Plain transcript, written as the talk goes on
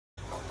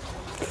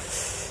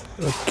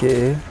Okay.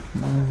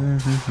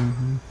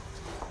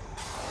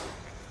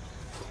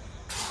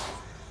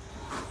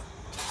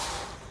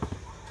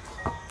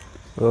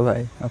 ఓ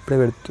భాయ్ అప్పుడే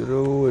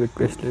పెడుతురు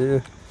రిక్వెస్ట్లు.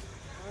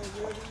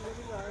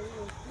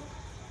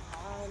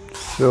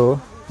 So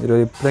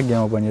ఈరోజు ఇప్పుడే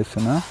గేమ్ ఓపెన్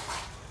చేస్తున్నా.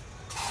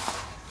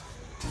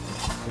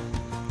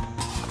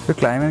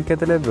 క్లైమేట్కి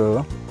అయితే లేదు బ్రో,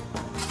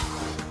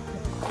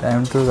 టైం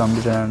టు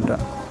కంప్లీట్ అంట.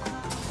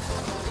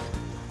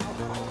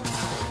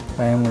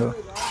 టైంలో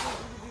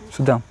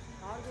చూద్దాం.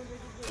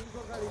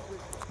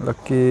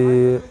 లక్కీ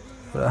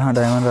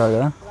డైమండ్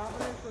రాగా.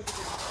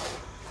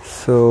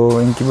 సో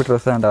ఇంక్యుబేటర్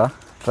వస్తుందంట,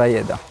 ట్రై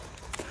చేద్దాం.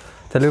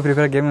 Telugu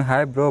prefer gaming.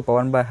 Hi bro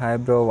Pawan bye. Hi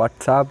bro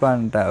WhatsApp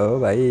అంట. ఓ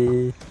బాయ్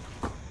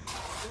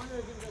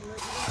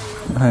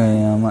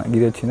అమ్మ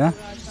గిది వచ్చిందా?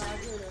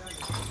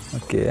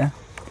 ఓకే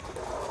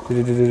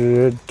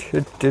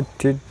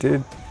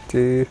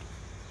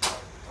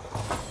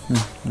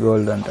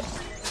గోల్డ్ అంట.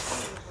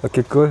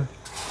 Okay cool.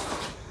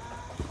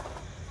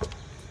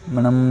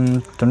 మనం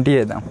 20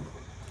 చేద్దాం.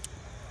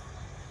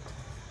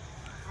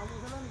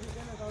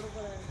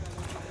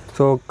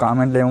 సో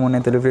కామెంట్లు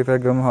ఏమున్నాయి? తెలుగు ఫ్రీ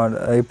ఫైర్ గేమ్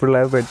ఇప్పుడు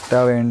లైవ్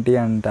పెట్టావేంటి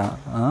అంట.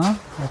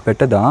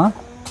 పెట్టదా?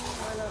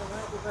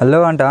 హలో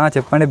అంట.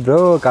 చెప్పండి బ్రో.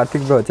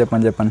 కార్తిక్ బ్రో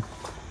చెప్పండి.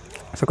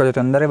 సో కొంచెం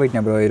తొందరగా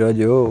పెట్టినా బ్రో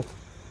ఈరోజు,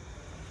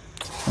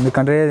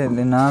 ఎందుకంటే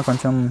నిన్న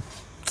కొంచెం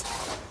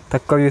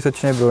తక్కువ వ్యూస్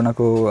వచ్చినాయి బ్రో,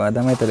 నాకు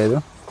అర్థమవుతలేదు.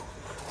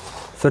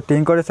 సో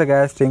టీమ్ కోడ్ ఇస్తా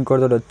గ్యాస్, టీమ్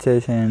కోడ్ తోటి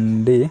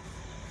వచ్చేసేయండి.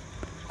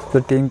 సో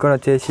టీమ్ కోడ్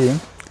వచ్చేసి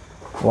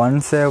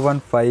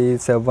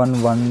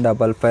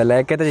 1757155.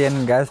 లైక్ అయితే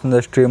చేయండి గ్యాస్ ముందు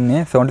స్ట్రీమ్ని.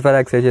 75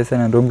 lakhs చేసేసి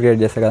నేను రూమ్ క్రియేట్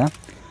చేస్తాను కదా.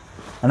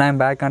 And I'm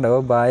back and oh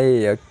bye.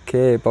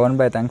 Okay Pawan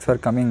bye thanks for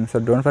coming. So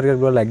don't forget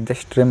bro like the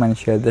stream and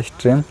share the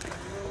stream.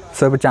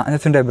 So ఇప్పుడు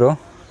chances ఉంటాయి బ్రో,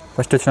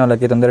 ఫస్ట్ వచ్చిన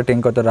వాళ్ళకి తొందరగా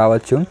టీమ్ కోడ్తో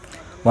రావచ్చు.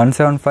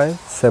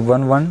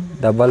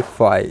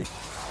 1757155.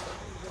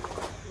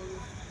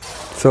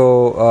 So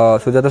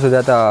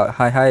Sujatha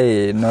hi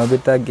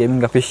Nobita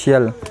gaming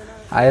official.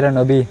 Hi రా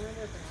Nobi.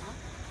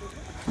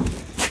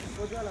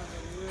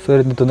 So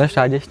తొందరగా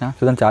start చేసిన.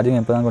 సుజాత ఛార్జింగ్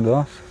ఎప్పుడు అనుకుంటుందో.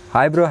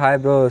 Hi bro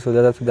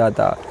Sujatha.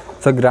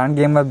 So grand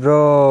gamer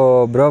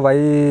bro why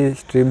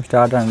stream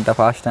start అంట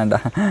ఫాస్ట్ అంట.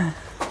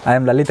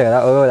 ఐఎమ్ లలిత్ కదా.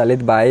 ఓ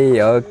లలిత్ బాయ్.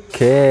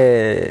 ఓకే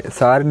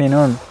సారీ నేను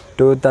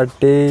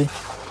 2:30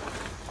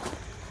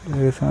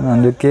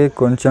 అందుకే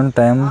కొంచెం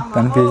టైం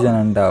కన్ఫ్యూజన్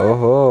అంట.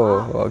 ఓహో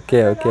ఓకే.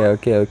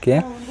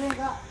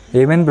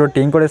 ఏమైంది బ్రో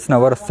టీం కోడ్ ఇస్తున్నా,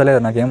 ఎవరు వస్తలేదు,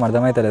 నాకేం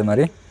అర్థమవుతలేదు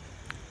మరి.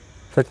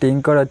 సో టీం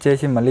కోడ్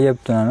వచ్చేసి మళ్ళీ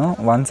చెప్తున్నాను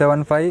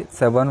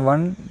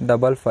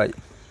 1757155.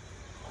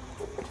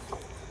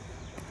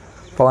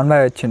 పవన్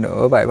బాయ్ వచ్చిండు.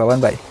 ఓ బాయ్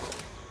పవన్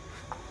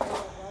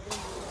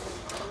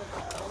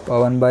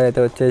బాయ్ అయితే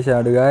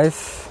వచ్చేసాడు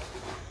గాయస్.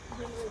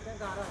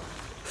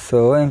 సో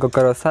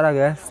ఇంకొకరు వస్తారా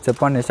గాయస్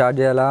చెప్పండి, స్టార్ట్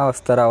చేయాలా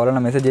వస్తారా?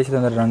 ఎవరైనా మెసేజ్ చేసి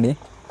తొందర రండి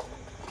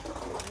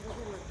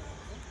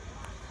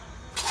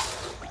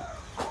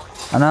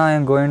అన్నా.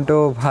 ఐఎమ్ గోయింగ్ టు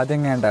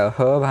బాతింగ్ అంట.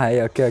 ఓ బాయ్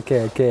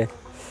ఓకే.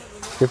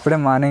 ఇప్పుడే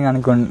మార్నింగ్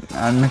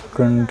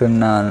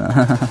అనుకుంటున్నాను.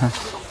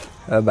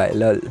 Bye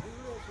lull.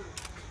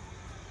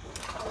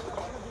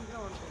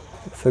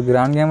 So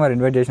grand gamer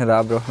invite చేసిన రా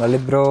బ్రో.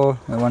 లలిత్ బ్రో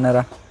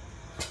ఏమన్నారా?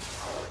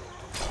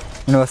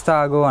 నేను వస్తా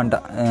ఆగు అంట.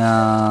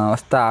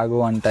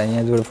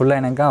 చూడు ఫుల్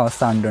అయినాక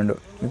వస్తా అంటుండు.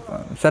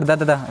 సరే దా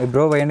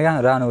బ్రో పోయిండిగా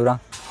నువ్వు రా.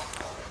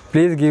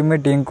 Please give me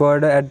team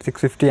code at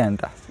 650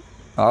 అంట.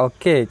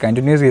 ఓకే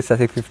కంటిన్యూస్ ఇస్తా.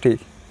 650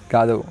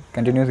 కాదు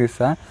కంటిన్యూస్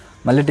ఇస్తా.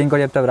 మళ్ళీ టీమ్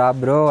కోడ్ చెప్తా రా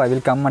బ్రో ఐ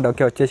విల్ కమ్ అంట.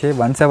 ఓకే వచ్చేసి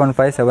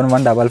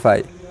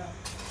 1757155.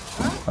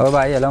 ఓ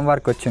బాయ్ ఎలం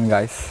వర్క్ వచ్చింది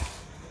గాయస్.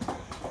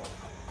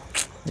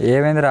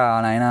 ఏమైందిరా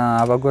నాయన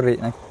ఆపకుర్రి,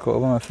 నాకు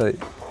కోపం వస్తుంది.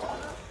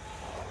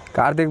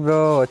 కార్తిక్ బ్రో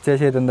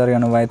వచ్చేసి తొందరగా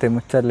నువ్వైతే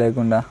ముచ్చట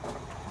లేకుండా.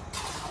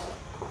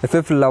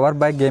 F lover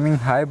by gaming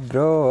hi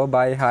bro.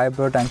 Bye hi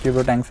bro. Thank you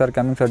bro, thanks for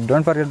coming. So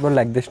don't forget bro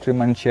like the stream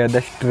and share the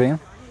stream.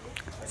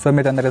 So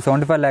మీరు తొందరగా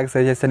 75 lakhs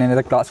చేస్తే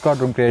నేనైతే క్లాస్ కార్డ్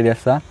రూమ్ క్రియేట్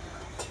చేస్తా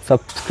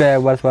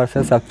subscribers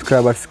versus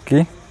సబ్స్క్రైబర్స్కి.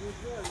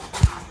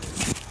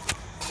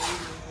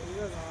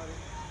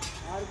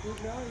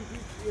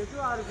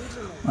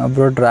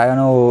 Bro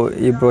dragon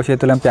ఈ bro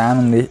చేతులేమో pan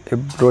ఉంది,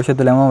 bro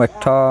చేతులేమో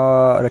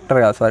Richter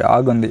కాదు sorry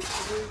ఆగ్ ఉంది.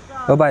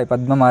 ఓ bye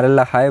Padma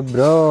Marella hi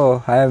bro.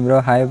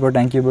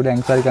 Thank you bro,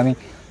 thanks for coming.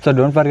 So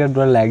don't forget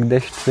bro like the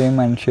stream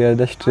and share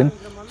the stream.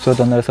 So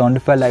తొందరగా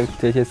 75 lakhs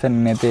చేసేస్తే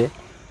నేనైతే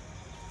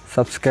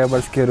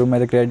సబ్స్క్రైబర్స్కి రూమ్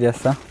అయితే క్రియేట్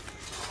చేస్తా.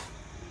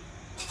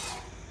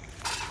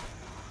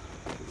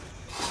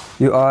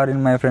 You are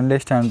in my friend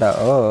list అంట.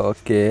 ఓ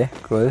okay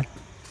cool.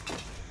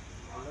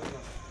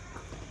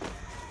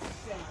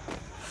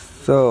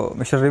 So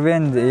mister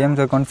revenge ఏం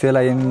account sale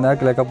అయ్యిందా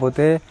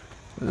లేకపోతే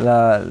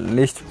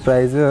లిస్ట్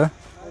ప్రైజ్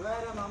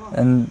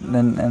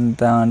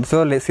ఎంత? సో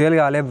సేల్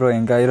కాలే బ్రో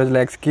ఇంకా. ఈరోజు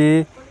లైక్స్కి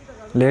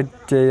లేట్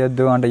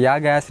చేయొద్దు అంటే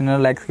గ్యాస్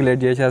లైక్స్కి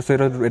లేట్ చేశారు. సో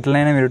ఈరోజు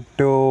ఎట్లయినా మీరు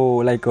 2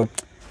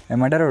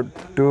 ఏమంటారు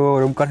 2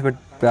 రూమ్ కార్డ్స్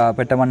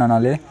పెట్టమని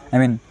అనాలి. ఐ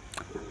మీన్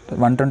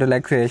 120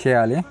 lakhs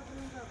వేసేయాలి.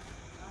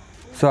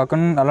 So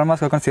account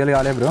almost account sale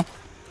కాలే బ్రో.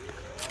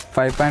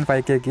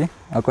 5.5Kకి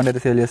అకౌంట్ అయితే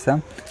సేల్ చేస్తాం.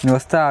 నువ్వు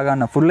వస్తా ఆగా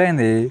అన్న. ఫుల్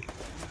అయింది.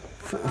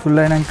 ఫుల్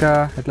అయినాక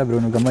ఎట్లా బ్రో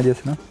నువ్వు గమ్మత్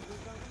చేస్తున్నావు?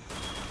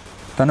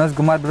 Tanuj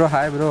Kumar bro,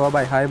 hi bro,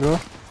 bye, hi bro.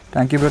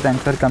 Thank you bro,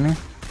 thanks for coming.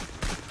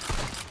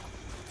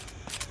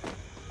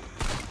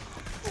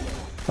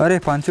 అరే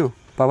పంచు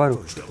పవరు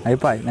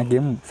అయిపోయి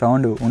నాకేం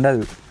సౌండ్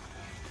ఉండదు.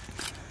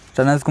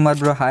 తనజ్ కుమార్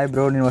బ్రో హాయ్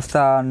బ్రో, నేను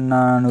వస్తా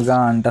అన్నానుగా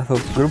అంట. సో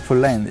గ్రూప్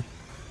ఫుల్ అయింది.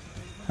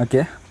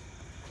 ఓకే,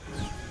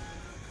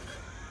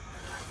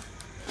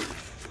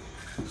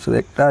 సో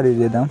ఎక్కడ రీడ్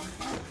చేద్దాం.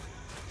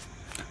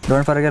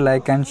 Don't forget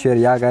like and share.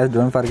 Yeah guys,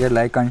 don't forget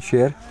like and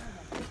share.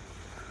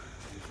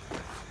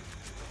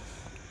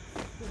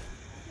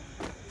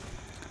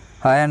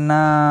 Hi అన్న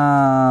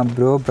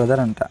బ్రో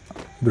బ్రదర్ అంట.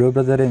 బ్రో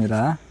బ్రదర్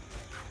ఏందిరా,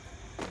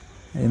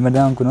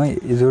 ఏమర్థం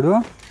అనుకున్నావు? చూడు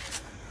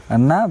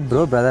అన్న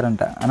బ్రో బ్రదర్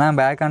అంట. అన్న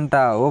బ్యాక్ అంట.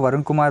 ఓ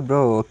Varun Kumar bro,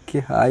 okay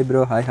hi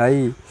bro, hi hi,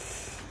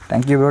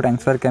 thank you bro,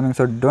 thanks for coming.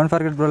 So don't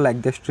forget bro like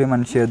the stream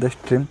and share the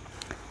stream.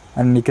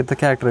 And నీకెంత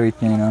క్యారెక్టర్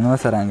ఇచ్చిన నేను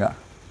అనవసరంగా.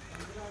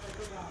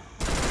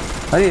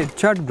 అది హెడ్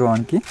షాట్ బ్రో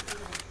అనికి.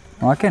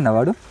 ఓకే అండి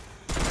వాడు.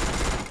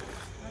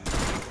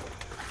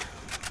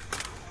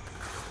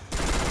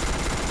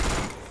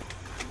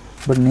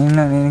 బట్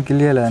నేను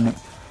kill చేయలేదని.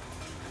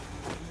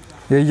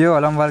 అయ్యో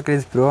అలం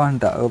వాల్కరీస్ బ్రో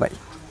అంట. ఓ బాయ్.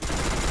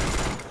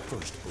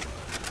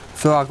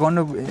 సో అకౌంట్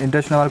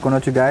ఇంట్రెస్ట్ ఉన్న వాళ్ళు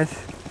కొనవచ్చు గాయస్.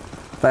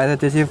 ప్రైస్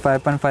వచ్చేసి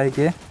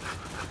 5.5K.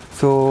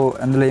 సో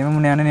అందులో ఏమేమి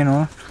ఉన్నాయని నేను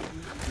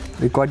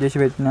రికార్డ్ చేసి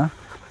పెట్టిన.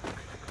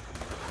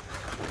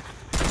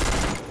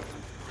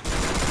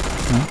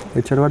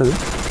 హెడ్షాట్ పడదు.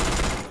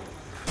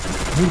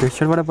 నీకు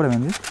హెడ్షాట్ పడకపోవడం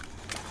ఏంది?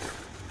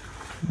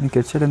 నీకు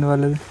హెడ్షాట్ ఎందుకు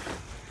పడలేదు?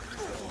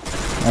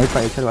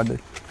 అయిపోయి హెడ్షాట్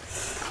పడ్డది.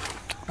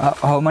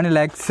 How many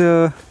lakhs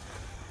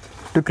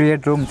to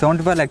create room?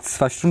 75 lakhs.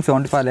 First room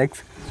 75 lakhs,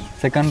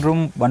 second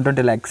room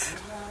 120 lakhs.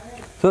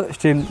 So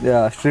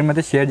stream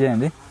అయితే షేర్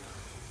చేయండి.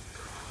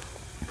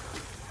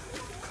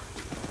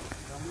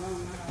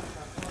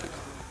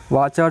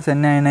 వాచ్ అవర్స్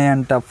ఎన్ని అయినాయి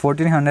అంట.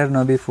 1400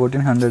 నోబీ,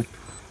 1400.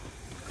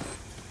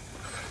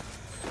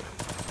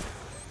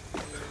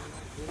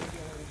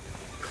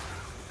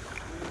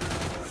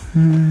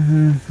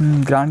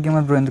 గ్రాండ్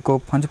గేమర్ బ్రో, ఎందుకో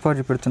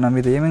పంచిపాటు పెడుతున్నా.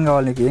 మీద ఏమేం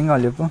కావాలి నీకు? ఏం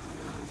కావాలి చెప్పు.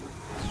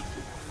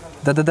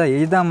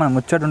 ఏదా మనం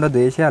ముచ్చట ఉండదు,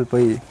 వేసేయాలి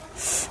పోయి.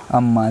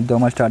 అమ్మ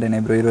దోమలు స్టార్ట్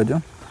అయినాయి బ్రో ఈరోజు.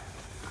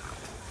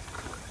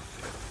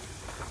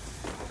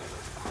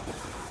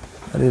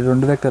 అరే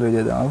 2 వెక్టర్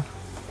చేద్దాం.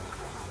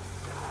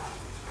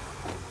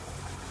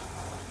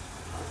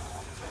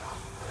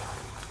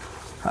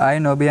 హాయ్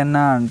నోబీ అన్న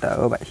అంట.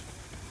 ఓ బాయ్.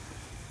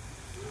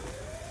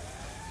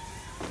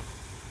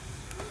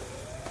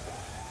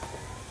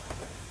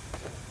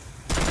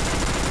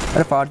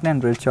 అరే 49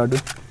 bro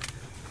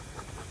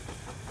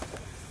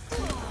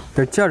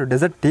head shot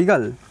dessert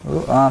టీగల్.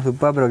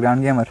 Super bro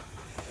grand gamer.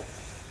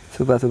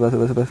 Super super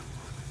super super.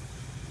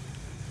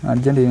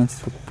 Urgent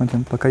కొంచెం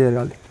పక్క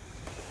జరగాలి,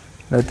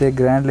 అయితే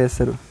గ్రాండ్లు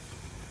వేస్తారు.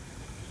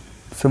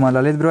 సో మా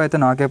లలిత్ బ్రో అయితే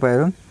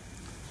నాకైపోయారు.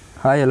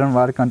 హాయ్ ఎలోన్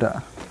వార్క్ అంట.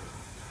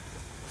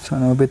 So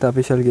Nobita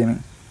official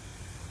gaming.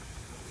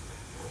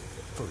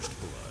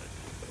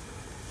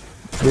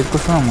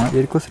 ఏడుకోసం అమ్మా,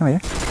 ఏడుకోసమే.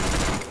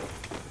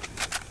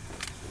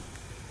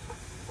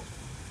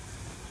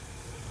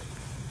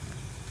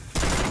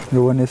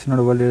 ఎవరిని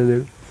వేస్తున్నాడు వాళ్ళు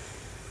లేడు.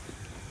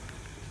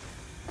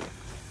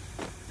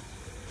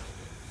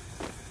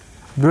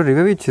 బ్రో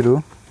రివ్యూ ఇచ్చారు.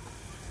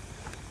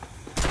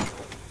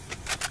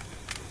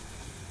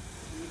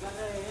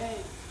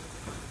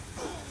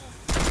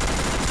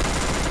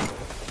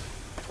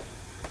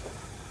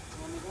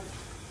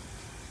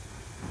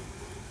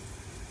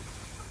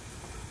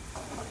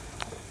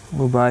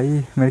 ఓ బాయ్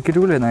మెడికెట్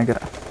కూడా లేదు నా దగ్గర.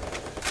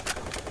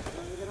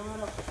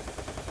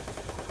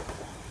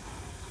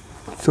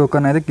 సో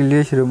ఒకరినైతే కిల్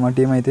చేసారు మా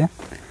టీం అయితే.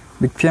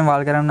 బిగ్ ఫేమ్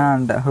వాళ్ళకరన్నా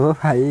అంట. ఓ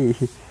హాయ్,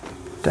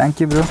 థ్యాంక్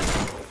యూ బ్రో.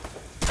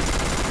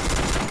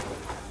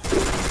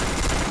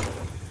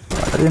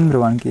 అదేం బ్రో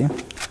వానికి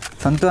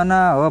సంతు అన్న.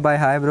 ఓ bye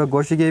hi bro.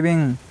 Ghosi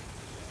gaming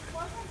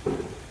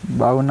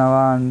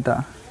బాగున్నావా అంట.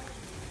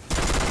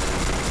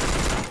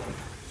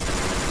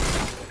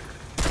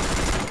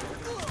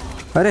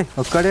 అరే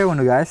ఒక్కడే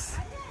ఉండు guys.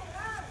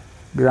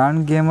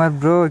 Grand gamer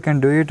bro, you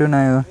can do it.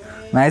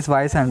 Nice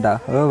voice అంట.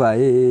 ఓ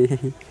బాయ్.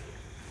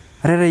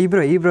 అరే రే ఈ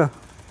బ్రో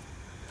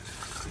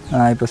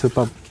ఇప్పుడు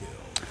super.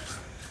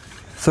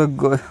 So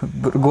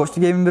ghost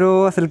gaming bro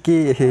అసలుకి.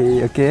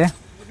 ఓకే,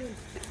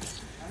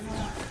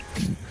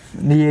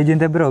 నీ ఏజ్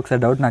ఎంత బ్రో?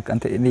 ఒకసారి డౌట్ నాకు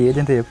అంతే. నీ ఏజ్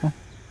ఎంత చెప్పు,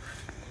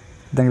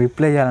 దానికి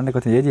రిప్లై చేయాలంటే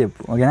కొంచెం ఏజ్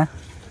చెప్పు, ఓకేనా?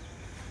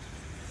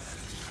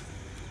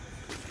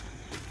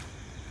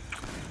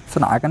 సో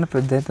నాకన్నా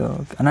పెద్ద అయితే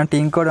అన్న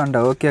టీమ్ కోడ్ అంట.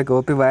 Okay okay,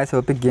 OP voice,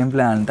 OP game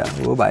play అంట.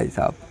 ఓ బాయ్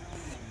సాబ్.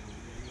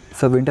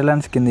 సో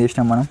వింటర్లాండ్స్ కింద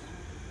చేసినాం మనం.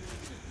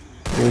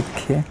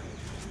 ఓకే,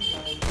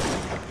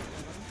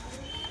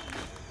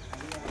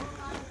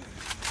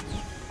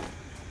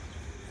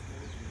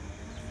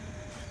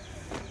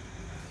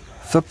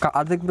 సో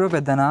కార్తిక్ బ్రో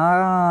పెద్దనా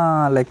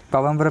లైక్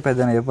పవన్ బ్రో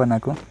పెద్దనా చెప్పు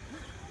నాకు.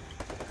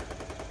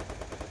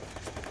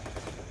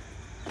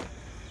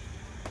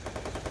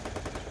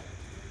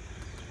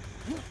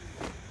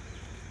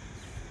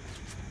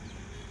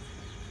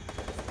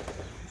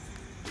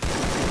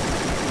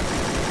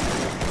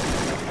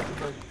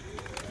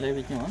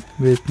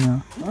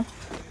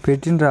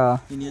 పెట్టిండ్రా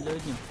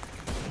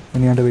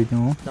ఎన్ని గంట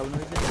పెట్టినావు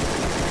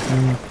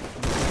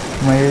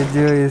మై ఏజ్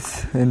ఇస్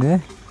ఏంది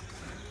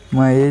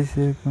మై ఏజ్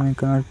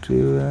కంట్రీ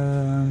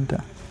అంట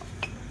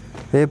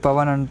ఏ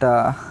పవన్ అంట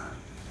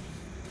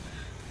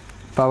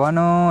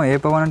పవన్ ఏ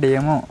పవన్ అంటే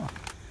ఏమో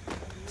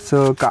సో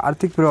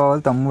కార్తిక్ బ్రో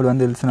వాళ్ళు తమ్ముడు అని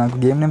తెలుసు నాకు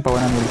గేమ్ నేమ్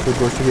పవన్ అని తెలుసు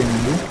గోస్ట్ గేమ్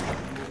ఉంది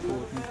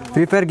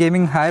free fire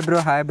gaming hi bro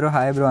hi bro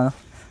hi bro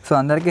so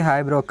అందరికీ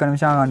హాయ్ బ్రో ఒక్క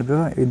నిమిషం ఆగండి బ్రో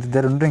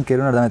ఇద్దరు ఉంటారు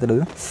ఇంకెవరు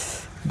అర్థమవుతలేదు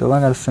దోమ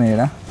కలుస్తున్నాయి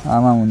ఇక్కడ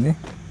ఆమా ఉంది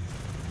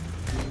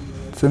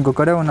సో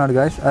ఇంకొకడే ఉన్నాడు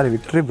గాయస్ అరే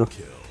విక్టరీ బ్రో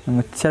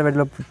ముచ్చట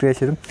పెట్టిలో పుట్టి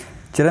వేసారు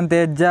చిరణ్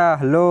తేజ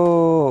హలో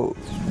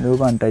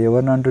లోపు అంట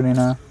ఎవరిని అంటూ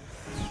నేను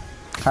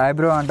హాయ్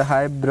బ్రో అంట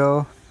hi bro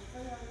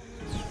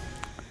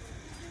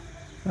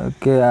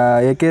okay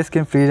AK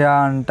skin ఫ్రీరా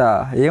అంట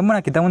ఏమో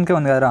నాకు ఇంత ముందుకే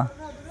ఉంది కదరా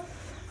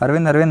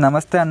అరవింద్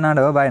నమస్తే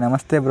అన్నాడు బాయ్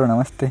నమస్తే బ్రో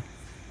నమస్తే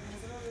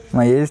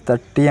మా ఏజ్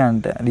 30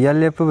 అంట రియల్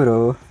చెప్పు బ్రో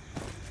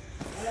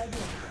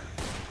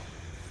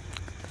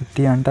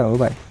 30 అంట ఓ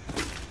bye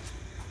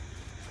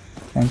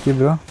thank you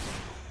bro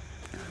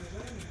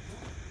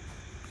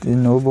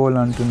no బోల్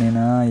అంటూ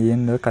నేనా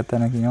ఏందో కథ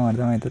నాకు ఏం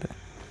అర్థమవుతుంది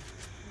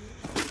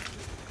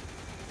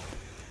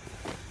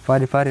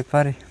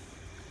పారి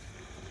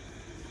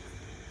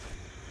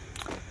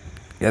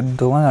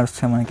ఎంతో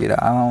నడుస్తాయి మనకి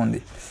రామా ఉంది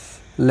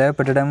లేవ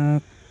పెట్టడం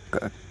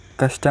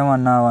కష్టం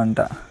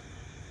అన్నావంట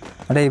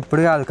అంటే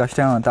ఇప్పుడు కాదు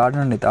కష్టం థర్డ్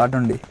నుండి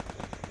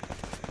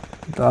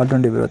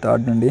బ్రో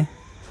థర్డ్ నుండి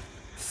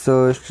సో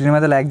స్ట్రీమ్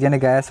అయితే లైక్ చేయండి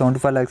గ్యాస్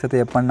 75 లైక్స్ అయితే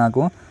చెప్పండి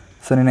నాకు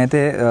సో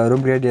నేనైతే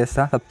రూమ్ క్రియేట్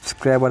చేస్తా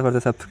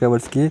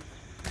సబ్స్క్రైబర్స్కి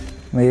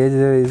మై ఏజ్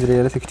ఈజ్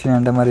రియల్ 16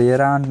 అంటే మరి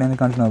ఏరా అంటే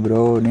ఎందుకు అంటున్నావు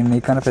బ్రో నేను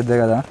నీకన్నా పెద్ద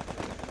కదా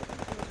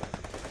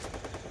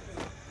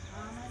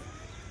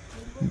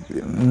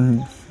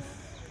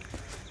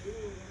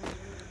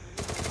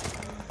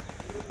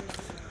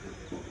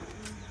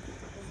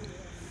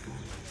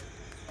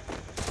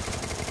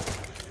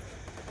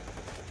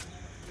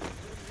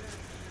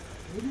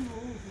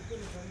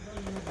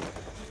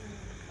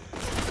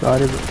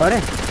సారీ అరే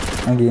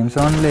నాకు ఏం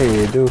సౌండ్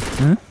లేదు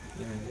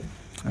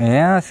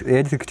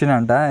ఏజ్ 16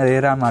 అంట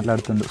రేరా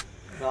మాట్లాడుతుండు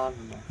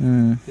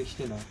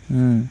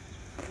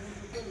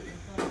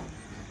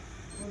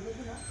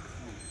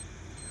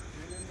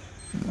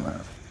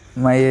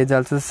మై ఏజ్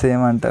ఆల్సో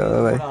సేమ్ అంట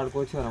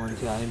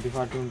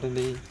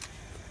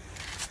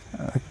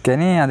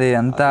కానీ అది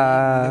అంతా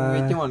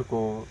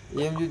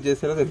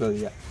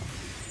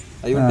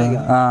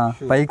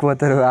పైకి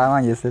పోతారు ఆమా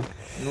చేస్తారు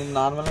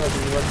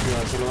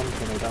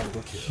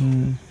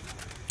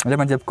అంటే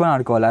మనం చెప్పుకొని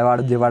ఆడుకోవాలి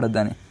అది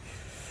వాడొద్దని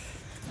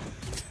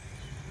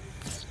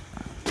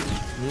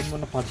నేను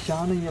మొన్న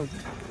పరిశాన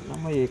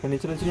ఎక్కడి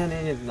నుంచి వచ్చినా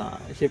నేను చెప్తున్నా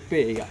చెప్పే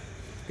ఇక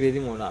క్రేజీ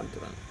మోడ్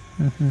ఆడుతున్నాను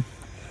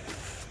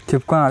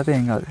చెప్పుకొని ఆడితే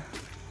ఏం కాదు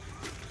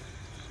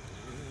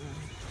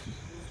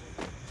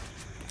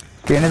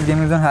KNS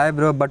gaming zone hi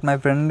bro but my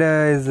friend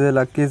is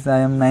lucky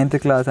I'm 9th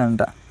class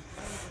అంట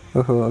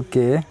ఓహో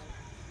ఓకే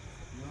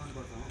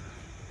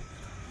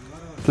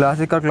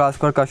క్లాసికల్ క్లాస్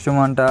స్క్వాడ్ కష్టం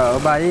అంట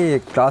bye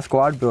class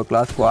squad bro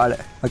class squad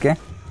okay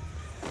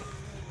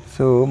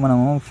so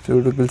మనము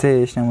పిలిచే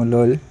చేసినాము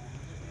లోల్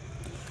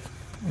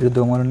ఇది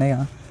దోమలు ఉన్నాయి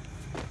కదా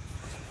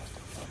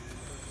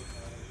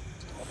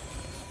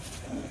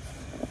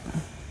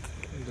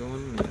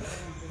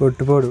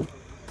పొట్టుపోడు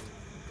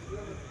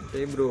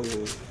బ్రో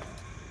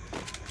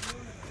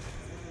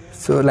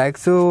సో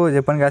లైక్స్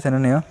చెప్పండి కాదు ఎన్ని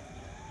ఉన్నాయో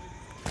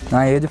నా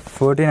ఏజ్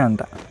 14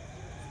 అంట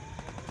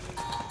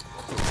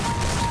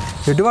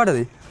ఎటు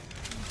వాడది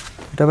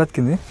ఎట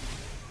బతికింది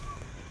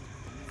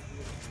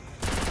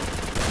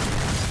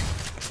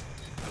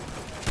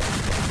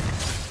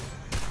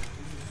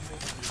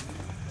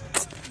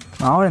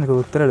మావాడు ఎందుకు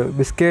ఉత్తరాడు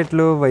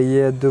బిస్కెట్లు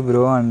వెయ్యొద్దు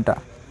బ్రో అంట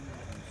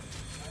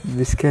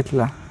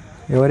బిస్కెట్లా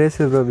ఎవరు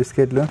వేస్తారు బ్రో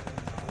బిస్కెట్లు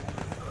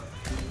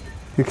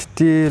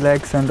 60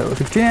 lakhs అంట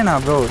 16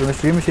 బ్రో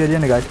స్ట్రీమ్ షేర్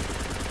చేయండి కాదు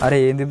అరే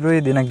ఏంది బ్రో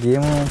ఇది నాకు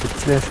గేమ్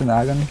పిచ్చిలేస్తుంది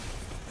ఆగండి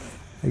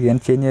ఏం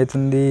చేంజ్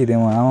అవుతుంది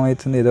ఇదేమో ఆమం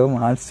అవుతుంది ఏదో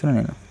మార్చుతున్నా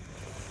నేను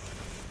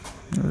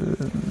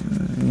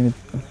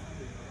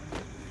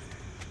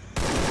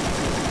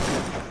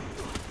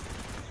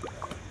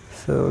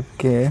so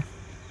okay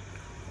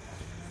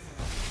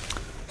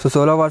so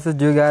solo versus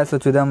due gas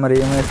చూద్దాం మరి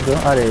ఏం వేస్తుందో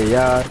అరే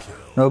యార్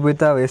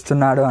నోబితా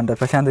వేస్తున్నాడు అంట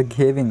ప్రశాంత్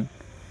గేమింగ్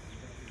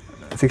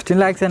 16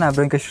 lakhs అయినా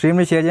బ్రో ఇంకా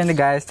స్ట్రీమ్ని షేర్ చేయండి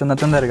గ్యాస్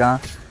తొందరగా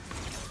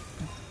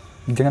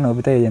నిజంగా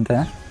నోబితా ఏజ్ ఎంత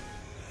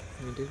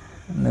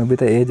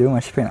నోబితా ఏజ్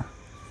మర్చిపోయినా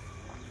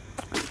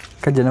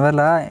ఇంకా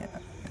జనవరిలో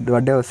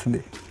బర్త్డే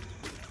వస్తుంది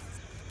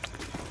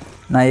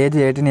నా ఏజ్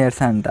 18 years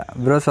అంట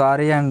బ్రో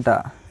సారీ అంట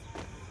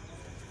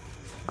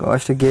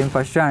కాస్ట్ గేమ్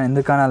ఫస్ట్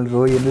ఎందుకు అనాలి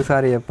బ్రో ఎందుకు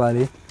సారీ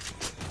చెప్పాలి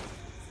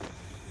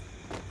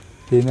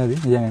ఏంది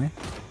నిజంగానే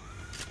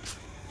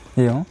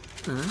ఏం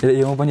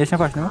ఓపెన్ చేసినా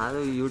ఫస్ట్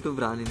యూట్యూబ్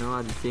రా నేను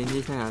అది చేంజ్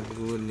చేసినా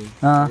గూగుల్ని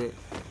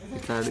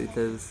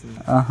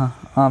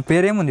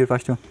పేరేముంది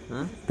ఫస్ట్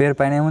పేరు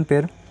పైన ఏముంది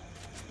పేరు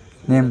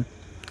నేమ్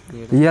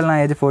ఇవాళ నా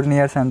ఏజ్ 14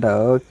 years అంట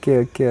ఓకే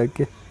ఓకే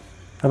ఓకే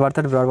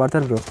పడతాడు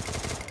బ్రో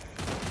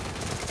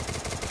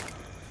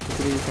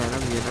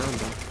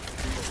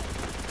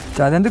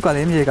చదెందుకు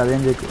అదేం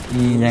చేయకు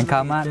ఏం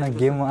కామా నాకు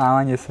గేమ్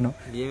ఆన్ చేస్తున్నావు.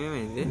 గేమ్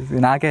ఏమైంది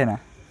నాకేనా?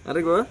 అరే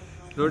గో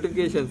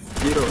నోటిఫికేషన్స్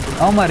 0.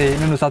 అవును మరి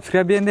నువ్వు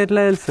సబ్స్క్రైబ్ చేయండి ఎట్లా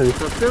తెలుస్తుంది?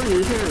 సబ్స్క్రైబ్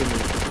చేసే కదా.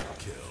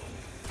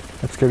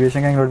 సబ్స్క్రైబ్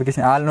చేసాక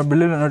notification all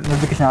bill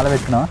notification all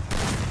పెట్టుకున్నావా?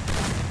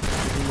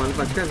 మళ్ళీ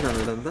ఫస్ట్ టైం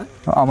అంతా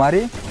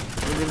మరి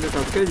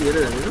సబ్స్క్రైబ్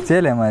చేయలేదా మీరు?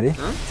 చేయలే మరి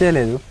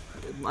చేయలేదు.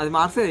 అది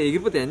మార్క్స్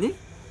ఎగిరిపోతాయి అన్నీ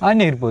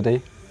ఎగిరిపోతాయి.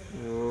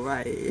 ఓ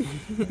బాయ్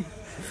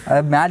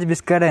అది మ్యాచ్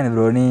బిస్కెట్ అయింది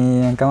బ్రో. నీ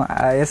ఇంకా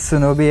ఎస్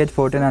నోబి ఏజ్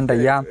 14 అంట.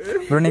 యా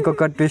బ్రో నీకు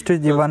ఒక ట్విస్ట్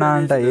ఇవ్వనా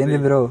అంట. ఏంది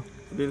బ్రో?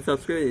 నేను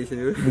సబ్స్క్రైబ్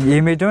చేసాను.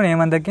 ఏం పెట్టావు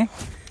ఏమంతకి?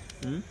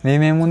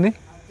 మేమేముంది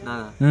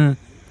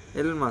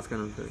ఎల్ఎన్ మాస్క్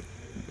అని ఉంటుంది.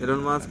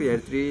 LN mask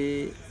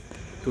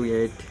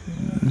 8328.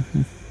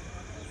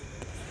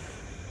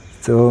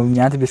 So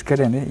match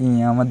biscuit అయింది. ఈ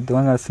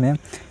దూరం వస్తున్నాయి.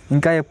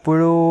 ఇంకా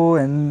ఎప్పుడు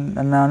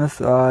అన్నాను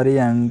సారీ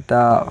అంట.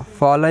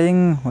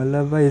 Following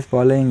Vallabha is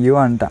following you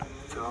అంట.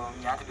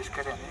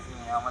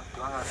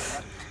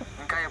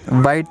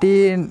 బయటి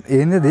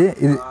ఏంది ఇది?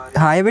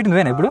 హాయ్ పెట్టి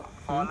నువ్వేనా ఇప్పుడు?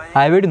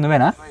 హాయ్ పెట్టి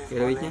నువ్వేనా?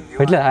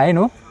 ఎట్లా హాయ్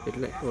నువ్వు?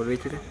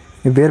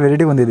 ఈ పేరు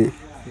వెరైటీగా ఉంది. ఇది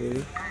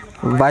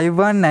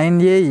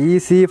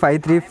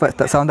Y19AEC53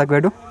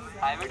 తక్కువ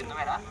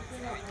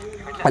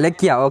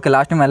అలెక్కియా. ఓకే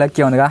లాస్ట్ టైం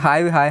అలెక్కియా ఉందిగా.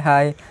 Hi hi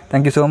hi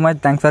thank you so much.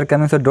 Thanks for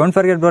coming. So don't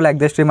forget bro like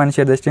the stream and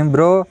share the stream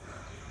bro.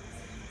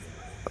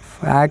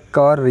 ఫ్యాక్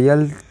are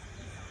real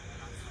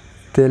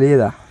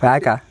తెలియదా?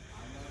 ఫ్యాకా?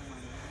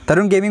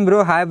 Tarun gaming bro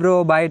hi bro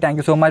bye. Thank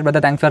you so much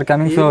brother. Thanks for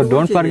coming. So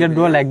don't forget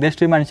bro like the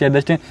stream and share the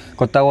stream.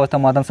 కొత్తగా వస్తే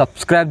మాత్రం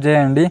subscribe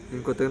చేయండి.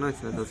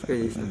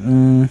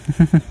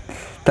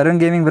 Tarun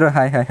gaming bro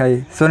hi hi hi.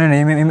 So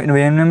నువ్వేం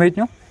name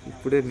పెట్టినావు?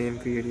 ఇప్పుడే name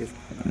create చేస్తాను.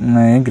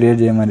 Create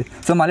చేయమని.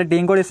 So మళ్ళీ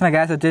టీం కోడ్ ఇస్తున్న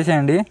గ్యాస్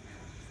వచ్చేసేయండి.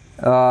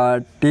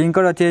 టీం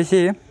కోడ్ వచ్చేసి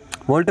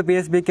volt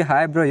పిఎస్బీకి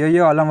hi bro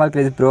yo all వాళ్ళ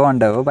క్రేజ్ బ్రో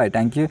అంటావు bye.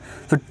 Thank you.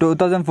 So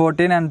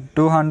 2014 and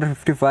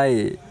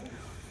 255.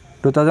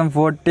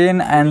 2014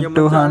 and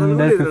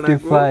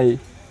 255.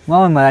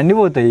 అవును మరి అన్నీ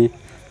పోతాయి.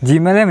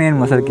 జీమెయిలే మెయిన్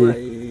అసలుకి.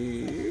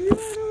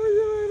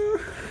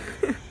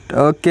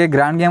 ఓకే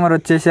గ్రాండ్ గేమర్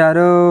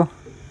వచ్చేసారు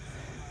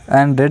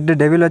అండ్ రెడ్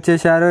డెవిల్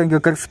వచ్చేసారు.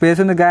 ఇంకొక స్పేస్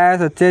ఉంది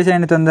గ్యాస్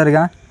వచ్చేసేయండి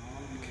తొందరగా.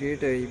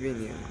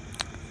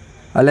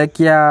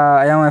 అలెక్కియా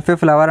ఐఎమ్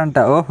ఎఫ్ఎఫ్ లవర్ అంట.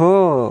 ఓహో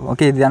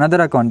ఓకే ఇది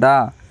another అకౌంటా?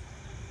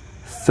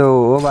 So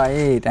oh bye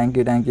thank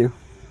you.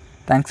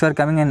 Thanks for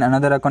coming in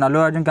another account. Allu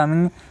Arjun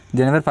coming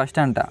January 1st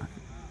అంట.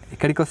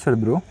 ఎక్కడికి వస్తాడు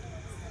బ్రో?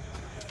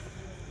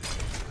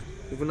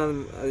 ఇప్పుడు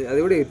అది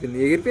కూడా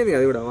ఎగిరిపోయింది.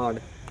 అది కూడా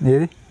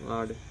ఏది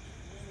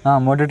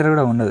మోటివేటర్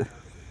కూడా ఉండదు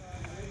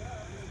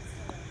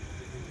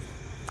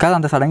కాదు.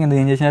 అంత సడన్గా ఎందుకు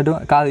ఏం చేసినట్టు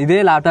కాదు. ఇదే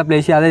ల్యాప్టాప్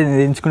వేసి అదే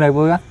ఎంచుకుని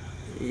అయిపోగా.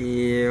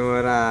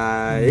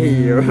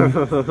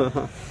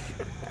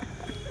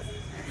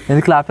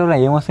 ఎందుకు ల్యాప్టాప్లో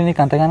ఏమొస్తుంది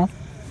నీకు అంతగానో?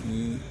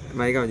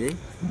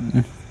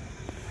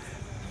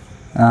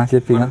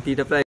 చెప్పి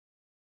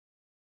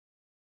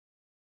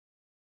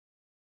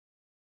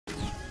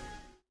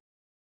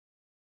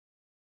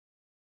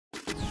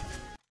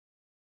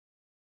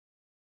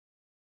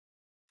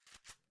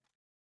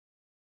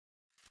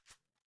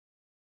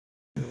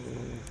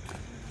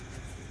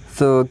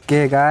సో ఓకే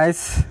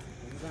గాయస్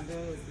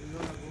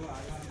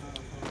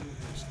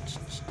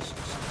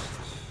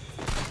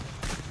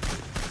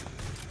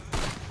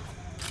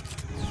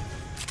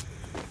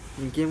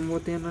ఇంకేం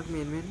పోతాయి అన్నట్టు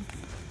మెయిన్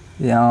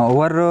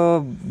ఓవర్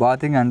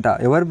బాతింగ్ అంట.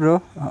 ఎవరు బ్రో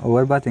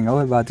ఓవర్ బాతింగా?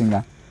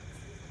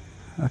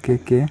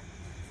 ఓకే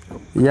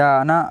యా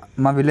అన్న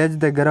మా విలేజ్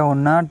దగ్గర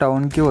ఉన్న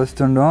టౌన్కి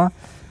వస్తుండు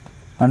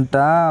అంట.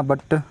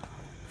 But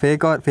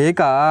ఫేకా?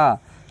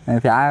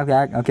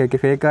 Okay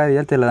ఫేకా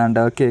real తెలియదంట.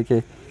 Okay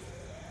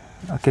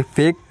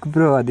fake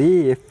bro. అది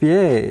FA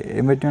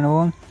ఏం పెట్టినా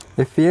నువ్వు?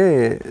 FA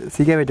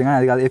CK పెట్టినా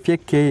అది కాదు. FA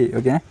K.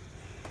 Okay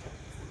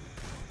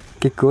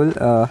cool.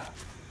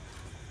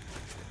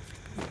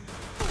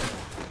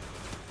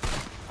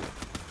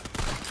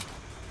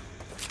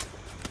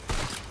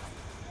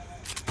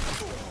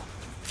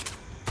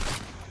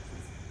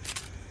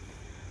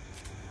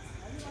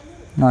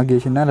 నాకు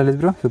చేసిందా Lalit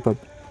bro? Super.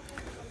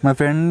 My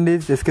friend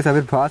is SK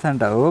Sabeer boss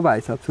అంట. ఓ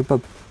బాయ్ సాబ్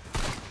సూపర్.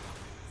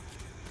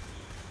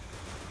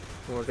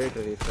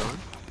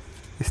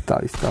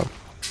 ఇస్తావు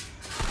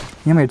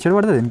ఏమో హెడ్షాట్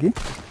పడుతుంది దీనికి.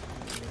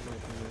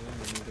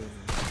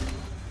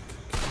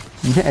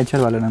 ఇంకా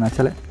హెడ్షాట్ పడలేదు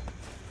నచ్చలే.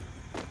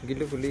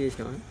 గిల్లు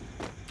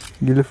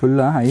ఫుల్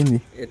అయింది.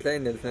 ఎట్లా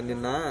అయింది తెలుసా?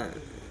 నిన్న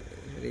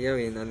రియా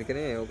అయింది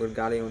అందుకనే ఒకటి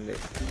గాలి ఉండే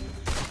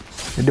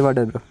ఎడ్డి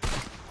పడ్డది బ్రో.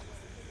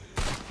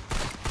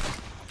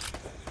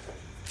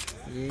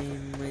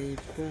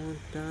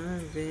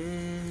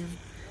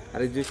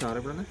 అరే చూసాను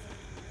ఎప్పుడన్నా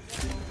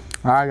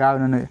కాదు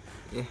నన్ను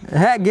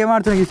గేమ్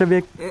ఆడుతున్నా ఇష్టం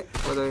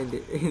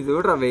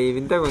చూడరా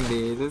వింతగా ఉంది.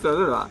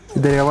 చదువురా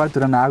ఇద్దరు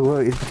పడుతున్నా నాకు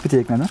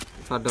చేయను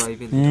అర్థం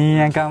అయిపోయింది.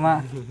 ఇంకామా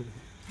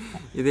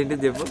ఇదేంటి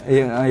చెప్పు.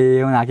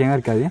 ఏమో నాకేం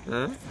వరకు అది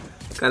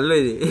కళ్ళు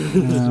ఇది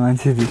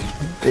మంచిది.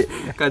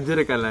 ఖర్జూర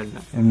కళ్ళు అంట.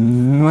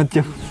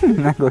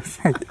 నాకు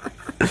వస్తాయి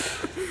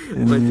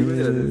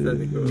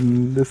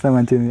చూస్తా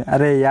మంచిది.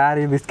 అరే యార్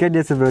ఈ బిస్కెట్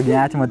చేస్తే బ్రో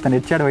మ్యాచ్ మొత్తం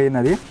హెడ్షాట్ పోయింది.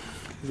 అది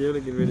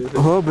జేబులోకి ఇన్వైట్ చేసి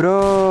ఓ bro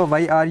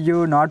why are you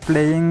not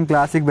playing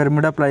classic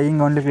Bermuda playing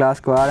only class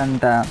squad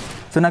అంట.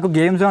 సో నాకు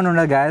గేమ్ జోన్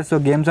ఉండదు గాయస్. సో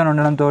గేమ్ జోన్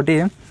ఉండడంతో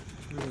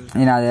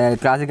నేను అదే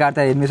క్లాసిక్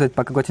ఆడితే ఎనిమిస్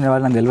పక్కకు వచ్చిన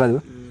వాళ్ళు నాకు తెలియదు.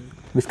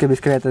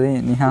 బిస్కెట్ అవుతుంది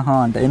నిహాహా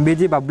అంట.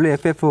 MBG Bablu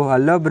FF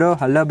hello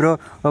bro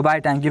oh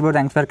bye thank you bro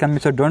thanks for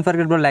coming. So don't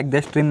forget bro like the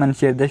stream and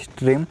share the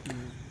stream.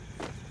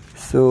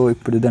 So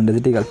ఇప్పుడు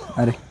దండజిటికల్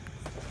అరే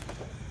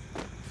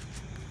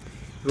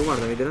రూమ్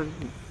ఆడదాం ఇద్దరం.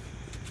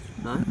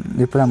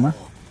 ఇప్పుడమ్మా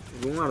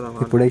రూమ్ ఆడదాం.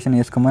 ఇప్పుడు యాక్షన్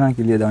వేసుకోమని నాకు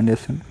ఇల్లు దాని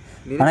చేస్తుంది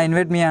అన్న.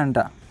 ఇన్వైట్ మీ అంట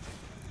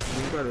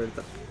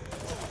పెడతా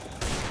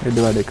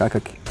రెడ్డి వాడే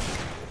కాకకి.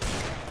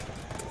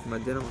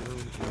 మధ్యాహ్నం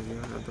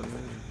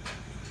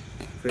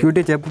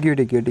క్యూటీ చెప్పు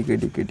క్యూటీ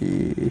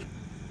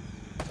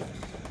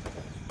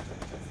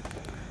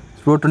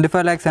సో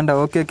 25 lakhs అంట.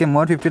 Okay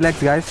more 50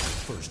 lakhs guys.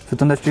 So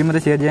తొందర స్ట్రీమ్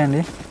అయితే షేర్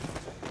చేయండి.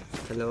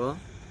 హలో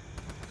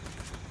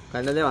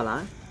కండలే వాళ్ళ.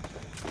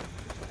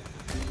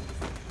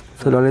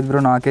 So Lalit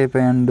bro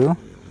నాకైపోయాడు.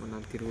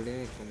 నాకు తిరుగుడే.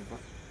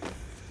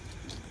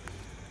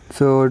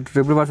 సో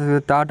ట్రిపుల్ వర్సెస్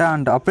టాటా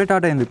అంట. అప్పుడే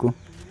టాటా ఎందుకు?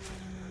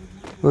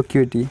 ఓ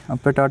క్యూటీ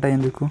అప్పుడే టాటా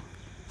ఎందుకు?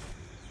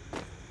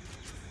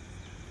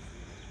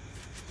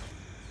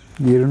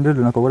 ఈ రెండు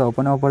నాకు కూడా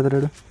ఓపెన్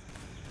అవ్వబడతాడు.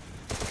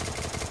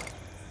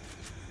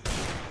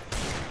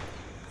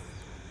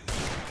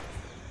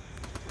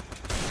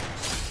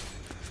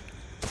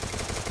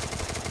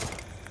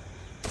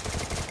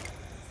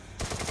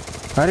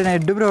 అరే నా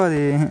ఎడ్డు బ్రో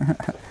అది.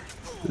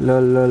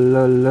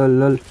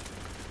 లోల్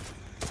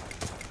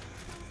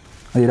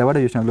అది ఇలా పడ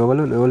చూసినా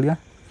లోవల్గా.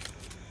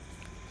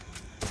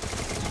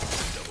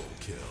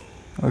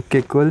 ఓకే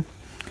కూల్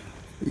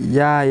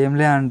యా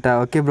ఏంలే అంట.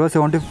 ఓకే బ్రో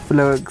 75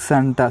 lakhs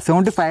అంట.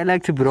 75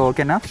 lakhs బ్రో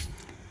ఓకేనా.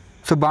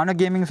 So Banu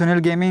gaming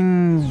Sunil gaming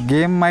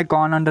game mic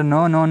on అంట.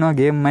 నో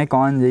గేమ్ మైక్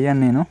ఆన్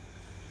చేయను నేను.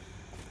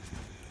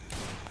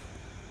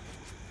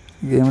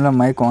 గేమ్లో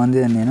మైక్ ఆన్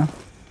చేయను నేను.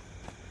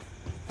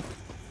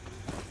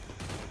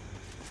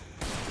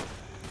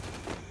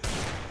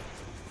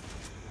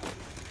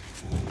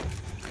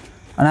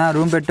 అన్నా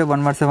రూమ్ పెట్టు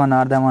 1v1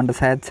 ఆడదామంట.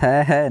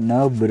 నో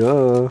బ్రో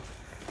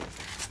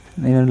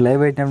నేను లైవ్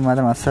పెట్టినప్పుడు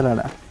మాత్రం అస్సలు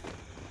ఆడ.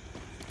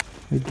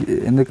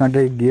 ఎందుకంటే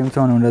గేమ్స్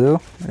ఏమైనా ఉండదు.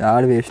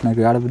 ఆడ వేస్ట్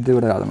నాకు ఆడబుద్ధి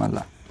కూడా కాదు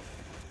మళ్ళీ.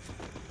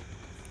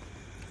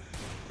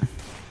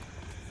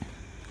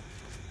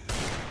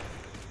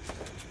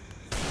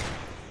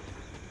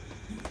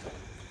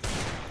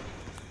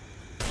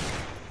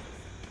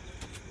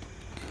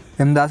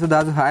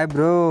 Dasu hi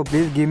bro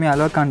please give me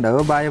Alok అంట.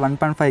 బాయ్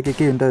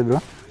 1.5k ఉంటుంది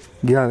bro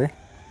give away.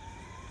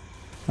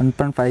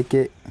 1.5k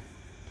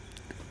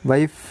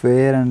wife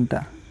fair అంట.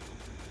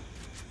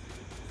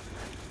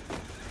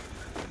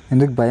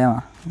 ఎందుకు భయం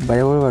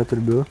కూడా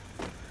పడుతుంది బ్రో.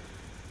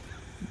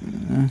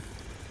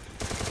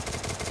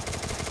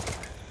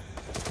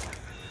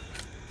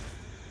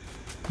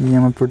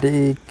 ఏమో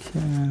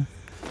ప్రొటెక్షన్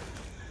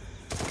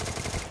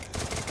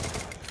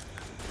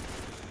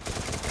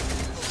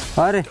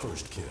అరే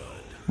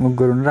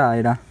ముగ్గురు ఉండరా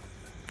ఈడ.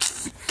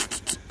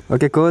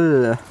 ఓకే కూల్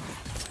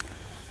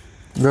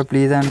బ్రో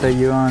ప్లీజ్ అంట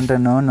యూ అంట.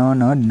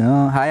 నో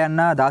హాయ్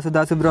అన్న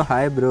Dasu bro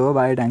hi bro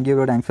bye thank you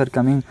bro thanks for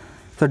coming.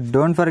 So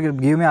don't for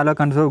give me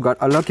Alok అంట. సో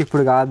అలోక్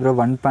ఇప్పుడు కాదు బ్రో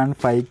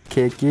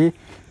 1.5kకి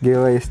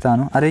గివ్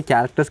ఇస్తాను. అరే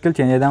క్యారెక్టర్ స్కిల్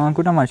చేంజ్ చేద్దాం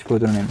అనుకుంటా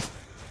మర్చిపోతున్నాను నేను.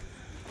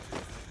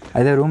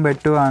 అయితే రూమ్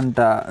పెట్టు అంట.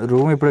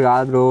 రూమ్ ఇప్పుడు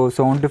కాదు bro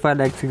 75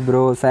 lakhs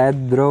bro. Saad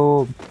bro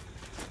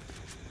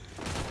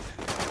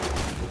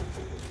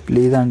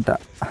please అంట.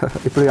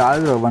 ఇప్పుడు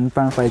కాదు బ్రో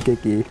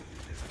 1.5kకి.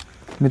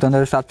 మీ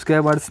తొందరగా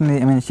సబ్స్క్రైబర్స్ని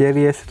షేర్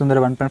చేస్తే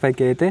తొందరగా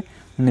 1.5k అయితే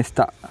నేను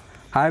ఇస్తా.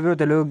 Hi bro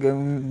Telugu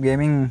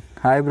gaming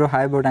hi bro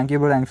thank you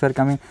bro thanks for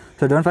coming.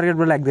 So don't forget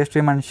bro like the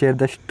stream and share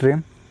the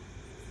stream.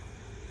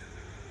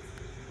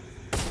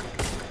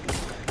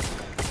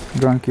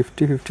 Bro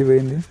 50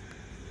 పోయింది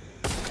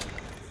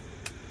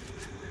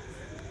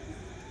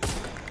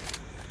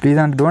ప్లీజ్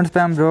అంట. డోంట్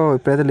స్పామ్ బ్రో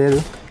ఇప్పుడైతే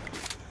లేదు.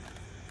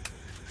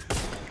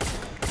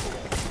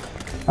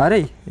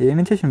 అరే ఏ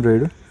నుంచి చేసింది బ్రో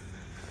ఇడు.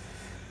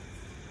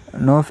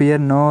 No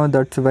fear no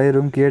that's why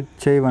room create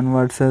చేయి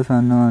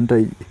 1v1 అంటే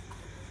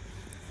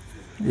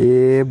ఏ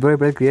బ్రో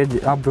ఇప్పుడైతే క్రియేట్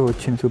బ్రో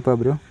వచ్చింది సూపర్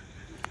బ్రో.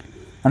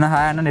 అన్న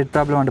హాయ్ అన్న నెట్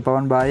ప్రాబ్లం అంట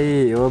పవన్ బాయ్.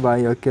 ఓ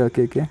బాయ్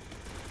ఓకే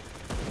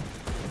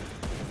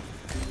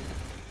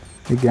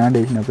ఈ గ్యాండ్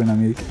వేసినప్పుడు నా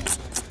మీదకి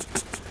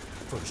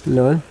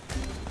లో.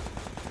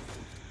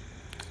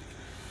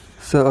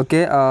 So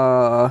okay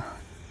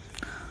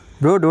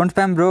bro don't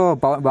spam bro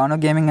Banu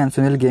gaming and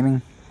Sunil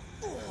gaming.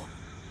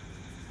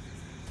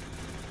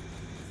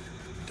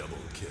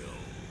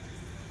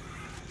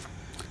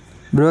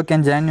 Bro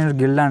can join your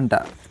guild అంట.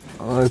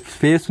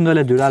 స్పేస్ ఉందో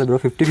లేదు చూడాలి బ్రో.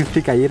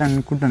 50-50కి అయ్యారు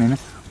అనుకుంటాను నేను.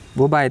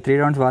 ఓ బాయ్ 3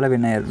 rounds వాళ్ళే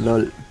విన్ అయ్యారు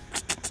లోల్.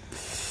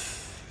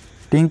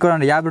 టీం కోడ్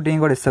అంటే బ్రో టీం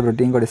కోడ్ ఇస్తా బ్రో.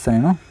 టీం కోడ్ ఇస్తాను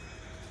నేను.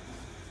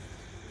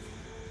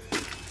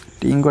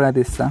 టీం కోడ్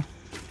అయితే ఇస్తా.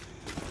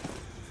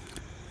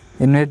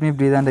 ఇన్వైట్ మీ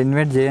ప్లీజ్ అంటే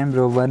ఇన్వైట్ చేయండి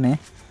బ్రో ఎవరిని.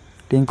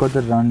 టీం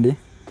కోడ్తో రండి.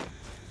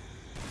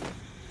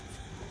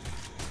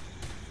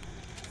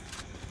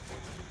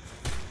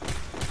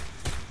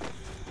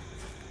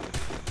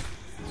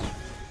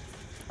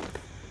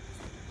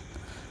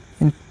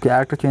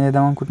 క్యారెక్టర్ చేంజ్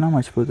చేద్దాం అనుకుంటున్నా,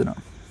 మర్చిపోతున్నా.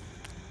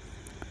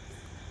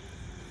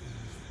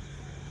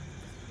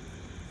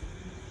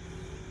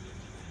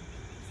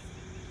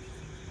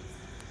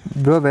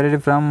 Bro very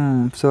from,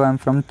 so I'm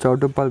from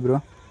Choutuppal bro.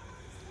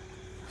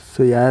 So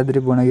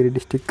Yadadri Bhuvanagiri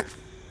district.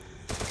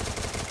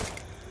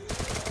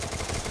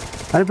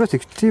 అరే బ్రో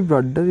 60 బ్రో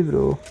అడ్డది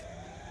బ్రో.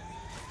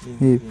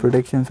 ఈ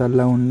ప్రొటెక్షన్స్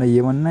అలా ఉన్నాయి,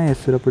 ఏమన్నా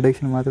వేస్తురా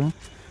ప్రొటెక్షన్ మాత్రం.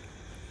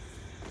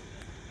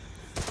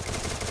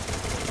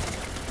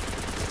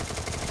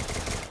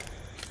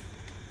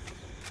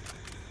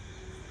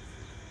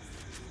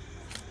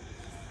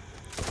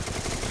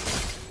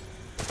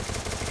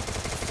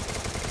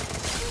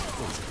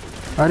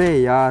 అరే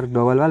యార్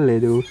గ్లోబల్ వాళ్ళు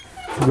లేదు,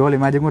 గ్లోబల్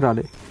ఇమాజిన్ కూడా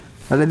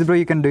రాలేదు bro.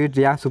 You can do it.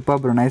 Yeah super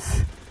bro, nice.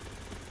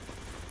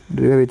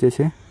 Drive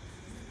ఇచ్చేసి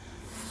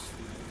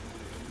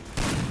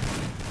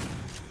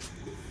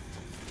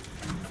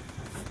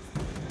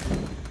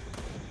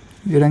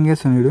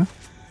ఇరంగేస్తున్నాడు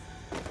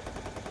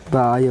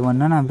బా.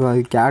 ఏమన్నా నా బ్రో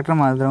అది క్యారెక్టర్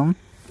మాత్రం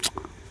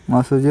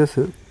మస్తు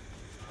చేస్తు.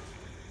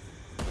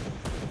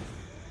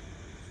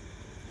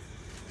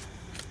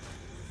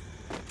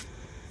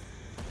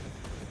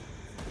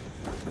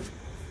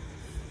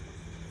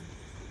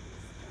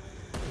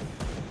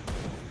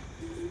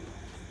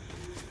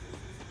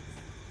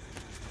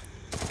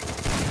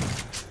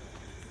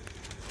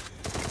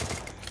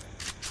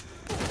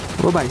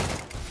 ఓ బాయ్.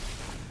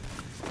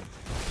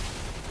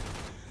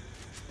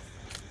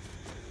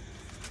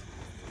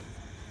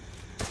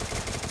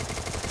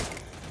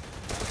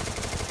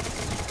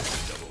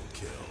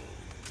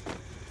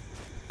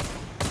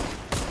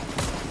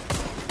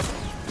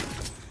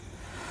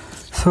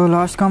 సో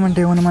లాస్ట్ కామెంట్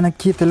ఏమన్నా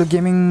మనకి, Telugu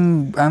gaming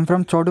I'm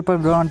from Choutuppal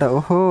bro అంట.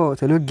 ఓహో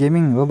తెలుగు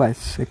గేమింగ్, ఓ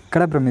బాయ్స్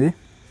ఎక్కడ బ్రో మీది?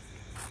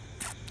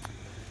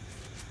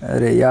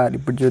 అరే యార్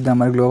ఇప్పుడు చూద్దాం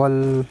మరి.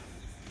 గ్లోబల్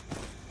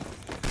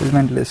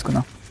ఎలిమెంట్లు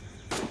వేసుకున్నాం.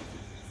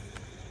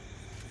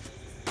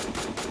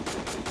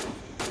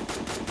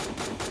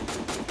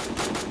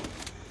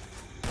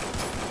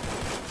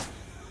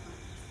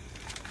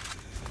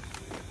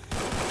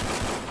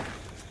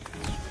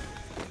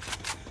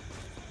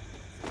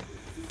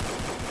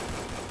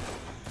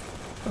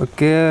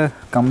 ఓకే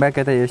కంబ్యాక్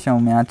అయితే చేసాము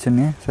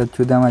మ్యాచ్ని. సరే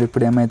చూద్దాం మరి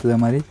ఇప్పుడు ఏమవుతుందో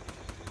మరి.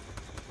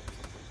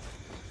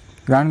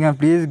 Grand game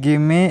please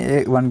give me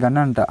 1 gun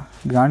అంట.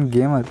 Grand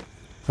gamer.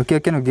 ఓకే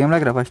ఓకే నువ్వు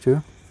గేమ్లోకి రా ఫస్ట్,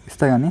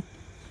 ఇస్తా కానీ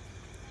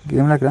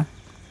గేమ్లోకి రా.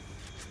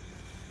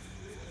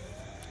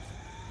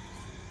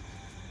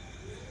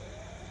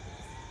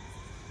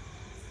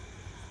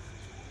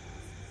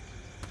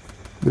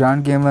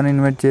 గ్రాండ్ గేమర్ని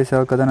ఇన్వైట్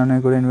చేసావు కదా,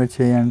 నన్ను కూడా ఇన్వైట్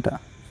చేయంట.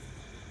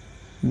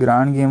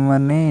 గ్రాండ్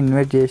గేమర్ని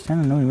ఇన్వైట్ చేసినా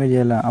నన్ను ఇన్వైట్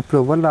చేయాలా? అప్పుడు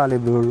ఎవరు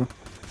రాలేదు బ్రో.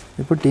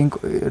 ఇప్పుడు టీం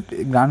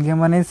గ్రాండ్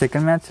గేమర్ని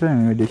సెకండ్ మ్యాచ్లో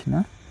ఇన్వైట్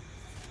చేసిన.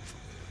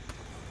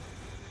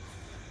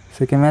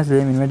 సెకండ్ మ్యాచ్లో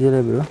ఏం ఇన్వైట్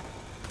చేయలేదు బ్రో.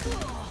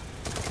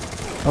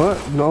 ఓ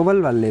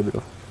గ్లోబల్ వాళ్ళే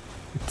బ్రో.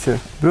 ఇట్స్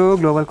బ్రో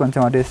గ్లోబల్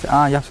కొంచెం అటు వేస్తే.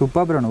 యా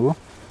సూపర్ బ్రో, నువ్వు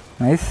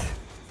నైస్.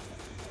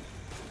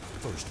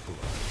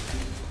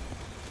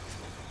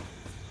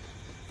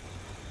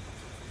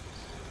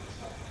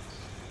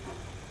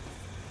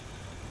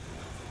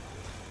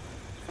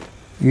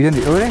 ఇదండి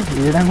ఎవరే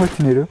ఏడానికి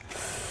వచ్చినారు?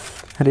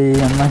 అరే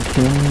అమ్మ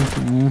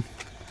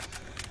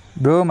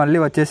బ్రో మళ్ళీ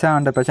వచ్చేసా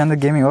అంట Prashanth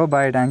gaming. Oh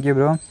bye thank you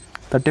bro.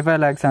 35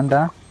 lakhs అంట.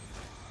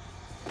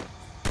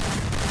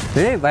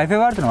 ఏ వైఫై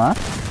వాడుతున్నావా?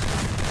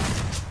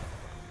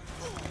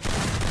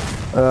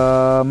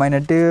 మై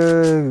నెట్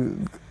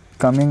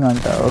కమింగ్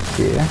అంట.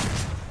 ఓకే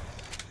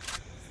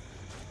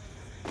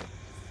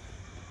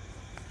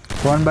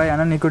ఫోన్ బాయ్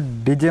అన్న. నీకు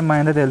డీజే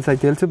మహేంద్ర తెలుసా?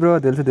 తెలుసు బ్రో,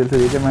 తెలుసు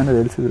డీజే మహేంద్ర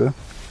తెలుసు bro.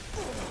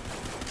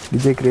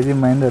 DJ crazy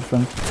Mahender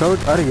from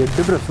చౌట్. అరే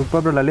ఎడ్డు bro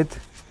super bro. Lalit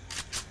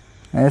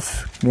nice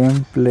game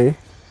play,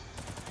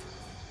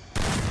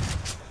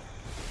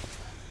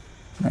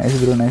 nice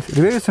bro nice.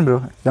 Review ఇస్తుంది బ్రో,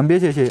 దంబే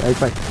చేసి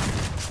అయిపోయి.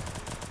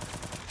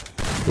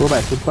 ఓ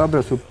బాయ్ సూపర్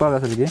బ్రో, సూపర్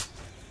అసలుకి.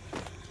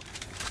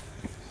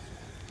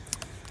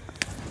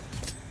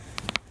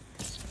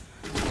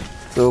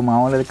 సో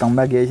మామూలు అది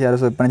కంబ్యాక్ చేశారు.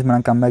 సో ఇప్పటి నుంచి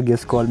మనం కంబ్యాక్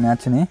చేసుకోవాలి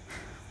మ్యాచ్ని.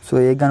 సో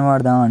ఏ గన్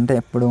వాడదాం అంటే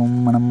ఇప్పుడు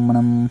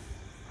మనం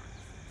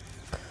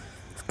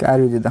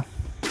స్కార్ యూజ్ చేద్దాం.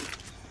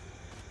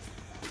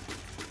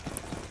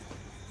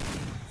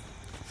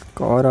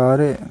 స్కార్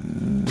ఆరే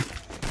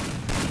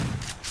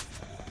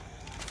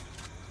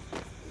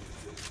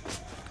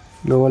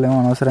గ్లోబల్ ఏమో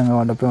అనవసరంగా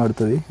వాడప్పుడు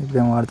పడుతుంది,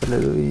 ఇప్పుడేమో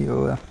వాడతలేదు. అయ్యో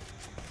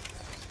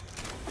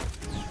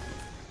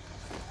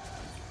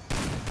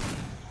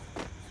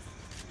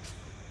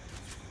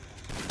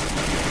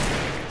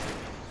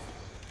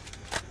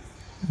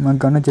మా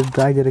గన్ను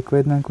డ్రాగ్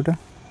ఎక్కువైతుంది అనుకుంటా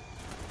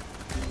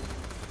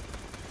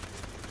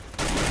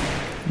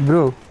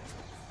బ్రో.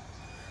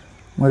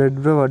 మా రెడ్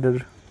బ్రో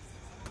వాడారు.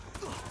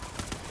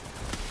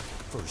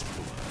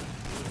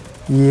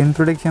 ఏం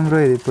ప్రొడక్షన్ బ్రో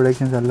ఇది?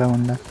 ప్రొడక్షన్స్ అలా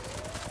ఉందా?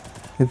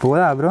 ఇది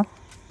పోదా బ్రో?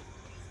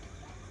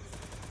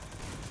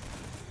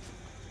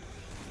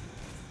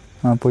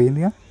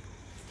 పోయిందిగా.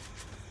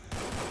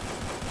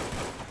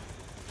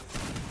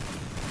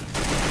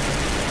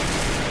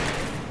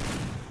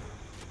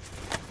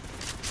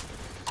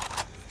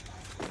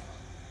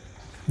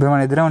 బ్రో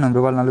మన ఇద్దరే ఉన్నాం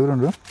బ్రో, వాళ్ళు 4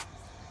 బ్రో.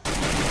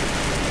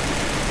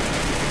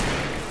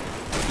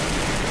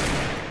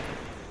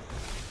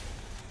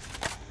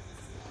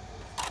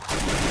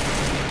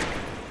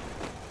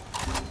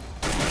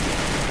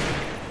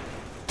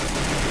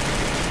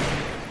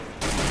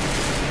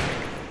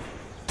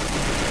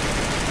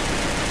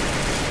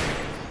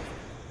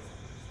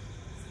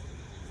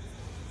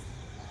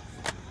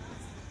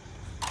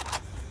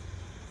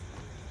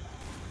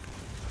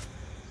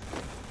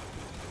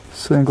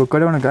 సో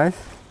ఇంకొక్కడే ఉన్నా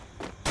గాయస్.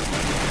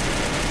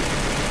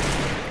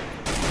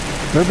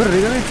 బ్రో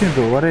రివైవ్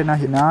ఇచ్చిండ్రు. ఒరే నా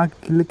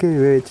కిల్కి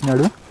రివైవ్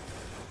ఇచ్చినాడు.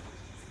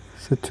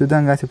 సో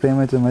చూద్దాం గాయస్ ఇప్పుడు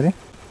ఏమవుతుంది మరి.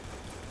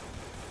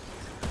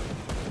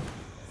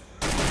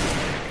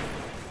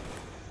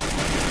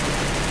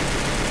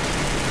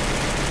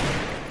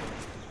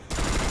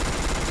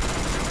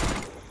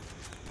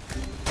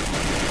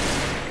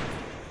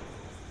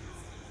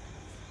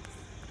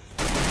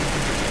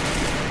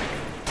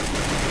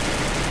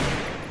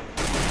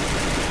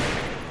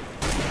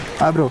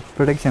 Bro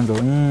protection bro.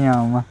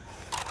 అమ్మ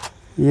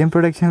ఏం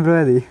ప్రొటెక్షన్ బ్రో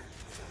అది.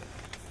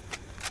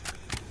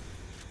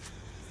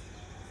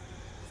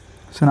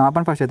 సో నా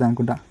పని ఫస్ట్ అవుతుంది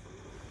అనుకుంటా.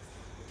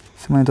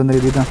 సో మనం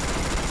తొందరగా దిద్దాం.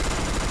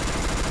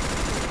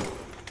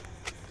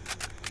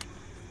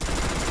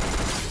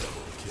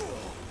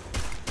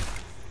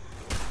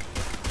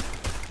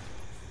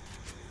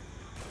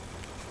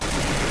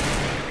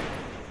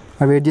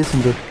 వెయిట్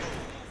చేస్తుంది బ్రో.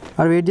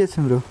 వెయిట్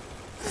చేస్తుంది బ్రో.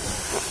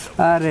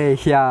 అరే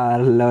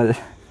యార్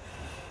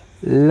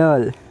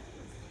లోల్.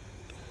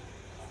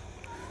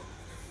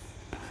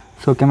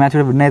 సో ఓకే మ్యాచ్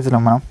కూడా విన్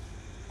అవుతున్నాం మనం.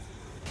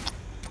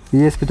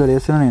 ఈఎస్పీతో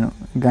వేస్తున్నాను నేను.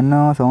 గన్ను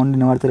సౌండ్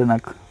వినబడతారు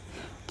నాకు.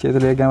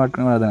 చేతులు ఏ గన్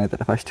పట్టుకుని కూడా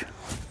అర్థమవుతారు ఫస్ట్.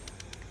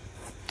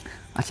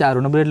 అచ్చా ఆ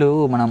 2 బ్లేడ్లు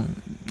మనం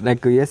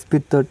లైక్ ఈఎస్పీ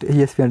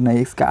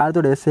అంటున్నాయి స్కార్తో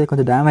వేస్తే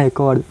కొంచెం డ్యామేజ్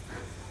ఎక్కువ పడదు.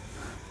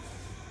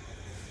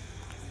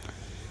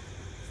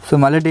 సో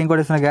మళ్ళీ టీం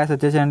కూడా ఇస్తున్న గ్యాస్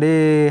వచ్చేసండి.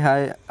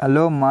 Hi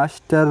hello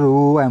master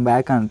I'm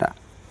back అంట.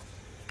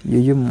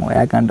 యూ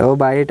బ్యాక్ అంట. ఓ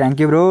bye thank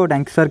you bro.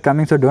 Thanks for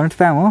coming. So don't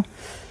spam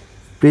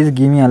please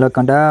give me Alok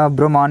అంట.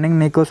 బ్రో మార్నింగ్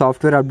నీకు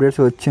సాఫ్ట్వేర్ అప్డేట్స్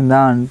వచ్చిందా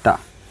అంట.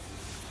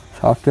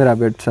 సాఫ్ట్వేర్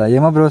అప్డేట్స్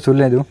ఏమో బ్రో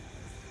చూడలేదు.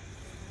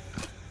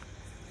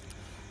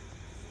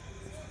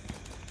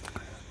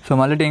 సో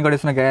మళ్ళీ టీం కూడా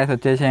ఇస్తున్న గ్యాస్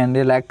వచ్చేసేయండి.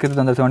 ల్యాక్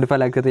 75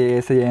 ల్యాక్స్ అయితే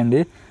వేసి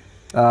చేయండి.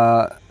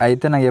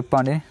 అయితే నాకు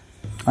చెప్పండి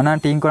అన్న.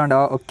 టీం కూడా అంటే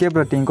ఓకే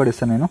బ్రో టీం కూడా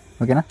ఇస్తాను నేను.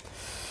 ఓకేనా.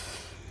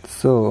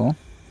 సో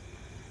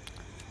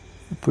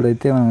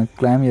ఇప్పుడైతే మనం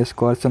క్లైమ్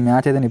చేసుకోవాలి. సో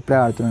మ్యాచ్ అయితే ఇప్పుడే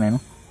ఆడుతున్నాను నేను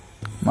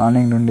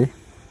మార్నింగ్ నుండి.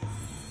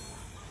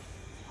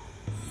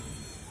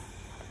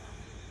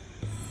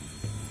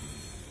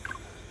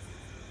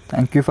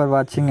 Thank you for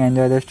watching.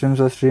 Enjoy the stream.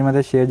 So stream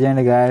అయితే షేర్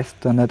చేయండి గాయస్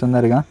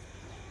తొందరగా.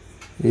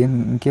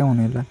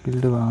 ఇంకేమున్నాయి ఇలా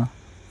గిల్డ్వా.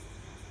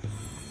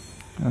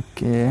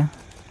 ఓకే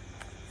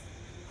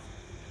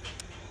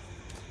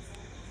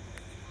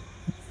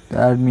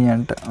యాడ్ మీ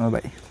అంట.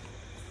 బాయ్.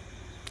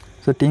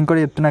 సో టీం కూడా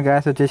చెప్తున్నా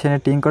గ్యాస్ వచ్చేసి.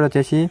 టీం కూడా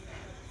వచ్చేసి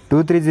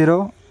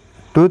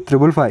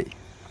 2302555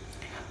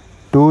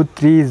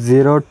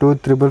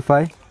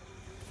 2302555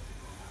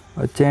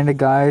 వచ్చేయండి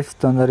గాయస్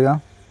తొందరగా.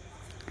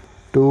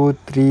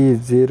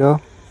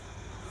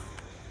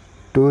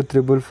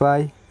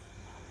 2302555.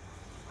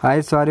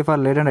 Hi sorry for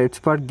late and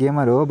expert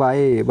gamer.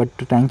 Bye but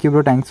thank you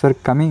bro. Thanks for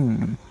coming.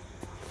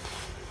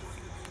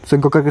 So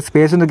ఇంకొక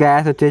స్పేస్ ఉంది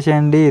గ్యాస్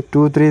వచ్చేసేయండి.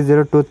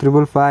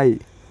 2302555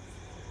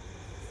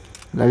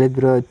 లలిత్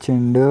బ్రో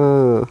వచ్చిండు.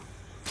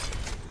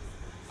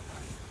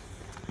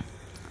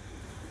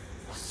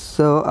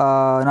 సో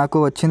నాకు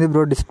వచ్చింది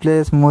బ్రో. డిస్ప్లే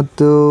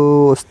స్మూత్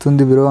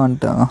వస్తుంది బ్రో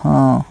అంట.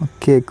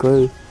 Okay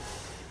cool.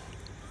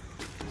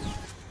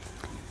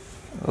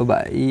 ఓ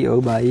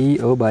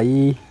bye.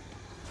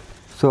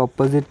 So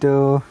opposite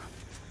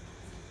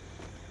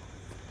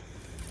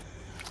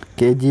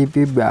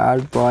KGP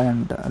bad boy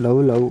అంట.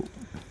 Love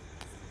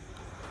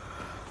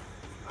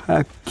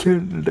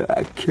action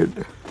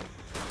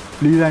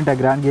please అంట.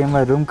 గ్రాండ్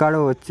గేమర్ రూమ్ కాడ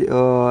వచ్చి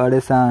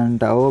వాడేసా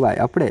అంట. ఓ బాయ్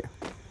అప్పుడే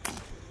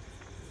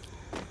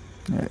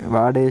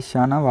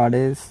వాడేసా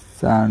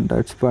అంట.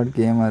 Expert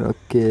gamer.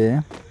 ఓకే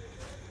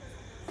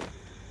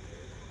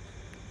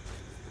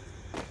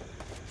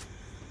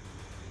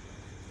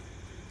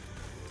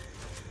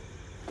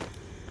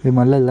ఇది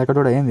మళ్ళీ వెళ్ళక్కడ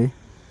కూడా అయింది.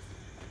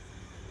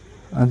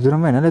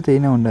 దూరం అయినా లేకపోతే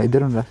ఈయన ఉండ.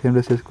 ఇద్దరు ఉండరా సేమ్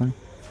డ్రెస్ వేసుకొని.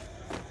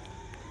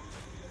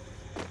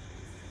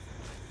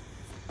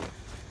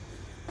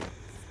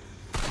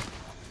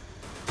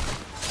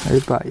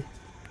 అయిపోయి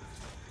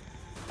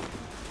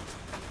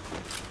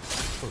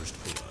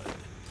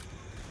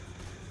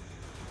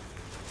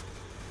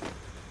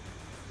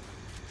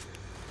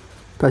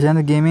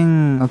ప్రశాంత్ గేమింగ్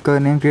ఒక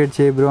నేమ్ క్రియేట్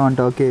చేయి బ్రో అంట.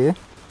 ఓకే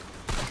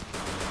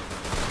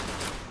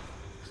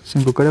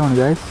ఇంకొక్కడే ఉంది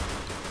గాయస్.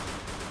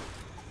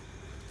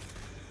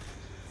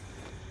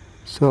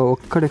 సో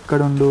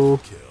ఒక్కడెక్కడుండు.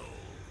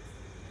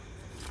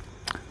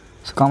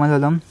 సో కామెంట్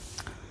చేద్దాం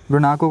బ్రో.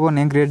 నాకు ఒక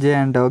నేమ్ క్రియేట్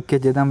చేయంట. ఓకే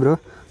చేద్దాం bro.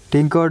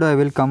 Team code I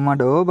will come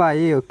అంట. ఓ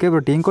bye okay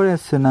bro. Team code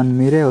వేస్తున్నాను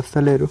మీరే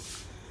వస్తలేరు.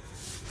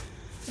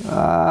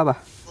 బా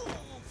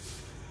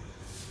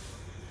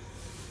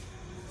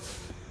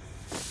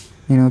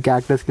నేను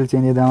క్యారెక్టర్ స్కిల్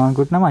చేంజ్ చేద్దాం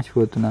అనుకుంటున్నా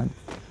మర్చిపోతున్నాను.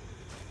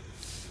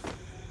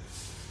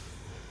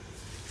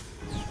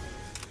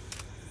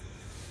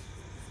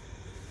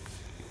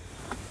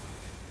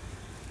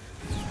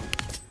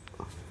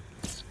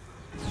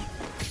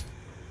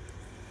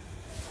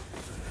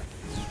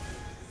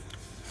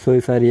 సో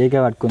ఈసారి ఏకే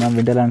పట్టుకుందాం.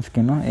 వింటర్ ల్యాండ్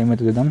స్కిన్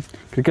ఏమైతే చూద్దాం.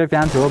 క్రికెట్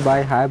ఫ్యాన్స్ ఓ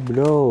బాయ్ హాయ్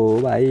బ్రో.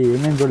 బాయ్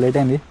ఏమైంది బ్రో లేట్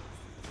అయింది.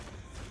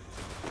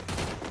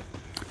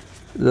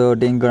 సో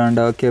టీం కూడా అంట.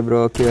 Okay bro,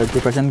 okay okay.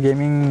 Prashanth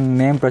gaming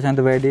name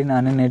Prashanth వైడిన్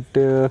అని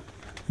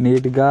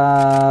నీట్గా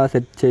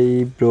సెట్ చేయి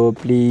బ్రో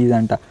ప్లీజ్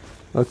అంట.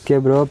 ఓకే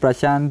బ్రో,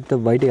 ప్రశాంత్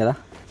వైట్ కదా.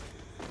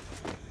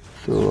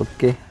 So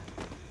okay.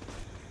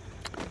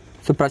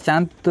 సో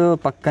ప్రశాంత్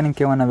పక్కన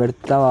ఇంకేమన్నా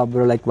పెడతావా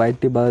బ్రో, లైక్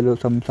వైట్ బదులు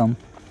సమ్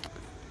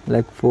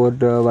లైక్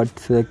 4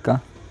 వర్డ్స్ లెక్క.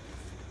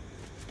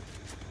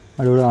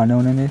 అది కూడా ఆనే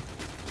ఉన్నాయి.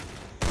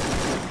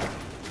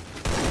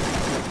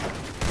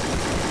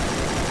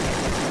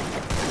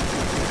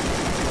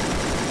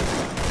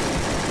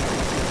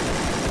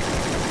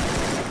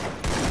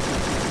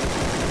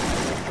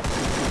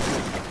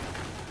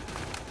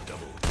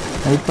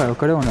 అయిపోయి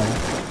ఒక్కడే ఉన్నాడు.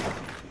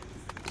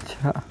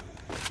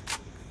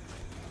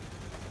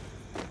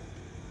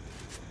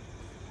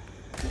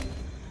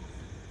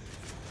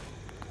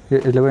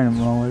 ఎట్లా పోయాడు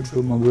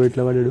మా బ్రో,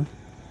 ఎట్లా పడ్డాడు?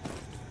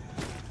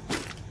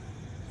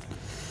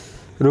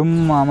 రూమ్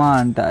మామా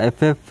అంట.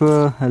 ఎఫ్ఎఫ్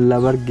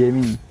లవర్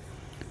గేమింగ్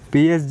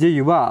పిఎస్జి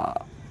యువ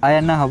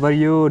అన్న హవర్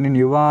యూ. నేను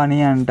యువ అని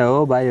అంటావు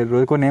బాయ్,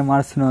 రోజుకో నేమ్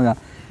మారుస్తున్నావుగా.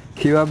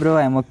 యువ bro,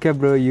 I'm okay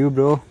bro, you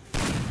bro.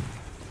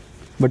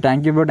 But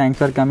thank you bro, thanks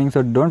for coming. So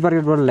don't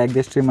forget bro, like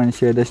the stream and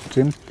share the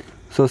stream.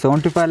 So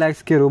 75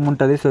 lakhsకి room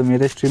ఉంటుంది. So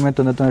మీరే stream అయితే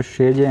తొందర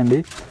షేర్ చేయండి.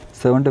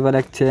 75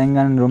 lakhs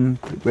చేయంగానే room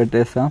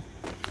పెట్టేస్తా.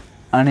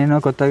 అని నేను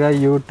కొత్తగా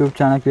యూట్యూబ్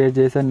ఛానల్ క్రియేట్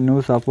చేశాను,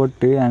 నువ్వు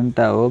సపోర్ట్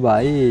అంటావు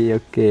బాయ్.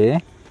 ఓకే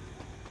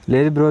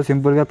లేదు బ్రో,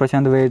 సింపుల్గా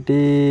ప్రశాంత్ వైటి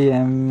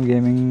ఐఎమ్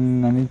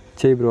గేమింగ్ అని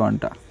చేయి బ్రో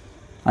అంట.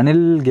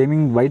 Anil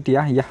gaming white.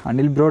 Yeah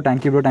Anil bro,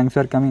 thank you bro, thanks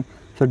for coming.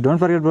 So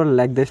don't forget bro,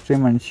 like the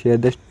stream and share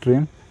the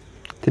stream.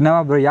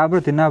 తిన్నావా bro? Yeah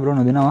bro తిన్నా bro,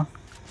 నువ్వు తిన్నావా?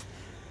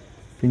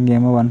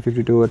 ఇంకేమో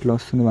 152 అట్లా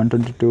వస్తుంది,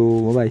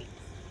 122 బాయ్.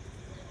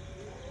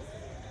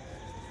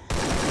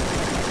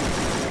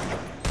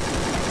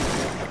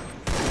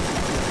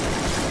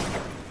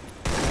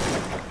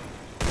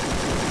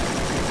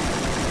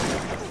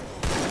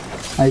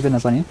 అయిపోయిందా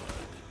పని?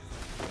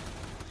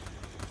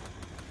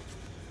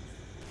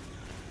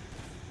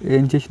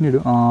 ఏం చేసినాడు?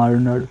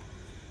 ఆడున్నాడు.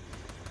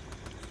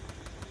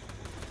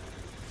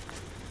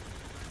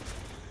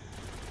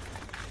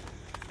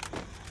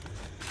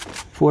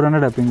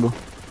 $400 పింగు.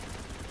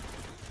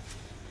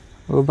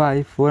 ఓ బాయ్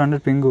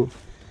 400 పింగు.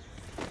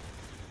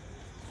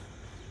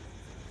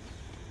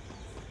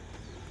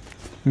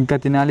 ఇంకా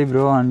తినాలి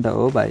బ్రో అంట.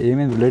 ఓ బాయ్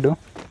ఏమైంది లేటు?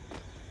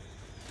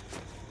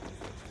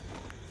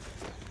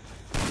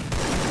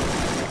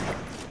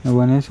 నువ్వు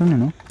అనేసి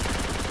నేను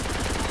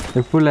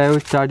ఎప్పుడు లైవ్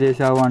స్టార్ట్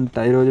చేసావు అంట.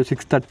 ఈరోజు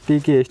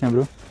 6:30కి చేసిన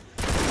బ్రో,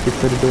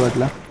 6:32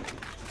 అట్లా.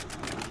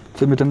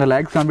 సో మీరు తొందర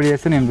లైక్స్ కంప్లీట్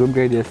చేస్తే నేను రూమ్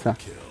క్రియేట్ చేస్తాను.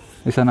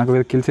 సార్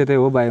నాకు కిల్స్ అయితే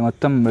ఓ బాయ్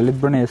మొత్తం లలిత్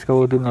బ్రోనే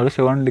వేసుకోబోతున్నాడు.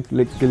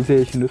 7 కిల్స్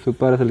వేసిండు,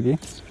 సూపర్ అసలుకి.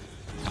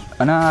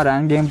 అన్నా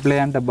ర్యాంక్ గేమ్ ప్లే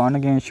అంట, బాగున్న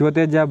game.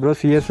 Shiva Teja bro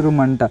CS room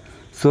అంట.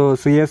 సో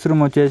సిఎస్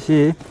రూమ్ వచ్చేసి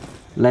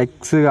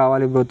లైక్స్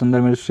కావాలి బ్రో, తొందర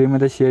మీరు స్ట్రీమ్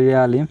అయితే షేర్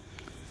చేయాలి.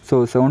 సో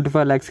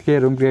 75 lakhsకి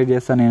రూమ్ క్రియేట్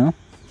చేస్తాను నేను.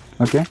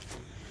 ఓకే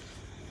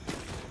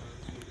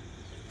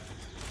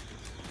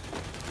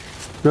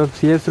బ్రో,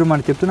 సిఎస్ రూమ్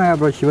అని చెప్తున్నా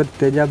బ్రో.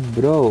 శివతేజ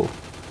బ్రో,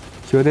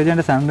 శివతేజ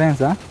అంటే సన్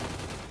రైన్సా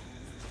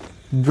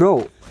బ్రో?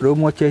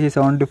 రూమ్ వచ్చేసి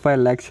 75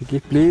 lakhsకి.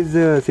 Please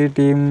see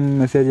team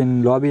message in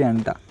lobby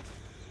అంట.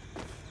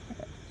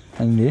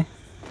 అండి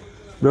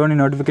బ్రో, నీ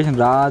నోటిఫికేషన్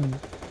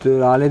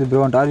రాలేదు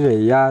బ్రో అంట.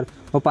 యార్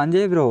ఓ పని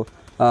చేయి బ్రో,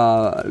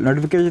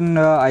 నోటిఫికేషన్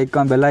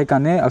ఐకాన్ బెల్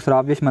ఐకాన్ని ఒకసారి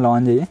ఆఫ్ చేసి మళ్ళీ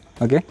ఆన్ చేయి.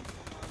 ఓకే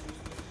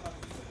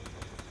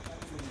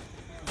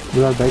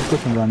బ్రో, బయటకు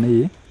వస్తుంది బ్రో అన్నీ.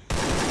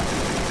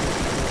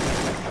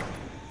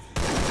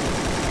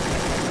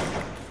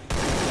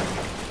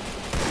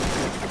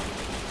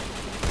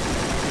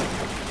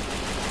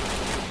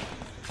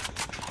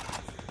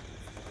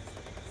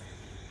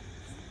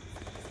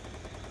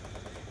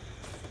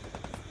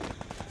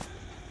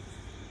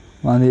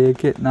 అది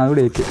ఏకే, నా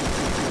కూడా ఏకే.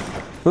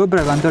 ఓ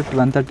బ్రో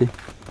 130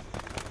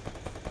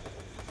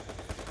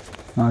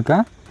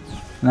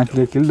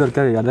 నాకు కిల్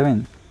దొరకదు,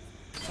 అర్థమైంది.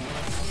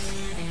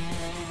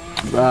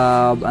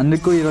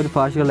 అందుకు ఈరోజు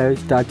ఫాస్ట్గా లైవ్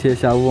స్టార్ట్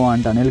చేసావు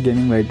అంట. Anil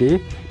gaming YT.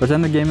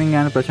 Prashanth gaming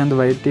and Prashanth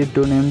YT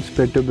 2 names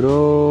పెట్టు బ్రో,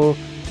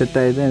 సెట్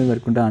అయితే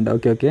పెట్టుకుంటా అంట.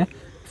 Okay okay.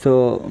 సో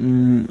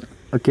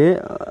ఓకే,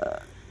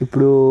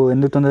 ఇప్పుడు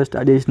ఎందుకు తొందరగా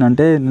స్టార్ట్ చేసిన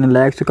అంటే నేను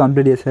ల్యాక్స్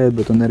కంప్లీట్ చేసేది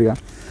బ్రో తొందరగా.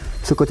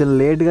 సో కొంచెం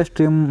లేట్గా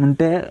స్ట్రీమ్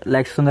ఉంటే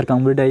ల్యాక్స్ తొందరగా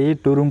కంప్లీట్ అయ్యి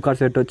 2 room cards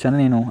పెట్టొచ్చాను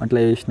నేను, అట్లా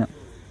చేసిన.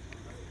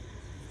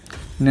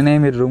 నేనే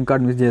మీరు రూమ్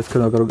కార్డ్ మిస్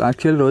చేసుకుని ఒకరు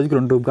యాక్చువల్లీ రోజుకి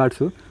 2 room cards,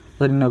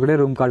 అసలు నిన్న ఒకటే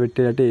రూమ్ కార్డ్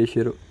పెట్టేటట్టు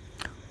చేసారు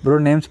బ్రో.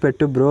 నేమ్స్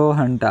పెట్టు బ్రో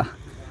అంట.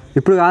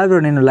 ఇప్పుడు కాదు బ్రో,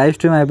 నేను లైవ్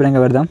స్ట్రీమ్ అయిపోయాక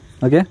పెడదాం.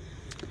 ఓకే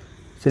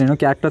సో నేను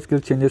క్యారెక్టర్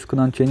స్కిల్స్ చేంజ్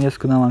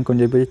చేసుకుందాం అనుకొని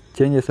చెప్పి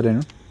చేంజ్ చేస్తాను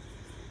నేను.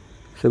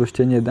 సో ఇప్పుడు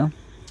చేంజ్ చేద్దాం.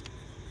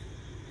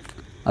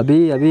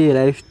 అభి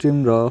live stream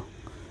bro.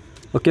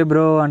 Okay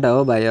bro అంట. ఓ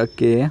బాయ్.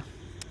 ఓకే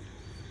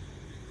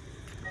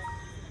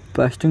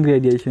ఫస్ట్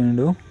క్రియేట్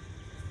చేసిండు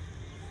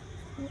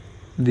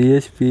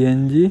డిఎస్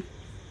పిఎన్జి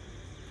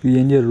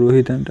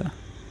రోహిత్ అంట.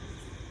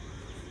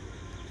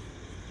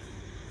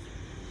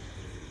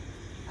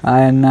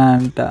 హాయ్ అన్న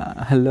అంట.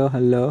 Hello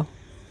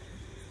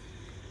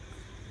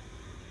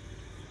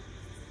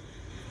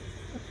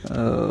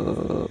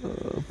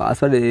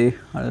password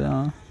అడదా.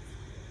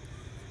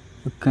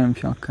 ఒక్క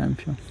నిమిషం.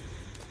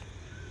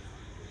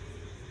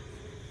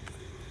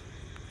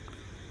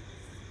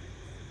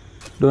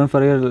 డోంట్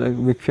ఫర్గెట్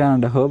బిగ్ ఫ్యాన్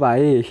అంట. హో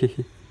బాయ్.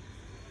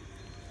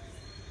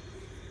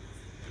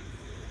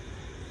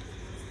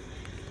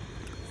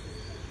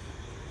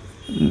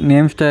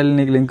 నేమ్ స్టైల్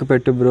నీకు లింక్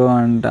పెట్టు బ్రో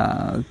అంట.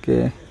 ఓకే,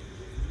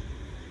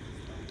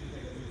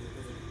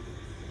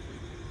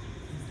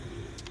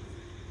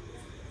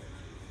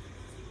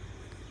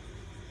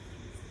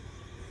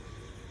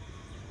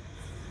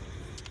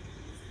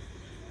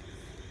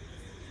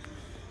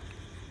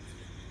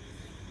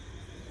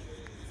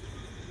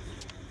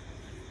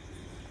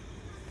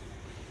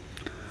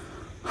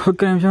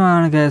 ఒక్క నిమిషం.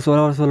 ఆయనకి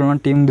సోలో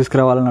టీం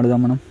తీసుకురావాలని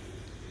అడుగుదాం మనం.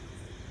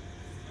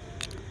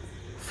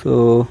 సో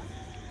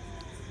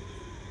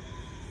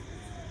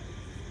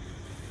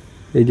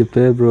ఏ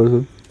చెప్తే bro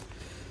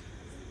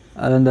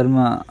అదంధర్మ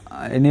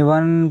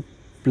anyone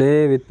play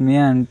with me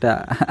అంట.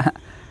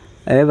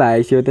 ఏ బాయ్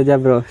శివతేజ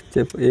బ్రో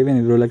చెప్పు,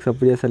 ఏమైంది బ్రోలకు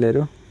సపోర్ట్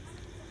చేస్తలేరు?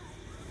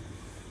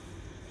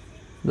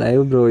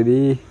 లైవ్ బ్రో ఇది.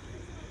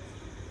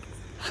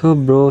 సో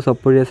బ్రో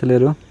సపోర్ట్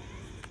చేస్తలేరు.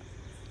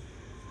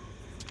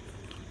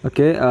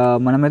 ఓకే,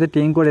 మనమైతే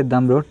టీం కోడ్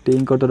ఇద్దాం బ్రో.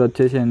 టీం కోడ్తో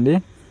వచ్చేసేయండి.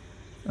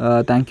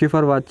 Thank you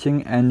for watching,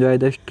 enjoy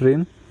the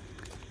stream.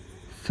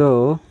 So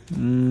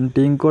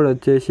team code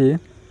వచ్చేసి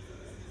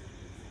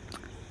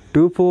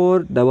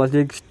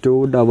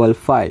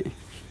 246625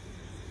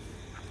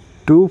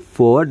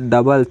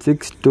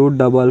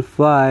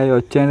 246625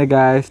 వచ్చేయండి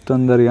గాయస్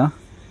తొందరగా.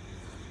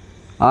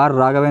 ఆర్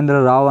రాఘవేంద్ర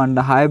రావు అంట.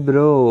 Hi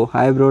bro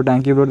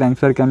thank you bro,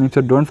 thanks for coming.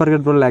 So don't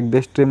forget bro like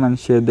this stream and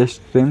share this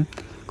stream.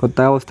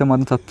 కొత్తగా వస్తే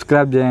మొత్తం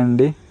subscribe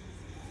చేయండి.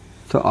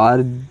 So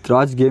are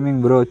Raj gaming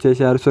bro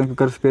వచ్చేసారు. So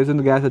ఇంకొక స్పేస్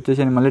ఉంది గ్యాస్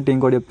వచ్చేసాను. మళ్ళీ టీం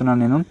కోడ్ చెప్తున్నాను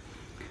నేను,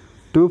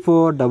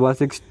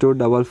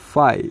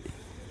 246625.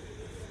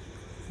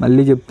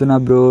 మళ్ళీ చెప్తున్నా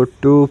బ్రో,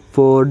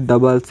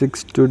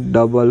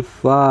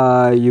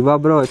 246625. యువ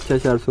బ్రో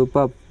వచ్చేసారు,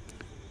 సూపర్.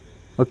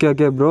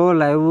 ఓకే బ్రో,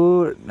 లైవ్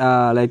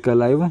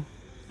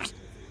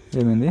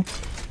ఏమైంది?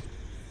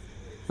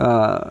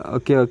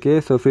 Okay.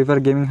 So free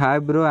fire gaming hi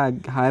bro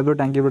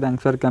thank you bro,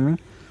 thanks for coming.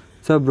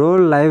 So bro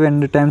live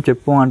end time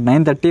చెప్పు అంటే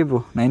 9:30 బ్రో,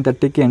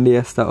 9:30కి ఎండ్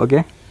చేస్తా. ఓకే,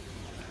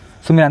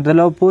 సో మీరు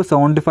అంతలోపు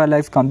 75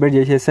 lakhs కంప్లీట్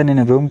చేసేస్తే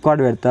నేను రూమ్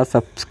కార్డ్ పెడతా.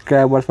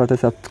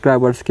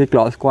 సబ్స్క్రైబర్స్కి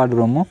క్లాస్ కార్డ్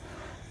రూము.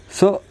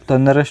 సో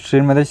తొందరగా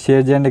స్ట్రీమ్ మీద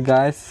షేర్ చేయండి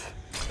guys.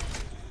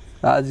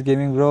 Raj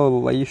gaming bro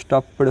why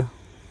stopped?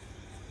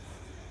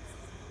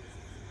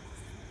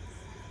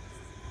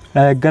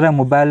 నా దగ్గర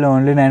మొబైల్లో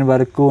ఓన్లీ 9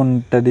 వరకు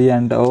ఉంటుంది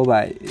అంట. ఓ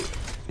బాయ్,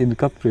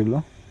 ఎందుకు ప్రియులు?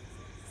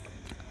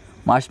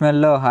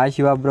 మార్ష్మెల్లో hi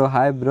Shiva bro.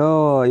 Hi bro,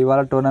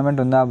 ఇవాళ టోర్నమెంట్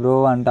ఉందా బ్రో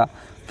అంట.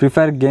 ఫ్రీ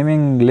ఫైర్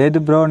గేమింగ్ లేదు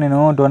బ్రో, నేను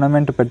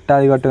టోర్నమెంట్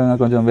పెట్టాలి కాబట్టి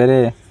కొంచెం వేరే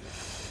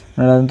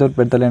దాంతో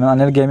పెట్టలేను.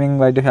 అనిల్ గేమింగ్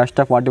వైట్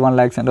 #41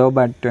 lakhs అంట. ఓ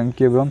బాయ్, థ్యాంక్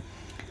యూ బ్రో.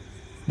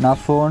 నా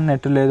ఫోన్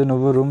నెట్ లేదు,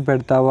 నువ్వు రూమ్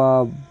పెడతావా?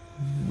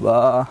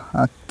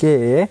 ఓకే,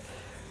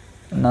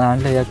 నా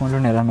దాంట్లో ఏ అకౌంట్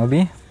ఉన్నారా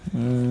నోబీ?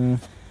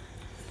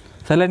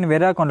 సరే నేను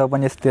వేరే అకౌంట్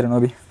ఓపెన్ చేస్తారా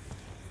నోబీ?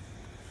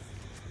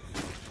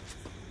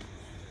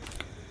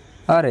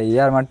 అరే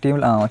యార్ మా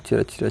టీంలో వచ్చి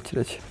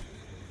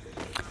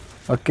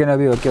ఓకే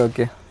నోబీ,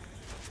 ఓకే.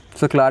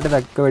 సో క్లారిటీ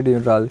తక్కువ పెట్టి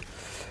రాదు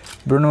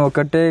బ్రో. నువ్వు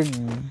ఒకటే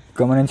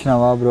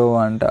గమనించినావా బ్రో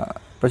అంట.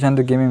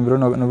 ప్రశాంత్ గేమింగ్ బ్రో,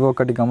 నువ్వు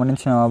ఒకటి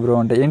గమనించినావా బ్రో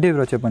అంటే ఏంటి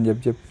బ్రో చెప్పని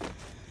చెప్పు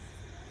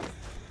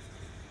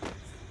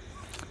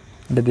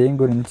అంటే దేని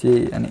గురించి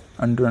అని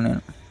అంటున్నాను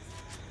నేను.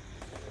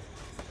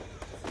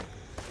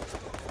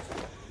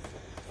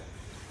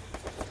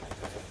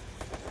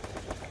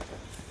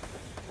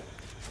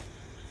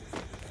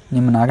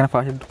 నేను నాకన్నా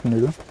ఫాస్ట్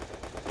చెప్తున్నాడు.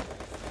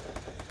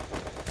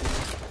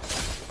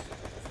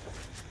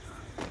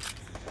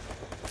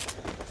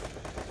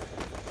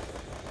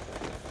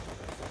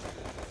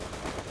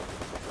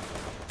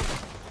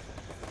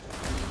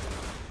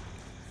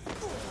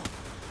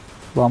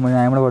 బామ్మ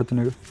ఆయన కూడా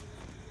పడుతున్నాడు.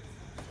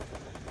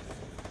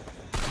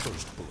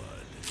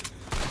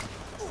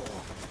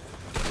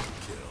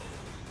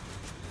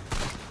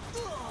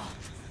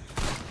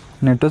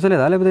 నెట్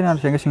వస్తలేదా లేకపోతే నేను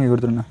శంకర్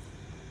కొడుతున్నా?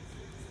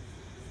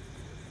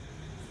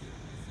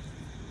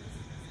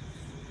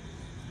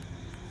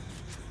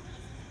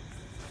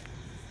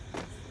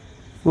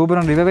 ఓ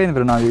బ్రో రివైవ్ అయింది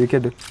బ్రో, నాది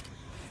వికెట్.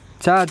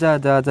 చా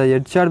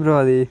హెడ్ షాట్ బ్రో.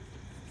 అది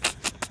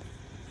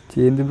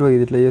ఏంది బ్రో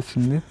ఇది ఇట్లా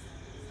చేస్తుంది?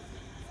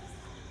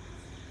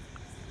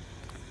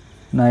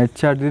 నా హెడ్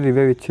షాట్ది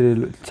రివైవ్ ఇచ్చేది.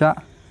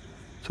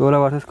 సోలో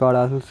వర్సెస్ స్క్వాడ్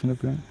ఆల్సి వస్తుంది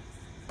ఇప్పుడు.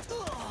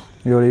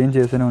 ఇవాడు ఏం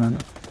చేస్తూనే ఉన్నాను.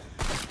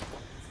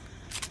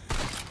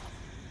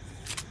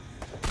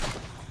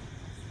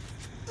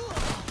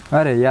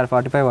 అరే యార్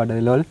 45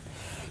 పడ్డది లోల్.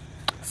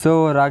 సో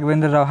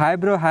రాఘవేంద్ర రావు hi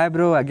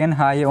bro again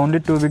hi. Only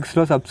 2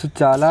 weeksలో subs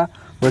చాలా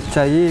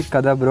వచ్చాయి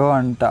కదా బ్రో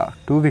అంట.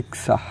 2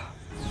 weeks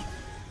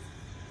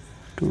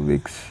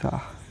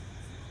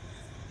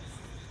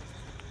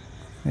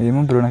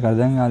ఏమో బ్రో నాకు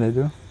అర్థం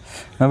కాలేదు.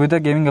 నోబితా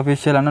గేమింగ్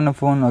అఫీషియల్ అన్న నా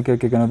ఫోన్. ఓకే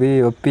నోబీ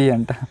ఒప్పి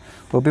అంట.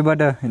 ఒప్పి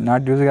బట్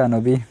నాట్ యూజ్ గా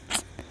నోబీ.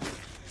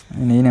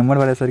 నేను ఎమ్మడి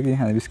పడేసరికి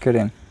అది బిస్కెట్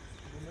ఏం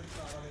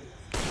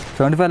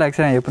 75 lakhs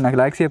అయినా చెప్పు నాకు.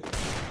 లాక్స్ చెప్పు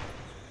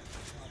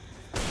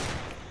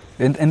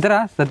ఎంతరా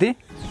సతీ?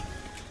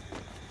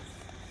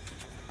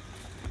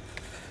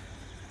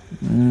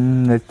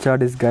 హెడ్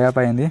షాట్ ఇస్ గయాప్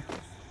అయింది.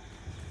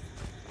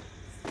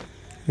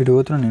 ఇటు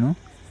పోతున్నాను నేను.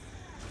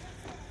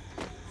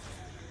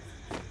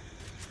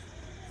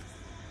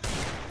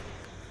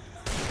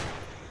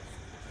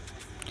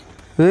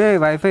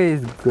 వైఫై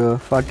ఇస్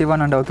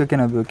 41 అండ్ ఓకే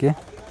ఓకేనా ఓకే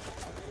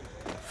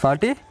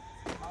 40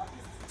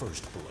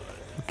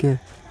 ఓకే.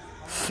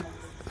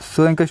 సో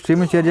ఇంకా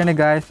స్ట్రీమ్ షేర్ చేయండి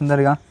గాయస్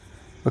తొందరగా.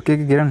 ఓకే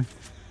కిరణ్.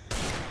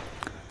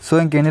 సో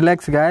ఇంకెన్ని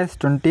ల్యాక్స్ గాయస్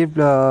 20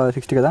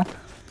 60 కదా.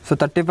 సో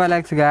 35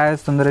 lakhs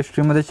గాయస్ తొందరగా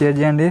స్ట్రీమ్ అయితే షేర్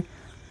చేయండి.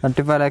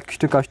 35 lakhs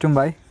టు కస్టమ్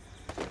బాయ్.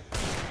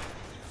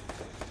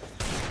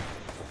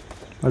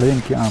 పడ్డది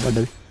ఇంకే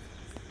పడ్డది.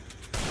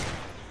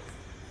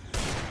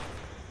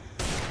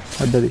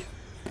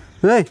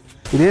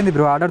 ఇదేంది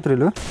బ్రో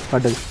ఆడుతున్నారు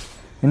పడ్డది.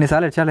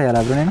 ఎన్నిసార్లు ఎట్లా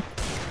వేయాలా బ్రో నేను?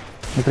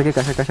 ఇప్పటికే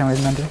కష్టం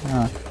అవుతుందంటే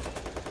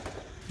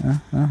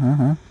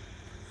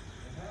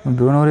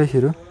బ్రో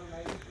నోరేసారు.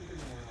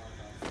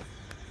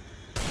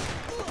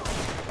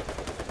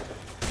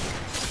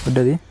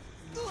 పడ్డది.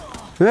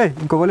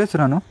 ఇంకో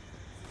వలేస్తున్నాను.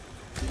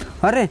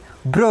 అరే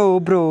బ్రో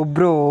బ్రో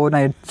బ్రో నా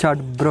హెడ్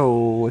షాట్ బ్రో.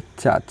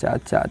 చా చా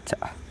చా చా.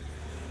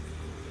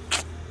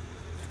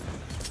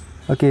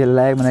 ఓకే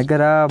లైక్ మన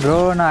దగ్గర బ్రో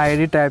నా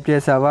ఐడి టైప్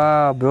చేసావా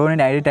బ్రో?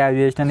 నేను ఐడి టైప్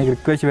చేసిన నీకు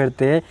రిక్వెస్ట్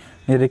పెడితే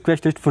నీ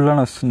రిక్వెస్ట్ లిస్ట్ ఫుల్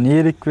అని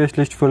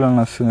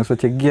వస్తుంది. సో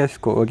చెక్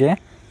చేసుకో. ఓకే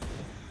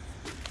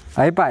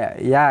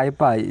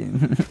అయిపోయి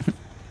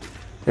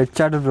హెడ్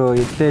షాట్ బ్రో.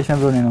 ఎట్లా వేసిన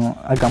బ్రో నేను?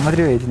 అది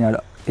గమ్మత్రి వేసినాడు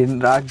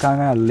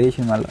రాగానే అది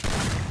లేచింది. మళ్ళీ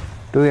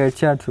 2 హెడ్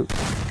షాట్స్.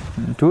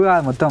 2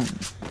 కాదు మొత్తం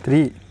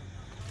 3.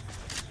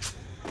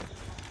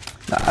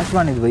 లాస్ట్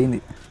వన్ ఇది పోయింది.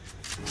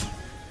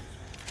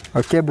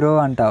 ఓకే బ్రో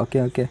అంట.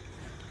 ఓకే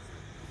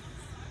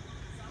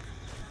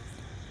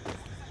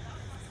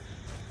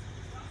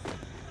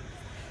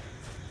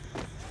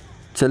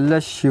చెల్ల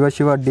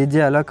శివ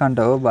డీజే అలా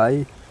కంటావు బాయ్.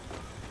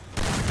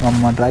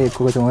 అమ్మ డ్రాగ్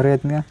ఎక్కువ కొంచెం ఓవర్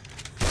అవుతుందిగా.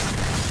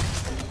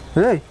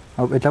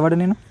 ఎట్లా పడ్డా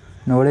నేను?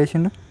 నువ్వు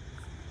ఓడేసిండు.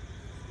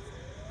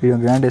 వీడియో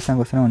గ్రాండ్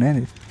వేసానికి వస్తూనే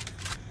ఉండేది.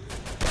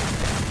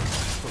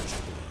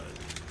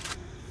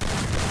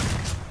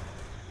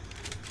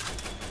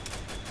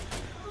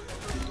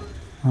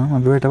 మా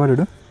బ్రో ఎట్లా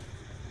పడ్డాడు?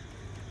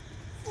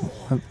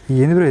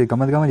 ఏంది బ్రో ఇది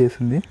గమ్మత్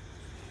చేస్తుంది.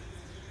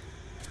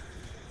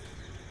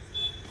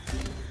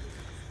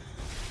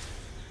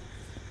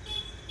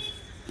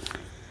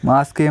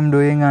 మాస్క్ ఏం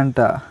డూయింగ్ అంట.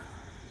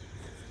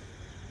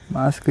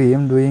 మాస్క్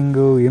ఏం డూయింగ్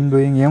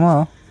ఏమో.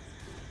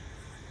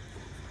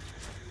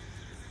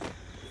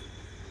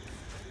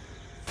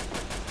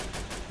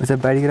 ఒకసారి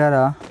బయటికి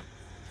రారా.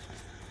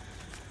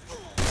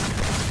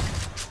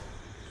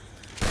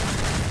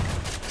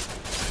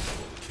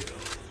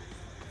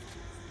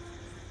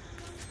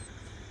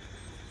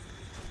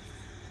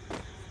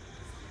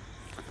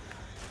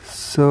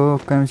 సో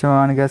ఒక్క నిమిషం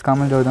అని గ్యాస్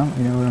కామెంట్ చదువుదాం.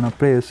 నేను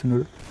అప్పుడే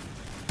చేస్తున్నాడు.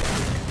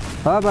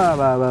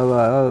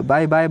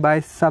 బాయ్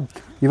సబ్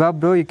ఇవా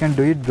bro. You can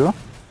do it bro.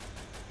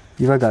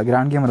 ఇవాగ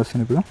grand gamer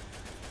వస్తుంది ఇప్పుడు.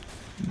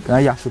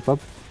 సూపర్.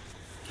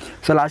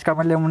 సో లాస్ట్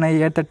కామెంట్లో ఏమున్నాయి?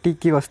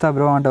 8:30కి వస్తా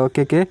బ్రో అంట.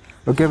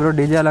 Okay bro.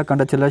 డీజే అలా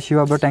కంట చెల్ల Shiva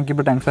bro. Thank you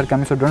bro. Thanks for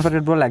coming. So don't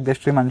forget bro like the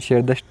stream and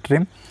share the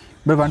stream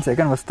bro. 1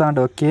 second వస్తా అంట.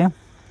 ఓకే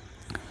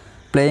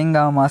ప్లేయింగ్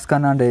మాస్క్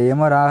అన్న అంటే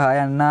ఏమో రా.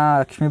 హాయ్ అన్న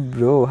లక్ష్మి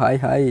బ్రో.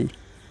 హాయ్.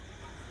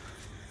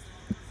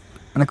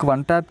 మనకు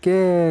 1 ట్యాప్కే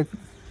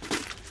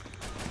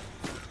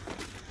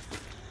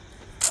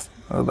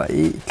బాయ్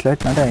ఇట్లా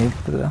అంటే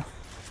అయిపోతుందా?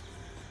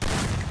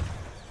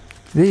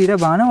 ఇది ఈడ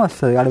బాగానే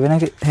వస్తుంది. అక్కడ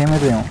వినకి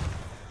ఏమవుతుందేమో.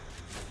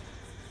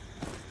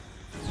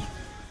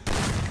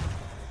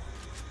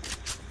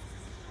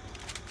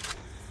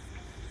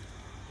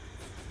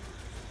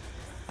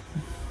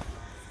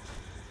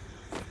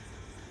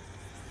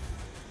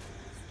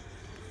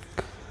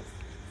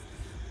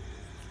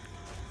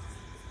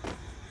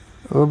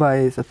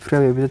 బాయ్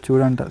సబ్స్క్రైబ్ అయిపోతే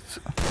చూడంట.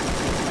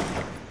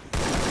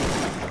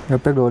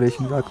 ఎప్పుడు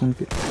డోరేషన్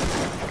రాకుండా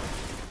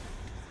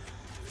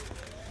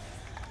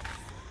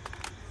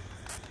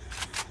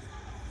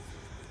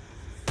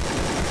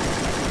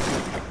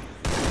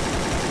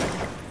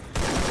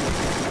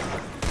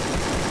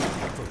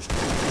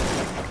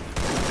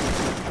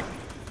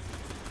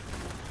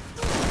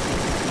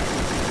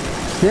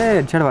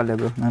హెడ్షాట్ వాళ్ళే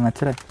బ్రో. నాకు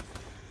నచ్చలే.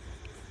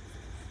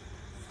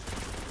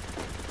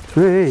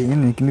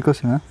 ఏంది కిందికి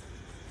వస్తున్నా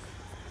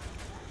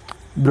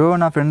బ్రో?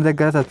 నా ఫ్రెండ్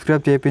దగ్గర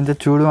సబ్స్క్రైబ్ చేయించే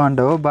చూడు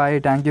అంటావు. Bye.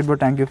 Thank you bro.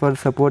 Thank you for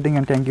supporting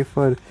and thank you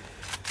for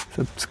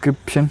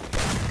subscription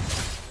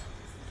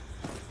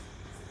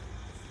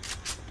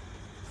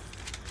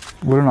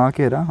bro.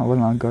 నాకేరా అవలు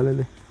నాకు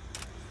కాలేదు.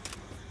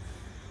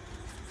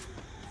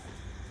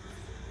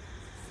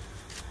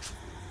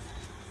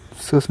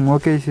 సో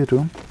స్మోక్ వేసారు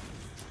ఇప్పుడు.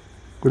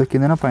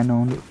 కిందన పైన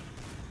ఉండు.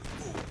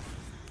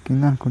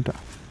 కింద అనుకుంటా.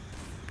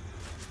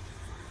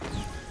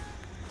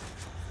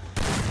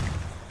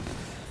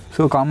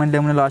 సో కామెంట్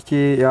ఏమైనా లాస్ట్కి.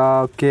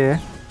 ఓకే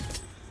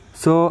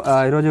సో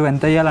ఈరోజు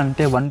ఎంత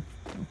వేయాలంటే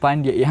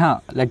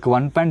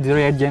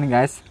 1.08 చేయండి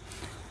గ్యాస్.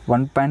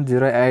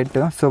 1.08.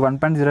 సో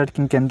 1.08కి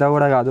ఇంకెంత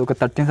కూడా కాదు. ఒక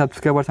 13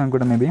 subscribers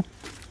అనుకుంటా. మేబీ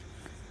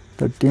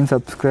 13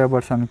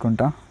 subscribers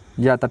అనుకుంటా.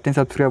 13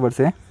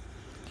 subscribersే.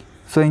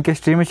 సో ఇంకా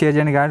స్ట్రీమ్ షేర్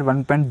చేయండి కాబట్టి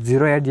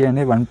 1.08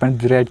 చేయండి,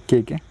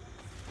 1.08Kకి.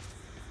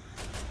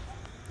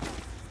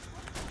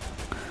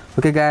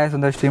 ఓకే గాయస్,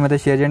 తొందర స్ట్రీమ్ అయితే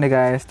షేర్ చేయండి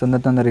గాయస్,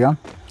 తొందరగా.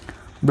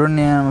 బ్రో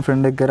నేను మా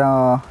ఫ్రెండ్ దగ్గర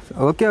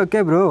ఓకే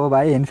బ్రో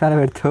బాయ్, ఎన్నిసార్లు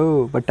పెడతావు,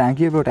 but thank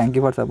you bro, thank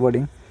you for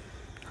supporting.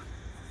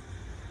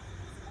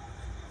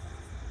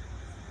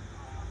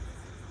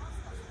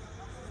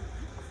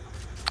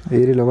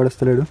 ఏరిలో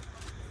పడస్తలేడు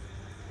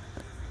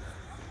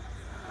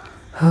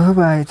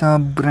bye,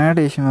 brand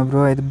వేసామా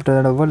bro, అయితే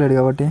అవ్వలేడు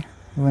కాబట్టి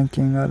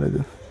ఇంకేం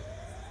కాలేదు.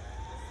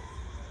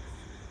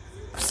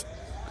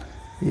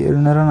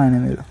 7:30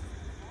 9 మీరు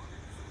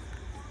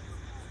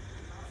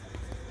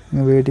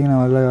ఇంకా వెయిటింగ్ నా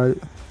వల్ల కాదు.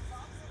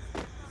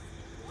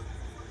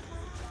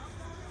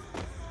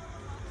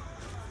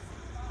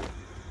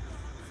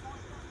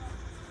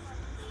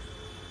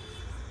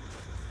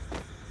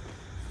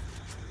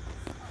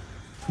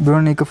 బ్రో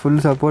నీకు ఫుల్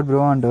సపోర్ట్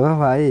బ్రో అంటావు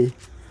బాయ్,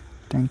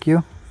 థ్యాంక్ యూ.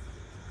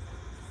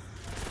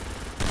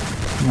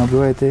 మా బ్రో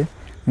అయితే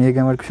మీ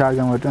గేమ్ వరకు షార్ట్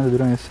గేమ్ పట్టి అంత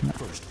దూరం వేస్తున్నా.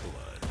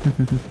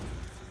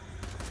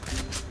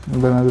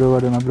 మా బ్రో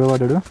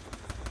పడ్డాడు.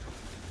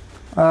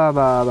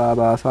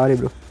 బా సారీ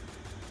బ్రో,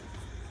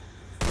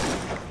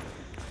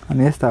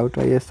 అని వేస్తావు,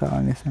 ట్రై చేస్తావు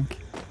అనేసానికి.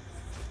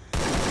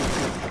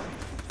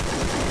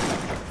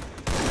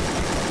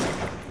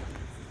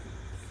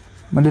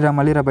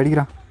 మళ్ళీ రా బయటికి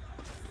రా.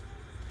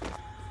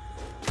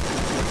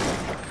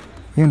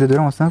 ఏంది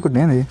దూరం వస్తాను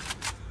అనుకుంటున్నా, ఏంది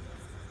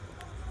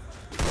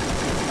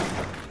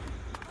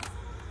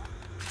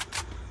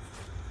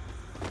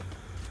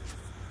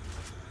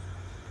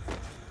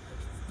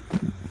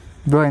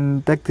బ్రో,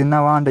 ఇంతకు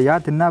తిన్నావా అంటే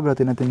తిన్నా బ్రో,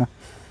 తిన్నా.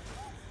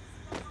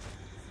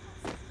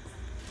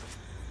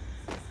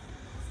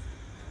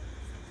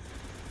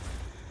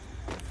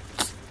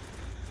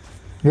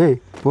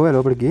 పోయా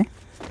లోపలికి,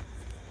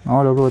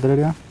 లోపలికి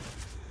పోతాడుగా,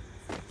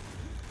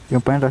 ఇక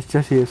పైన రష్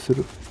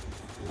చేస్తారు.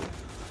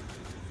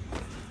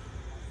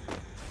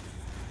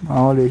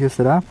 వాళ్ళు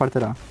వేసేస్తారా,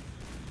 పడతారా?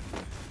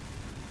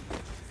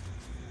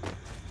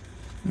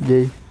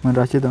 మనం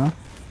రష్ చేద్దామా?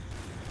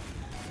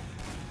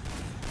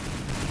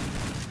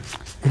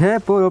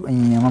 పో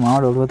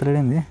మావాడు లోపల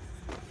పోతాడేంది,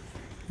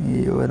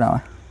 రా.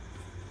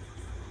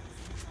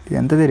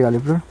 ఎంత తిరగాలి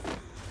ఇప్పుడు?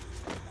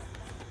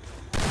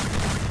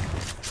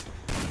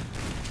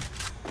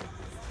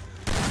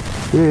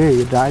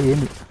 డ్రాగ్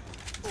ఏంది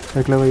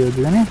ఎట్లా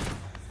పోయొద్దు కానీ.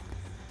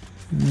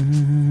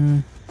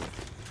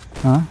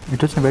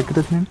 ఎటు వచ్చిన బయటకి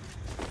వచ్చినాను.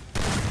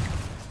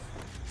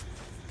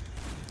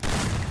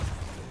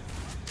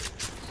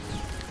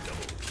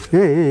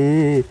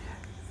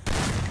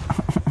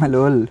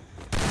 హలో.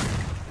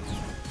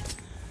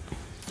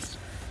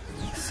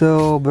 సో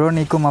బ్రో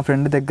నీకు మా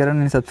ఫ్రెండ్ దగ్గర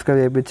నేను సబ్స్క్రైబ్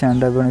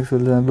చేయించాను బ్రో, నీకు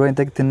బ్రో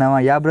ఇంతకు తిన్నావా?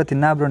 బ్రో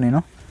తిన్నా బ్రో నేను.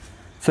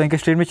 సో ఇంకా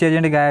స్ట్రీమ్ షేర్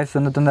చేయండి గాయస్,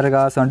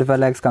 తొందరగా 75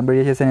 lakhs కంప్లీట్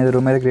చేసేసి నేను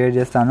రూమ్ అయితే క్రియేట్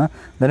చేస్తాను.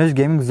 Dhanush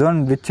gaming zone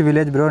which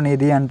village bro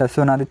నీది అంట. సో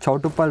నాది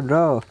చౌటుప్పల్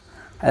బ్రో,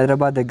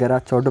 హైదరాబాద్ దగ్గర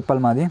చౌటుప్పల్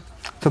మాది.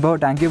 So bro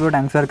thank you bro,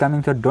 thanks for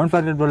coming. So don't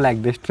forget bro like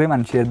this stream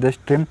and share this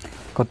stream.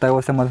 కొత్తగా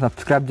వస్తే మొదలు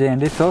సబ్స్క్రైబ్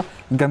చేయండి. సో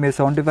ఇంకా మీరు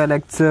 75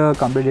 lakhs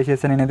కంప్లీట్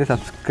చేసేస్తే నేనైతే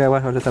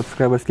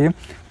సబ్స్క్రైబర్స్కి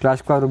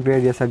క్లాష్ కార్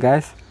క్రియేట్ చేస్తాను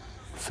గాయస్.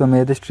 సో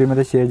మీరైతే స్ట్రీమ్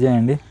అయితే షేర్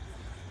చేయండి.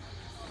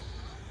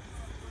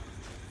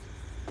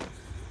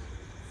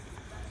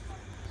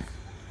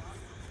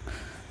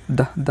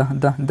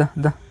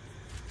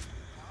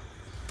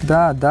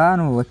 దా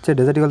నువ్వు వచ్చే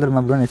డెజర్ట్కి వెళ్తారు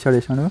మా బ్రో, ఎస్టార్ట్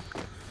చేసాను.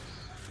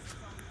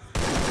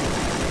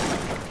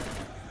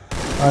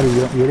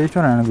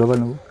 ఏడేసినా నేను గ్లోబల్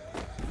నువ్వు.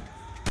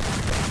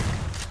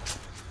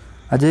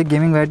 Ajay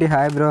gaming YT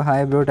hi bro,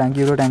 thank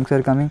you bro, thanks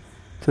for coming.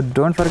 So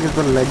don't forget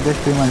bro like the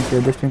stream and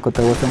share the stream. కొత్త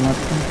కోసం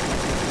మాత్రం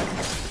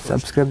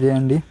సబ్స్క్రైబ్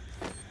చేయండి.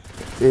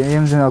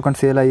 ఏం అకౌంట్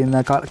సేల్ అయ్యిందా?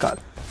 కాల్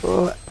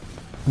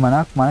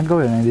మనకు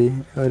కూడా ఇది.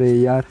 అరే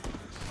యార్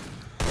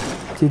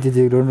చీ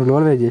 2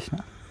 రోజులు వెయిట్ చేసిన.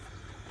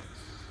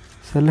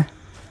 సర్లే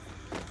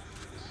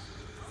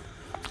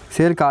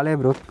సేల్ కాలే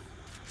బ్రో.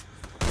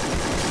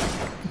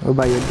 ఓ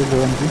బాయ్ ఎడ్డు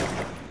బ్రోకి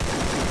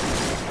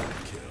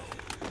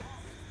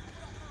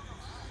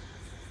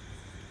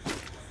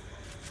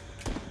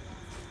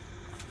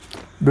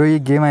బ్రో ఈ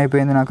గేమ్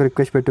అయిపోయింది, నాకు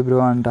రిక్వెస్ట్ పెట్టు బ్రో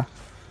అంట.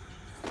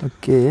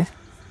 ఓకే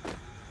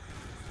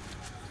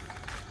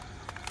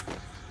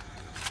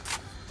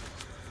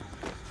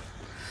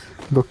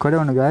ఒక్కడే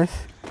ఉండు గాయస్.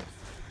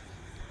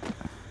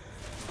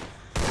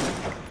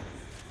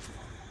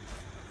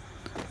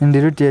 నేను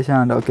డిలీట్ చేశాను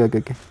అంట.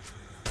 ఓకే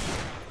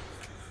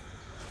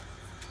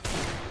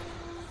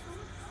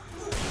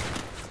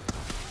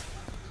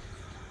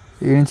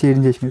ఏం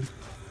చేసినారు?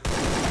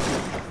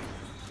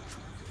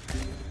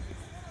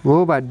 ఓ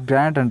బట్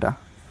గ్రాంట్ అంట.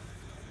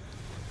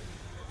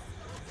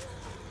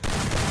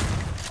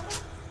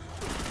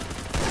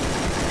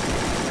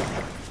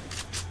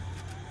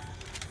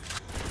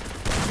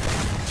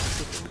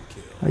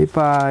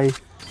 అయిపోయి.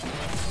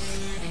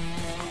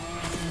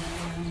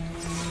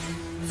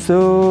 So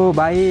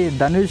bye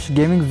Dhanush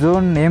gaming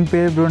zone name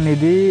పేరు బ్రో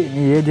నీది,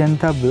 నీ ఏజ్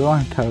ఎంత బ్రో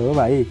అంటారు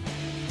బాయ్.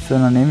 సో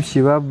నా నేమ్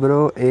శివ బ్రో,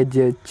 ఏజ్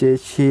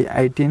వచ్చేసి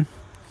 18.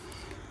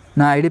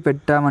 నా ఐడి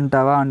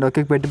పెట్టామంటావా అండ్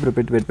ఓకే పెట్టి బ్రో,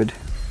 పెట్టి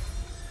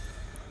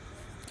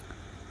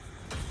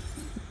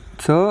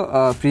so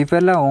free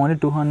ఫైర్లో only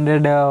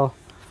 200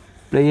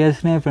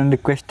 ప్లేయర్స్ని friend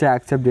request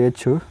accept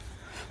చేయొచ్చు.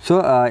 సో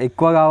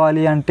ఎక్కువ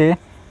కావాలి అంటే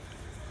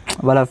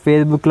వాళ్ళ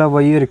ఫేస్బుక్లో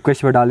పోయి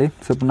రిక్వెస్ట్ పెట్టాలి.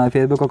 సో ఇప్పుడు నా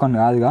ఫేస్బుక్ అకౌంట్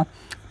కాదుగా.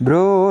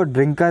 బ్రో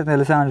డ్రింకర్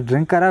తెలుసా అంటే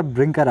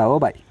డ్రింకరా ఓ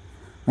బాయ్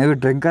మేబీ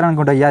డ్రింకర్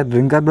అనుకుంటా.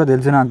 డ్రింకర్ బ్రో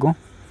తెలుసు నాకు.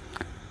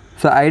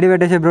 So ID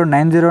పెట్టేసే bro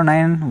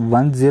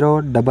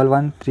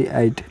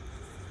 9091011138.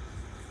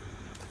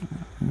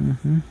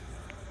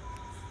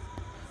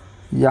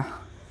 Yeah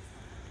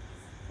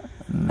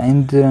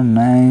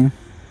 909.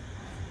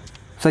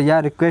 So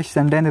request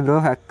send అయింది బ్రో,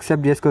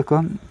 యాక్సెప్ట్ చేసుకో.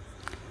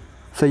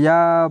 సో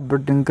బ్రో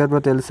డ్రింకర్ బ్రో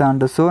తెలుసా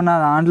అంట. సో నా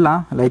దాంట్లో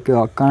లైక్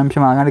ఒక్క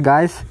నిమిషం ఆగండి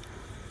గాయస్.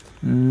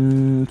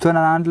 సో నా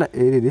దాంట్లో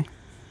ఏది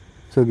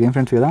సో గేమ్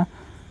ఫ్రెండ్స్ కదా,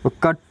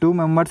 ఒక్క 2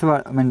 మెంబర్స్ I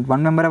mean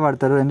 1 మెంబరే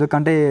పడతారు.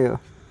 ఎందుకంటే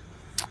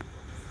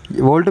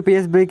వోల్ట్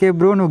పిఎస్ బ్రేకే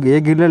బ్రో, నువ్వు ఏ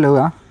గిడ్లో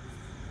లేవుగా.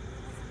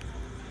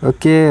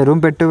 ఓకే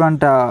రూమ్ పెట్టు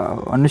అంట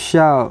అనుష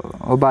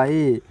ఓ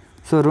బాయ్.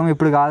 సో రూమ్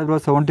ఇప్పుడు కాదు బ్రో,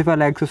 75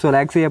 lakhs. సో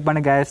ల్యాక్స్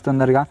చెప్పండి గాయస్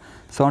తొందరగా.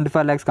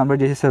 75 lakhs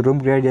కంప్లీట్ చేసేస్తే రూమ్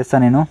క్రియేట్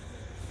చేస్తాను నేను.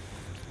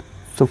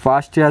 సో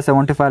ఫాస్ట్గా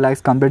 75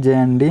 lakhs కంప్లీట్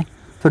చేయండి.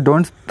 So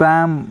don't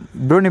spam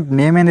bro. నీ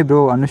నేమ్ ఏంది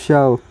బ్రో? అనుష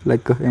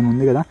లైక్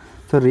ఏముంది కదా.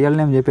 సో రియల్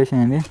నేమ్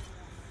చెప్పేసేయండి.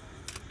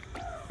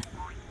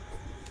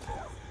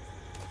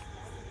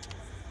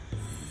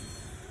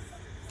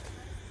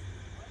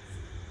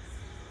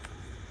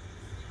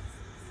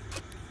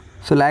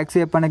 సో ల్యాక్స్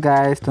చెప్పండి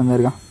గాయస్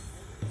తొందరగా.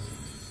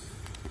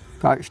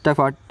 కాస్ట్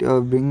 40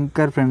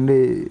 బ్రింకర్ ఫ్రెండ్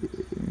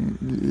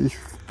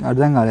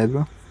అర్థం కాలేదు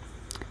బ్రో.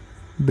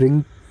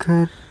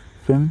 బ్రింకర్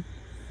ఫ్రెండ్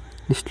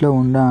లిస్ట్లో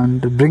ఉండా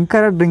అంటారు.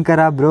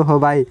 డ్రింకరా బ్రో హో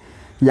బాయ్.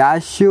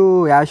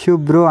 యాషు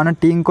బ్రో అన్న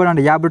టీమ్ కోడ్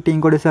అంటే బ్రో టీమ్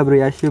కోడ్ ఇస్తా bro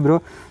ash bro.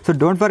 So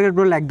don't forget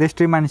bro like the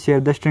stream and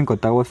share the stream.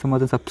 కొత్తగా వస్తే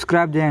మొత్తం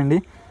సబ్స్క్రైబ్ చేయండి.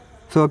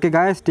 So okay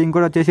guys team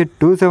code వచ్చేసి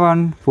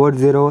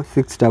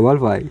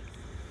 2740655.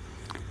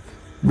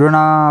 బ్రో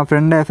నా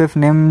ఫ్రెండ్ ఎఫ్ఎఫ్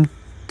నేమ్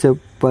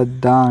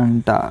చెప్పొద్దా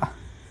అంట.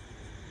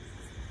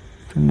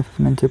 Friend FF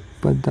name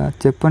చెప్పొద్దా?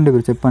 చెప్పండి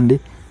బ్రో చెప్పండి.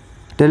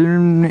 టెల్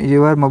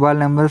యువర్ మొబైల్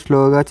నెంబర్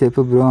స్లోగా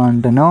చెప్పు బ్రో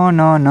అంట. నో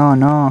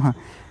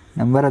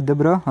నెంబర్ వద్దు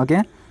bro. Okay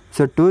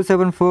so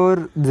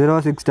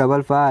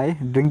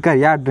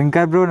 2740655.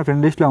 Drinker bro నా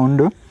ఫ్రెండ్ లిస్ట్లో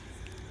ఉండు.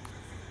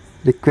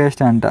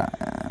 రిక్వెస్ట్ అంట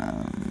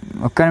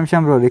ఒక్క నిమిషం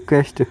bro.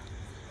 Request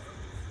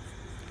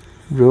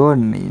bro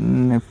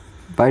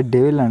bye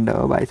devil అంట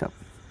ఓ బాయ్ సాబ్.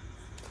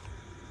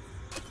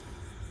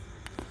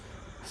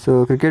 సో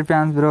క్రికెట్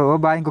ఫ్యాన్స్ బ్రో ఓ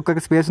బాయ్. ఇంకొక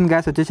స్పేస్ ఉంది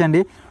గ్యాస్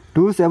వచ్చేసండి.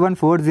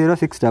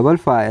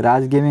 2740655.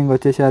 రాజ్ గేమింగ్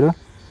వచ్చేసారు.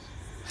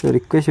 సో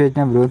రిక్వెస్ట్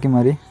పెట్టిన బ్రోకి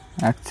మరి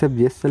యాక్సెప్ట్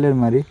చేస్తలేరు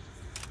మరి.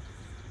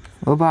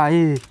 ఓ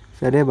బాయ్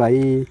సరే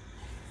బాయ్.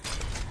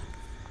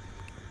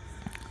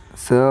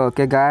 సో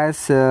ఓకే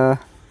గాయస్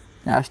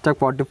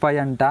 #45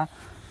 అంట.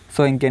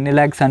 సో ఇంకెన్ని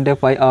ల్యాక్స్ అంటే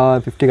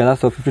 50 కదా.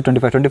 సో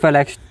 25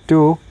 lakhs to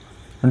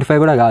 25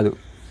 కూడా కాదు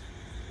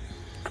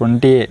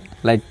 20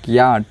 like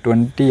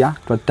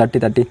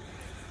 30.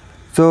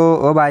 So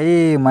oh bye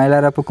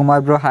Mailarapu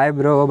Kumar bro hi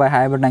bro. Oh bye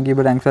hi bro.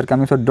 Thanks for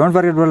coming. So don't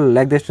forget bro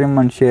like the stream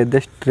and share the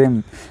stream.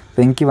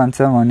 Venky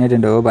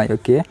 1718 oh bye.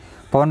 Okay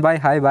Pawan bye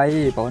hi bye.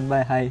 Pawan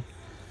bye hi.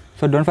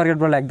 So don't forget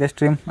bro like the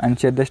stream and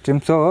share the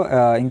stream. So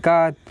ఇంకా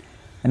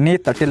అన్నీ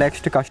 30 lakhs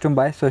కష్టం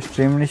bye. So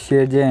స్ట్రీమ్ని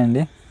share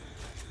చేయండి.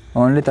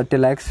 Only 30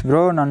 lakhs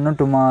bro. నేను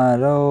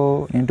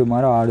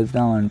tomorrow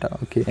ఆడుద్దామంట.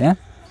 Okay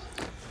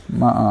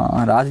మా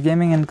Raj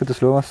gaming ఎందుకు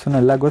slow వస్తున్నా?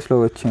 ఇలా కూడా స్లో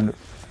వచ్చిండు.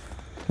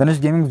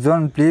 ధనుష్ గేమింగ్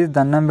జోన్ ప్లీజ్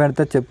దండం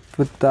పెడతా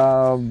చెప్పుతా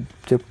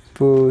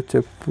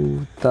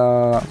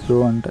బ్రో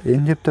అంట.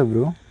 ఏం చెప్తావు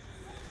బ్రో?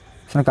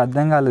 సో నాకు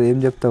అర్థం కాలేదు ఏం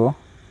చెప్తావో.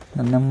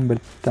 దండం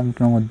పెడతా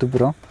అంటున్నావు వద్దు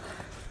బ్రో.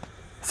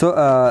 సో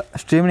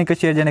స్ట్రీమ్ని ఇంకా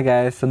షేర్ చేయండి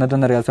గాయస్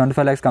తొందరగా.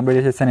 75 lakhs కంప్లీట్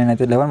చేసేస్తాను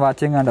నేనైతే. 11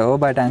 వాచింగ్ అంట. ఓ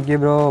bye thank you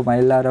bro.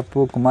 మైలారప్పు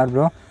Kumar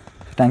bro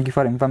thank you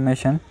for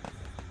information.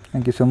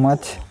 Thank you so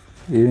much.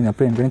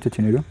 అప్పుడు ఇంటి నుంచి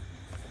వచ్చిండు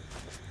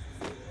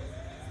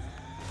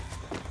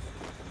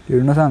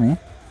ఈడున్న స్వామి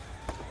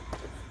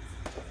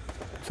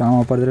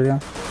పడుతుగా.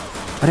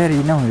 అరే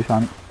ఈయన ఉంది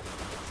స్వామి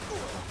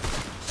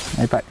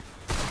అయిపోయి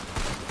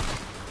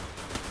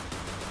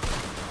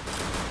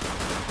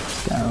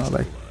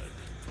బాయ్.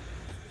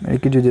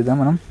 మెడికి చూద్దాం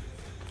మనం.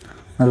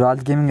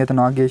 రాజ్ గేమింగ్ అయితే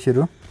నాక్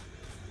చేసారు.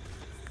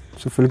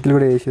 సో ఫుల్ కిల్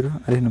కూడా చేసారు.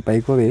 అరే నువ్వు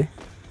పైకోవే.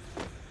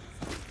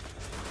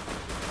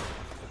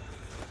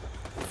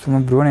 సో మా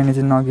బ్రోని ఏ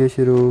నుంచి నాక్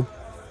చేసారు.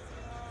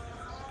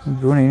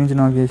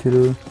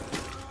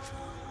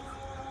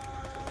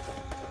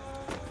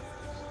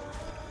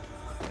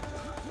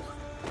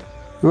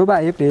 ఓ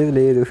బాయ్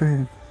లేదు.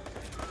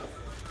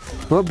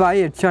 ఓ బాయ్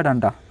హెడ్ షాట్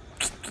అంట.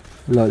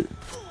 లోల్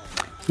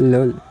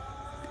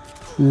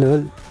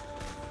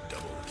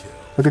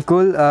ఓకే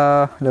కూల్.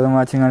 11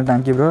 వాచింగ్ అంట.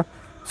 Thank you bro.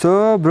 So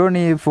bro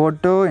నీ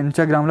ఫోటో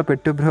ఇన్స్టాగ్రామ్లో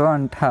పెట్టు బ్రో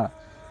అంట.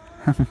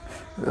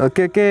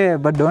 Okay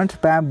but don't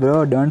spam bro.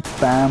 Don't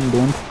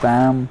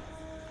spam.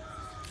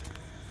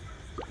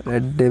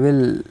 Red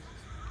devil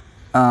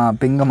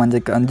ping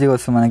మంచిగా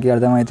వస్తుంది మనకి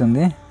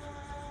అర్థమవుతుంది.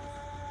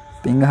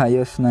 పింగ్ హై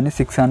వస్తుందని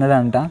 600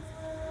 అంట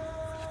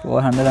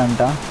 400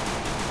 అంట.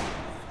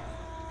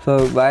 సో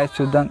బాయ్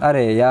చూద్దాం.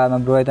 అరే మా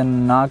బ్రో అయితే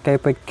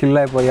నాకైపోయి కిల్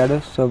అయిపోయాడు.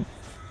 సో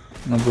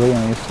మా బ్రో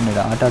ఏం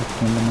చేస్తున్నాడు, ఆట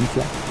ఆడుతున్నాడు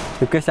మంచిగా.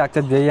 Request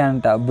accept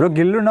చేయంట. బ్రో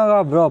గిల్లు ఉన్నావు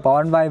కదా బ్రో,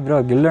 పవన్ బాయ్ బ్రో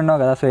గిల్లు ఉన్నావు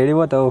కదా, సో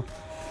ఎడిపోతావు.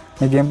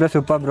 నీ గేమ్ ప్లే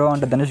సూపర్ బ్రో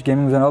అంటే Dhanush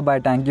gaming zone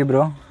bye, thank you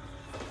bro.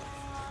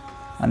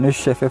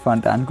 Anush FF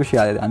అంటే అనుకుష్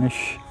కాదు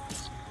అనుష్.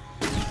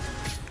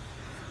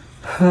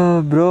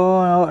 బ్రో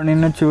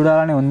నిన్ను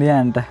చూడాలని ఉంది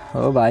అంట. ఓ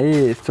బాయ్,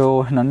 సో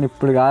నన్ను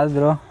ఇప్పుడు కాదు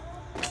బ్రో.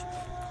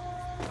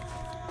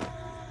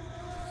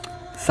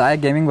 సాయి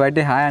గేమింగ్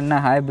బయట హాయ్ అన్న.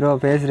 Hi bro,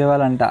 face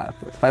రివాలంట.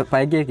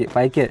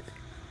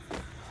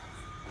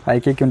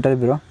 5K ఉంటుంది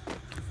బ్రో.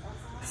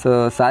 సో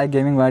సాయి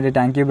గేమింగ్ బయట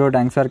thank you bro,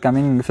 thanks for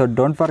coming. So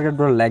don't forget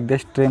bro, like the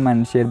stream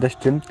and share the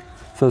stream.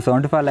 So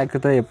 75 lakhs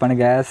అయితే చెప్పండి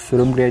gas,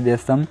 room create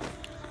చేస్తాం.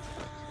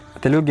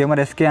 Telugu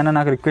gamer SK అన్న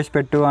నాకు request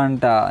పెట్టు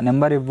అంట.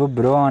 Number ఇవ్వు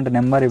బ్రో అంటే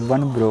నెంబర్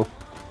ఇవ్వను బ్రో,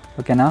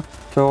 ఓకేనా.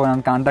 సో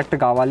నాకు కాంటాక్ట్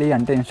కావాలి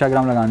అంటే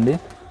ఇన్స్టాగ్రామ్లో కాండి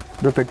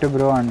బ్రో, పెట్టు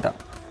బ్రో అంట.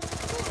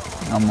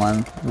 అమ్మా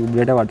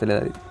డేటా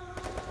పడతలేదు అది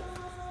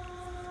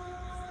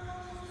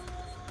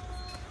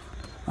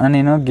అన్న.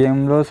 నేను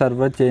గేమ్లో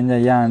సర్వర్ చేంజ్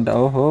అయ్యా అంట.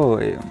 ఓహో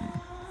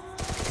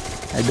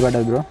ఎడ్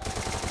పడ్డది బ్రో.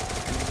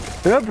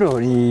 బ్రో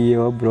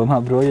ఓ బ్రో మా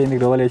బ్రో ఏంది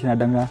గ్రోవల్ వేసిన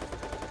అడ్డంగా,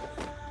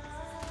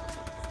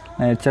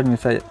 నేను హెడ్షాట్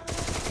మిస్ అయ్యా.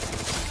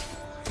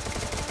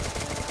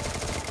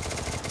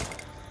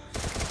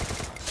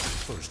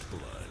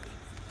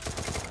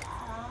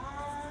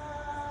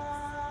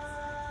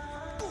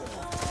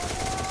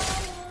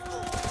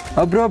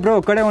 బ్రో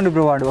ఒక్కడే ఉండు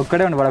బ్రో, వాడు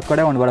ఒక్కడే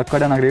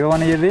నాకు రివో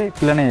అని ఇయ్యరి,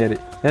 పిల్లనే ఇయ్యరి,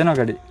 ఏదైనా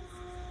ఒకటి.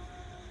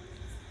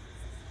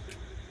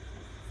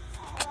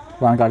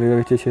 వానికి అడిగి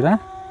ఇచ్చేసిరా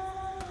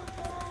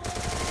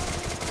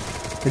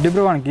ఎడ్డి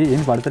బ్రో, వానికి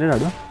ఏం పడతలేడు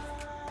వాడు.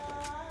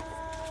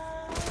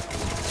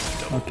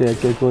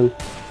 ఓకే కూల్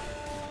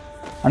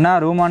అన్న.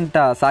 రూమ్ అంట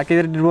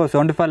సాకేత్ రెడ్డి బ్రో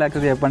 75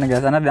 lakhs చెప్పండి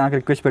కదా అన్న, నాకు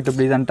రిక్వెస్ట్ పెట్టు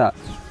ప్లీజ్ అంట.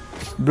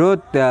 Bro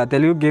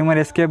Telugu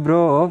gamer SK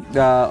bro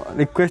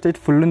request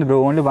అయితే ఫుల్ ఉంది బ్రో,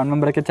 ఓన్లీ 1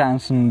 memberకే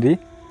ఛాన్స్ ఉంది,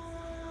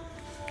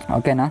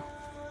 ఓకేనా.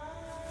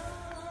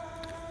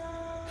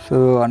 సో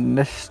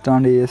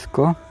అండర్స్టాండ్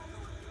చేసుకో.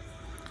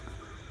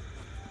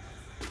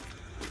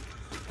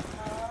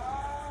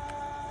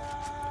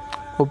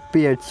 ఒప్పి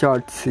హెడ్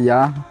షాట్స్ యా.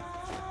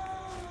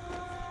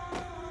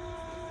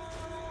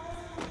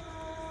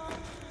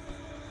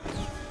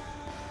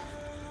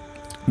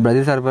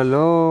 బ్రెజిల్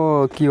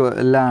సర్వర్లోకి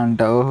వెళ్ళా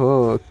అంట. ఓహో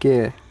ఓకే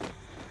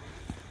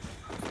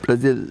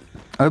బ్రెజిల్.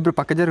 అవి బ్రో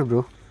పక్క జరుగు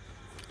bro.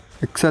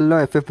 ఎక్సెల్లో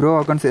FF bro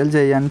account sale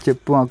చేయని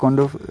చెప్పు.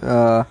 అకౌంట్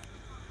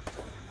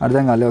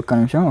అర్థం కాలేదు, ఒక్క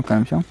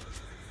నిమిషం.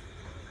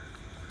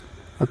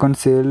 అకౌంట్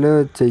సేల్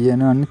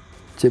చెయ్యను అని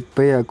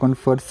చెప్పి అకౌంట్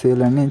ఫర్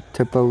సేల్ అని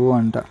చెప్పవు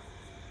అంట.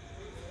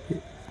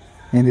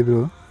 ఏంది బ్రో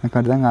నాకు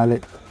అర్థం కాలే.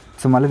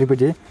 సో మళ్ళీ రిపీట్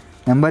చేయి.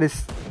 నెంబర్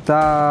ఇస్తా,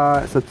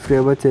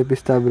 సబ్స్క్రైబర్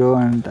చేపిస్తా బ్రో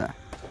అంట.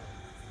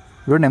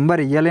 బ్రో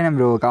నెంబర్ ఇవ్వలేను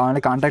బ్రో,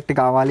 కావాలంటే కాంటాక్ట్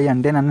కావాలి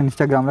అంటే నన్ను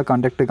ఇన్స్టాగ్రామ్లో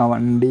కాంటాక్ట్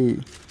కావండి,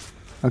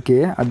 ఓకే.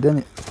 అర్థం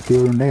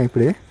దేవుడు ఉండే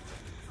ఇప్పుడే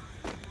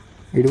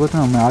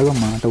ఇడిపోతున్నావు.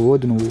 ఆగమ్మా అట్లా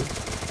పోదు, నువ్వు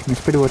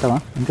మిస్పెట్టి పోతావా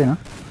అంతేనా.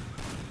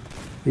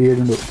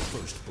 ఏడుండు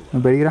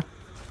నువ్వు బెడిగిరా.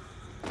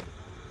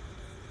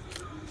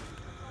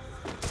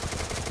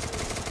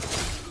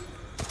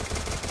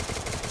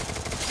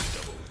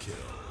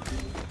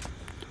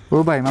 ఓ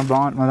బాయ్ మా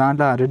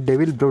దాంట్లో రెడ్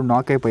డెవిల్ బ్రో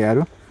నాక్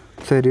అయిపోయారు.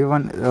 సో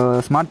రివన్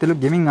స్మార్ట్ తెలుగు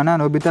గేమింగ్ అన్న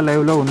నోబితా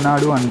లైవ్లో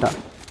ఉన్నాడు అంట.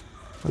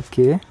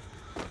 ఓకే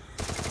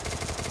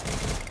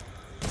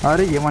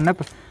అరే ఏమన్నా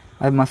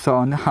అది మస్తు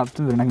ఉంది,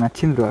 అవుతుంది నాకు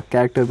నచ్చింది బ్రో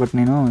క్యారెక్టర్, బట్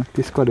నేను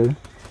తీసుకోలేదు.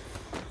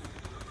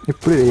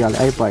 ఇప్పుడు వేయాలి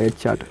అయిపోయి head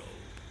shot.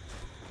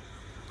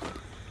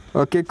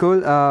 Okay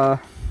cool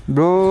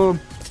bro.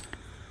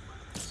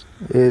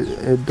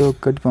 ఏదో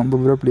ఒకటి పంపు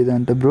బ్రో ప్లీజ్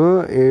అంట. బ్రో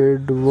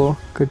ఏదో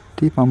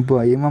ఒకటి పంపు.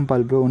 ఏం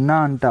పంపాలి బ్రో? ఉన్నా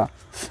అంట.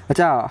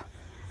 అచ్చా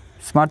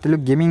స్మార్ట్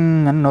తెలుగు గేమింగ్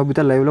అని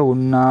నోబితా లైవ్లో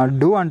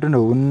ఉన్నాడు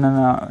అంటుండవు.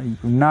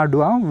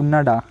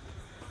 ఉన్నాడా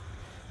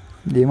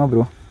ఏమో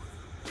బ్రో,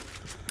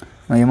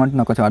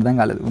 ఏమంటున్నా కొంచెం అర్థం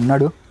కాలేదు.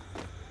 ఉన్నాడు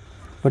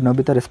బట్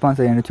నోబితా రెస్పాన్స్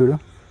అయ్యండి చూడు.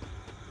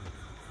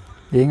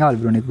 ఏం కావాలి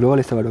బ్రో నీకు?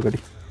 గ్లోవల్ ఇస్తావాడు ఒకటి.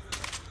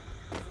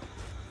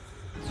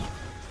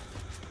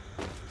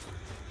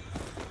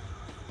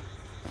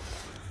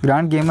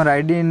 Grand gamer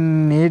ID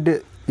need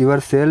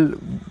your sale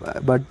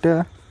but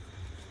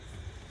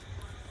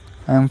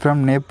I'm from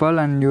Nepal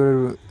and your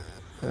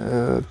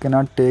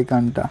cannot take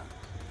అంట.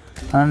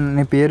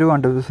 నీ పేరు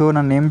అంట. సో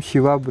నా నేమ్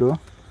శివ బ్రో.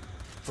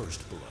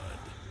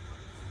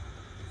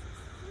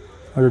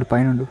 వాడు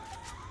పైన ఉండు,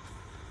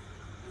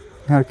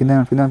 కింద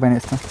పైన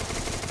వేస్తాం.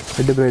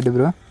 ఎడ్డు బ్రో 85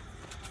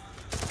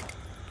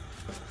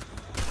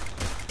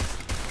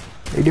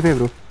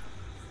 బ్రో.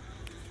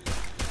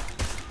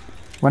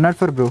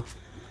 104 బ్రో.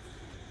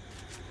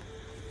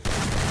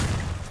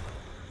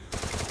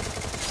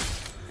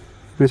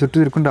 ఇప్పుడు చుట్టూ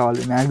తిరుక్కుంటూ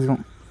రావాలి మ్యాక్సిమం.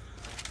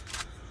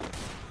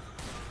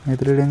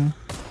 ఎదురేడేంది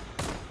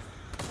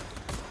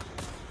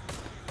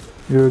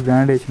ఇప్పుడు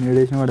గ్రాండ్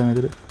వేసిన వాడు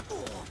ఎదురు.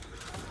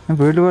 నేను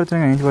బయటకు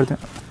పడుతున్నాయి కానీ నుంచి పడుతున్నా.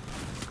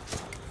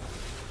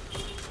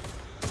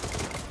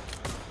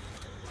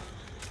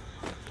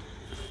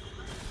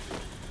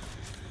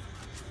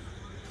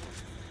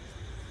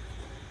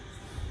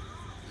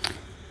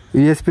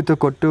 యూఎస్పితో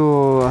కొట్టు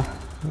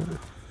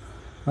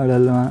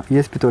వాడల్లా.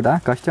 యూఎస్పి తోట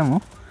కష్టము.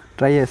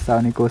 ట్రై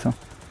చేస్తా నీకోసం.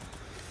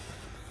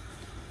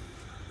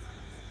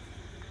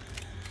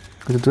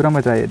 కొంచెం దూరం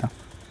పోయి ట్రై చేద్దాం.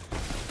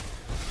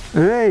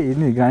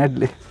 ఇది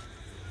గ్రానైట్లు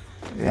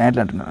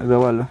అంటున్నారు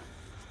గోవాళ్ళు.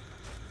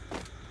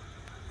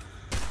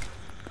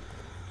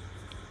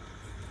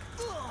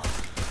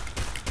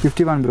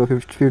 $51 బ్రో,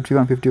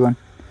 51.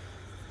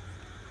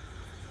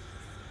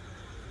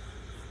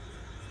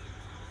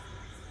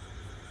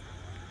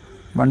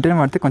 వన్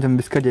పడితే కొంచెం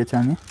బిస్కెట్ చేయొచ్చు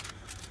అని.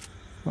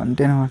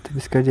 110 పడితే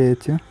బిస్కెట్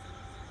చేయొచ్చు.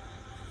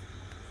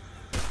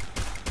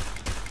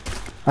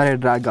 అరే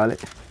డ్రాగ్ కాలే,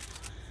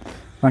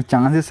 మనకు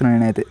ఛాన్స్ ఇస్తున్నాను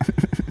నేనైతే.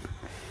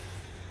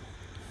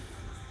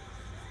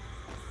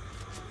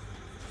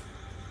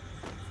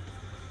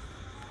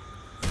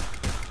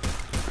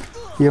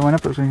 ఏమైనా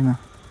ప్రశ్న.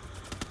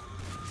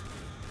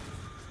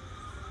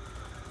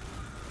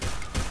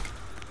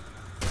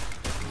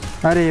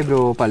 అరే బ్రో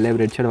పర్లేదు,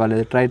 రెడ్ షర్ట్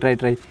వాళ్ళది. ట్రై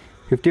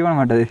 51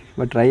 పడ్డది,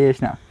 బట్ ట్రై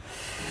చేసిన.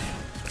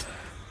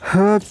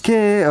 ఓకే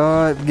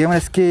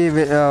గేమర్స్కి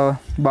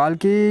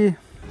బాల్కి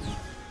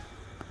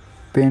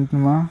పెయింట్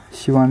మా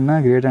శివన్న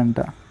గ్రేట్ అంట.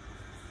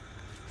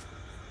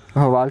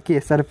 వాళ్ళకి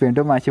వేస్తారు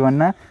పెయింట్, మా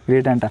శివన్న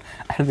గ్రేట్ అంట.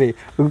 అదే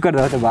ఇంకొకటి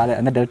తర్వాత బాగాలే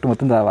అంటే డైరెక్ట్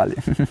మొత్తం రావాలి.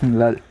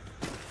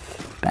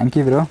 Thank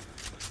you bro.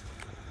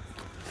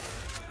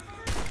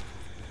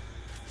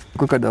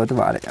 ఇంకొకటి తర్వాత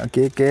బాగాలే.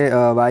 ఓకే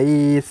బాయ్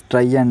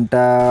ట్రై అంట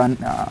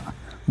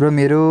బ్రో.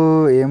 మీరు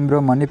ఏం బ్రో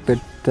మనీ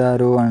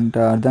పెట్టారు అంట,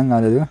 అర్థం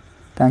కాలేదు.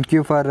 Thank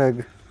you for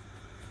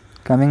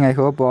coming, I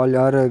hope all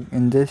you're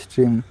in the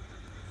stream.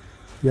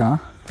 Yeah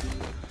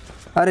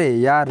అరే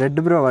యా రెడ్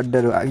బ్రో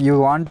పడ్డారు. యూ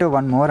వాంట్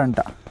 1 more అంట.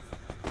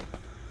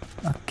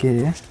 ఓకే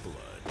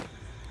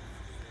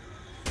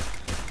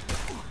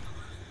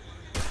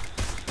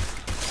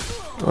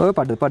ఓ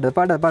పడ్డది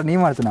నీ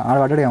పడుతున్నా. ఆడ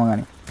పడ్డాడు ఏమో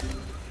కానీ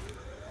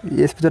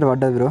ఎస్పితో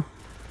పడ్డది bro.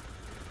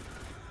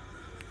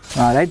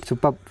 Right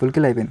super, full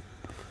kill అయిపోయింది.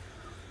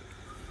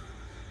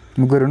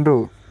 ముగ్గురుండ్రు,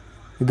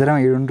 ఇద్దరం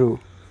 7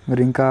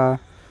 మరి ఇంకా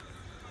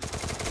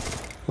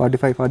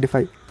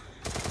 45.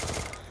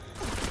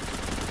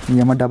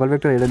 ఏమో డబల్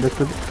వెక్టర్ ఏదో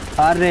దొరుకుతుంది.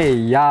 అరే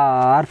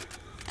యార్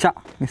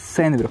మిస్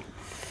అయింది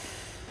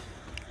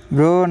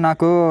బ్రో.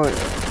 నాకు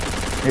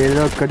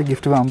ఏదో ఒక్కటి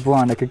గిఫ్ట్ పంపు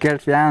అంట. క్రికెట్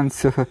ఫ్యాన్స్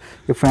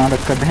ఇప్పుడు నాకు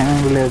ఒక్క ధైర్యం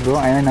లేదు బ్రో.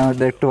 అయినా నేను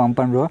డైరెక్ట్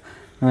పంపాను బ్రో.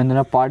 నువ్వు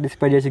ఎందులో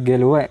పార్టిసిపేట్ చేసి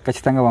గెలువు,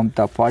 ఖచ్చితంగా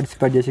పంపుతా.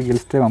 పార్టిసిపేట్ చేసి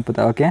గెలిస్తే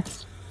పంపుతా. ఓకే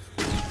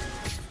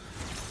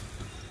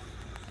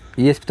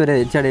ఈఎస్పితో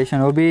హెచ్ఆర్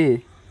వేసాను నోబీ.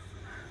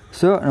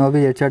 సో నోబీ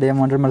హెచ్ఆర్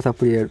ఏమంటారు మరి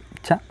సపోర్ట్ చేయడు.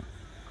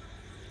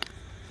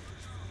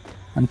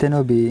 అంతే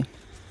నోబీ.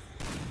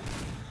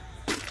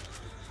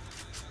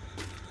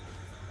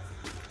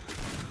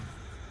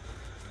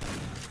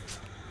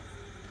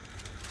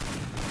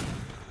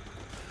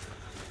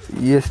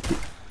 ఈఎస్పి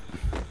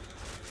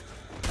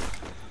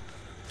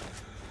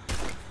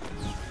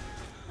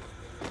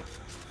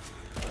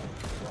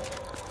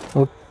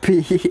ఒప్పి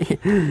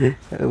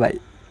బాయ్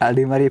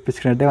అది మరి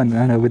ఇప్పించుకున్నట్టే ఉంది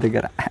నవ్వు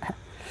దగ్గర.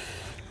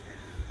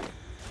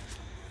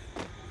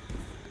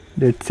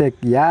 రెడ్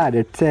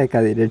సేక్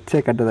అది రెడ్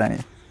సేక్ అంటదని.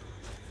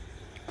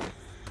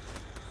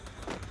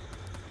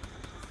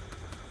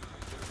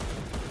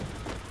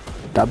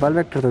 డబల్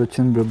వెక్టర్తో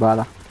వచ్చింది బ్రో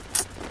బాగా.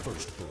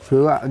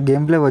 ఇప్పుడు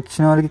గేమ్ ప్లే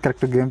వచ్చిన వాళ్ళకి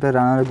కరెక్ట్, గేమ్ ప్లే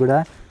రాని వాళ్ళకి కూడా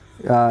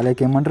లైక్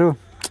ఏమంటారు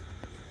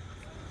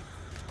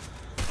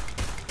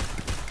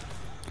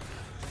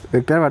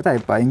వెక్టర్ పడితే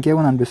అయిపోయి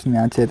ఇంకేముంది అనిపిస్తుంది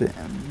మ్యాచ్ అయితే.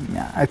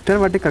 వెక్టర్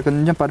పట్టి ఇక్కడ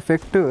కొంచెం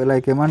పర్ఫెక్ట్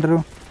లైక్ ఏమంటారు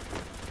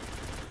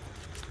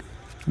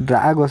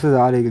డ్రాగ్ వస్తుంది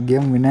చాలు, ఇక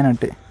గేమ్ విన్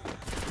అయినట్టే.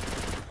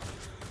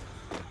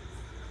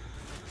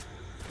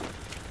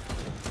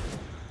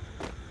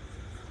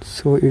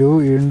 సో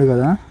ఈడు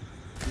కదా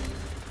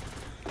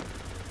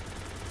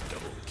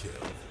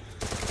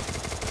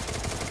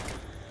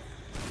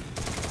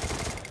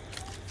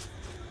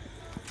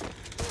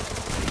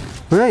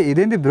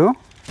ఇదేంటి బ్రో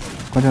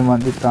కొంచెం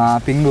మంది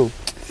పింగు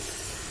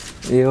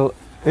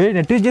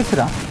నెట్ యూజ్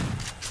చేస్తురా.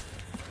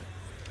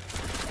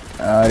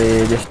 అరే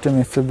జస్ట్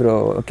మిస్ బ్రో.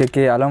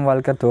 ఓకే అలం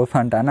వాళ్ళకి తోపు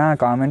అంట నా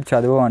కామెంట్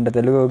చదువు అంట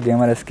తెలుగు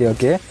గేమర్స్కి.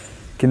 ఓకే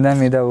కింద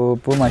మీద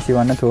ఓపు మా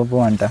శివన్న తోపు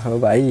అంట. ఓ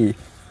bye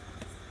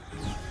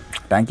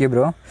thank you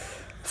bro.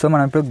 So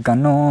మనం ఇప్పుడు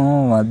గన్ను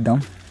వద్దాం.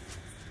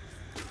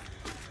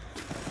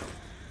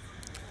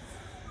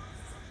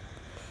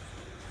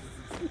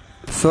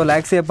 సో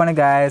లైక్స్ చెప్పండి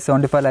గాయస్,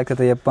 75 లైక్స్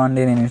అయితే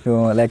చెప్పండి. నేను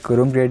లైక్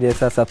రూమ్ క్రియేట్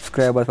చేస్తాను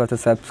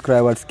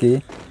సబ్స్క్రైబర్స్కి.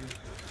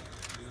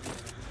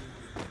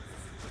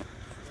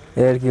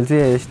 7 kills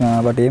చేసిన,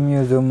 బట్ ఏం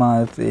యూజ్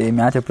ఈ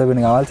మ్యాచ్ ఎప్పుడో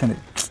విన్ కావాల్సింది.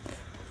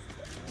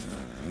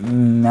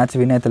 మ్యాచ్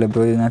విన్ అవుతలే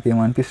బ్రో, ఇది నాకు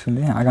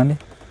ఏమనిపిస్తుంది. ఆగండి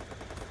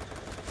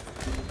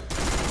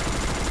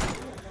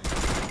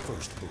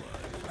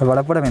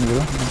పడపడం ఏంటి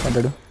బ్రో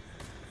పడ్డాడు.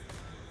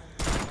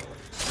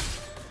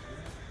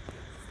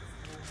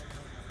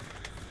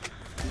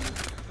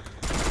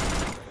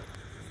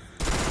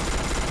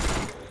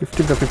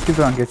 ఫిఫ్టీ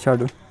బ్రో అంక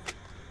వచ్చాడు.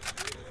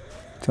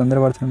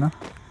 తొందరపడుతున్నా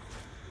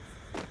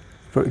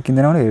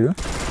కిందనే కూడా వేడు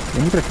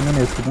ఎందుకు కింద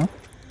వేసుకుందాం.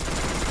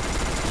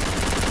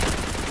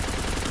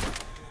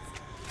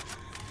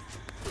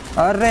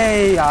 అరే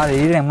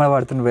ఈడ ఎమ్మడ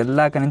పడుతుండ్రు,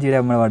 వెళ్ళాక నుంచి ఈడ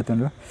ఎమ్మడ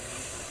పడుతుండ్రు.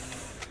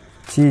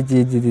 G G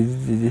G G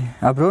G G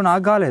bro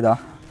నాకు కాలేదా?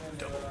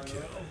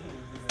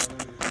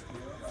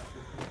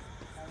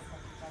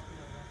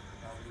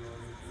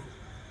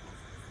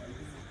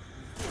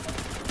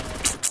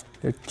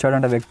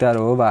 చూడండి వ్యక్తారు.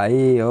 ఓ బాయ్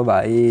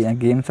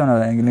గేమ్స్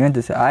నేను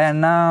చూసా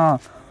అన్న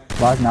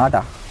వాజ్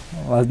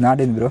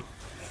నాట్ ఇన్ బ్రో.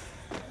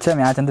 వచ్చా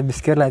మ్యాచ్ అంతా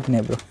బిస్కెట్లు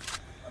అవుతున్నాయి బ్రో.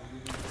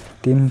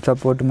 టీమ్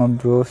సపోర్ట్ మా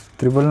bro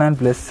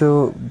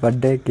 999+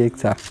 birthday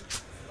కేక్సా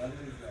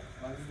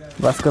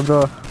Bhaskar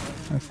bro.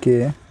 Okay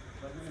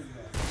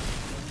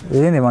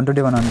ఏంది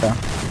 121 అంట.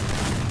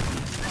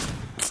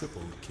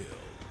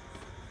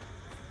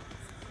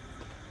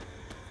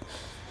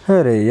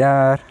 అరే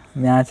యార్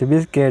మ్యాచ్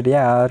బిస్కెట్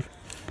యార్.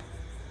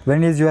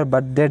 When is your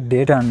birthday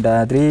date అంట?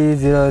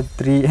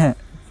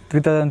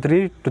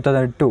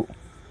 303/2002.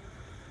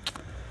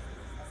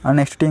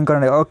 నెక్స్ట్ టీం కూడా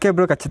ఓకే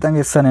బ్రో ఖచ్చితంగా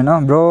ఇస్తాను నేను.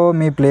 బ్రో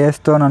మీ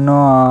ప్లేయర్స్తో నన్ను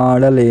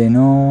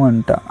ఆడలేను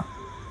అంట.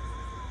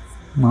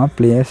 మా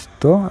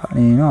ప్లేయర్స్తో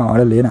నేను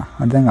ఆడలేనా?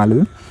 అర్థం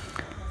కాలేదు.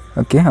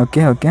 ఓకే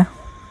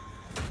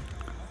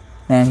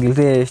నేను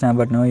గెలిచి చేసిన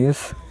but no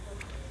use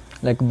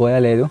like buoy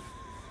లేదు.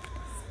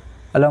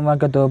 అలా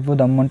మాకు తోపు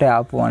దమ్ముంటే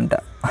ఆపు అంట.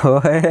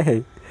 ఓహే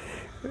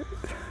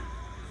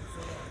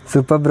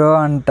సూపర్ బ్రో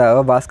అంట. ఓ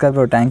Bhaskar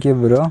bro thank you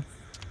bro.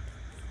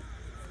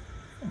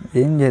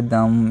 ఏం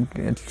చేద్దాం?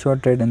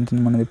 షార్ట్ రేట్ ఎంత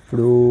మనది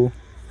ఇప్పుడు?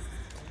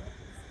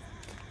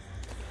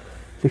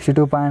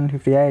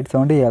 62.58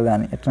 70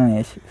 ఇవ్వాలి ఎట్లా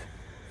చేసి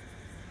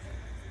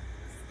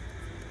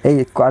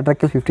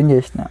క్వార్టర్కి 15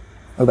 చేసిన.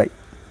 ఓ బై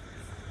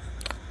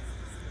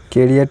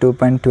కేడిఆర్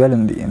 2.12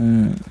 ఉంది.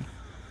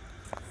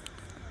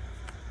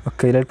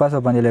 ఓకే ఇలెట్ పాస్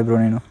ఓపెన్ చేయలేదు బ్రో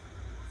నేను.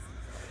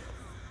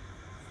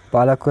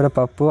 పాలకూర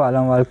పప్పు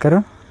అల్లం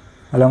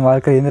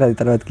వాల్కర్ ఏంది అది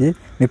తర్వాతకి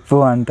నిప్పు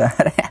అంట.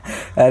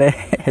 అరే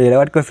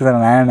ఎడవాటికి వస్తున్నాను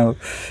నాయన నువ్వు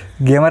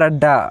gamer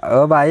Adda. Oh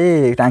bye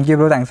thank you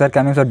bro, thanks for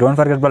coming. So don't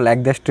forget bro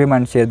like the stream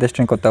and share the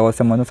stream. కొత్తగా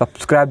వస్తే మొత్తం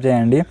సబ్స్క్రైబ్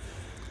చేయండి.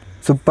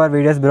 సూపర్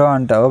వీడియోస్ బ్రో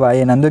అంట. ఓ బాయ్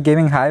నందు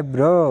gaming hi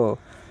bro.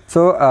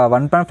 So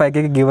 1.5K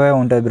give away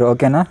ఉంటుంది bro.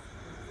 ఓకేనా?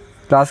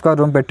 Class call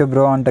room పెట్టు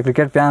bro అంట.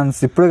 క్రికెట్ ఫ్యాన్స్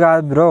ఇప్పుడు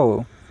కాదు బ్రో,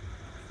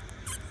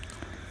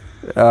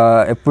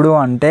 ఎప్పుడు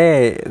అంటే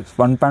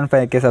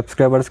 1.5K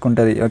సబ్స్క్రైబర్స్కి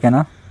ఉంటుంది.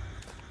 ఓకేనా?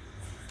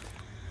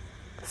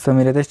 సో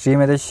మీరైతే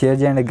స్ట్రీమ్ అయితే షేర్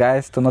చేయండి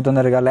గాయస్.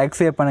 తొందరగా లైక్స్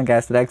చెప్పండి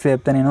గాయస్. లైక్స్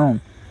చెప్తే నేను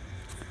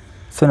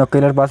సో ఒక్క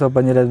ఇయర్ పాస్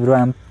ఓపెన్ చేయలేదు బ్రో.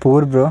 I'm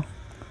poor bro.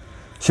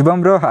 శుభం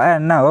బ్రో హాయ్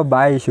అన్న. ఓ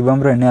బాయ్ శుభం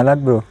బ్రో ఎన్ని అలా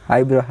bro.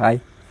 Hi bro hi.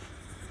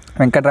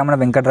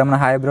 Venkataramana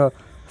hi bro.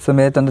 So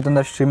మీరు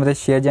తొందర స్ట్రీమ్ అయితే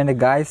షేర్ చేయండి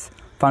గాయస్.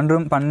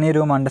 ఫన్నీ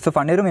రూమ్ అంటే సో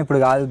ఫన్నీ రూమ్ ఇప్పుడు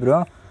కాదు బ్రో.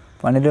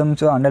 ఫన్నీ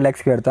రూమ్స్ 100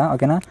 లైక్స్కి పెడతా.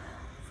 ఓకేనా?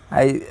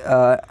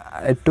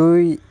 ఇటు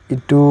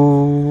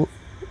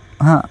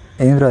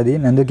ఏంది బ్రో అది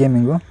నందు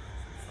గేమింగ్.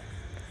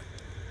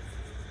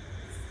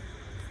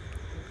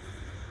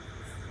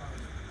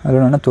 హలో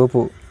నాన్న తోపు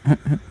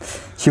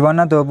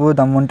శివన్న తోపు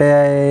దమ్ముంటే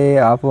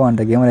ఆపు అంట.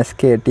 గేమర్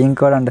ఎస్కే టీమ్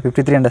కోడ్ అంట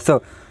 53 అంట. సో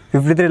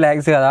 53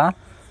 lakhs కదా.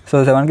 సో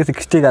 7కి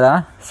 60 కదా.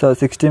 సో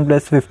 16 +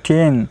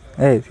 15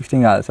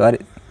 16 కాదు సారీ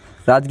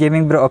రాజ్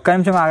గేమింగ్ బ్రో. ఒక్క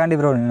నిమిషం ఆగండి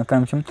బ్రో, నేను ఒక్క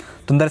నిమిషం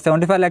తొందర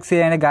 75 lakhs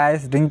చేయండి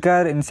గాయస్.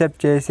 డ్రింకర్ ఇన్సెప్ట్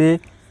చేసి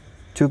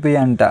చూపి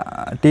అంట.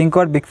 టీమ్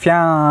కోడ్ బిగ్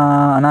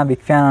ఫ్యాన్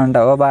అంట.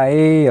 ఓ బాయ్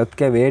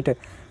ఓకే వెయిట్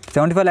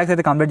 75 lakhs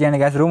అయితే కంప్లీట్ చేయండి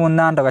గాయస్. రూమ్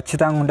ఉందా అంట?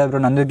 ఖచ్చితంగా ఉంటుంది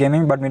బ్రో నందు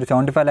గేమింగ్. బట్ మీరు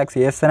 75 lakhs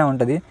చేస్తూనే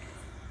ఉంటుంది.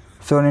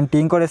 సో నేను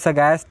టీమ్ కోడ్ ఇస్తాను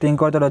గ్యాస్. టీమ్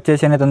కోడ్తో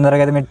వచ్చేసాను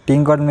తొందరగా అయితే. మీరు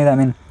టీమ్ కోడ్ మీద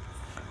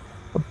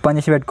ఓపెన్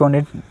చేసి పెట్టుకోండి.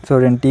 సో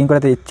నేను టీమ్ కోడ్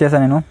అయితే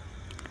ఇచ్చేసాను నేను.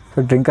 సో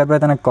డ్రింకర్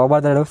అయితే నాకు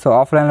కోపడతాడు. సో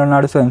ఆఫ్లైన్లో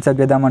ఉన్నాడు. సో ఇన్సెప్ట్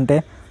చేద్దామంటే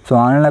సో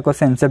ఆన్లైన్లోకి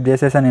వస్తే ఇన్సెప్ట్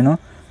చేసేసాను నేను.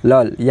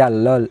 లాల్.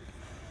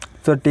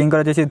 సో టీమ్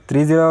కోడ్ వచ్చేసి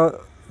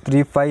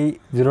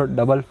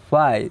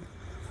 30350555.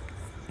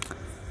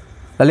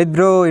 Lalit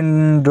bro in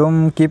room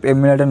keep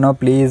emulator no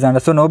please అంట.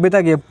 సో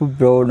నోబితాకి చెప్పు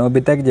బ్రో,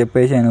 నోబితాకి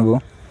చెప్పేసి నువ్వు.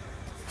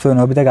 సో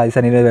నోబితా కాదు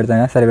సార్ నేను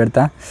పెడతాను. సరే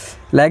పెడతా.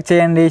 లైక్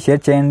చేయండి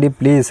షేర్ చేయండి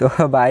ప్లీజ్. ఓ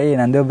బాయ్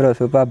నందు బ్రో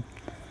సూపర్.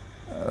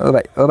 ఓ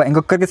బాయ్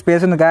ఇంకొకరికి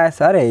స్పేస్ ఉంది గా.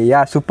 సరే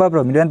super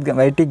bro. Million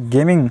YT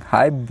gaming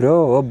hi bro.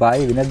 Oh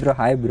bye Vinod bro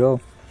hi bro.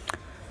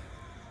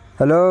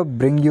 Hello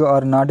bring you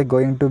are not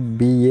going to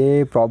be A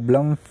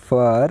problem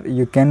for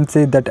you can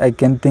say that I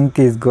can think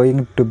is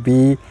going to be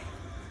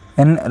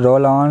an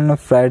roll on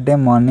Friday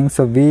morning.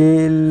 So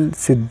we'll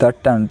see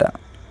that అంట.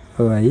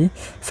 Bye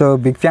so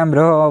big fan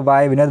bro.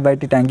 Bye Vinod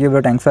బైటి thank you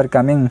bro, thanks for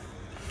coming.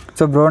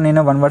 So bro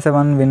నేను 1 vs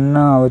 1 win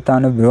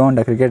అవుతాను bro అంట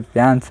cricket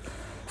fans.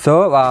 So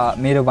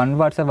మీరు 1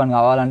 vs 1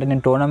 కావాలంటే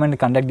నేను tournament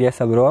conduct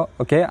చేస్తాను bro.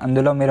 Okay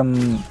అందులో మీరు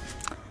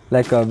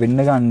లైక్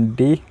విన్గా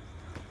అండి.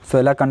 సో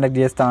ఎలా కండక్ట్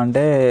చేస్తా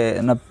అంటే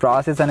నా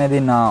ప్రాసెస్ అనేది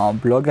నా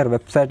బ్లాగర్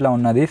వెబ్సైట్లో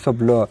ఉన్నది. సో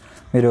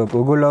మీరు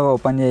గూగుల్లో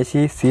ఓపెన్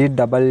చేసి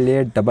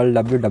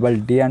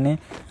CAAWWD అని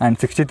అండ్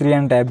 63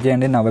 అని టైప్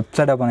చేయండి. నా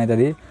వెబ్సైట్ ఓపెన్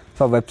అవుతుంది.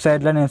 సో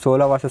వెబ్సైట్లో నేను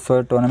సోలో వర్సెస్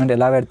సోలో టోర్నమెంట్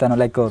ఎలా పెడతాను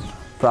లైక్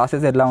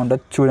ప్రాసెస్ ఎలా ఉంటుందో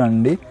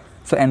చూడండి.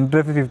 సో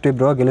ఎంట్రీ 50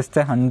 బ్రో, గెలిస్తే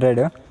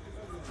 100.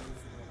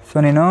 సో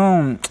నేను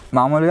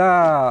మామూలుగా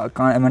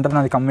ఏమంటారు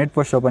నాది కమ్యూనిటీ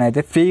పోస్ట్ ఓపెన్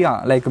అయితే ఫ్రీగా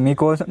లైక్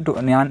మీకోసం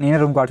నేనే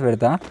రూమ్ కార్డ్స్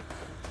పెడతా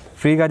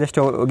ఫ్రీగా. జస్ట్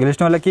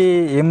గెలిచిన వాళ్ళకి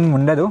ఏం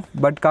ఉండదు.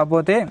 బట్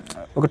కాకపోతే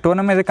ఒక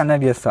టోర్నమెంట్ అయితే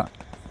కండక్ట్ చేస్తా.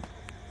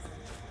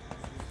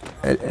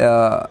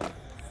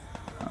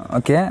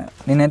 ఓకే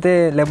నేనైతే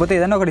లేకపోతే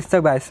ఏదైనా ఒకటి ఇస్తా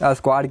బాయ్స్ ఆ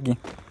స్క్వాడ్కి.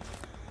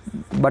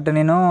 బట్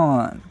నేను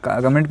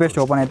కమ్యూనిటీ పేస్ట్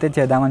ఓపెన్ అయితే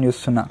చేద్దామని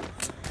చూస్తున్నా,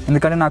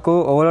 ఎందుకంటే నాకు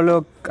ఓవర్లో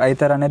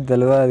అవుతారు అనేది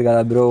తెలియదు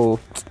కదా బ్రో.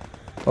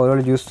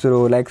 ఓవర్లో చూస్తారు,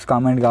 లైక్స్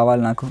కామెంట్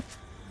కావాలి నాకు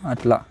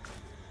అట్లా.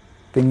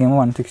 పింగ్ ఏమో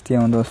 160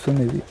 ఏమో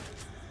వస్తుంది. ఇది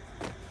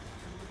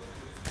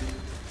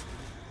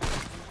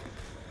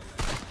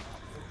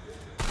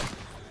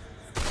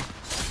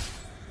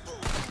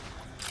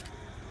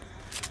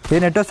ఏ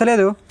నెట్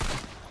వస్తలేదు.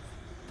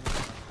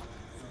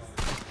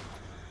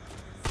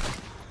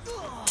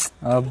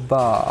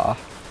 అబ్బా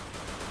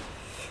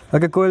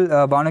okay cool.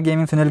 Banu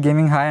gaming, Sunil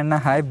gaming hi అన్న.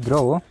 Hi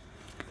bro.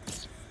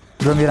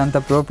 బ్రో మీరు అంత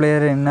ప్రో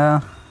ప్లేయర్ అయినా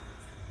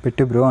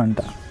పెట్టు బ్రో అంట.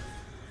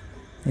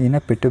 ఈయన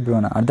పెట్టు బ్రో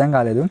అన్న, అర్థం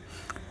కాలేదు.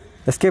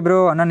 ఎస్కే బ్రో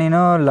అన్న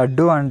నేను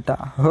లడ్డు అంట.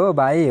 ఓ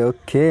బాయ్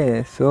ఓకే.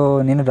 సో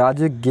నేను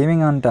రాజు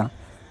గేమింగ్ అంట.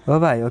 ఓ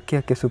bye okay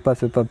okay super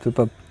super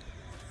super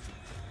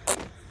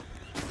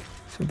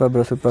super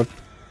bro super.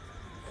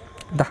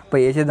 దా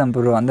పోయి వేసేద్దాం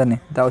బ్రో అందరినీ,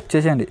 దా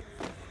వచ్చేసేయండి.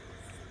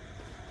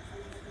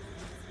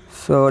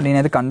 సో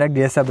నేనైతే కండక్ట్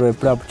చేస్తాను బ్రో,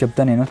 ఎప్పుడు అప్పుడు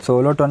చెప్తాను. నేను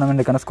సోలో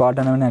టోర్నమెంట్ కన్నా స్క్వాడ్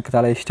టోర్నమెంట్ నాకు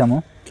చాలా ఇష్టము.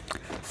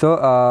 సో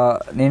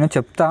నేను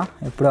చెప్తా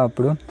ఎప్పుడో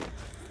అప్పుడు.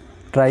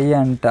 ట్రై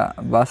అంట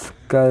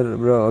Bhaskar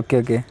bro. Okay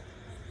okay.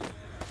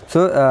 So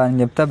నేను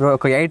చెప్తా బ్రో,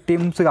 ఒక 8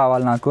 టీమ్స్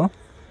కావాలి నాకు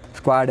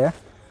స్క్వాడ్.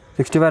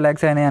 65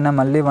 lakhs అయినాయి అన్న,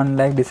 మళ్ళీ 1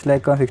 lakh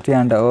డిస్లైక్ 60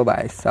 అంట. ఓ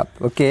బాయ్ సప్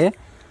okay.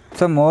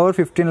 So more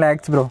 15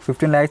 lakhs bro.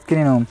 15 lakhsకి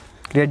నేను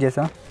క్రియేట్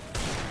చేసా.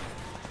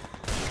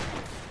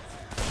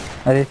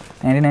 అదే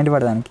 90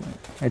 పడదానికి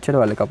హెడ్సెట్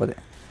వాళ్ళు కాకపోతే.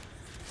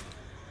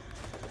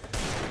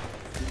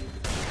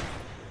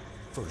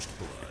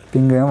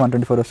 పింగ్ ఏమో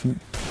 124 వస్తుంది.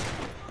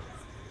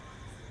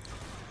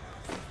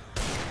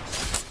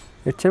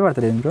 హెడ్సెట్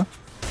పడతలేదు బ్రో.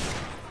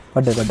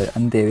 పడ్డాయి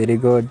అంతే. Very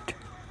good.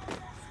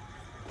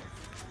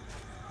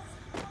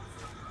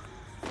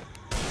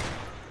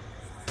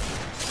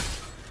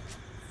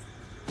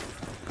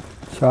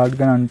 షార్ట్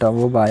గన్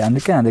అంటావు బాయ్,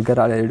 అందుకే నా దగ్గర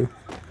రాలేడు.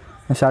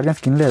 షార్ట్ గన్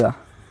స్కిన్ లేదా?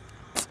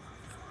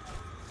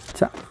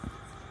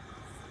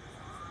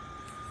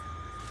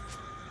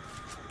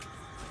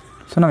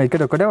 సో నా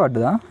వికెట్ ఒక్కటే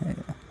పడ్డదా?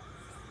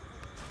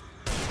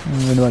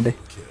 పడ్డాయి.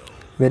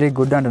 వెరీ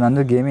గుడ్ అంట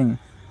నందు గేమింగ్.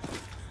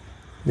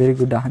 Very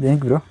good.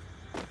 దేనికి బ్రో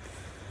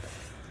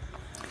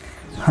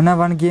అన్న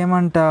 1 గేమ్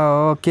అంట.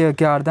 ఓకే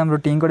ఓకే ఆడదాం బ్రో.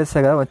 టీం కూడా ఇస్తా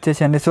కదా,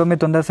 వచ్చేసేయండి. సో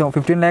మీరు తొందర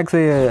 15 lakhs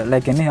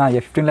లైక్ ఎన్ని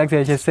 15 lakhs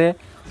వేసేస్తే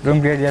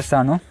రూమ్ క్రియేట్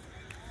చేస్తాను.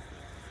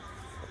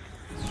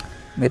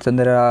 మీరు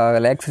తొందర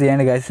లైక్స్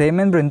చేయండి గాయస్.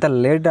 ఏమైంది బ్రో ఇంత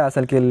లేట్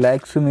అసలుకి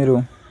లైక్స్? మీరు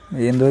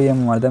ఏందో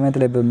ఏమో అర్థమైతే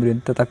లేదు. మీరు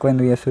ఇంత తక్కువ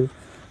ఎందుకు చేస్తారు?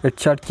 హెడ్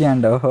షాట్కి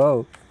అండ్ ఓహో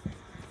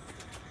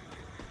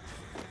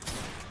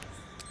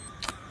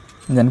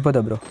చనిపోతా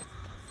bro.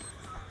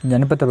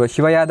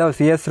 Shiva Yadav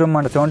CS room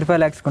అంట 75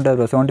 lakhsకి ఉంటుంది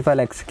బ్రో. 75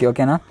 lakhsకి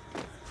ఓకేనా?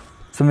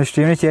 సో మీరు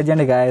స్ట్రీమ్ని షేర్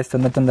చేయండి గాయస్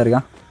తొందరగా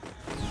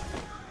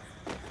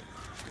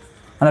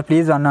అన్న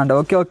ప్లీజ్ అన్న అంట.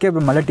 ఓకే ఓకే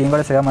ఇప్పుడు మళ్ళీ టీం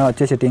కూడా సరిగా మళ్ళీ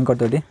వచ్చేసి టీం కూడా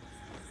తోటి.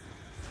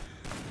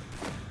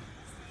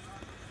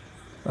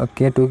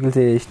 ఓకే 2 kills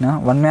చేసిన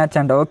 1 match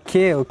అంట.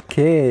 Okay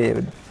okay.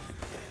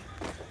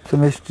 సో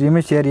మీరు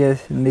స్ట్రీమ్ని షేర్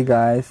చేసింది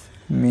గాయస్.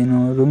 నేను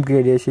రూమ్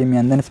క్రియేట్ చేసి మీ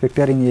అందరిని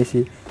స్పెక్టరింగ్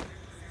చేసి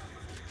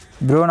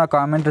బ్రో నా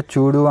కామెంట్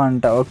చూడు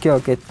అంట. ఓకే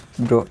ఓకే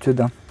బ్రో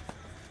చూద్దాం.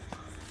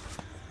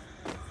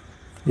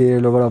 ఏ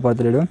లోపల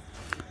పడతలేడు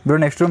బ్రో.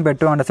 నెక్స్ట్ రూమ్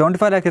పెట్టు అంట.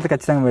 75 lakhs అయితే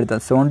ఖచ్చితంగా పెడతా.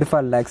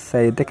 75 lakhs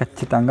అయితే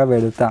ఖచ్చితంగా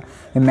పెడతా.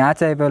 ఈ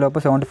మ్యాచ్ అయిపోయే లోపు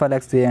 75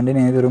 lakhs చేయండి,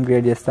 నేనైతే రూమ్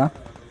క్రియేట్ చేస్తా.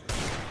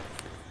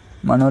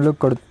 మనోళ్ళు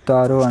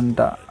కొడతారు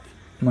అంట.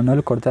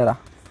 మనోళ్ళు కొడతారా?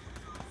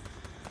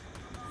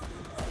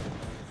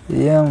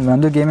 ఏం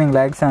నందు గేమింగ్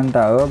ల్యాక్స్ అంట.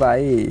 ఓ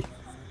బాయ్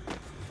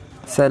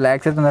సార్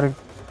ల్యాక్స్ అయితే తొందరగా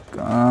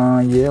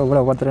ఏ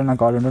ఒకరు నాకు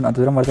కాల్ ఉంటుంది. అంత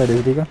దూరం పడతాడు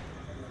ఎదురుగా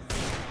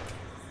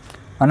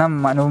అన్న.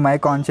 నువ్వు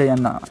మైక్ ఆన్ చేయి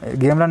అన్న.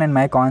 గేమ్లో నేను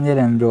మైక్ ఆన్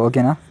చేయలేను బ్రో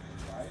ఓకేనా?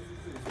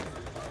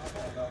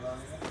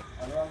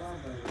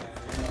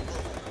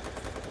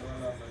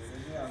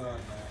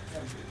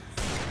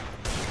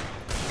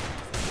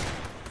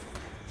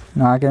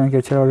 నాకేమో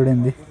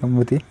కెచ్చడబడింది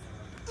గమ్మతి.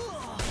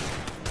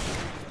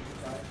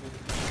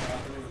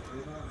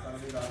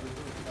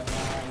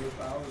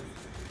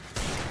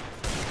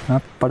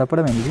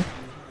 పడపడమేంది?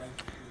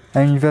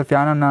 అండ్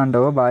ఫ్యాన్ అన్నా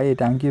అంటావు bye.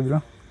 Thank you bro.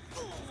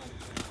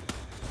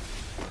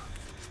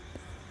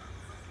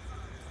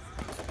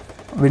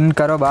 Win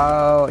కరో బా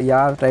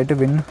yeah try to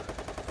win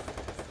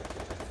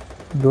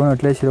bro.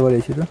 ఎట్లా వేసిరు వాళ్ళు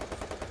వేసిరు.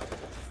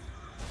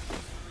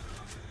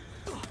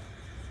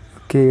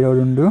 ఓకే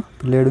ఈరోడు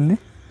పిల్లేడుంది.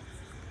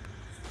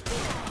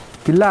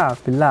 పిల్ల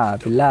పిల్ల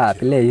పిల్ల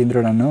పిల్ల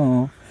వేసింద్రో నన్ను.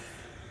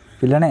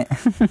 పిల్లనే.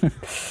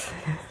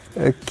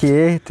 ఓకే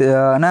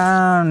అన్నా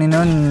నేను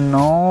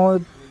నో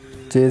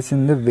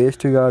చేసింది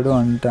వేస్ట్ గాడు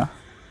అంట.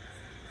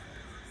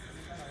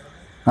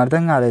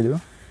 అర్థం కాలేదు.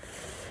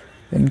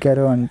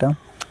 విన్కారో అంట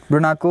బ్రో.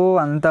 నాకు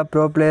అంత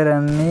ప్రో ప్లేయర్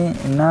అని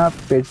నా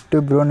పెట్టు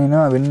బ్రో, నేను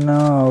విన్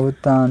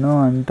అవుతాను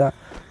అంట.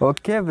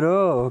 Okay bro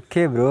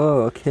okay bro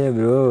okay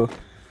bro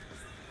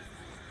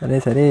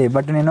సరే.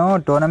 బట్ నేను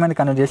టోర్నమెంట్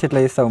కండక్ట్ చేసి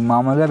ఇట్లా చేస్తాను.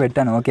 మామూలుగా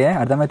పెట్టాను. ఓకే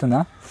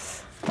అర్థమవుతుందా?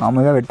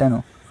 మామూలుగా పెట్టాను.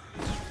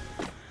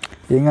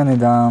 ఏం కాదు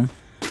ఇదా.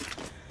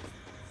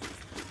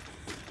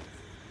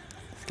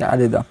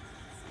 స్టార్ట్ చేద్దాం.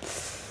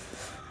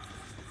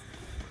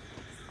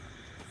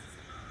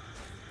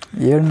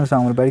 7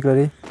 సాములు బయటకు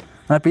రీ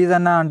అన్న ప్లీజ్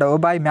అన్న అంట. ఓ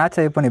బాయ్ మ్యాచ్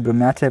అయిపోయింది బ్రో.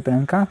 మ్యాచ్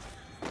అయిపోయాక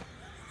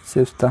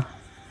చూస్తా.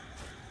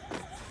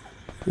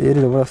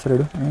 ఎవరు వస్తాడు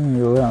ఎవరు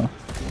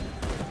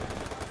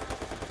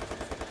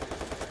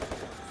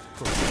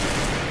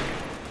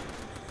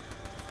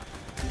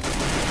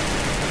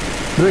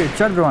బ్రో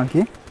ఇచ్చాడు బ్రో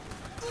వానికి.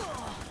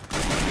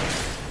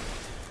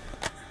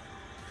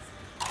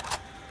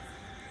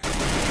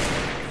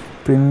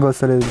 పింగ్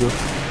వస్తలేదు బ్రో.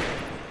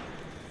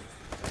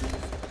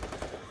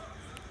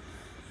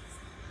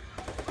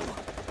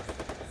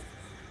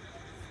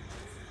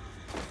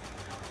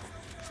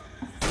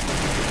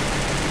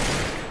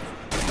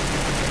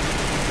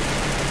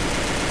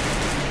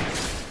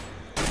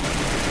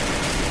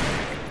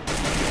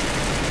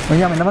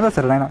 ఎంతమంది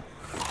వస్తారు నాయన?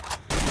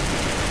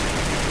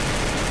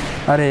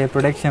 అరే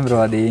ప్రొటెక్షన్ బ్రో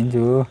అది ఏం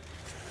చూ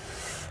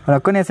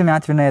ఒక్కనే వేసి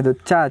మ్యాచ్ విన్ అయ్యేది.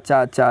 చా చా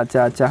చా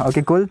చా చా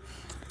ఓకే కూల్.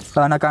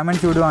 నా కామెంట్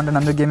చూడు అంటే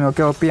నందు గేమ్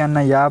ఓకే ఓపి అన్న.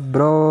 యా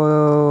బ్రో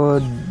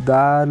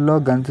దారిలో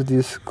గంతు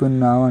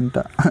తీసుకున్నావు అంట.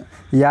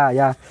 యా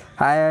యా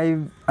హాయ్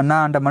అన్న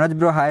అంట. Manoj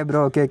bro hi bro.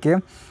 Okay okay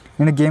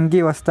నేను గేమ్కి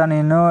వస్తా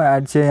నేను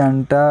యాడ్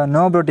చేయంట.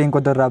 నో బ్రో టీం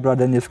కొద్దిగా రా బ్రో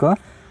అర్థం చేసుకో.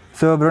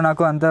 సో బ్రో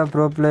నాకు అంత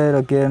ప్రో ప్లేయర్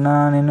ఓకేనా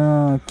నేను.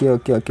 ఓకే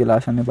ఓకే ఓకే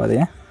లాస్ట్ అన్నీ పదే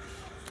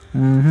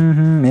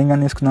ఏం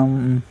కానీ తీసుకుందాం.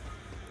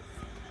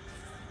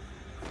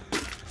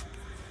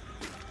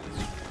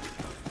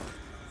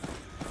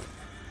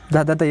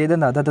 దాదా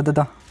ఏదందా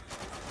దాదా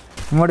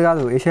ఇంకోటి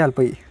కాదు వేసేయాలి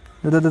పోయి.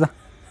 దాదా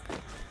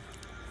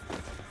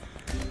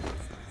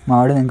మా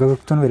ఆవిడ ఇంకా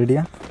గుర్తుంది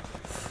రెడీగా.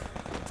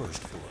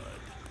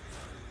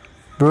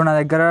 బ్రో నా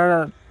దగ్గర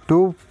 2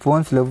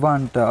 ఫోన్స్ లేవు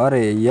అంట.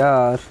 అరే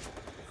యార్.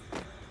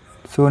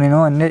 సో నేను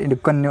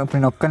ఒక్కరిని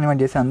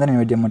ఇన్వైట్ చేసి అందరిని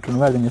ఇన్వైట్ చేయమంటాను.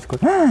 నువ్వు అర్థం చేసుకో.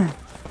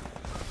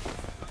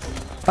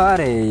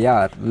 అరే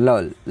యార్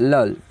లల్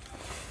లల్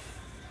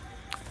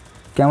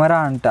కెమెరా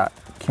అంట.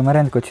 కెమెరా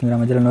ఎందుకు వచ్చింది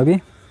మధ్యలో నోబి?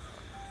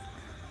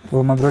 ఓ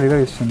మా బ్రో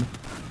రివైవ్ ఇస్తుంది.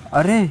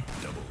 అరే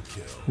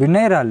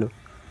విన్నయ్య రాళ్ళు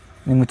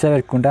నేను ముచ్చ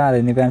పెట్టుకుంటా. అది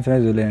ఎన్ని ఫ్యాన్స్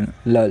చూడలేను.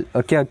 లల్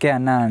ఓకే ఓకే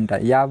అన్న అంట.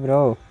 యా బ్రో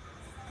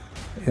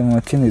ఏమో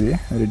వచ్చింది ఇది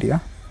రెడీగా.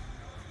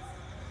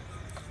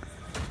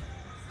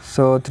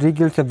 So 3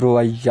 kills bro.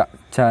 అయ్యా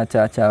చా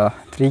చా చా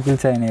 3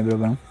 kills అయినాయి బ్రో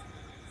మనం.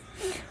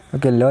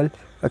 ఓకే లల్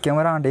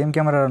కెమెరా అంట. ఏం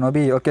కెమెరా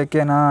నోబి? ఓకే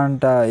ఓకేనా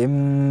అంట. ఏం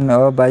ఓ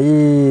బాయి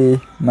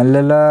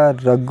మల్లెల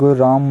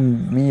రఘురామ్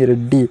మీ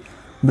Reddy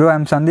bro.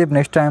 I'm Sandeep.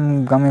 Next time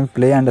coming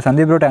play అంట.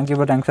 Sandeep bro thank you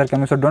bro. Thanks for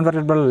coming. So don't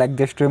forget bro like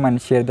the stream and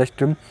share the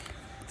stream.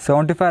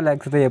 75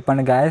 lakhs అయితే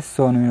చెప్పండి guys.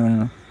 So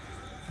నేను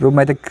రూమ్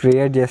అయితే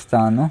create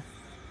చేస్తాను.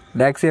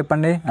 ల్యాక్స్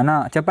చెప్పండి అన్న.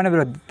 చెప్పండి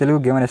bro Telugu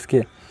గేమర్స్కి.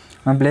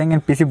 I'm playing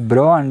in PC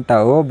bro అంట.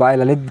 ఓ bye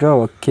Lalit bro.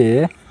 Okay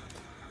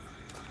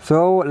so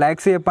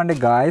likes చెప్పండి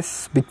గాయస్.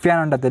 బిగ్ ఫ్యాన్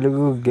అంట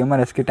Telugu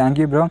గేమర్స్కి. Thank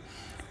you bro.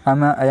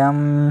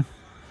 I'm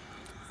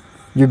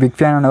you big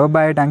fan and. Oh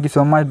bye thank you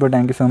so much bro.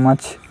 Thank you so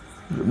much.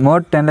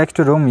 More 10 lakhs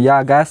to room. Yeah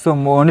gas. So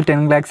only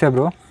 10 lakhs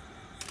bro.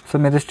 So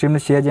మీరు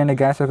స్ట్రీమ్ని share చేయండి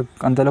gas.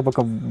 అంతలోపు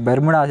ఒక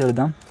Bermuda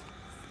ఆశిద్దాం.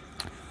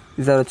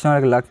 ఈసారి వచ్చిన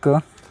వాళ్ళకి luck.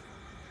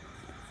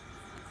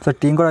 So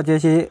team కూడా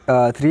వచ్చేసి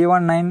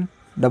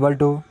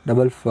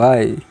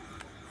 3192255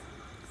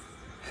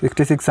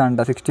 66 అంట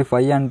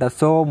 65 అంట.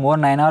 So more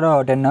 9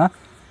 or 10.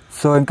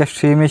 సో ఇంకా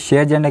స్ట్రీమ్ని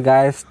షేర్ చేయండి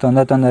గాయస్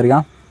తొందరగా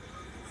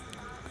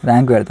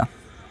ర్యాంక్ పెడతాం.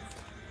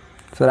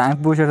 సో ర్యాంక్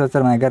బూస్టర్స్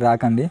వస్తారు మన దగ్గర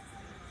రాకండి.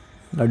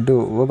 లడ్డు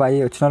ఓ బాయ్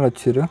వచ్చిన వాళ్ళు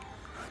వచ్చారు.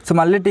 సో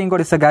మళ్ళీ టీం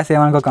కూడా ఇస్తా గ్యాస్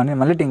ఏమనుకోకండి.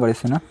 మళ్ళీ టీం కూడా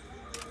ఇస్తున్నా.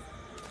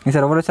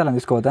 ఈసారి ఎవరు వచ్చి అలా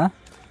తీసుకోవద్దా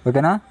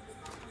ఓకేనా.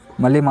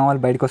 మళ్ళీ మా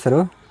వాళ్ళు బయటకు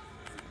వస్తారు.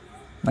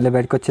 మళ్ళీ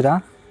బయటకు వచ్చిరా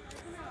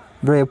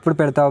బ్రో. ఎప్పుడు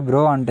పెడతావు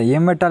బ్రో అంటే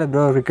ఏం పెట్టాలి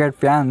బ్రో. క్రికెట్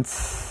ఫ్యాన్స్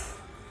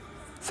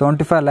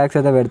 75 lakhs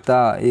అయితే పెడతా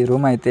ఈ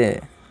రూమ్ అయితే.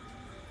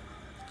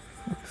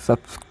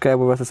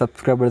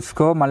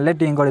 సబ్స్క్రైబర్స్కో మళ్ళీ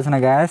టీం కూడా ఇస్తున్నా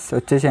గ్యాస్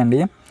వచ్చేసేయండి.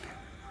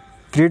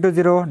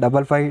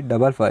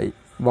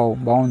 3205555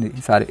 బాగుంది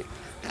ఈసారి.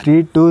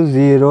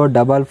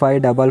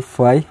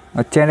 3205555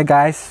 వచ్చేయండి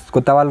గాయస్.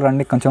 కొత్త వాళ్ళు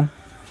రండి కొంచెం.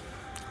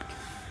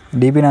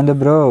 డీపీ నందు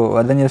బ్రో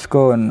అర్థం చేసుకో.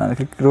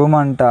 రూమ్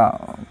అంట.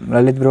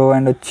 లలిత్ బ్రో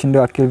అండ్ వచ్చిండు.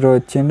 అఖిల్ బ్రో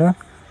వచ్చిండు.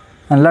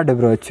 అండ్ లడ్డు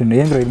బ్రో వచ్చిండు.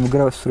 ఏం బ్రో ఇది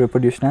ముగ్గురు వస్తారు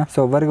ఎప్పుడు చూసినా. సో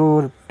ఎవరికి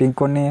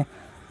ఇంకొన్ని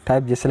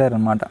టైప్ చేస్తలేరు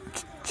అనమాట.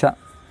 చా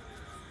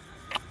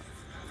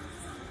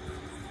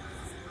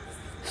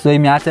సో ఈ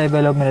మ్యాచ్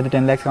అయిపోయేలోపు మీరు అయితే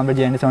 10 lakhs కంప్లీట్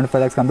చేయండి.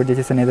 75 lakhs కంప్లీట్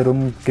చేసేసి నేను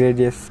రూమ్ క్రియేట్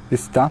చేసి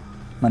ఇస్తా.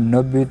 మన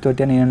నోబితో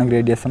నేను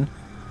క్రియేట్ చేస్తాం.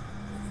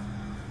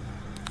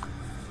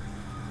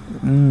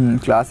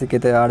 క్లాసిక్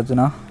అయితే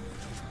ఆడుతున్నా.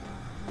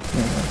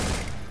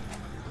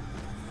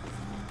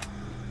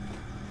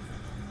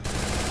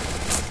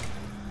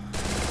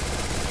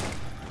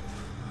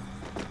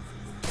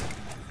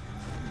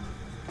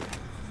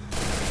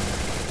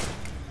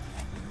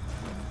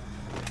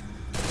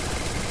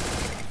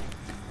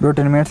 బ్రో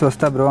 10 minutes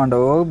వస్తా బ్రో అంట.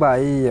 ఓ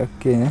bye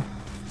okay.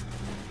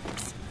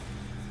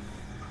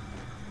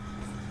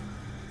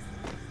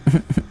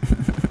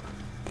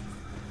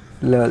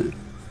 Lull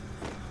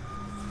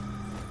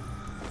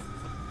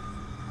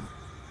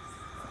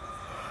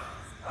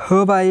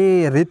Oh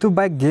bhai, Ritu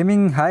by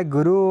gaming. Hi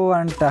Guru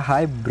and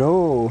hi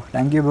bro.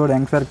 Thank you bro.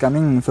 Thanks for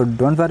coming. So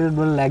don't forget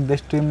to like the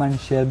stream and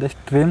share the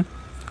stream.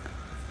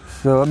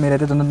 So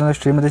మీరైతే తొందర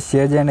stream అయితే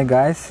share చేయండి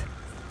guys.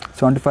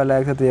 75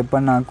 lakhs అయితే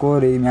చెప్పండి నాకు.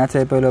 ఈ match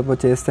అయిపోయేలోపు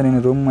చేస్తే నేను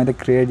రూమ్ అయితే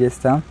క్రియేట్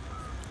చేస్తాను.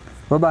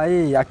 ఓ bye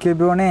Akhil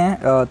బ్రోనే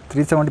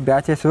 370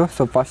 batches.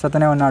 So first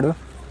అతనే ఉన్నాడు,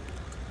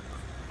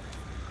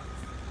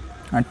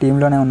 ఆ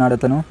టీంలోనే ఉన్నాడు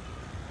అతను.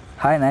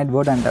 హాయ్ నైట్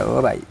బోట్ అంట. ఓ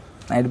బాయ్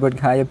నైట్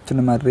బోట్కి హాయ్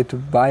చెప్తున్నా. మరి రితు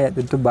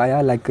బాయ్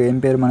లైక్ ఏం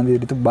పేరు మనది?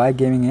 Ritu bye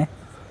గేమింగే.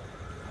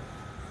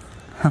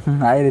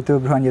 Hi Ritu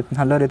bro అని చెప్తుంది.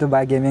 Hello Ritu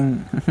bye gaming.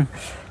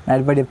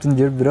 Night boat చెప్తుంది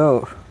జూడ్ బ్రో.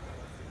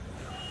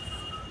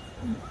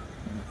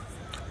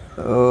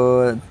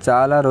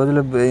 చాలా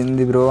రోజులు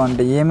అయింది బ్రో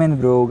అంటే ఏమైంది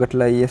బ్రో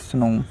గట్లా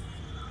చేస్తున్నావు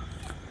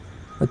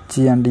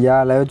వచ్చి అంటే యా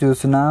లైవ్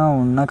చూస్తున్నా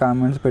ఉన్న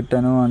కామెంట్స్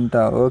పెట్టాను అంట.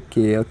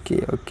 Okay okay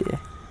okay.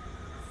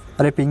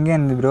 అరే పింగ్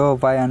ఏంది బ్రో?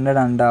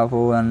 500 అంట,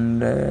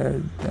 400.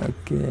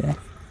 ఓకే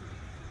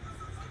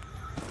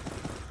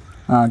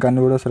కన్ను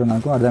కూడా వస్తారు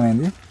నాకు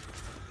అర్థమైంది.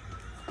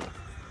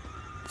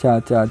 చా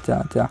చా చా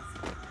చా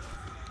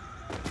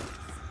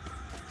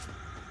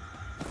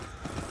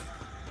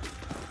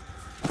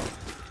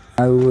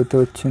అయితే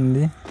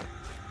వచ్చింది.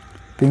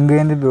 పింగ్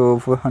ఏంది బ్రో?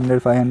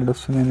 400 500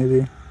 వస్తుంది.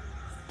 ఇది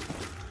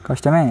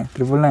కష్టమే.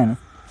 999.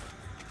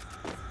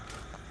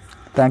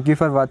 Thank you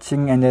for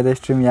watching, enjoy the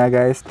stream. Yeah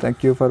guys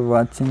thank you for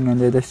watching,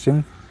 enjoy the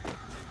stream.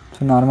 So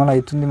normal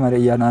అవుతుంది మరి.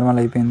 యా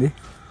నార్మల్ అయిపోయింది.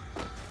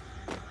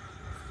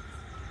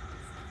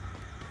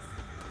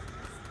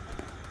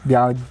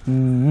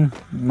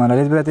 మన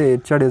లలిత్ బ్రో అయితే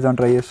హెడ్ షాట్ వేద్దాం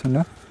ట్రై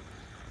చేస్తుండే.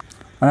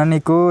 అన్న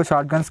నీకు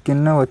షార్ట్ గన్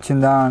స్కిన్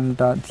వచ్చిందా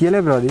అంట. తీయలే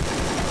బ్రో అది.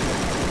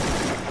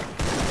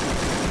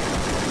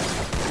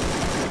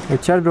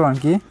 హెడ్ బ్రో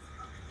వానికి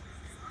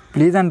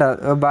ప్లీజ్ అంట.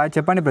 బాగా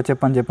చెప్పండి బ్రో,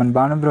 చెప్పండి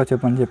బాను బ్రో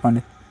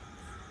చెప్పండి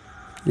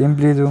ఏం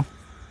please.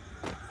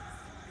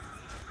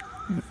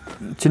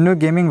 Chinnu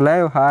gaming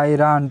live hi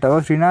రా అంట. ఓ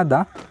శ్రీనాథ్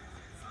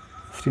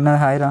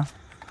హాయ్ రా.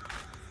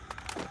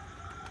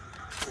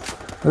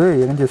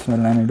 ఏం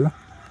చేస్తున్నారు నాయుడు?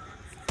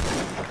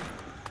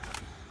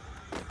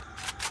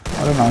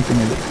 అదే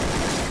నాకునేది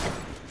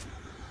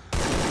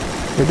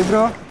ఎటు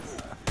బ్రో?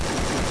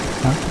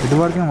 ఎటు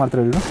వాడికి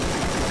మాట్లాడు.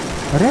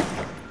 అరే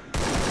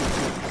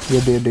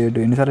ఎడ్డు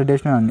ఎన్నిసార్లు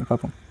డేసినా అండి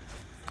పాపం.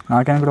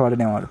 నాకైనా కూడా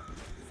వాడనేవాడు.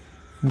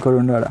 ఇంకోటి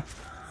ఉండేవాడ.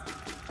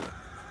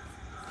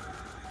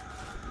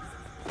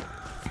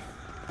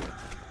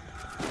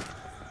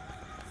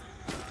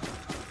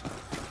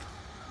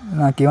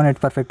 నాకేమో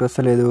నెట్ పర్ఫెక్ట్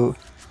వస్తలేదు.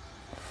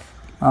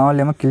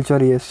 వాళ్ళు ఏమో కిల్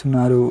చోరీ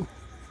చేస్తున్నారు.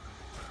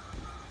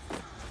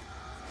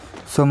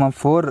 సో మా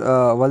 4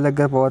 వాళ్ళ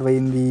దగ్గర పవర్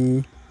పోయింది.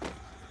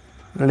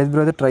 లలిత్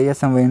బ్రో అయితే ట్రై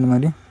చేస్తాం పోయింది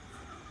మరి.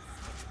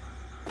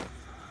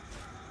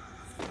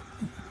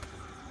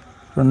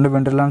 2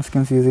 వెంటర్లాండ్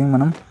స్కిన్స్ యూజింగ్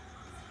మనం.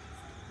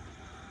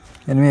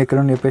 ఎనిమిది ఎక్కడ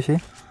ఉండి చెప్పేసి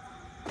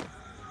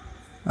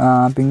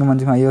పింగ్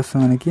మంచిగా హై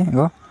వస్తుంది మనకి.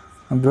 ఇంకో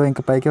బ్రో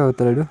ఇంకా పైకే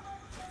అవుతాడు.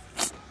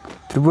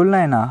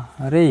 999.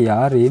 అరే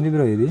యార్ ఏంది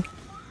బ్రో ఇది?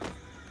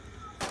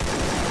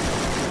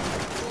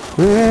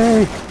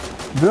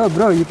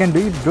 Bro you can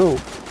do it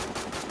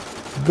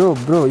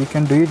bro you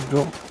can do it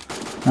bro.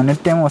 నా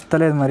నెట్ ఏమో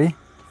వస్తలేదు మరి.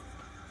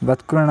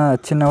 బతుకున్న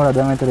వచ్చినా కూడా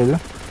అర్థమవుతలేదు.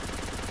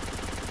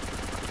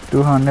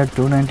 200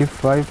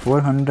 295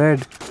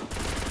 400.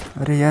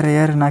 అరే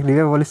యార్ నాకు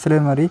దిగా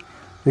పోలిస్తలేదు మరి.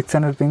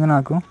 600 పింగ్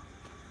నాకు.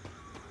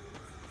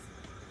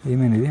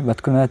 ఏమైంది ఇది?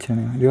 బతుకున్న వచ్చిన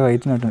రివో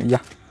అవుతున్నట్టు.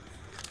 యా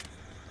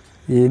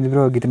ఏంది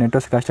బ్రో గీత నెట్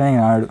వస్తే కష్టమే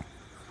ఆడు.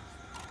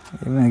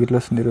 ఏమైంది గిట్ల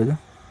వస్తుంది ఈరోజు?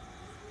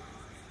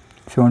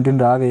 17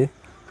 రావే.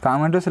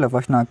 కామెంట్ వస్తలే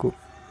ఫస్ట్ నాకు.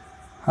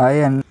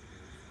 హాయ్ అండ్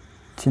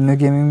చిన్న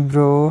గేమింగ్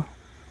బ్రో.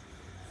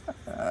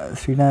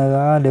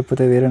 శ్రీనాథా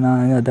లేకపోతే వేరేనా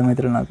అని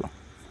అర్థమవుతుంది నాకు.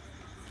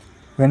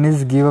 వెన్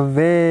ఈజ్ గివ్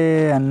అవే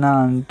అన్న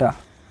అంట.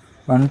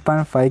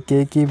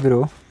 1.5Kకి బ్రో.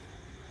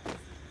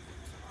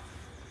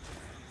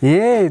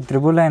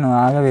 999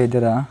 ఆగవే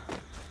జరా.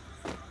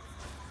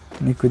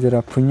 నీకు జర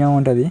పుణ్యం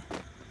ఉంటుంది,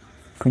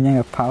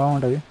 పుణ్యంగా పావం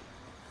ఉంటుంది.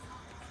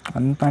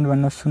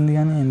 1.1 వస్తుంది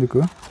కానీ ఎందుకు?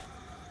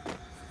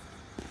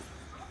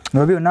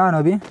 నోబీ ఉన్నావా?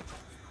 నోబీ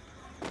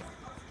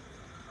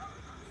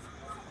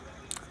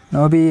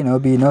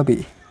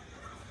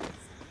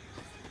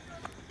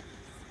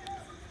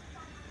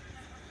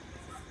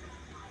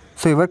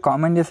సో ఎవరు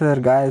కామెంట్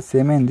చేస్తారు గాయస్?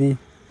 ఏమైంది?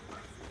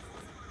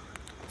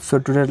 So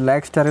today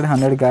like started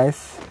 100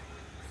 guys.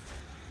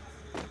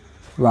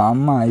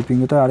 అమ్మ ఈ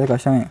పింగుతో ఆడే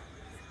కష్టమే.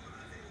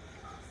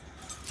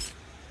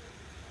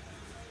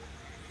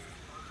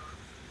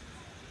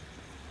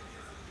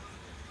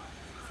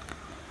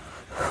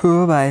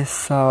 బాయ్స్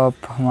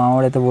మా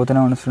వాడైతే పోతూనే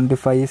ఉన్నాడు.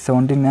 25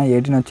 17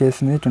 18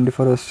 వచ్చేసింది.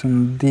 24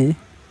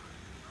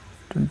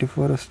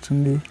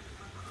 వస్తుంది.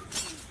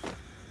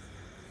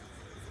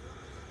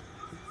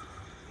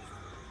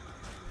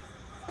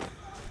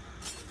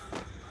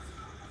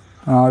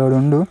 ఆడోడు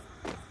ఉండు.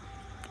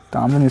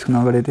 తాంబూలం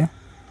తీసుకున్నావు ఒకడైతే.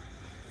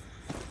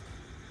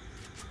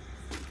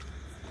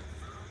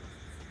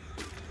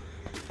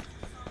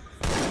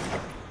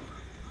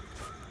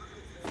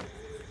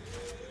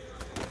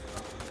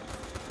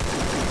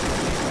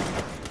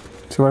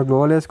 సో వాడు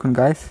గ్లోవల్ వేసుకుని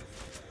గాయస్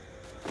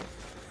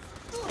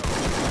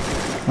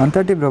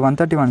 130 బ్రో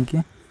 131కి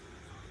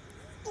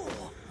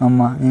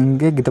అమ్మ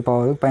ఇంకే గీత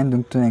పవర్ పైన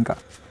దుంకుతుంది ఇంకా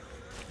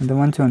ఎంత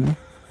మంచిగా ఉంది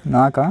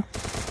నాకా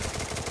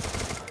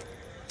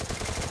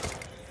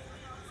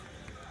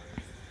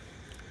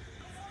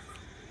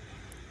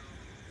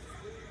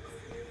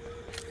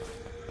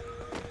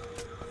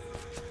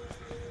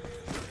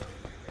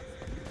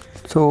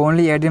so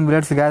only 18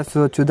 bullets gas. So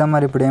చూద్దాం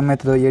మరి ఇప్పుడు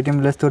ఏమవుతుందో. 18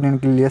 bulletsతో నేను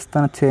కిల్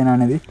చేస్తాను చేయను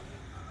అనేది.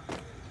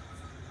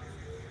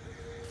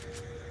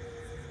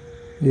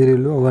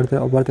 ఈరిల్లు ఒకడు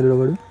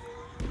ఒకడు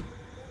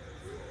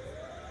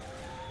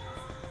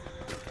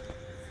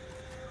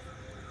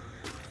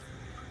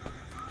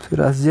సో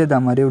రష్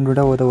చేద్దాం మరి.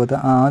 ఉండుంటా పోతా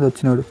అది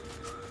వచ్చినాడు.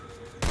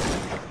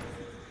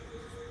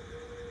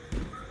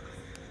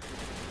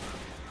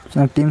 సో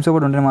నాకు టీమ్స్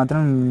ఒకటి ఉంటే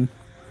మాత్రం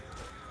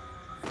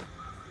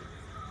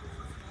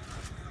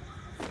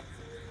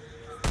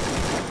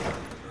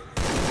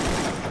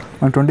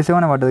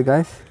 127 పడ్డది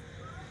గాయస్.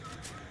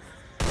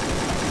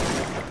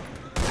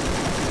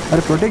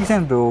 అరే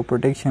ప్రొటెక్షన్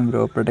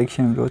బ్రో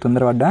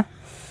తొందరపడ్డా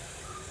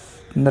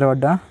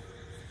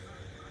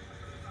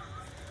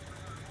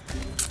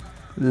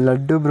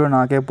లడ్డు బ్రో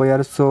నాకే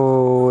పోయారు. So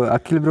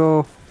Akhil bro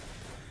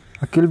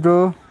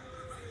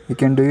you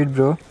can do it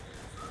bro.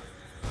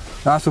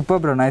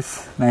 Super bro nice.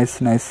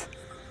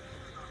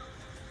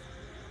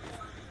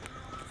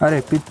 అరే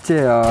పిచ్చే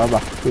బా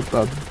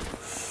super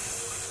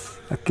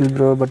Akhil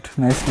bro but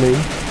nice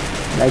playing.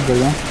 Like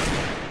కదా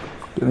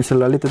మిస్టర్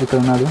లలిత్ ఇక్కడ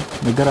ఉన్నాడు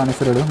దగ్గర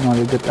అనేసరాడు మా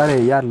దగ్గర. అరే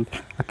యార్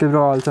అఖిల్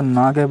బ్రో ఆల్సో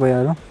నాకే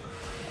పోయారు.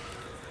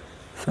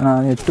 సో నా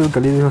ఎట్టు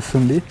గలీజ్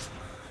వస్తుంది.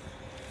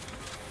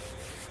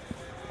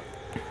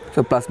 సో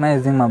ప్లస్ మ్యాన్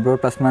యూజింగ్ మా bro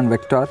plus man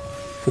vector.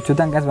 So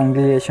చూద్దాం గ్యాస్ వన్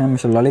కిల్ చేసాను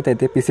మిస్టర్ లలిత్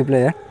అయితే పీసీ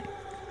ప్లేయర్.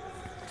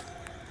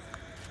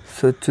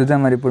 సో చూద్దాం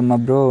మరి ఇప్పుడు మా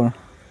బ్రో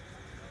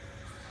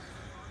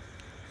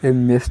ఏం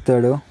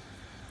చేస్తాడు.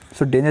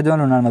 సో డేంజర్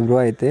జోన్ ఉన్నాడు మా బ్రో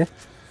అయితే.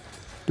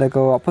 లైక్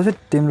ఆపోజిట్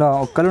టీంలో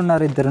ఒక్కరు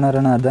ఉన్నారు ఇద్దరు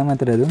ఉన్నారని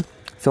అర్థమవుతలేదు.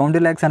 70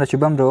 lakhs అంట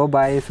శుభం bro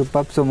boy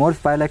super. So more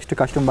 5 lakhs to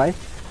custom bye.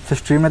 So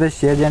stream అయితే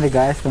షేర్ చేయండి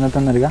గాయస్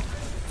తొందరగా.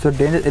 సో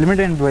డేంజర్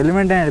ఎలిమెంట్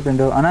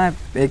అయిపోయిండు అన్న.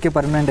 AK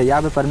permanent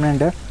 50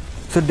 permanent.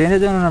 So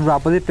danger zone ఉన్నప్పుడు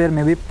opposite player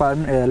maybe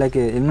like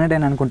eliminate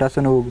అయిన అనుకుంటా. సో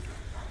నువ్వు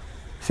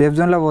సేఫ్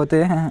జోన్లో పోతే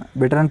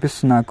బెటర్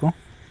అనిపిస్తుంది నాకు.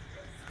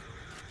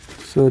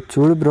 సో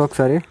చూడు బ్రో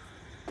ఒకసారి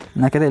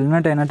నాకైతే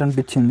ఎలిమినేట్ అయినట్టు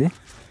అనిపించింది.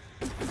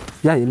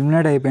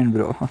 ఎలిమినేట్ అయిపోయింది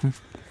బ్రో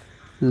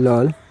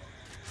లాల్.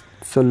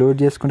 సో లోడ్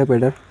చేసుకుంటే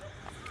బెటర్.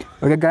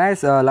 ఓకే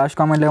గాయస్ లాస్ట్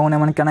కామెంట్లో ఏమన్నా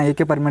మనకన్నా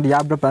AK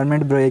permanent bro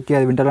permanent bro AK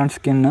అది Winterland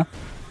skin.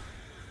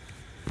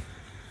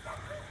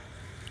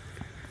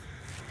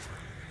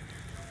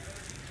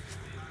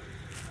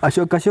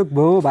 Ashok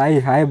bro bye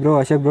hi bro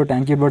Ashok bro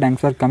thank you bro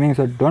thanks for coming.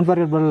 So don't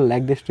forget bro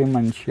like the stream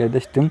and share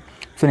the stream.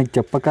 So నీకు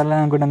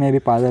చెప్పగలనుకుంటా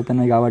maybe pass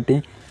అవుతున్నాయి కాబట్టి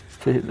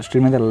so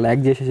stream అయితే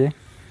like చేసేసి.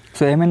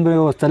 So ఏమైంది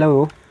bro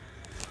వస్తలేవు.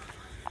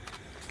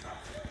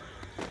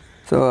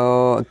 So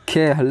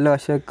okay hello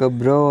Ashok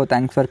bro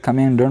thanks for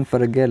coming. Don't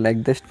forget like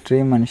the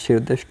stream and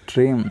share the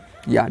stream.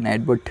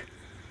 Night but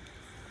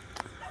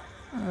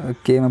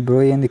okay మా bro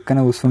ఏంది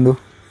ఇక్కడనే కూర్చుండు.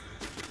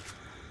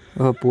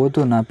 పోతూ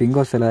నా పింగ్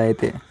వస్తలే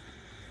అయితే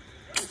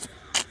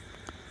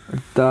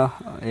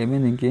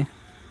ఏమైంది ఇంక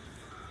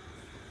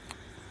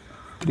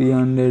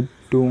 300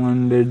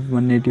 200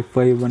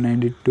 185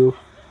 192.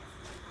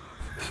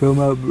 సో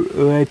మా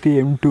బ్రో అయితే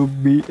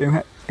M2B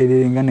ఇది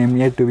ఇంకా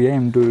M8B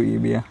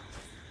M2EB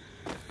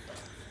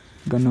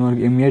గన్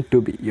వరకు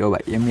M8B యో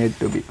బాయ్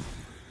M8B.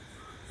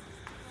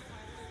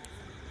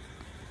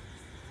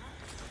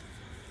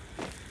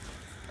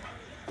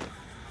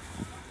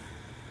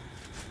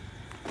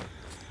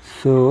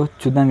 సో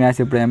చూద్దాం గ్యాస్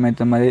ఇప్పుడు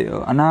ఏమవుతుంది మరి.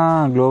 అన్నా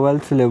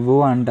గ్లోబల్స్ లేవు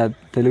అంట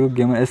Telugu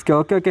game SK.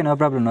 Okay no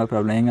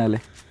problem ఏం కాలే.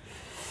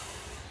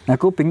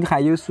 నాకు పింక్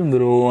హై వస్తుంది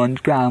బ్రో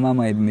అందుకే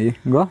ఆమామ అయింది.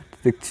 ఇంకో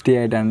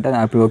 68 అంట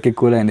అప్పుడు ఓకే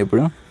కూల్ అయింది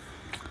ఇప్పుడు.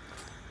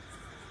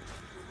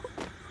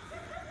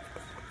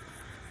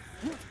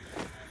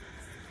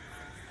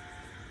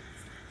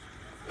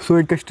 సో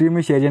ఇంకా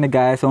స్ట్రీమ్ షేర్ చేయండి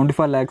గాయస్.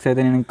 75 lakhs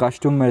అయితే నేను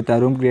కస్టమ్ పెడతా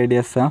రూమ్ క్రియేట్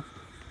చేస్తా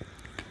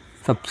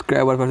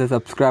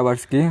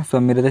సబ్స్క్రైబర్స్కి. సో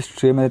మీరైతే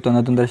స్ట్రీమ్ అయితే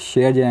తొందర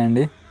షేర్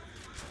చేయండి.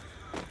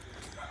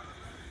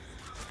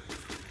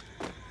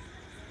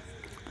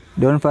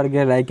 Don't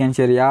forget like and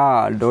share.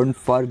 Don't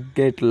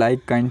forget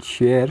like and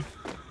share.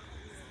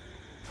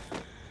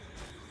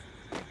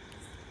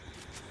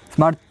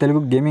 Smart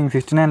Telugu gaming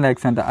 69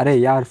 lakhs అంట. అరే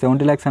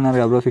 70 lakhs అన్నారు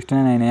కదా బ్రో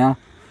 69 అయినాయా.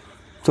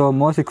 సో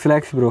 6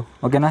 lakhs బ్రో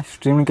ఓకేనా.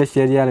 స్ట్రీమ్ ఇంకా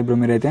షేర్ చేయాలి బ్రో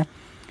మీరైతే.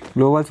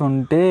 గ్లోబల్స్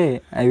ఉంటే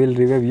I will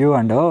review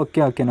and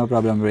okay no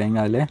problem bro ఏం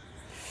కాలే.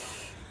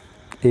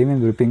 ఏమి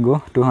బ్రో పింగు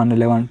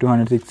 211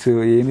 206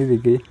 ఏమి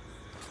దిగి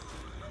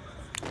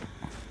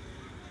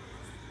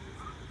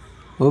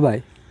ఓ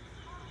బాయ్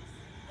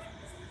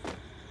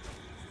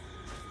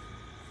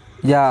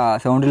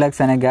 70 lakhs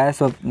అనే gas.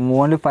 So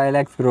only 5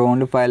 lakhs bro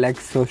only 5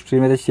 lakhs. So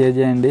stream అయితే షేర్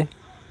చేయండి.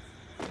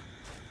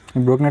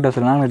 బ్రోక్ నెట్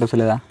వస్తలేదా నెట్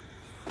వస్తలేదా.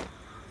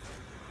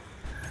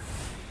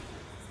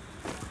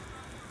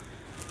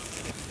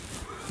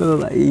 So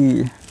bye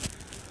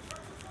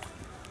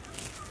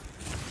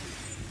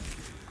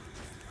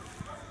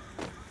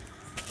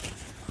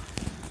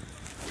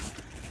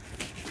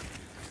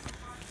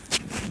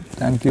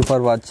thank you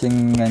for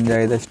watching,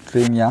 enjoy the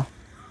stream. Yeah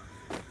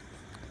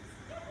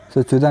so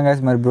చూద్దాం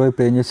గ్యాస్ మరి బ్రో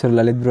ఇప్పుడు ఏం చేస్తారు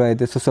లలిత్ బ్రో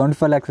అయితే. సో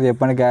 75 lakhs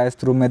చెప్పండి గ్యాస్,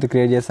 రూమ్ అయితే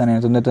క్రియేట్ చేస్తాను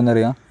నేను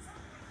తొందరగా.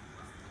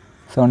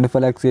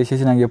 75 lakhs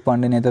చేసేసి నాకు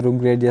చెప్పండి, నేనైతే రూమ్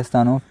క్రియేట్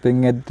చేస్తాను.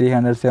 పింగ్ అయితే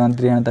 307,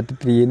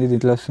 333 ఏంది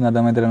దీంట్లో వస్తుంది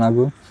అర్థమవుతుంది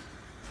నాకు.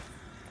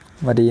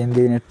 మరి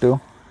ఏంది నెట్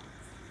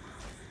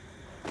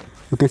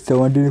ఓకే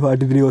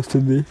 1743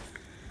 వస్తుంది.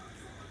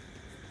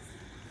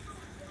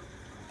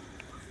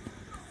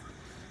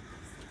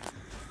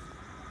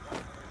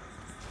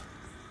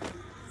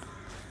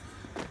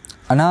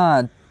 అన్నా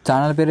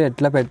ఛానల్ పేరు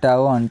ఎట్లా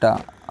పెట్టావు అంట,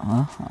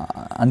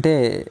 అంటే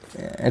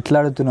ఎట్లా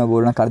అడుగుతున్నావు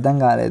బ్రో నాకు అర్థం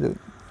కాలేదు.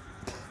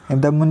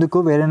 ఇంతకుముందుకు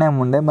వేరే నేమ్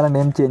ఉండే, మళ్ళీ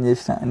నేమ్ చేంజ్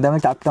చేసిన.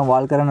 ఇంతకుముందు కెప్టెన్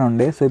వాల్కర్ అని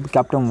ఉండే, సో ఇప్పుడు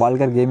కెప్టెన్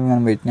వాల్కర్ గేమింగ్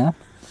అని పెట్టిన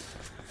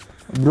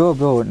బ్రో.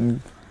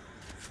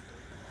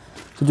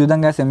 సో చూద్దాం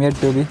గ్యాస్ M8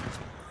 2B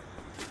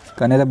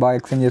కానీ అయితే బాగా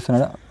ఎక్స్చేంజ్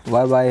చేస్తున్నాడు.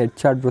 Boy head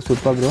shot bro,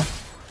 super bro,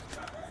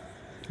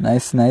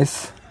 nice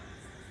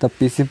the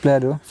PC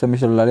player. So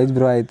mister Lalit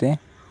bro అయితే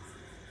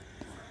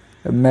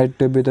M8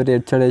 2B తోటి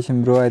హెడ్ షాట్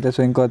వేసింది బ్రో అయితే. సో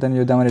ఇంకో అతను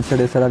చూద్దాం హెడ్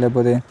షాట్ వేస్తారా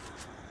లేకపోతే.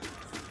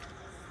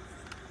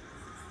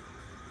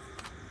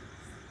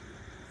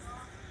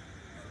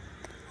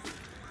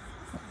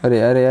 అరే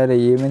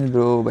ఏమైంది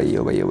బ్రో,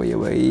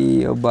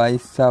 భయ్యో బాయ్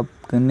సాబ్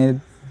కన్నీ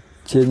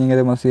చేంజింగ్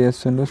అయితే మస్తు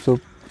చేస్తుండ్రు. సో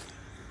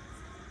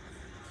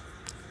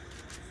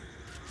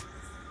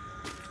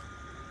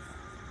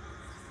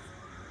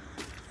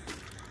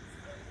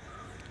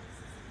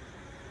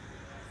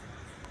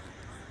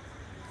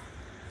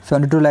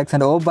 $72 lakhs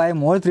అంటే ఓ bye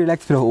more 3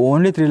 lakhs bro,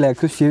 only 3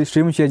 lakhs.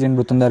 Stream share చేయండి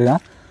బ్రో తొందరగా.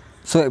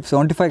 సో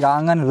 75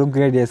 కాగానే రూమ్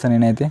క్రియేట్ చేస్తాను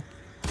నేనైతే.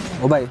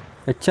 ఓ బాయ్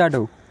హెడ్ షాట్,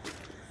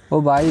 ఓ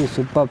బాయ్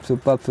సూపర్.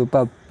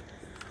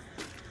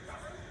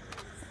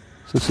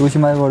 సో చూసి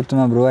మరి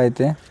కొడుతున్నా బ్రో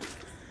అయితే.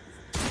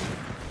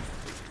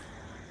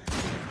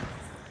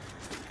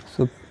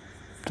 సో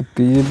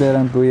పీజీ ప్లేయర్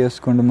అని ప్రూవ్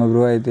చేసుకుంటున్నా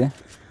బ్రో అయితే.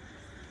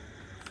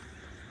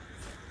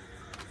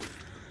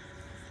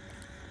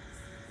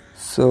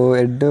 So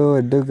head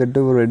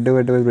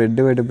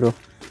bro.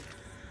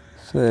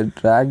 So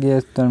drag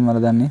చేస్తాను మరి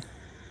దాన్ని.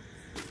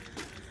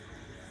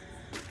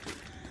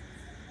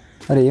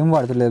 అరే ఏం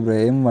పడతలేదు బ్రో,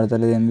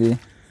 ఏంది.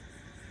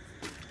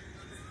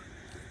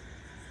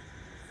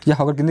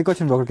 ఒకటి కిందికి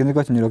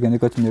వచ్చింది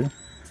చూడు.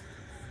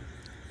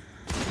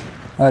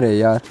 అరే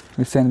యార్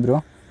మిస్ అయింది బ్రో.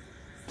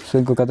 సో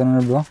ఇంకొక అతను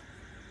ఉన్నాడు బ్రో.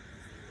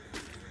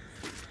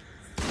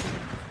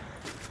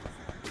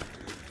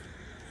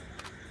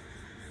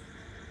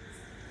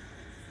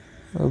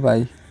 ఓ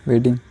బాయ్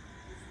వెయిటింగ్.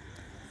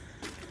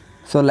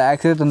 సో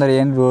ల్యాక్స్ అయితే తొందర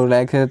చేయండి బ్రో,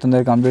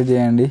 కంప్లీట్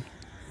చేయండి.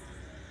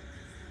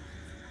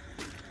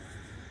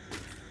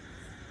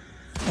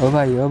 ఓ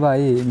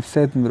బాయ్ మిస్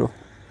అవుతుంది బ్రో.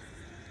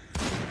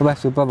 ఓ బాయ్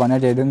సూపర్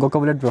 188. ఇంకొక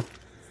బుల్లెట్ బ్రో.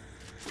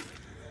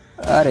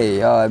 అరే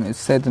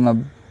మిస్ అవుతుంది మా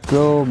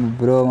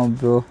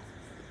బ్రో.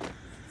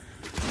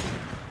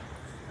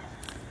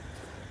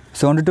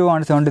 72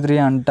 and 73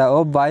 అంట. ఓ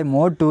bye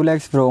more 2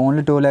 lakhs bro,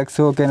 only 2 lakhs.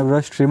 Okay bro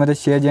stream అయితే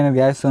షేర్ చేయండి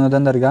గ్యాస్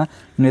తొందరగా,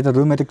 నేనైతే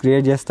రూమ్ అయితే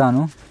క్రియేట్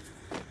చేస్తాను.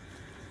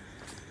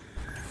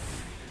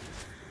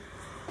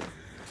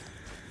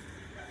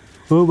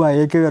 ఓ బాయ్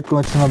ఏకే కట్టుకుని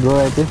వచ్చిన బ్రో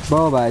అయితే.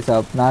 బాయ్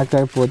సాబ్ నాకు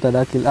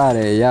అయిపోతుందా కిల్.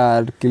 అరే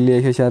యార్ కిల్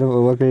చేసేసారు,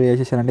 ఓవర్ కిల్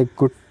చేసేసారంటే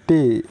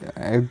కుట్టి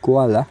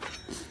ఎక్కువాలా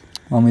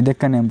మా మీద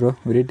ఎక్కనే బ్రో.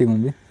 వెరైటీగా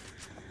ఉంది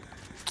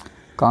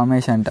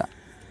కాంబినేషన్ అంట.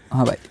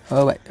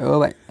 ఓ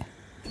బాయ్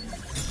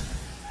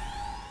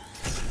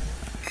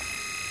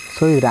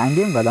సో ఇది ర్యాంక్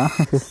గేమ్ కదా.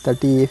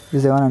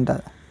 37 అంట.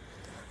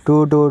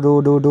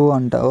 2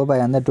 అంట. ఓ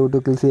బాయ్ అందరు 2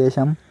 kills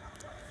చేసాం.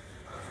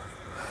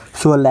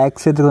 సో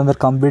ల్యాక్స్ అయితే తొందర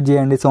కంప్లీట్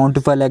చేయండి.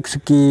 75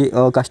 lakhsకి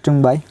కష్టం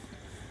bye.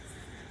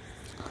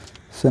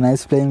 So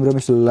nice playing bro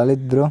mister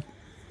Lalit bro.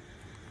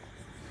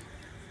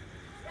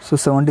 So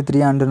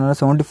 73 అంటున్నారు,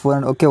 74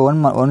 అండ్ ఓకే.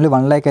 ఓన్లీ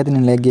 1 lakh అయితే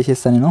నేను లైక్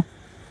చేసేస్తాను నేను.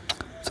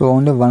 సో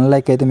ఓన్లీ 1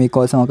 lakh అయితే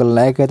మీకోసం ఒక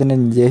లైక్ అయితే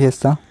నేను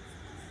చేసేస్తాను.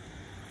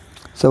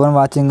 7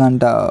 వాచింగ్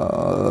అంట.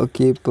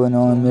 కీప్ నో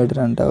మీటర్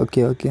అంట.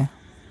 Okay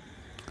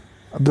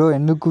bro.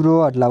 ఎందుకు బ్రో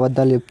అట్లా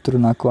అబద్ధాలు చెప్తున్నారు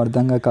నాకు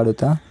అర్థం కాక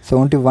అడుగుతా.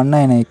 71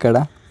 అయినాయి ఇక్కడ.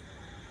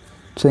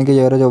 సో ఇంకా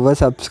ఎవరు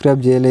సబ్స్క్రైబ్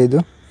చేయలేదు.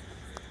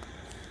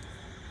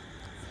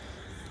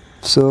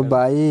 సో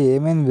బాయ్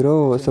ఏమైంది బ్రో,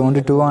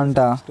 72 అంట.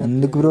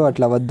 ఎందుకు బ్రో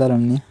అట్లా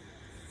అబద్ధాలన్నీ.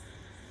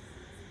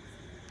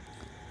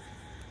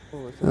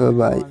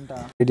 బాయ్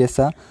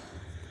చేస్తా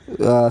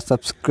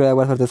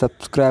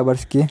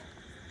సబ్స్క్రైబర్స్కి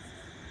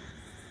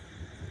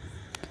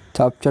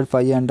చాప్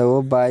 5 అంట. ఓ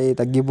బాయ్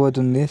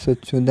తగ్గిపోతుంది. సో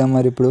చూద్దాం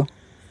మరి ఇప్పుడు.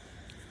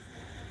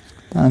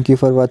 Thank you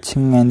for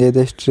watching, enjoy the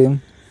stream.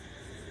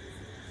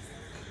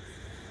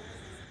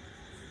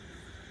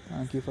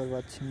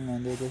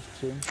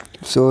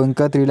 So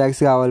ఇంకా 3 lakhs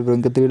కావాలి బ్రో,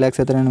 ఇంకా 3 lakhs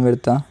అయితే నేను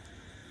పెడతా.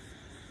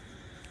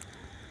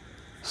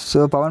 సో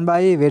పవన్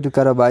బాయ్ వెయిట్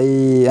కరా బాయ్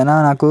అన్నా,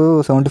 నాకు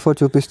 74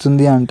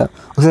 చూపిస్తుంది అంట.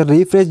 ఒకసారి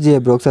రీఫ్రెష్ చేయ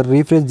బ్రో,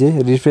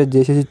 రీఫ్రెష్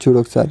చేసేసి చూడు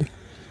ఒకసారి.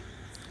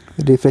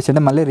 రీఫ్రెష్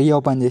అంటే మళ్ళీ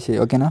రీఓపెన్ చేసి,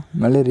 ఓకేనా,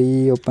 మళ్ళీ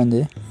రీఓపెన్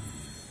చేయి.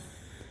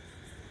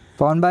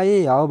 పవన్ బాయ్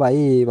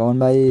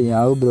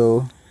ఆవు బ్రో.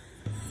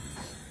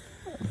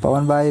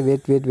 పవన్ బాయ్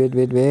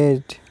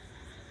వెయిట్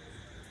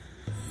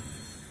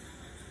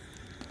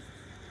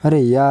अरे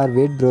यार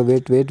वेट ब्रो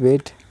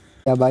वेट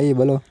या भाई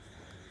बोलो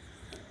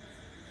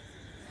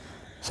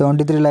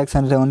 73 lakhs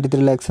and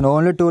 73 lakhs and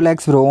only 2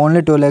 lakhs bro,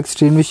 only 2 lakhs.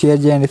 Screen share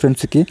చేయండి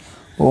ఫ్రెండ్స్కి.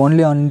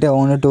 ఓన్లీ అంటే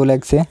only 2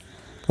 lakhs.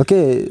 Okay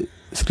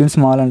screen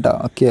small అంట.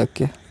 ఓకే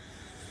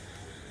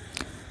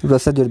ఇప్పుడు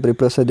వస్తుంది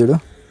చూడు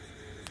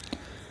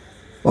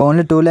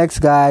ఓన్లీ 2 lakhs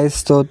గాయస్.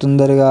 సో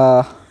తొందరగా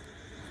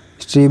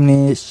స్ట్రీమ్ని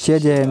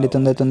షేర్ చేయండి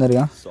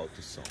తొందరగా.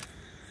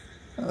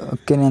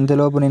 ఓకే నేను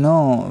అంతలోపు నేను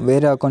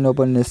వేరే అకౌంట్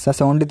ఓపెన్ చేస్తాను.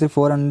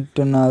 73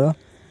 అంటున్నారు.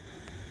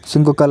 సో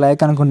ఇంకొక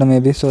లైక్ అనుకుంటా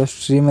మేబీ. సో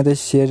స్ట్రీమ్ అయితే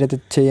షేర్ అయితే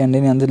చేయండి.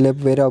 నేను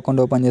అందులోపు వేరే అకౌంట్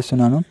ఓపెన్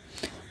చేస్తున్నాను.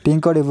 టీమ్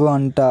కోడ్ ఇవ్వు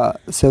అంట.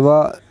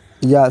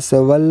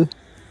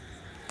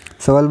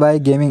 సెవల్ bye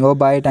gaming. Oh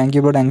bye thank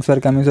you bro, thanks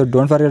for coming. So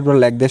don't forget bro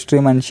like the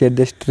stream and share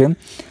the stream.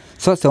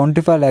 So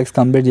 75 lakhs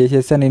complete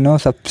చేసేస్తే నేను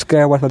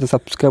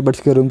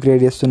సబ్స్క్రైబర్స్కి రూమ్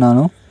క్రియేట్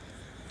చేస్తున్నాను.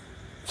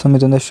 సో మీ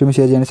తొందర stream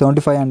share చేయండి.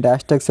 75 అంటే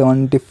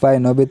 #75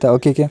 Nobita.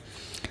 Okay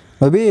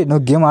Nobi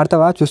నువ్వు game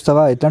ఆడతావా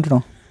చూస్తావా ఎట్లా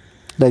అంటున్నావు?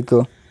 లైక్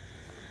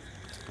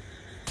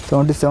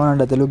 77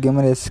 అంట తెలుగు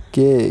గేమర్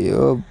ఎస్కే.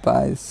 ఓ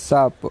బాయ్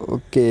సాప్.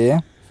 ఓకే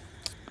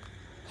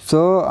సో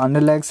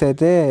 100 lakhs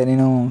అయితే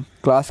నేను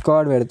క్లాస్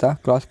స్క్వాడ్ పెడతా.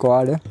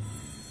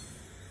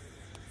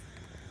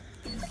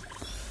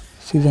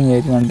 సీజన్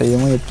 18 అంట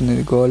ఏమో చెప్తుంది.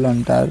 గోల్డ్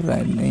అంటారు.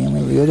 ఏమో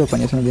ఈరోజు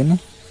ఓపెన్ చేస్తున్నా దీన్ని.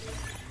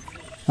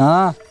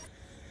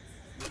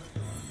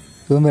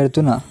 రూమ్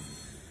పెడుతున్నా.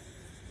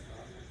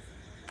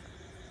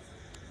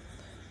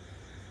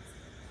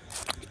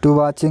 టు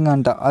వాచింగ్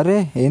అంట. అరే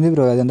ఏంది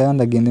బ్రో అది ఎంతగానో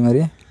తగ్గింది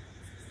మరి.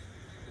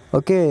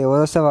 ఓకే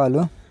ఎవరు వస్తే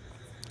వాళ్ళు.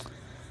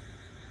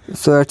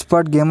 So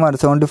expert gamer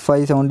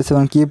 75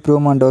 77 keep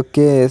room అంట.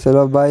 ఓకే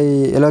సెలవు బాయ్.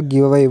 ఎలా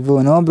గివ్ అవే ఇవ్వు.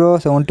 నో బ్రో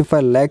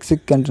 75 lakhs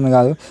అంటున్నా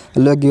కాదు.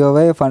 ఎలా give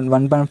away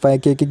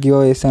 1.5K give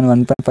away ఇస్తాను.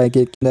 1.5K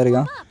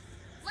కిందగా.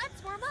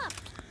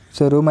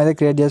 సో రూమ్ అయితే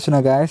క్రియేట్ చేస్తున్నా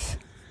గాయస్.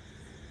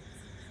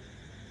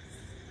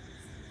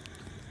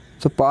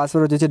 సో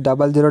పాస్వర్డ్ వచ్చేసి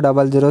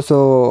 0000. So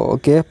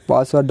okay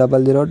password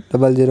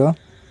 0000.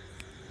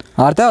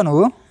 ఆడతావా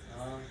నువ్వు?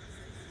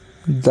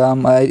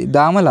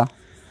 దామలా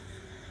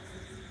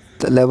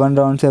 11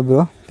 rounds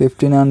bro.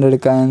 1500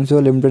 coins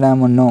limited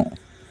no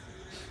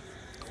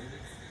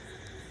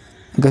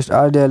ఇంకా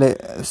స్టార్ట్ చేయాలి.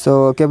 So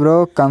okay bro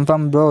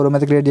confirm bro. Room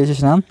అయితే క్రియేట్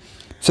చేసేసినాం.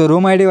 సో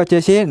రూమ్ ఐడి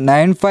వచ్చేసి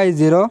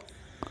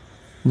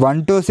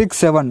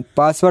 950126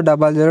 password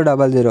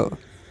 0000.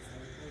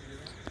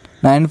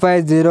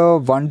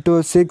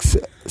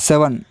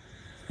 950126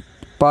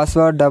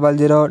 password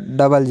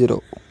 0000.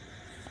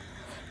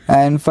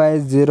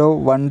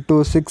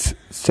 950126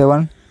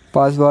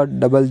 password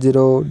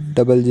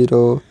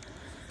 0000.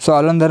 So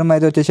అల్లం ధర్మ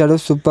అయితే వచ్చేసాడు.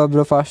 సూపర్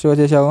బ్రో ఫాస్ట్గా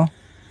వచ్చేసావు.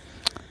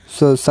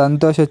 సో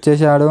సంతోష్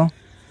వచ్చేసాడు.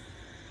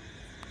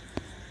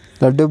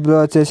 లడ్డు బ్రో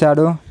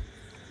వచ్చేసాడు.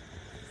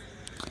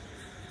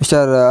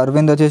 మిస్టర్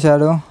అరవింద్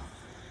వచ్చేసాడు.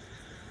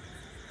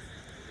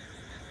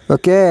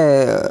 ఓకే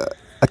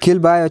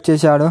అఖిల్ బాయ్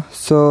వచ్చేసాడు.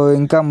 సో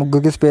ఇంకా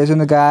ముగ్గురికి స్పేస్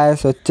ఉంది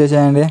గాయస్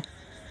వచ్చేసేయండి.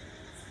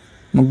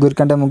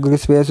 ముగ్గురికి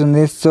స్పేస్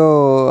ఉంది. సో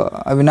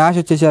అవినాష్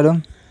వచ్చేసాడు.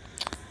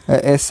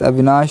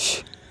 అవినాష్.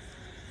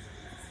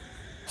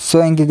 సో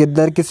ఇంక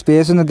ఇద్దరికి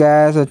స్పేస్ ఉంది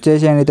గ్యాస్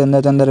వచ్చేసేయండి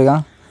తొందరగా.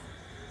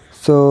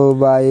 సో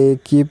బాయ్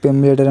కీప్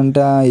ఎమ్యులేటర్ అంట.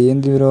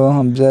 ఏంది బ్రో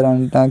అబ్జర్వ్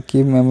అంట.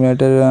 Keep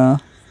emulator.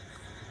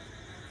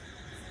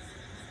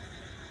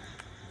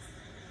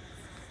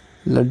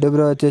 లడ్డు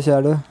బ్రో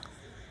వచ్చేసాడు.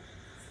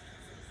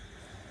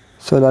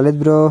 సో లలిత్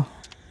బ్రో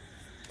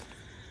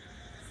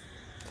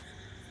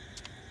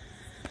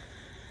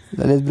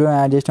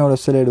యాడ్ చేసిన కూడా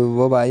వస్తలేడు.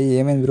 ఓ బాయ్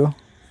ఏమైంది బ్రో.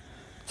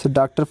 సో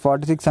డాక్టర్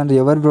 46 అంటే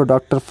ఎవరు బ్రో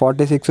డాక్టర్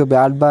 46?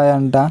 బ్యాడ్ బాయ్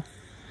అంట.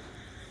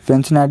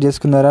 ఫ్రెండ్స్ని యాడ్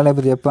చేసుకున్నారా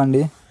లేకపోతే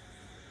చెప్పండి.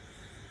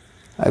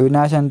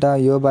 అవినాష్ అంట.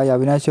 యో బాయ్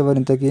అవినాష్ ఎవరు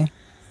ఇంతకీ?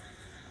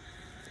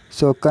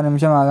 సో ఒక్క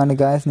నిమిషం ఆగండి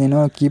గాయస్. నేను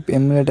కీప్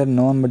ఎమ్యులేటర్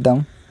నో అని పెట్టాం.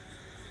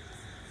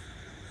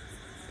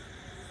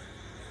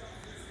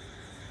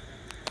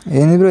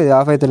 ఏంది బ్రో ఇది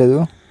ఆఫ్ అవుతలేదు.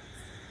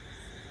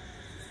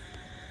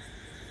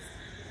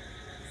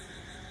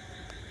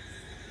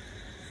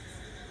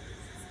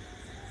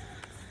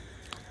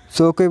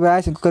 సో ఓకే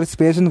గాయస్ ఇంకొకటి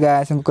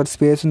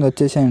స్పేస్ ఉంది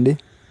వచ్చేసేయండి.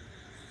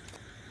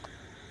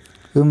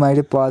 రూమ్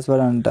ఐడి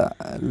పాస్వర్డ్ అంట.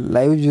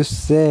 లైవ్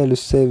చూస్తే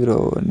తెలుస్తాయి బ్రో.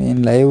 నేను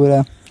లైవ్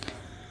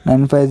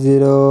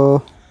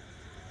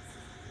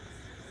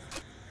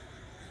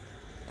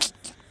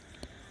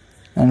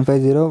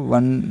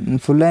 9501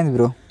 ఫుల్ అయింది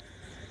బ్రో.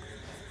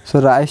 సో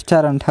రాయ్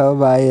స్టార్ అంట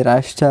బాయ్.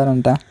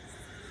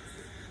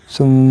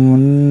 సో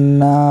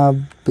మున్నా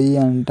బి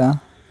అంట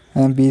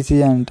బీసీ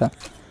అంట.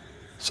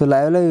 సో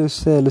లైవ్లో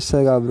చూస్తే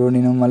తెలుస్తుంది కదా బ్రో.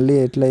 నేను మళ్ళీ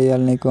ఎట్లా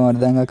వేయాలి నీకు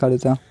అర్థంగా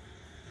కడుగుతా.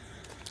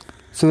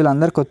 సో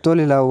వీళ్ళందరు కొత్త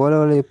వాళ్ళు ఇలా ఎవరు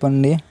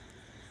చెప్పండి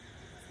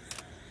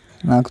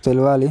నాకు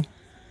తెలియాలి.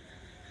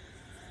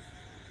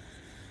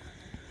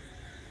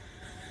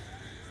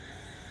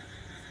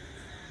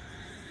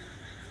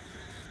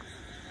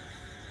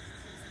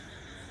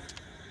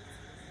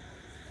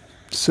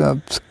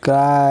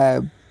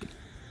 సబ్స్క్రైబ్.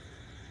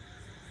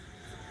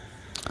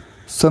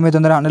 సో మీ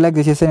తొందరగా 100 lakhs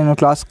తీసేస్తే నేను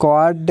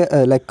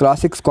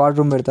క్లాసిక్ స్క్వాడ్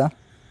రూమ్ పెడతా.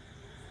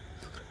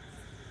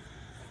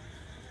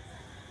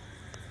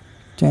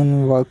 Christian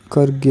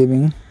walker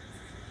gaming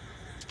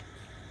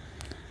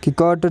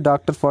kick out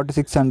doctor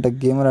 46 అంట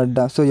గేమర్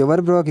అడ్డా. సో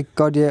ఎవరు బ్రో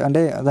కిక్అవుట్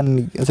అంటే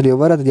అతన్ని అసలు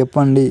ఎవరు అది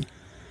చెప్పండి.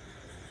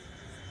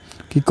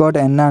 కిక్అవుట్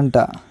ఎన్న అంట.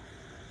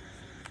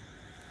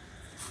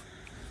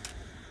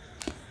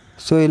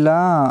 సో ఇలా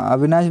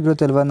అవినాష్ బ్రో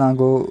తెలియదు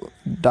నాకు,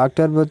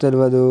 డాక్టర్ బ్రో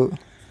తెలియదు,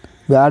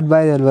 బ్యాడ్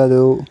బాయ్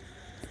తెలియదు,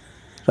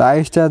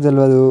 రాయ్ స్టార్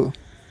తెలియదు.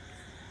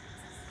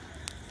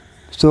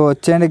 సో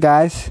వచ్చేయండి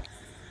గాయస్.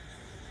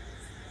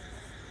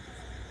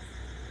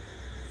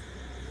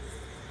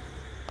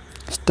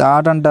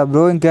 స్టార్ట్ అంట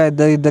బ్రో. ఇంకా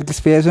ఇద్దరికి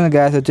స్పేస్ ఉంది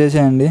గ్యాస్,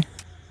 వచ్చేసేయండి.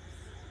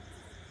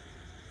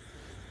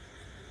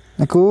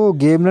 నాకు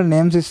గేమ్లో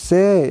నేమ్స్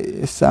ఇస్తే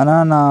ఇస్తానా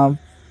నా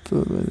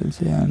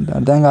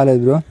అర్థం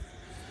కాలేదు బ్రో.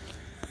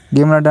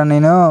 గేమ్ అంటే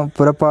నేను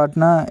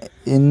పొరపాటున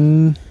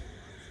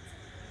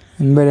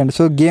ఇన్వైట్ అంటే.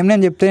 సో గేమ్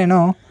నేమ్ చెప్తే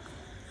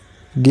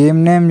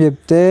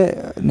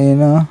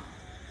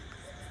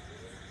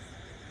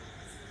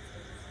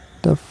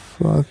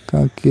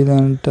అఖిల్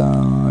అంట,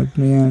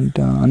 అట్నీ అంట,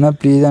 అన్న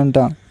ప్లీజ్ అంట.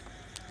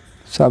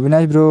 సో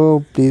అవినాష్ బ్రో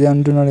ప్లీజ్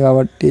అంటున్నాడు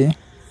కాబట్టి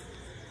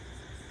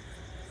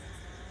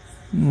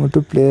Moto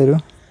player,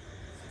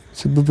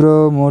 Subbu bro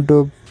Moto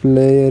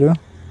player.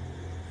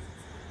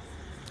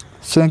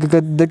 So ఇంక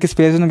ఇద్దరికి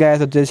స్పేస్ ఉంది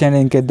గ్యాస్, వచ్చేసేయండి.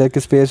 ఇంకా ఇద్దరికి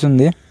స్పేస్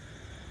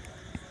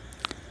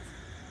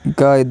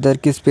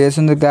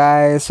ఉంది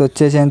గ్యాస్,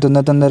 వచ్చేసేయండి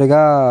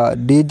తొందరగా.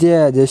 డీజే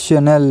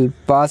జెస్యూనల్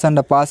పాస్ అంట.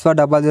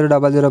 పాస్వర్డ్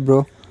 0000 బ్రో,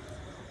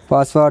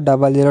 పాస్వర్డ్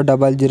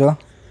 0000,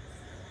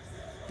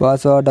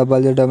 పాస్వర్డ్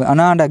 0000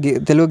 అన్నా అంట.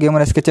 తెలుగు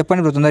గేమర్ ఎస్కే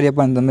చెప్పండి బ్రో, తొందర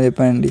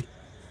చెప్పండి.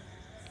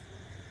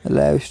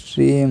 Live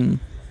stream.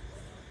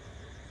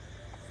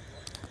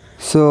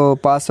 So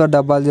password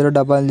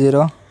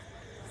 0000.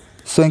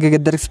 So ఇంక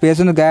ఇద్దరికి స్పేస్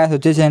ఉంది గ్యాస్,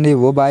 వచ్చేసేయండి.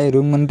 ఓ బాయ్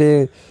రూమ్ ఉంటే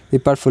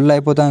ఇప్పుడు ఫుల్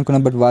అయిపోతాను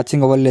అనుకున్నాను, బట్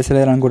వాచింగ్ ఎవరు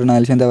లేసలేరు అనుకుంటున్నాను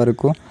తెలిసేంత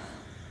వరకు.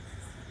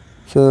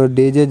 సో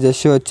డీజే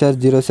జస్ట్ వచ్చారు,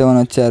 07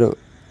 వచ్చారు.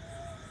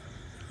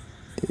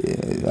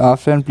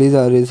 Offline please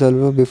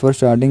resolve before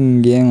starting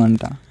game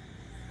అంట.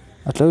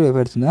 అట్లా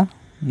పెడుతుందా?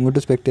 మూటు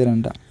స్పెక్టర్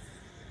అంట.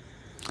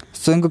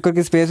 సో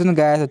ఇంకొకరికి స్పేస్ ఉంది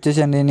గ్యాస్,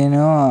 వచ్చేసండి.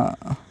 నేను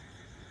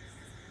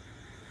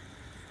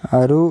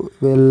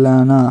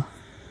వెళ్ళానా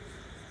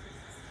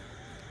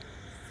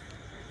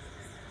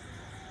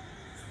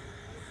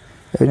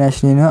అవినాష్,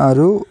 నేను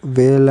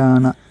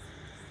వేలానా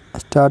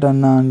స్టార్ట్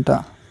అన్నా అంట.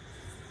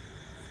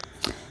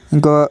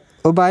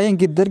 ఓ బాయ్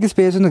ఇంకిద్దరికి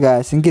స్పేస్ ఉంది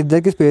గ్యాస్,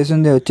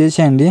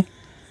 వచ్చేసేయండి.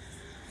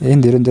 ఏం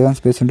ఇంతగా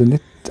స్పేస్ ఉంటుంది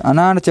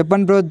అన్నా అంట.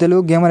 చెప్పండి bro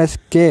Telugu gamer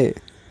SK.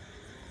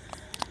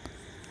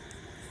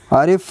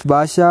 Arif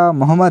బాషా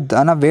మొహమ్మద్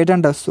అన్న వెయిట్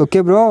అంట. ఓకే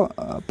బ్రో,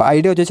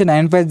 ఐడి వచ్చేసి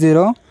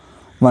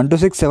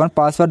 950126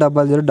 పాస్వర్డ్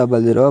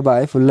 0000.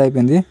 బాయ్ ఫుల్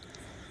అయిపోయింది.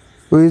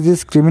 Who is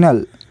this criminal?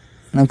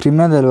 నాకు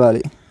క్రిమినల్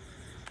తెలవాలి.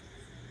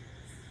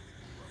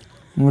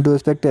 మూటు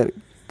స్పెక్టర్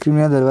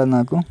క్రిమినల్ తెలియదు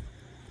నాకు.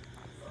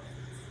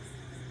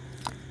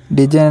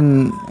 డిజైన్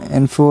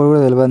N4 కూడా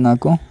తెలియదు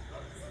నాకు.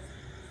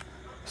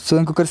 సో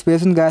ఇంకొకరి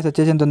స్పేస్ ఉంది గ్యాస్,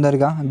 వచ్చేసి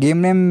తొందరగా. గేమ్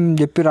నేమ్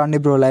చెప్పి రండి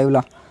బ్రో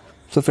లైవ్లో.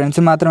 సో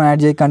ఫ్రెండ్స్ మాత్రం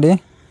యాడ్ చేయకండి.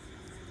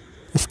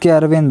 ఎస్కే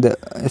అరవింద్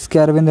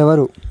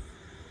ఎవరు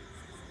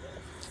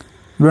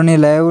బ్రో? నీ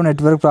లైవ్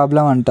నెట్వర్క్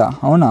ప్రాబ్లం అంట.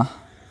 అవునా?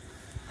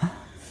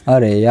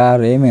 అరే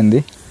యార్ ఏమైంది?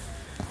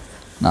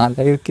 నా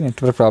లైవ్కి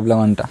నెట్వర్క్ ప్రాబ్లం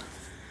అంట.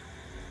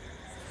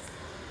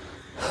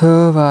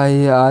 బాయ్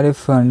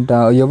ఆరిఫ్ అంట.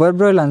 ఎవరు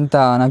బ్రో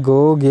వీళ్ళంతా? నాకు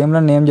గేమ్లో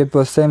నేమ్ చెప్పి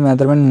వస్తే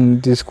మాత్రమే నేను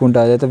తీసుకుంటా,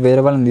 అదైతే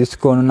వేరే వాళ్ళని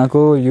తీసుకోను.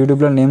 నాకు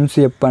యూట్యూబ్లో నేమ్స్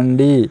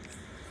చెప్పండి,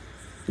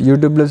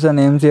 యూట్యూబ్లో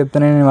నేమ్స్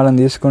చెప్తేనే నేను వాళ్ళని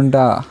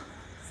తీసుకుంటా.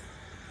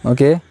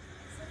 ఓకే.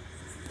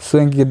 సో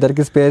ఇంక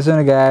ఇద్దరికి స్పేస్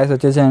ఉంది గ్యాస్,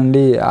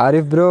 వచ్చేసేయండి.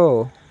 ఆరిఫ్ బ్రో,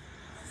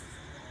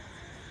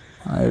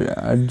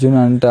 అర్జున్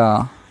అంట.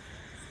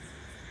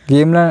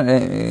 గేమ్లో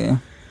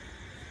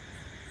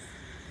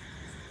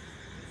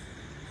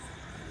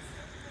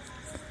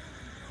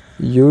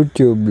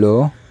యూట్యూబ్లో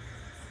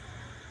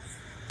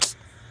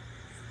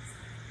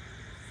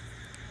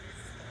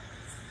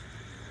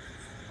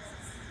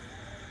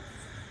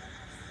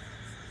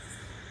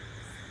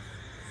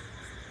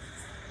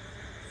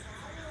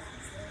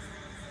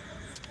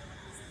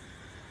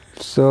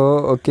సో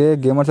ఓకే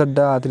గేమర్స్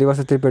అడ్డా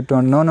 3vs3 పెట్టు.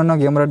 నో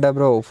గేమర్ అడ్డా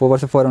బ్రో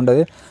 4vs4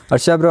 ఉంటుంది.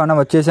 హర్ష బ్రో అన్న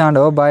వచ్చేసాడు.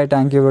 ఓ bye,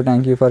 thank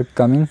you for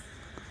coming.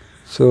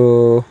 So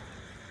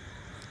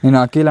నేను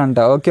అఖిల్ అంట.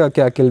 Okay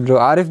Akhil bro.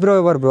 Arif bro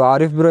ఎవరు బ్రో?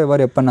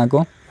 చెప్పండి నాకు.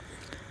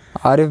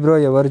 ఆరిఫ్ బ్రో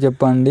ఎవరు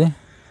చెప్పండి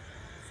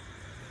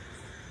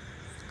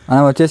అన్న,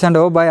 వచ్చేసాడు.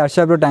 ఓ bye Harsha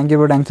bro,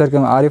 thanks for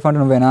coming. Arif అంటే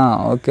నువ్వేనా?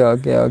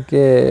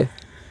 ఓకే.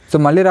 సో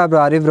మళ్ళీ రా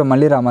బ్రో, ఆరిఫ్ బ్రో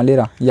మళ్ళీ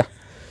రా. Yeah,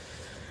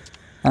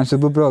 and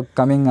Subbu bro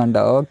coming అంట.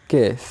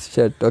 Okay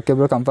shirt. Okay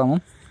bro confirm.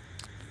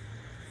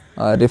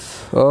 Arif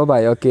ఓ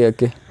బాయ్.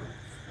 ఓకే.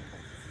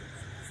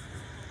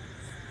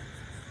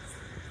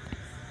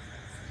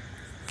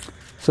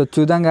 సో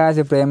చూద్దాం గ్యాస్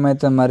ఇప్పుడు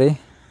ఏమవుతుంది మరి.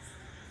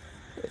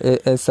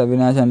 ఎస్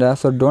అవినాష్ అంట.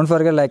 So don't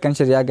forget like and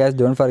share. Yeah gas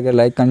don't forget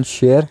like and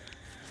share.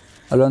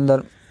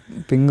 అలోందర్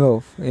Pingo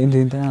ఏంటి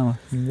ఇంతనా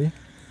వస్తుంది?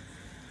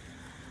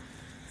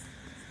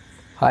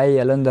 హాయ్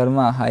అలోన్ ధర్మ.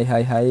 Hi.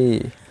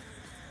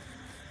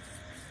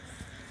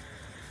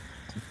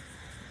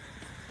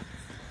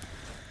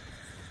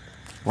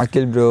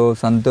 Akhil bro,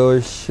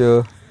 Santosh,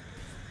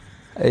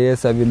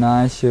 as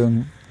Avinash,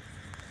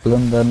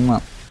 కులం ధర్మ,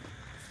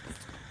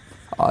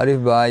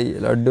 Arif bye,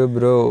 laddu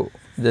bro,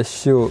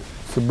 జస్సు,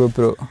 Subbu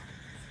bro.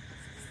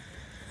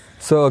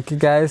 So okay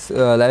guys,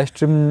 live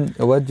stream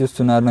ఎవరు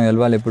చూస్తున్నారు నాకు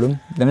వెళ్ళాలి. ఇప్పుడు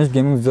ధనుష్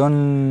గేమింగ్ జోన్,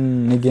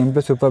 నీ game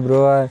play super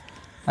bro,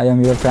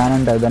 I'm your fan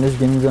అంటారు. Dhanush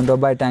gaming zone bro,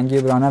 bye thank you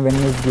bro. అన్న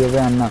వెన్ ఇస్ గివ్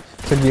అవే అన్న.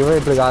 సో గివ్ అవే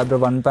ఇప్పుడు కాదు బ్రో,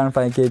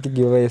 1.5Kకి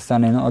గివ్ అవే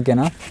ఇస్తాను నేను,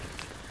 ఓకేనా.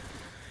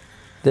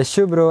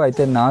 జస్సు బ్రో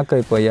అయితే నాకు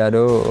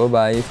అయిపోయారు, ఓ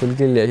బాయ్ ఫుల్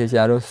కిల్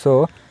చేసేసారు. So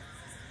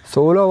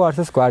solo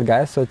versus squad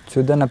guys. So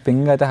చూద్దాం, నా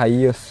పింగ్ అయితే హై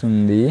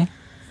వస్తుంది,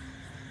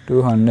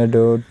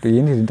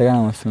 200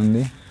 ఇంతగానే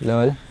వస్తుంది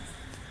లెవెల్.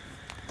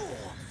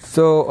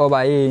 సో ఓ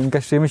బాయ్ ఇంకా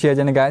స్ట్రీమ్ షేర్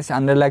చేయండి గైస్.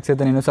 100 lakhs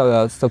అయితే నేను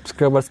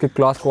సబ్స్క్రైబర్స్కి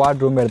క్లాస్ స్క్వాడ్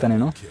రూమ్ పెడతా,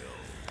 నేను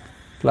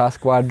క్లాస్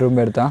స్క్వాడ్ రూమ్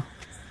పెడతా.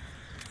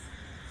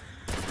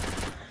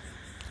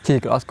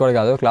 క్లాస్ స్క్వాడ్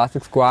కాదు,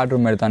 క్లాసిక్ స్క్వాడ్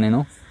రూమ్ పెడతా నేను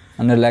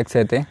 100 lakhs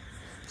అయితే.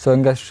 సో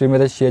ఇంకా స్ట్రీమ్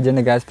అయితే షేర్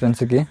చేయండి గైస్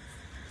ఫ్రెండ్స్కి.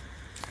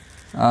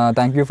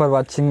 Thank you for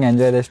watching,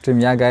 enjoy the stream.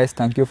 Yeah guys,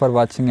 thank you for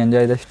watching,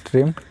 enjoy the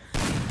stream.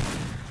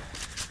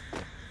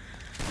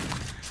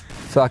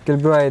 So Akhil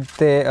bro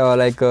అయితే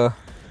లైక్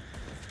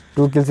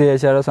 2 kills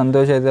చేశాడు,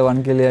 సంతోష్ అయితే 1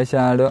 kill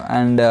చేశాడు.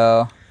 అండ్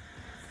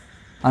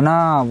అన్న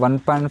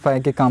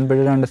 1.5K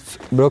completed and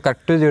bro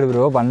correct చూడు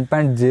బ్రో,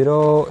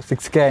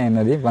 1.06K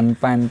అయినది,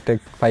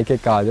 1.5K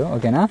కాదు,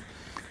 ఓకేనా.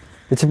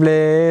 Which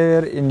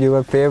player in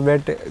your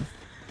favourite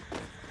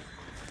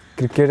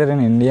cricketer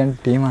in Indian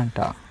team అంట.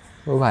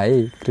 ఓ భాయ్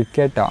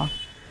క్రికెటా?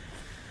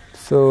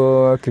 సో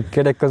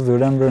క్రికెట్ ఎక్కువ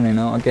చూడను బ్రో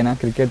నేను, ఓకేనా.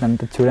 క్రికెట్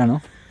అంత చూడను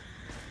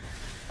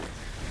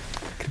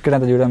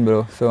బ్రో,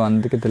 సో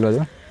అందుకే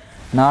తెలియదు.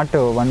 Not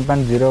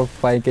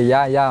 1.05K.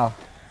 Yeah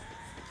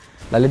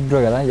Lalit bro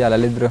కదా, yeah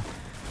Lalit bro.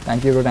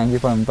 Thank you bro, thank you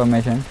for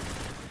information.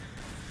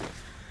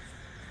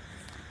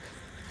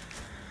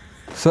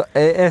 So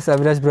as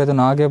Avinash bro అయితే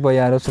నాకే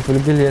పోయారు. సో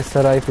ఫుల్ కిల్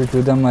చేస్తారా ఇప్పుడు,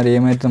 చూద్దాం మరి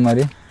ఏమవుతుంది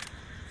మరి.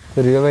 సో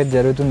రివ్యూ అయితే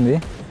జరుగుతుంది.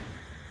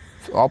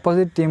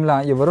 ఆపోజిట్ టీంలో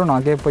ఎవరు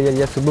నాకే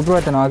పోయారు. సుబ్బు బ్రో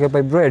అయితే నాకే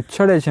పోయి బ్రో, హెడ్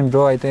షాట్ వేసింది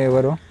బ్రో అయితే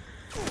ఎవరు.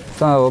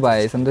 సో ఓ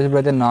బాయ్ సంతోష్ బ్రో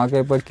అయితే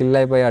నాకే పోయి కిల్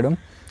అయిపోయాడు.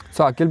 సో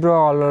అఖిల్ బ్రో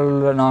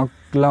ఆల్రెడీ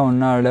నాకులో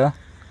ఉన్నాడు.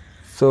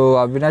 సో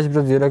అవినాష్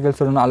బ్రో 0 kills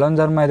ఉన్నాడు. అలోన్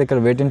ధర్మ అయితే ఇక్కడ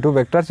వెయిటింగ్ 2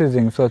 vectors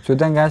యూజింగ్. సో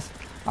చూద్దాం గ్యాస్.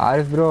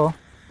 ఆరిఫ్ బ్రో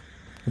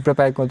ఇప్పుడే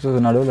పైకి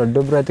వచ్చేస్తున్నాడు. లడ్డు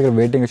బ్రో అయితే ఇక్కడ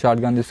వెయిటింగ్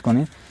షార్ట్ గన్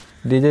తీసుకొని.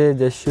 డీజే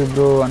జస్సు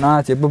బ్రో అన్నా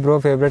చెప్పు bro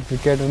favourite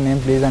cricketer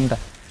name please అంట.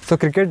 సో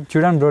క్రికెట్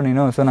చూడండి బ్రో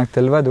నేను, సో నాకు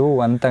తెలియదు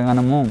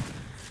అంతగానము,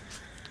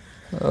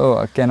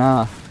 ఓకేనా.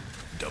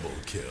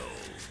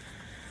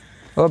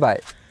 ఓ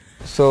బాయ్.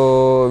 సో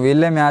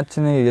వీళ్ళే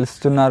మ్యాచ్ని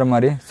గెలుస్తున్నారు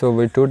మరి. సో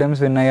 2 times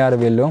విన్ అయ్యారు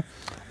వీళ్ళు.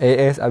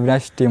 As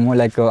Avinash team,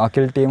 like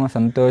Akhil team,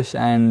 Santosh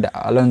and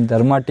alone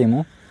ధర్మ team.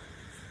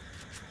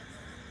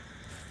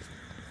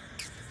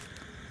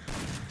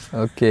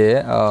 Okay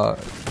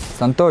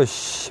Santosh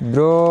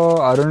bro,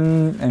 Arun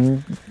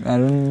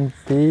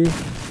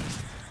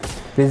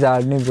please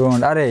ఆడిని బ్రో.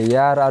 అరే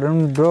యార్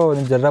అరుణ్ బ్రో,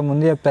 నేను జర్ర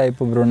ముందు చెప్తా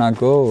అయిపో బ్రో,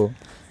 నాకు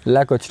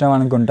ఇలాగ వచ్చినావు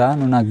అనుకుంటా.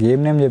 నువ్వు నా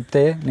గేమ్ నేమ్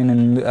చెప్తే నేను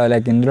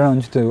లైక్ ఇందులో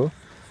ఉంచుతావు.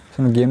 సో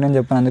నువ్వు గేమ్ నేమ్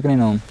చెప్పినందుకు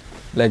నేను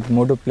లైక్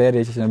మోటో ప్లేయర్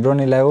చేసేసాను బ్రో.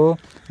 నీ లైవ్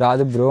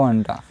రాదు బ్రో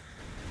అంట.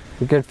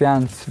 క్రికెట్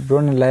ఫ్యాన్స్ బ్రో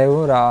నీ లైవ్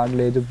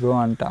రాలేదు బ్రో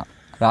అంట.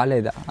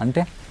 రాలేదా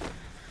అంటే?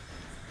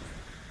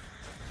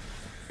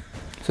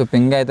 సో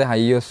పింగ్ అయితే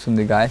హై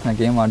వస్తుంది గాయస్,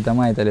 నాకేం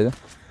అర్థమో అయితే లేదు,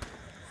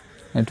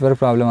 నెట్వర్క్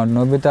ప్రాబ్లమ్ అంట.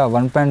 Nobita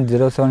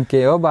 1.07K.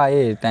 Oh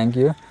bye thank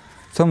you.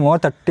 So more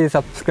 30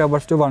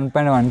 subscribers to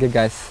 1.1K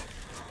guys.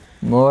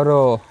 More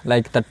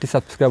like 30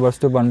 subscribers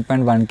to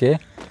 1.1K.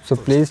 So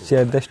please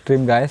share the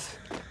stream guys.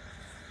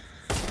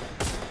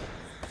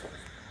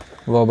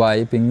 Oh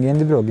bye ping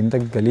ఏంది bro, ఇంత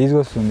గలీజ్గా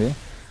వస్తుంది.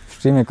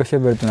 Stream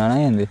ఎక్కువసేపు పెడుతున్నానా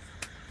ఏంది?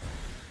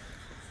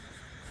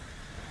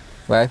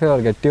 వైఫై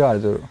వాళ్ళు గట్టిగా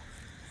ఆడుతారు.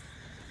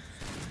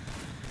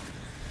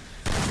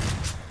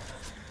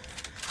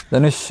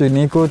 ధనుష్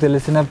నీకు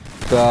తెలిసిన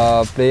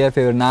ప్లేయర్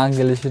ఫేవరెట్? నాకు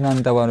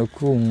తెలిసినంత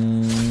వరకు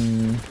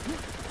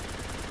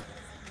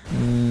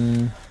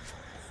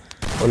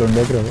వాళ్ళు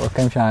ఉండే బ్రో, ఒక్క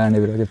నిమిషం ఆగండి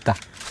బ్రో చెప్తా.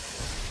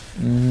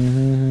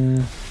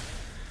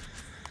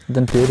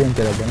 దాని పేరు ఏం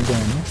పేరు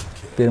అబ్బాయి,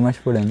 పేరు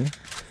మర్చిపోయింది.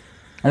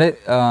 అంటే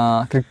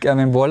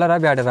మేము బౌలరా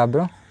బ్యాటరా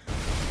బ్రో?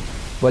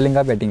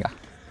 బౌలింగా బ్యాటింగా?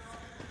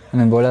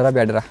 మేము బౌలరా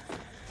బ్యాటరా?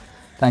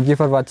 Thank you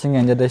for watching,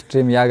 enjoy the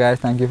stream. Yeah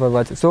guys thank you for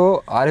watching. So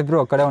Arif bro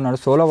అక్కడే ఉన్నాడు.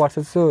 Solo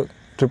versus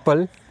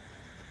triple.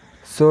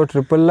 So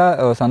ట్రిపుల్లో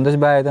Santosh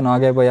bye అయితే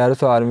నాక్ అయిపోయారు.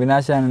 సో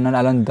అవినాష్ అని ఉన్నాడు,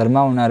 అలోన్ ధర్మ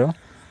ఉన్నారు.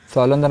 సో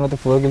అలోన్ ధర్మ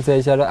 4 kills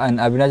వేసాడు అండ్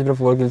అవినాష్ బ్రో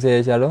 4 kills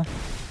వేసాడు.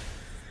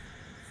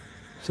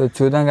 సో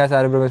చూద్దాం కదా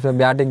సార్ బ్రో. సో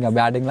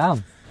బ్యాటింగ్లా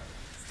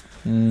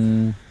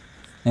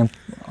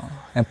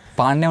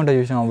పాండే ఉంటుంది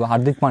చూసాం,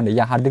 Hardik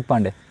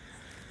Pandey.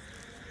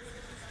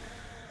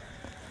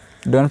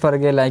 Don't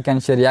forget like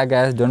and share. Yeah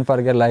guys don't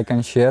forget like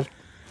and share.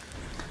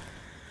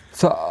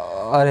 So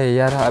అరే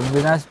యార్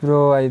అవినాష్ బ్రో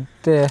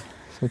అయితే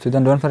సో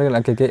చూద్దాం. డోంట్ ఫర్గెట్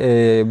ఓకే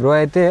బ్రో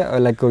అయితే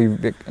లైక్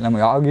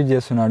యాగ్ యూజ్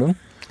చేస్తున్నాడు.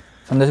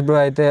 సంతోష్ బ్రో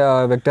అయితే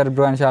vector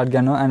bro and short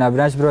gun. And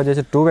Avinash bro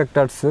వచ్చేసి 2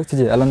 vectors,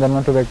 అలోన్ ధర్మ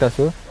 2 vectors.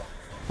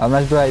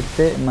 Avinash bro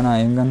అయితే మన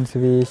ఏం గన్స్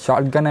ఇవి,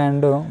 short gun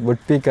and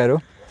would పీకరు.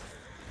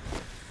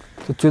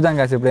 So చూద్దాం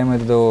కాసి ఇప్పుడు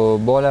ఏమవుతుందో.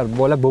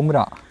 బౌలర్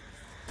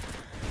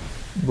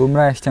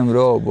బుమ్రా ఇష్టం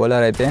బ్రో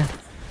బౌలర్ అయితే.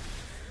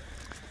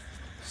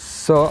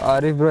 సో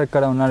ఆరిఫ్ బ్రో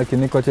ఇక్కడ ఉన్నాడు,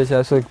 కిందికి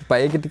వచ్చేసారు. సో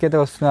పైకి అయితే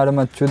వస్తున్నాడు,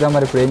 మరి చూద్దాం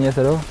మరి ఇప్పుడు ఏం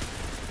చేస్తారు.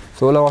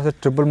 సోలో వర్సెస్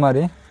ట్రిపుల్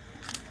మరి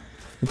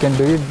you can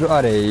do it bro.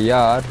 అరే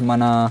యార్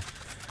మన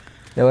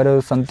ఎవరు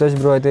సంతోష్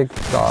బ్రో అయితే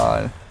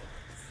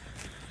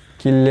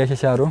కిల్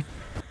చేసేసారు.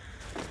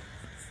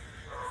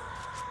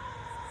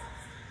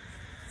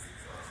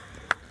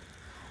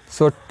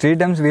 సో 3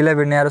 times వీళ్ళే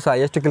విన్నారు. సో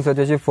హైయెస్ట్ కిల్స్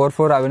వచ్చేసి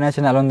 4 అవినాష్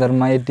అండ్ అలోన్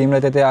ధర్మ. ఈ టీంలో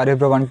అయితే ఆరిఫ్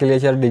బ్రో 1 kill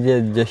చేశారు,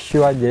 జస్సు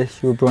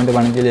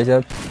 1 kill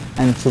చేశారు,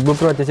 అండ్ సుబ్బు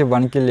బ్రో వచ్చేసి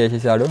 1 kill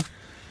చేసేసాడు.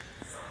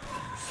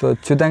 సో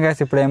చూద్దాం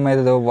గైస్ ఇప్పుడు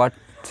ఏమవుతుందో.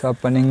 వాట్స్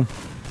హ్యాపెనింగ్,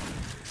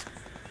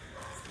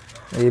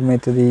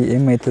 ఏమవుతుంది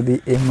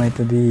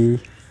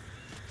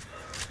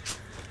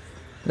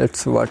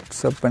లెట్స్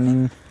వాట్స్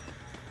హ్యాపెనింగ్.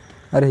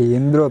 అరే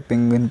ఏం బ్రో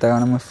పింగ్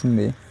ఇంతగానం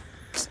వస్తుంది,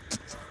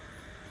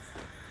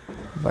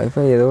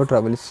 వైఫై ఏదో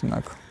ట్రబుల్ ఇస్తుంది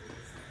నాకు.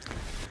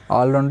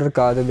 ఆల్రౌండర్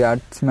కాదు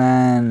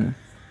బ్యాట్స్మెన్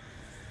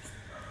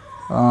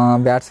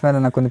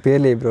నాకు కొన్ని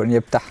పేర్లు లేవు బ్రో, నేను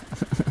చెప్తా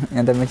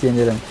ఎంత మంచి ఏం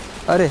చేయలేను.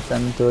 అరే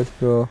సంతోష్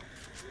బ్రో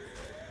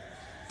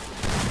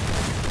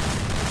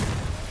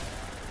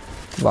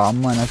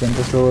బామ్మ నాకు ఎంత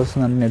స్లో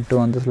వస్తుంది అంటే నెట్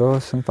అంత స్లో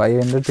వస్తుంది.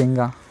 500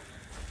 పింగా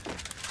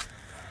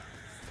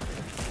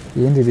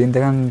ఏంది ఇది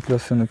ఇంతగా ఇంట్లో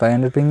వస్తుంది.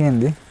 500 పింగ్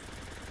ఏంది.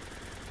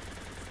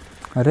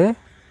 అరే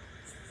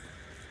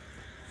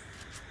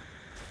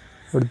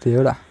ఇప్పుడు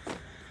దేవుడా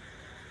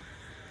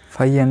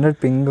 500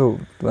 పింగ్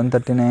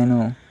 139.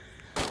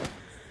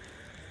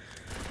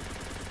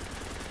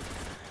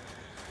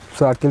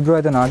 సో అఖిల్ బ్రో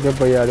అయితే నాకే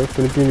పోయాడు,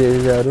 ఫుల్ కిల్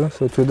చేసేసారు.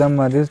 సో చూద్దాం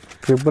మరి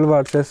ట్రిపుల్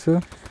వర్సెస్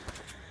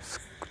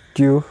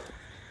క్యూ.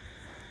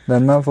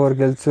 ధర్మ 4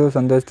 kills,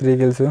 Santosh 3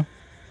 kills.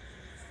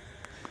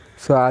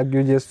 So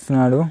argue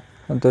చేస్తున్నాడు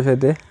సంతోష్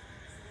అయితే.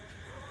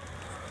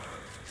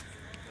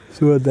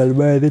 సో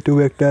ధర్మ అయితే 2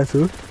 hectares.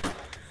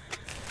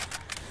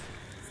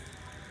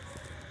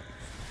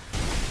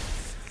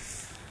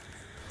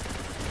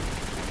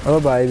 ఓ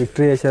బాయ్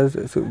విక్టరీ చేశారు.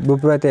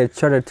 బ్రో అయితే హెడ్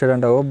షాట్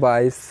అంట. ఓ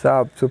boy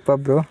super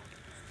bro.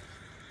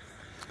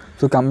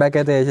 So comeback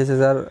అయితే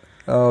వేసేసారు,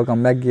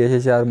 కంబ్యాక్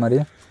చేసేసారు మరి.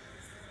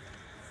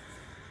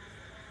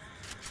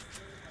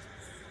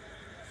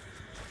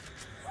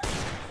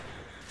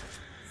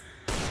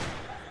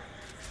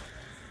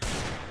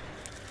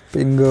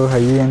 పింగ్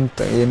హై ఎంత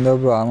ఏందో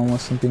బ్రో, ఆమం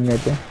వస్తుంది పింగ్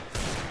అయితే.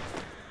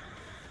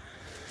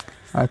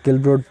 Akhil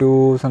bro 2,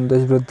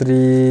 Santosh bro 3,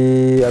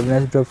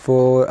 Avinash bro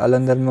 4,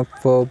 alone ధర్మ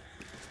 4,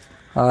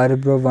 ఆరిఫ్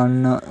బ్రో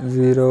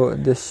 1-0,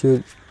 జస్సు.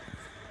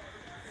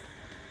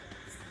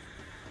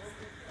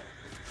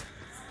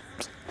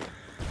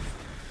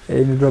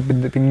 ఏంటి బ్రో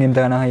పింగ్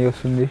ఇంతగానో హై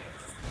వస్తుంది.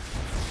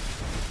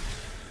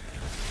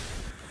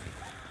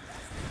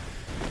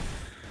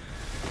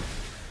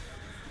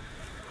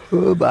 ఓ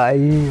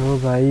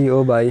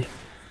బాయ్.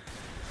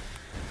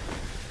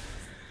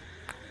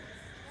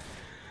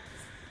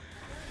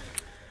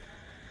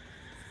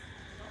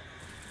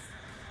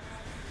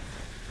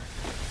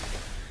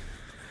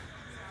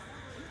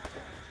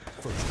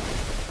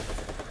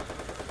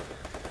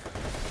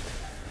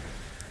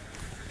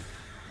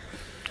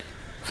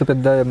 సో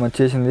పెద్ద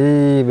వచ్చేసింది.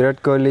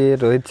 Virat Kohli,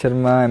 Rohit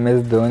Sharma, MS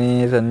Dhoni,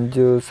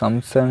 Sanju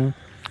Samson,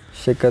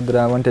 Shekhar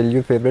Dhawan. Tell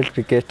you favourite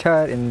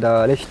cricketer in the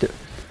list.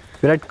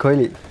 Virat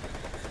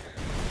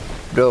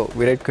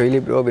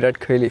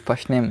Kohli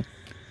first name.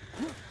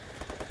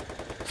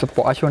 So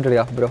పాష్ ఉంటుంది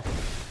కదా bro.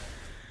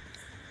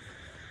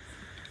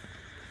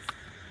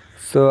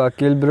 So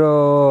Akhil bro,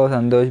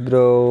 Santosh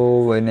bro,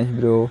 వైనేష్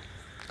bro.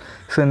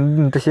 So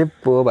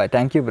ఇంతసేపు bye.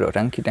 Thank you bro,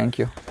 thank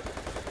you.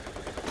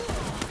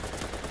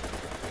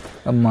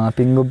 అమ్మా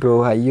ping bro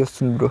high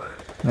వస్తుంది bro,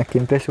 నాకు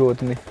interest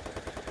పోతుంది.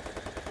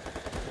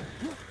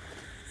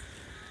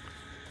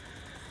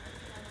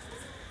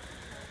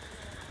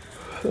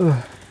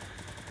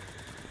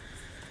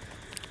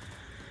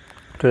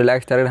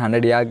 Relax target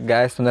 100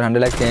 gas తొందర 100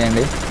 lakhs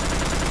చేయండి.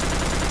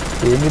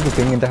 ఏంది ఇప్పుడు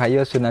పింగ్ ఇంత హై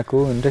వస్తుంది, నాకు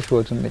ఇంట్రెస్ట్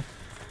పోతుంది.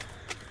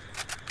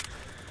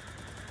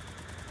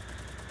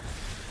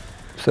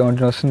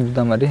 17 వస్తుంది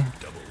చూద్దాం మరి.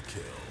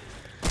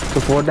 సో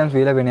 4 times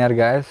వీళ్ళే విన్నారు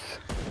గ్యాస్.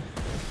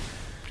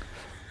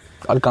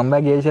 వాళ్ళు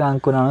కంబ్యాక్ చేసి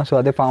అనుకున్నాను. సో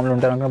అదే ఫామ్లో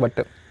ఉంటారు అనుకున్నా.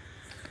 బట్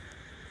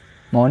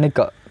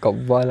మౌనిక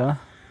కవ్వాల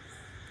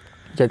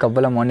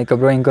మౌనిక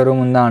బ్రో ఇంకో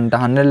రూమ్ ఉందా అంట.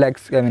 100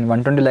 lakhs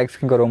 120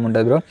 lakhsకి ఇంకో రూమ్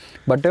ఉంటుంది బ్రో.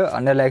 బట్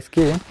 100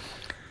 lakhsకి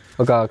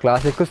ఒక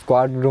క్లాసిక్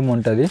స్క్వాడ్ రూమ్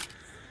ఉంటుంది.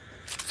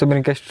 సో మీరు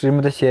ఇంకా స్ట్రీమ్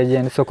అయితే షేర్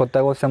చేయండి. సో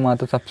కొత్తగా వస్తే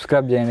మాత్రం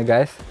సబ్స్క్రైబ్ చేయండి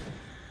guys.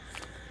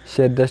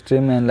 Share the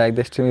stream and like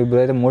the stream.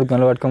 ఇప్పుడు అయితే 3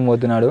 గన్లు పట్టుకొని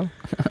పోతున్నాడు.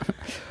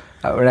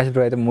 అవినాష్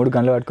బ్రో అయితే 3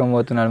 గన్లు పట్టుకొని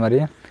పోతున్నాడు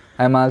మరి.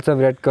 I'm also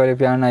Virat Kohli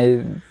fan.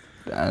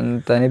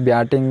 అంతని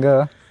బ్యాటింగ్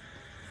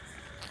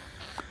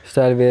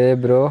స్టైల్ వేరే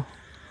బ్రో.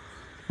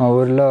 మా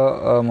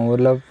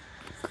ఊర్లో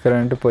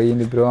కరెంట్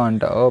పోయింది బ్రో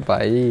అంట. ఓ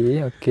bye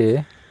okay.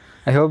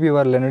 I hope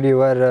your learned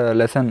your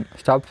lesson.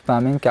 Stop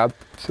spamming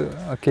caps.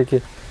 Okay.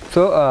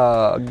 So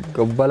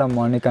Gobbala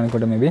morning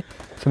అనుకుంటా మేబీ.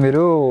 సో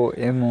మీరు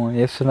ఏమో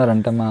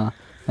చేస్తున్నారంట, మా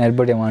నైట్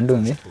బోట్ ఏమో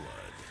అంటుంది.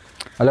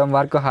 హలో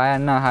మార్కు హాయ్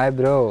అన్న. Hi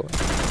bro.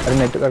 అది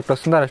నెట్ కరెక్ట్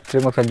వస్తుందా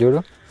స్ట్రీమ్ ఒకసారి చూడు.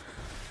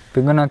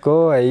 పింగ్ నాకు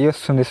అయ్యి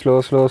వస్తుంది, స్లో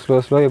స్లో స్లో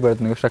స్లో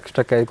అయిపోతుంది,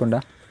 స్ట్రక్ అయ్యకుండా.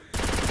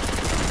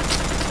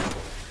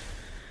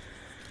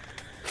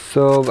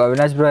 సో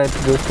అవినాష్ బ్రో అయితే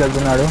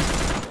దూసుకెళ్తున్నాడు.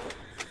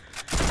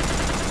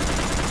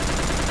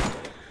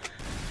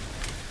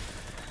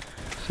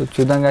 సో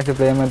చూద్దాం guys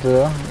ఇప్పుడు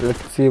ఏమవుతుందో.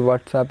 Let's see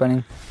what's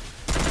happening.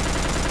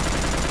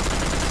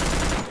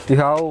 You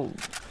have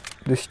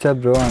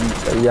disturb bro and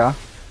yeah.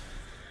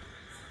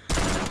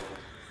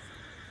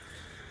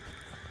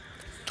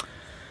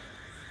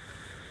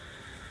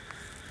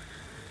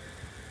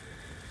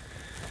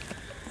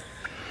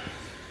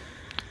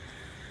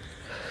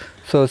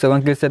 So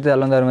 7 kills అయితే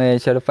అల్లం ధర్మ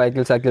వేసాడు, 5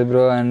 kills Akhil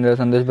bro and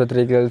Santosh bro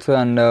 3 kills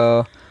and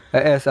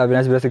yes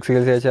Avinash bro 6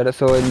 kills వేసాడు.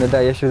 సో ఇంత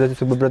యశ్ వచ్చి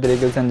Subbu bro 3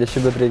 kills and just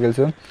bro 3 kills.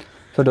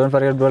 So don't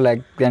forget bro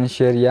like and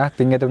share. Yeah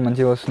ping అయితే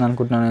మంచిగా వస్తుంది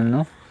అనుకుంటున్నాను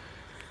నేను.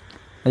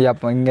 యా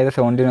పింగ్ అయితే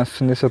 17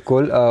 వస్తుంది. So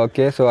cool.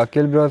 Okay so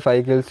Akhil bro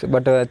 5 kills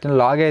but అయితే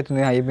లాగ్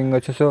అవుతుంది హై పింగ్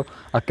వచ్చి. సో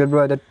అఖిల్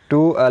బ్రో అయితే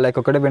 2 లైక్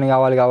ఒకటే పిన్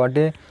కావాలి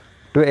కాబట్టి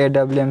 2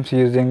 AWMs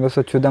యూజింగ్.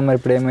 సో చూద్దాం మరి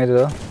ఇప్పుడు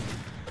ఏమవుతుందో.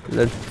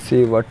 Let's see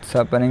what's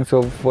happening. So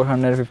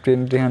 415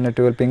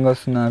 312 ping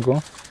వస్తుంది నాకు,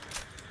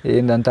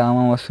 ఏందంత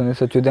ఆమం వస్తుంది.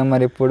 సో చూద్దాం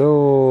మరి ఇప్పుడు.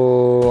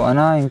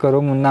 అన్నా ఇంకో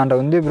రూమ్ ఉందా అంట.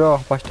 ఉంది bro.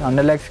 First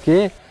 100 lakhsకి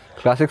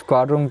classic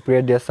squad room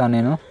create చేస్తాను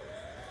నేను.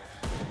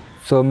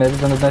 సో మీరు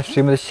తొందరగా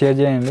స్ట్రీమ్ షేర్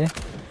చేయండి.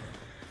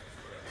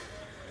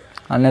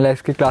 100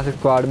 lakhsకి క్లాసిక్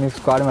స్క్వాడ్, మీ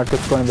స్క్వాడ్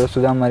పట్టుకొచ్చుకోండి బ్రో.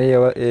 చూద్దాం మరి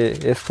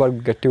ఏ స్క్వాడ్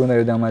గట్టిగా ఉందో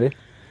చూద్దాం మరి.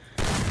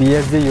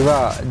 PSG యువ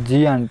జీ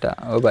అంట.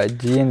 ఓ bye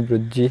G and bro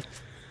G.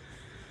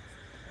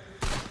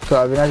 So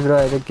Avinash bro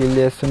అయితే కిల్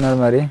చేస్తున్నాడు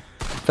మరి.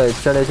 సో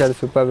హెడ్షాట్ వేసాడు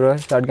సూపర్ బ్రో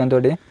షార్ట్ గన్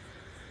తోటి.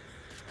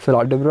 సో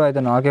లడ్డు బ్రో అయితే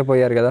నాకే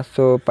పోయారు కదా.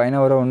 సో పైన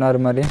ఎవరో ఉన్నారు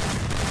మరి.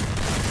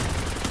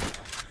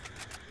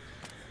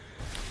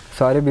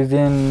 సారీ బిజీ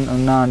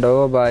ఉన్నా అంట.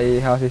 ఓ బాయ్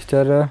హా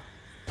sister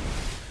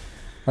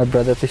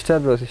brother sister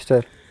bro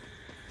sister.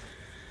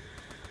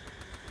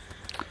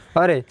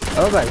 అరే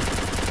ఓ బాయ్.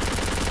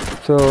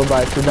 సో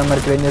బాయ్ చూద్దాం మరి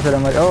ఇప్పుడు ఏం చేస్తారో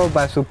మరి. ఓ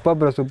boy super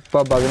bro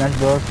super Avinash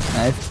bro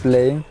nice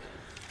playing.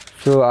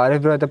 So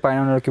Arif bro అయితే పైన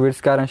ఉన్నాడు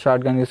కివిట్స్ కార్ అండ్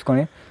షార్ట్ గన్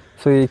తీసుకొని.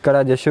 సో ఇక్కడ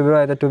జష్ బ్రో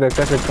అయితే 2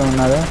 వెక్టర్స్ పెట్టుకొని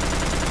ఉన్నారు.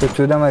 సో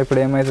చూద్దాం మరి ఇప్పుడు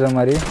ఏమవుతుందో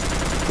మరి.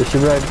 జష్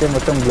బ్రో అయితే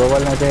మొత్తం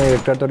గ్లోబల్ని అయితే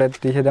వెక్టర్తో అయితే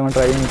తీసేద్దామని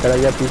ట్రై అయ్యింది. ఇక్కడ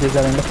ఇక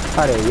తీసేసాడంటే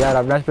అరే యార్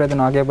అవినాష్ బ్రో అయితే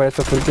నాకే పడే.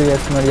 సో ఫుల్ కిల్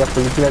చేస్తున్నాడు. ఇక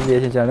ఫుల్ కిల్ అయితే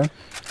చేసేసాడు.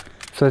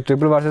 So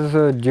triple versus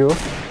due,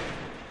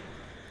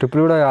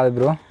 triple కూడా కాదు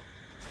bro,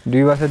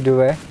 due versus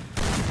డ్యూవే.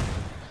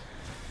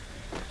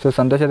 So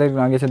Santosh అయితే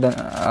నాకు చేసే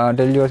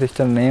టెల్ యువర్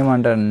సిస్టర్ నేమ్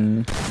అంటాను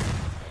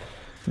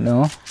నో.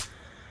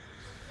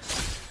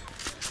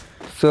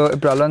 సో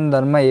ఇప్పుడు అల్లం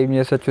ధర్మ ఏం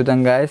చేస్తారు చూద్దాం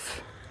గాయస్.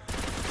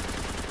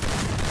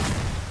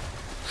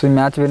 సో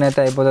మ్యాచ్ విన్ అయితే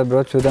అయిపోతుంది బ్రో.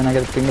 చూద్దాం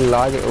నాకు పింగ్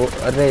లాగ్.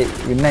 అరే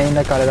విన్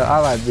అయిందా కాలేదా.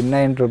 విన్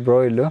అయ్యిండ్రు బ్రో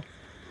వీళ్ళు.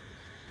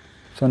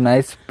 So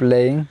nice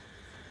playing.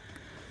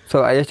 So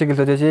highest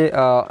kills వచ్చేసి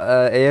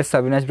ఏఎస్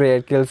అవినాష్ బ్రో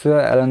 8 kills,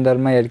 అల్లం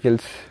ధర్మ 8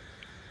 kills.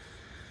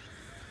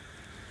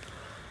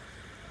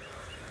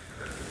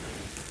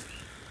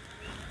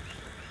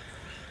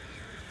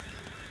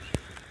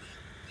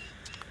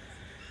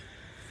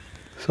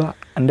 సో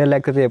 100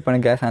 lakhs అయితే చెప్పండి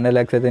గ్యాస్. 100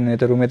 lakhs అయితే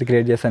నేనైతే రూమ్ అయితే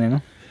క్రియేట్ చేస్తాను నేను.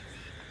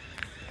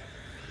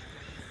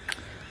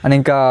 అని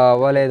ఇంకా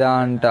అవ్వలేదా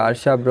అంట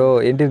హర్ష బ్రో.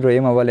 ఏంటి బ్రో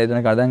ఏం అవ్వలేదు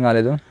నాకు అర్థం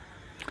కాలేదు.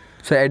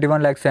 సో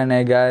 81 lakhs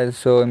అయినాయి గ్యాస్.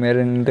 సో మీరు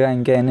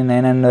ఇంకా ఎన్ని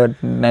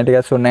 990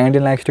 గ్యాస్. సో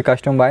 19 lakhs టు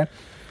కష్టం బాయ్.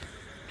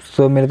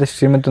 సో మీరైతే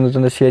స్ట్రీమ్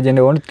తొందర షేర్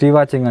చేయండి. ఓన్లీ 3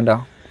 వాచింగ్ అంట,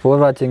 4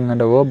 వాచింగ్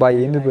అంట. ఓ బాయ్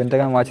ఏంది ఇప్పుడు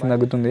ఎంతగానో వాచింగ్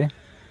తగ్గుతుంది.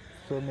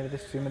 సో మీరైతే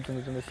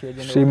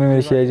స్ట్రీమ్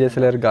మీరు share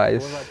చేసలేరు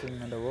guys.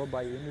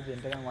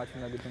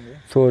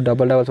 So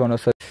double sound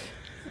వస్తుంది.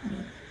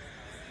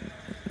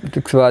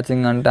 6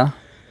 వాచింగ్ అంట.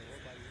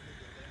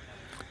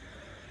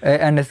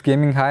 అండ్ ఇట్స్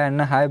గేమింగ్ హాయ్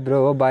అన్న. Hi bro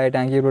bye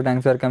thank you bro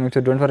thanks for coming. So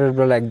don't forget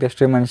bro like the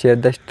stream and share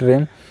the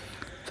stream.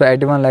 So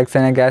 81 lakhs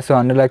అయినా gas. So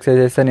 100 lakhs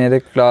చేస్తాను నేనైతే.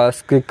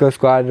 Classic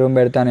squad room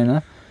పెడతా నేను.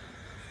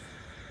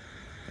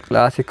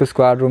 Classic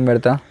squad room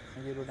పెడతా.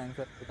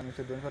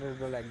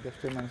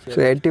 So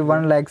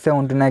 81 lakhs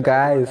ఉంటున్నాయి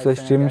guys. So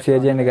stream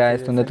share చేయండి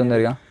guys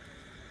తొందరగా.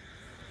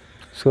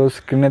 So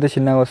screen అయితే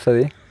చిన్నగా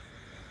వస్తుంది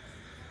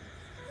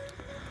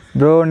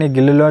బ్రో. నీ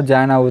గిల్లులో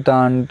జాయిన్ అవుతా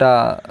అంట.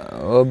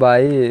 ఓ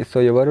బాయ్. సో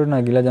ఎవరు నా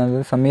గిల్లో జాయిన్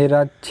అవుతుంది. సమీరా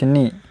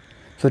చిన్ని.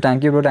 So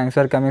thank you bro thanks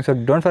for coming. So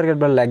don't forget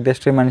bro like the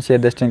stream and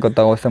share the stream.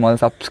 కొత్తగా వస్తే మొదలు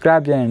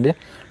సబ్స్క్రైబ్ చేయండి.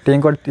 టీం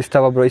కూడా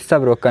ఇస్తావా బ్రో. ఇస్తా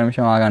బ్రో ఒక్క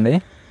నిమిషం ఆగండి.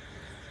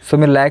 సో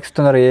మీరు లైక్స్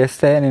తొందరగా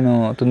చేస్తే నేను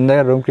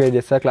తొందరగా రూమ్ క్రియేట్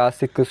చేస్తాను,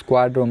 క్లాసిక్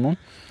స్క్వాడ్ రూము.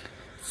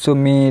 సో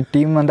మీ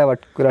టీం అంతా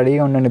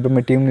రెడీగా ఉండండి ఇప్పుడు.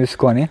 మీ టీం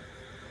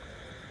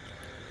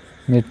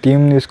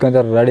తీసుకొని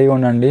రెడీగా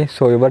ఉండండి.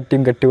 సో ఎవరి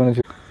టీం గట్టిగా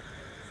ఉంది.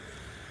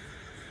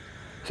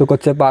 సో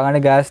కొద్దిసేపు ఆగండి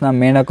గ్యాస్. నా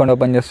మెయిన్ అకౌంట్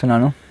ఓపెన్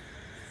చేస్తున్నాను.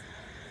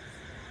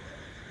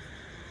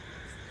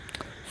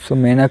 సో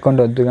మెయిన్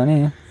అకౌంట్ వద్దు కానీ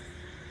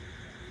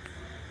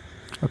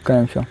ఒక్క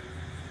నిమిషం.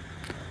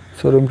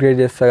 సో రూమ్ క్రియేట్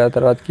చేస్తా కదా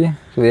తర్వాతకి.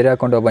 సో వేరే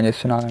అకౌంట్ ఓపెన్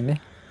చేస్తున్నానండి.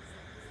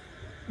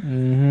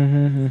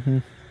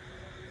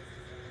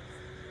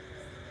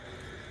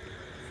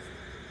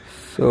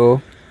 So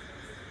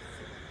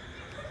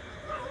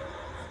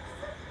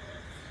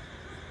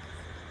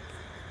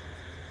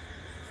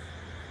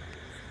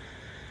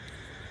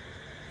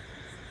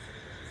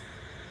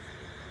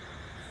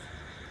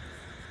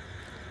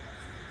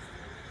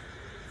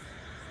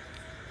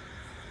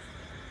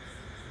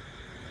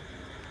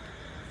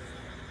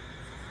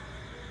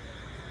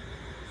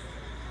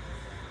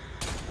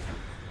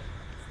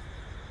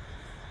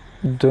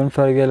don't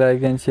forget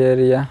like and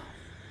share. Yeah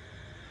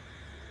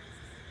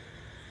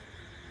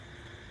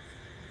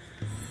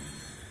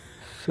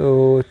so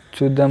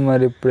చూద్దాం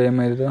మరి ఇప్పుడు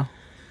ఏమైందో.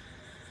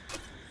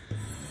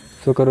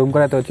 సో ఒక రూమ్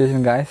కూడా అయితే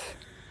వచ్చేసింది గాయస్.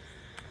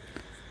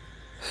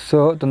 సో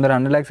తొందరగా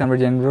 100 lakhs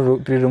కంప్లీట్ చేయండి బ్రో.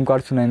 3 రూమ్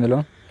కార్డ్స్ ఉన్నాయి ఇందులో.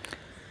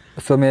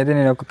 సో మీరైతే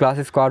నేను ఒక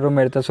క్లాసిక్ స్క్వాడ్ రూమ్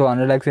పెడతా. సో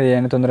 100 lakhs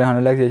చేయండి, తొందరగా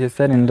 100 lakhs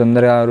చేసేస్తే నేను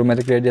తొందరగా రూమ్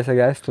అయితే క్రియేట్ చేస్తాను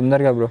గాయస్,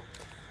 తొందరగా బ్రో.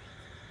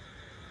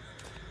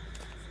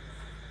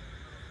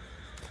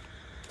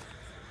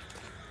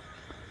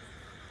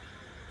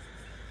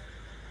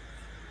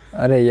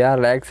 అరే యార్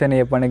ల్యాక్స్ అని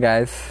చెప్పండి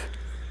గాయస్.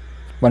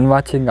 1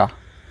 వాచింగా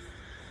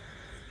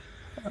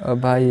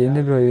బాయ్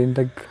ఏంది బ్రో ఇంత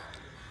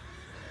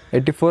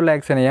 84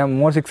 lakhs అని.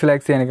 మోర్ 6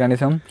 lakhs అని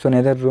కనీసం. సో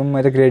నేనైతే రూమ్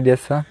అయితే క్రియేట్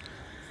చేస్తా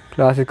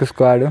క్లాసిక్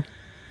స్క్వాడ్.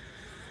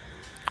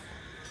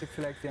 6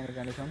 lakhs అని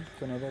కనీసం.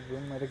 సో నేనైతే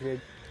రూమ్ అయితే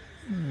క్రియేట్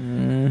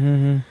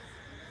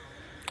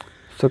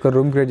సో ఒక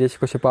రూమ్ క్రియేట్ చేసి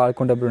కొంచెం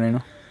ఆడుకుంటా బ్రో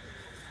నేను.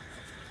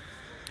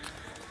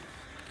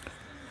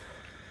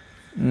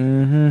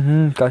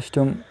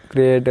 Custom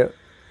create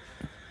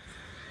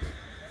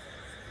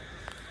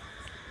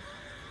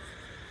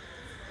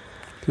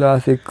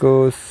classic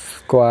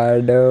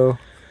squad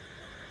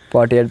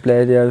 48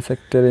 players,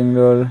 sectoring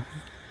roll,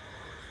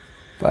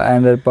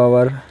 500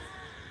 power,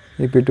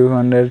 EP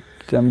 200,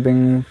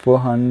 jumping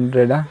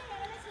 400.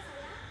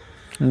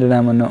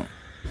 ఏమన్నా.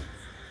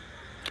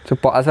 సో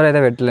పాస్వర్డ్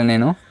అయితే పెట్టలే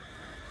నేను.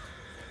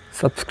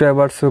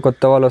 సబ్స్క్రైబర్స్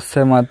కొత్త వాళ్ళు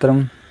వస్తే మాత్రం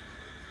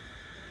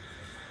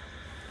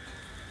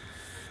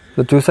సో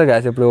చూస్తా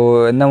గ్యాస్. ఇప్పుడు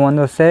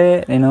ఎంతమంది వస్తే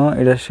నేను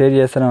ఇక్కడ షేర్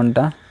చేస్తూనే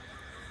ఉంటా.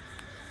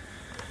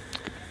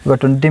 ఒక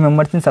 20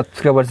 మెంబర్స్ని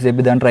సబ్స్క్రైబర్స్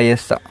చెప్పిద్దాన్ని ట్రై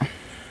చేస్తా.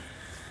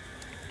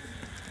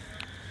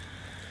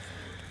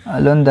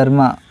 అలోన్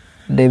ధర్మ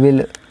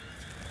డెవిల్.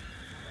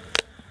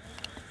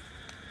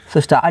 సో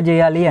స్టార్ట్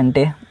చేయాలి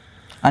అంటే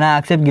అని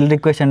యాక్సెప్ట్ గిల్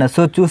రిక్వెస్ట్ అంట.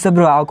 సో చూస్తే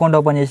బ్రో అకౌంట్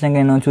ఓపెన్ చేసినాక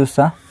నేను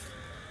చూస్తా.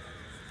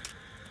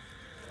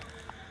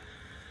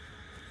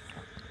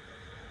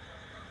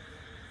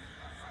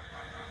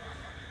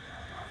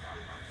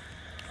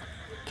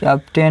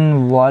 Captain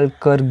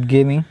Walker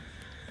gaming.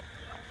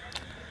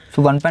 సో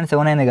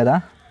 1.7 అయింది కదా.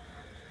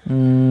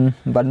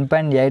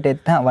 1.8 అయితే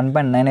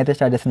 1.9 అయితే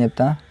స్టార్ట్ చేస్తాను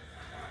చెప్తా.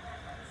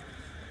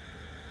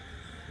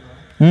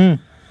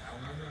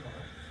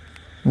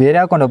 వేరే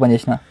అకౌంట్ ఓపెన్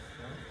చేసిన.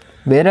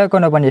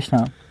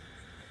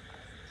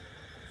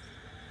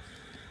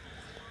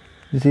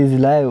 This is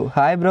live.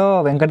 Hi bro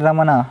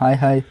Venkataramana.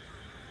 Hi.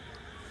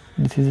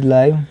 This is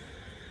live.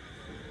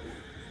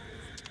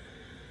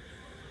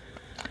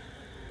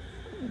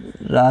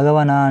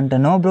 రాఘవనా అంట.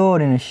 నో బ్రో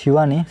నేను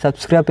Shivani.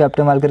 Subscribe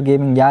captain Walker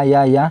gaming. Yeah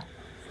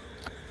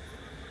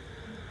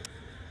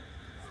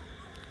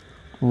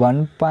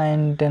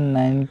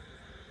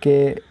 1.9K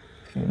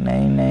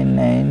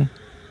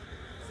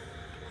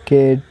 999K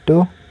to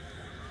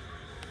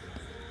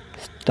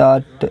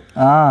start.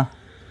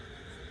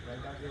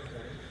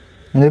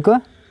 ఎందుకు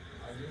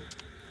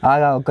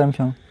ఆగా ఒక్క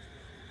నిమిషం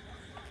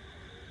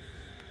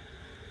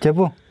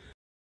చెప్పు.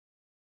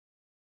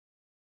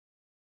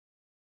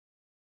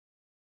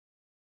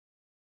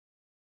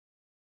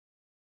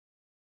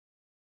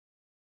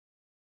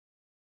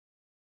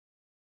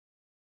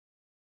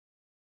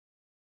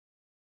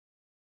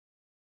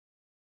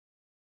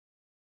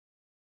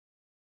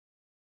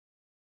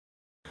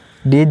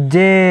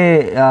 డీజే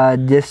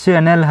జస్ట్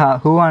ఎన్ఎల్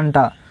హూ అంట.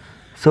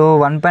 సో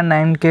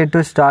 1.9K టు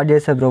స్టార్ట్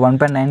చేస్తా బ్రో.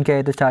 1.9K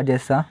అయితే స్టార్ట్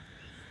చేస్తా.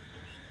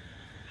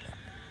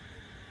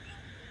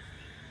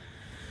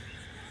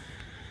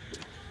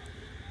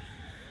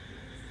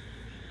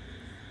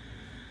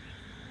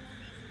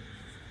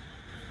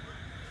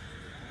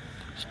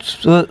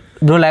 సో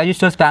బ్రో లైవ్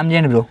చూస్తే స్పామ్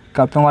చేయండి బ్రో.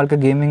 కెప్టెన్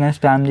వాల్కర్ గేమింగ్ అని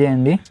స్పామ్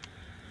చేయండి.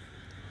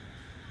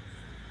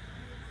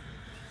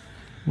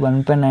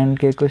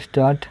 1.9K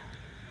start.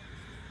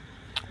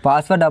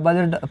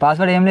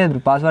 పాస్వర్డ్ ఏం లేదు.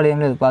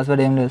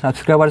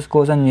 సబ్స్క్రైబర్స్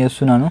కోసం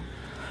చేస్తున్నాను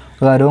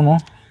ఒక room.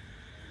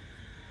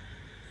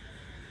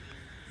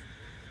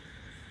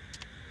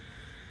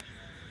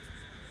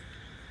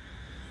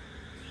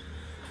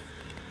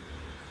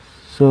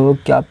 So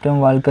captain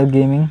Walker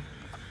gaming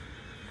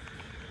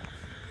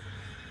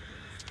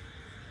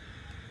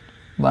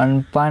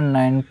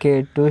 1.9K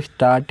to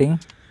starting.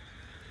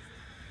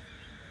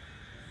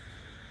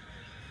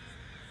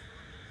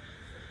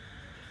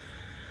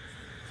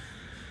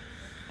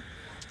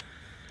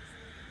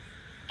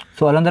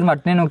 So వాళ్ళందరూ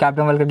అట్నే నువ్వు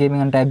కెప్టెన్ వాల్కర్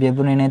గేమింగ్ అని టైప్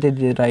చెప్పు. నేనైతే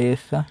ట్రై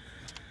చేస్తా.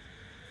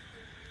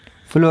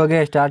 ఫుల్ ఓకే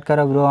స్టార్ట్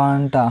కరా బ్రో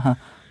అంట.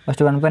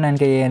 ఫస్ట్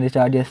 1.9K చేయండి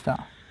స్టార్ట్ చేస్తా.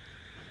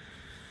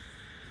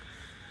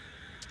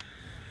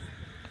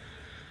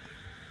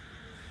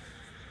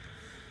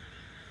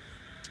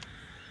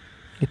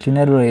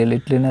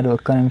 ఇట్లినర్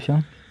ఒక్క నిమిషం.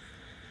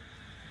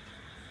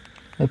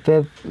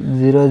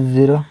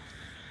 FF00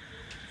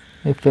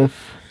 FF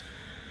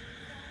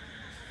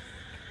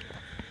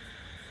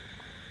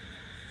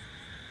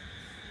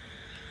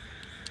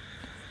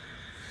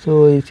సో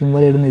ఈ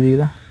సింబల్ ఏడుంది ఇది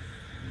కదా.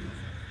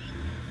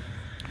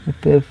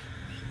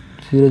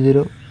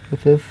 FF00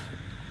 FF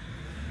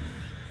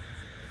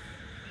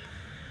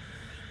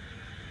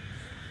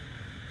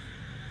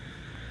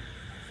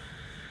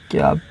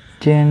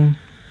captain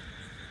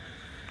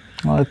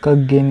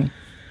world gaming.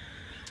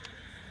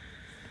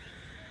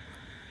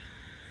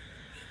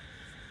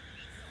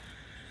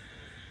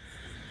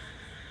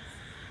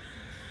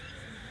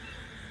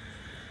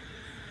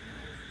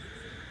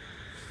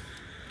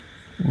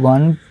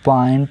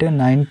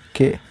 $1.9K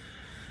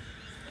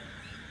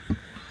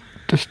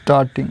to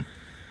starting.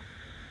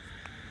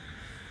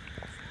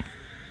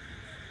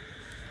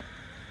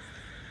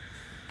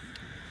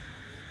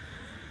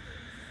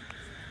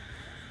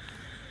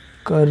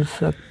 कर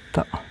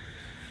सकता.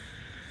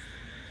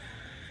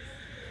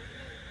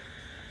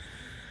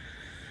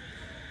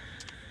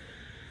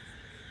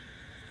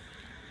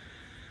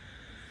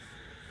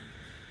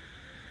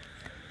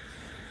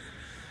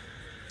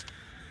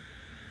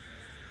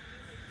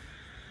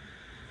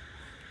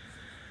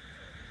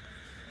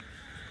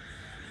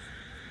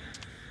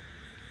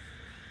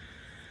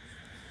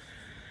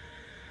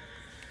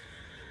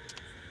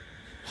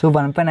 సో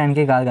 1.9K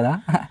కాదు కదా,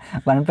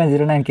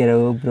 1.09K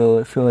బ్రో.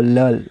 సో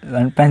లోల్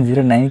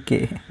 1.09K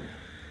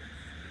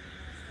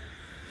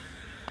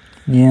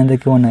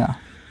నేనంతకే ఉన్నాయా.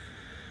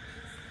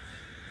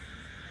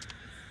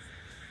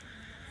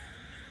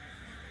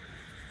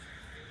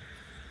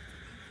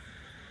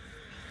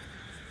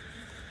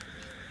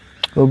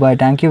 ఓ bye,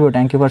 thank you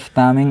for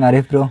spamming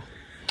Arif bro.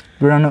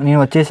 ఇప్పుడు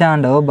నేను వచ్చేసా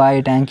అండి. ఓ bye,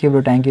 thank you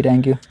bro,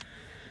 thank you.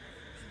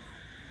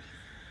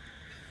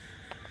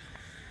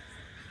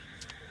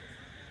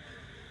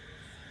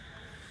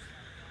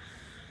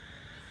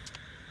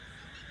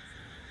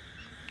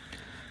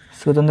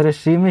 So తొందరగా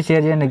స్ట్రీమ్ని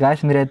షేర్ చేయండి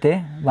గాయస్. మీరైతే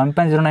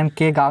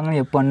 1.09K కాగానే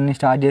చెప్పండి, నేను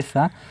స్టార్ట్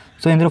చేస్తా.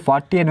 సో ఇందులో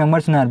 48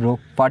 మెంబర్స్ ఉన్నారు బ్రో.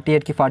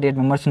 48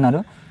 మెంబర్స్ ఉన్నారు.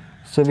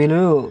 సో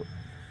వీళ్ళు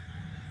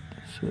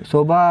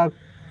శోభా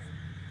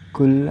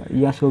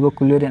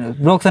కుల్లూరి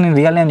బ్రో. ఒకసారి నేను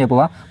రియల్ నేమ్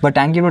చెప్పవా? But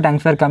thank you bro,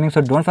 thanks for coming.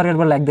 So don't forget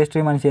bro, like the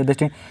stream and share the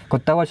stream.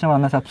 కొత్తగా వచ్చిన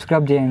వాళ్ళందరూ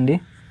సబ్స్క్రైబ్ చేయండి.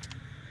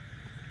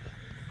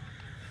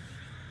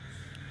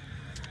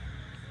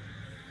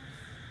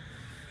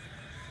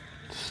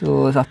 సో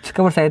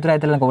సబ్స్క్రైబర్స్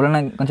అయితే నాకు ఎవరైనా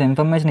కొంచెం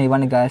ఇన్ఫర్మేషన్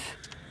ఇవ్వండి గాయస్.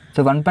 సో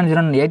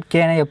 1.08K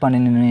అనే చెప్పండి,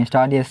 నేను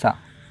స్టార్ట్ చేస్తా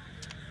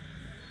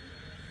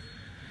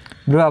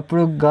బ్రో.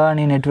 అప్పుడుగా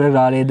నీ నెట్వర్క్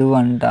రాలేదు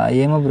అంట,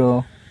 ఏమో బ్రో.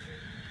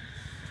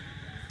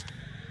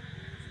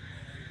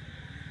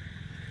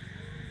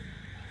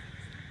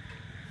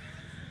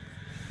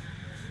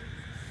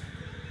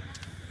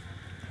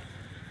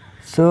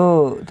 సో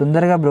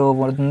తొందరగా బ్రో,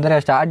 తొందరగా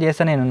స్టార్ట్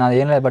చేస్తాను నేను. నాది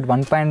ఏం లేదు, బట్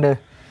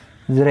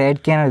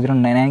 1.08K అనేది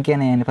 09K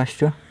అనేయండి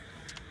first.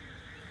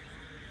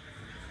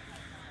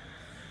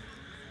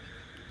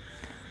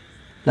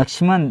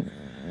 Laxman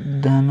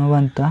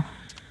ధనువంత.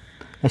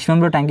 Laxman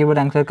bro, thank you bro,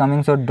 thanks for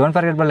coming. So don't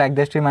forget bro, like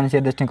the stream and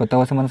share the stream. కొత్త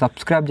కోసం మనం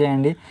సబ్స్క్రైబ్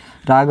చేయండి.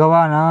 రాఘవ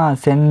నా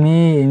send me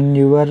in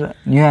your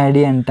new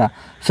ID అంట.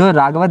 సో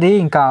రాఘవది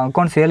ఇంకా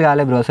అకౌంట్ సేల్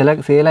కాలే bro.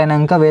 Sale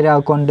అయినాక వేరే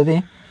అకౌంట్ది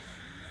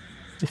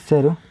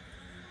ఇస్తారు.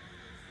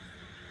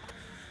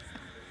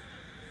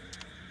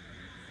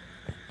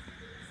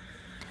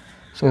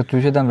 సో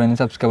చూసేద్దాం బ్రో, ఎన్ని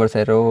సబ్స్క్రైబర్స్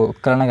అయ్యారు.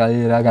 ఒక్కరన్నా కాదు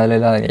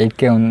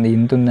 8K ఉంది,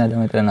 ఇంత ఉంది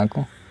అర్థమవుతుంది నాకు.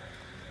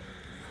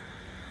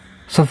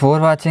 సో 4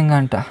 వాచింగ్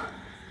అంట.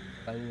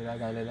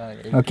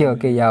 Okay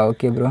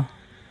okay bro.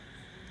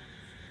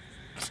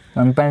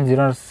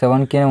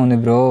 1.07K ఉంది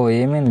బ్రో.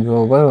 ఏమైంది బ్రో?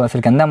 ఎవరు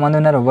అసలు ఎంత మంది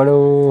ఉన్నారు? ఎవరు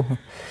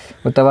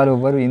కొత్త వాళ్ళు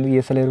ఎవరు ఎందుకు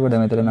చేస్తలేరు కూడా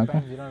అవుతుంది నాకు.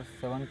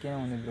 7K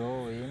ఉంది బ్రో.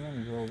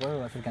 ఏమైంది బ్రో? ఎవరు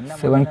అసలు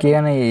 7K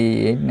అని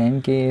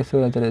 8-9K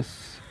అవుతుంది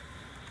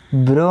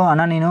బ్రో.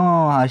 అన్న నేను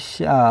హర్ష,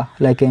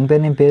 లైక్ ఏం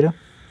పేరు నీ పేరు?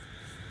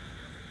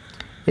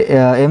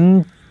 ఎం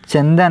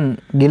చందన్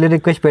గిల్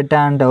రిక్వెస్ట్ పెట్టా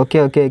అంట.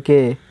 ఓకే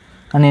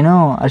నేను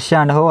హర్ష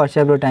అంట. Harsha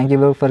bro, thank you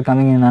bro for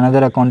coming in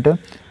another account.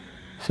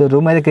 So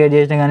room అయితే క్రియేట్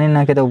చేసినా కానీ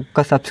నాకైతే ఒక్క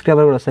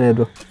సబ్స్క్రైబర్ కూడా వస్తలేదు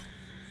bro.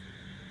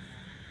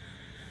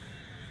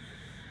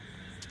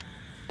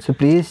 So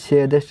please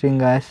share the stream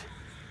guys.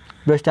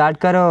 Bro start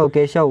కరో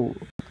Keshav.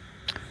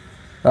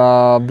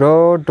 Bro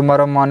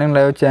tomorrow morning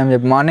live చేయని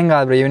చెప్పి. మార్నింగ్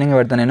కాదు బ్రో, ఈవినింగ్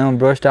పెడతాను నేను.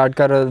 బ్రో స్టార్ట్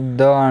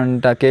కరోద్దో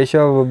అంట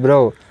కేశవ్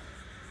బ్రో.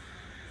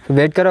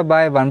 वेट करो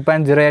भाई,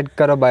 1.08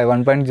 करो भाई,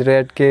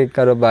 1.08K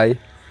करो भाई,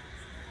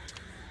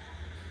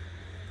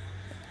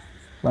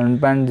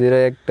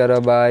 1.08 करो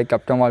भाई.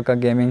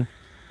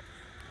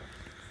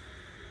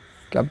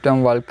 कैप्टन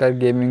वाल्कर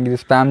गेमिंग ఇది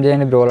స్పామ్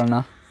చేయండి బ్రో. అన్న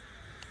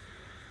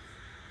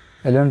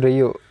ఎలోన్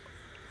రియో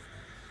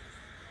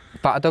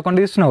పాత account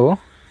తీస్తున్నావు,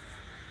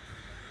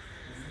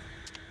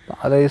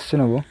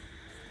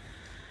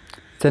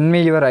 send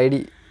me your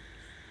ID.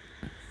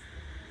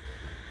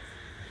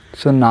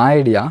 So నా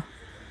ఐడియా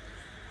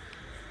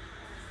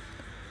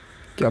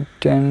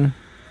కెప్టెన్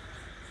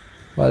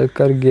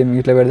వాల్కర్ గేమింగ్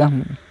ఇట్లా పెడదాం.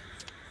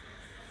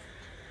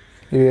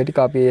 ఇది పెట్టి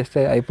కాపీ చేస్తే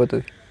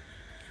అయిపోతుంది.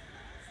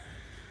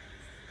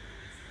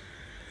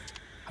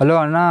 హలో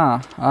అన్న,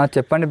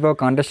 చెప్పండి bro.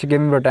 Contest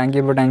gaming bro, thank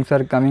you bro, thanks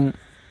for coming.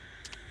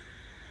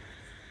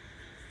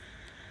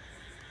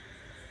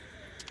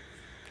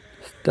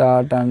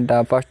 Start అంట.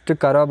 ఫస్ట్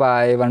కరో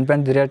బాయ్,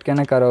 1.08K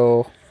కరో.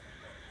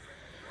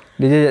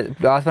 డీజే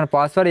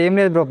పాస్వర్డ్ ఏం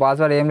లేదు బ్రో,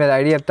 పాస్వర్డ్ ఏం లేదు.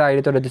 ఐడి చెప్తా.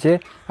 ఐడితో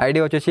ఐడి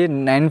వచ్చేసి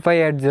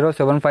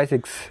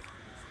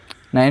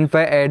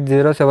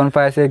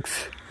 95807569580756.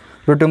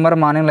 Bro tomorrow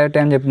morning live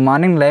time చెప్పు.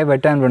 మార్నింగ్ లైవ్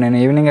పెట్టాను బ్రో, నేను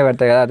ఈవినింగే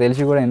పెడతా కదా,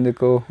 తెలిసి కూడా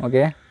ఎందుకు.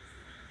 ఓకే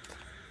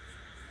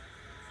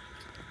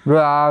బ్రో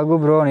ఆగు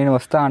బ్రో నేను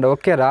వస్తా అంట.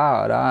 ఓకే రా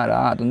రా రా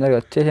తొందరగా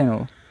వచ్చేసే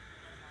నువ్వు.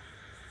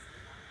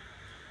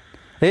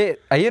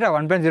 అయ్యిరా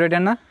 1.08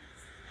 అన్న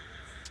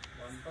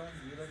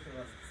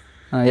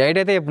 8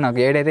 అయితే చెప్పు, నాకు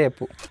 8 అయితే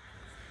చెప్పు.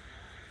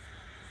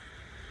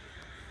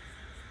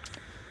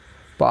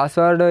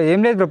 పాస్వర్డ్ ఏం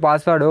లేదు బ్రో,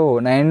 పాస్వర్డ్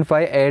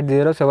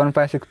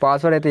 95807556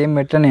 పాస్వర్డ్ అయితే ఏం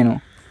పెట్టలే నేను.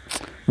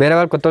 వేరే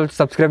వాళ్ళు కొత్త వాళ్ళు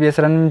సబ్స్క్రైబ్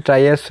చేస్తారని ట్రై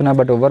చేస్తున్నా,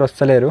 బట్ ఎవరు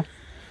వస్తలేరు.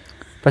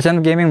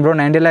 ప్రశాంత్ గేమింగ్ బ్రో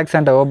 90 lakhs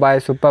అంట. ఓ boy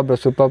super bro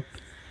super.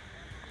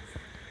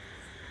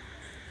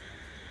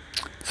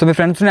 So మీ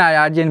ఫ్రెండ్స్ని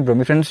యాడ్ చేయండి బ్రో,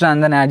 మీ ఫ్రెండ్స్ని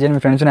అందరిని యాడ్ చేయండి,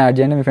 మీ ఫ్రెండ్స్ని యాడ్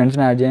చేయండి, మీ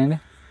ఫ్రెండ్స్ని యాడ్ చేయండి.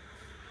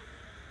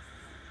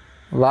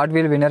 వాట్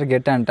విల్ విన్నర్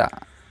గెట్ అంట.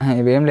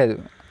 ఇవేం లేదు,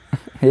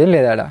 ఏం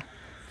లేదు ఆడ.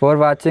 ఫోర్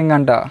వాచింగ్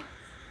అంట.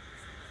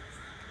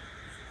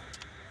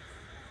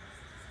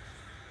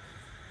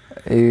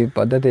 ఈ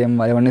పద్ధతి ఏం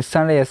మరి ఏమన్నా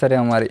ఇస్తాండే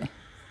చేస్తారేమో మరి,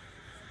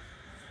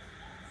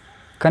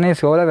 కానీ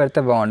సోలో పెడితే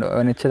బాగుండు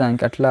అవన్నీ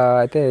ఇచ్చేదానికి. అట్లా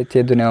అయితే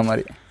చేద్దునేమో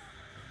మరి.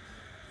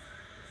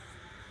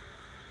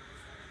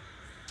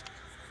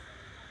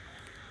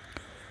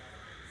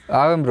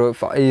 ఆగం బ్రో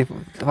ఈ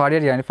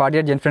 48 చేయండి,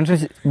 48 చేయండి ఫ్రెండ్స్ని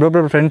బ్రో.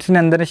 బ్రో ఫ్రెండ్స్ని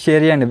అందరినీ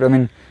షేర్ చేయండి బ్రో,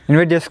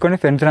 ఇన్వైట్ చేసుకోండి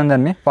ఫ్రెండ్స్ని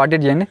అందరినీ.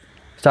 48 చేయండి,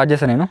 స్టార్ట్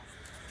చేస్తాను నేను.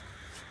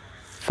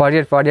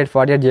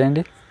 48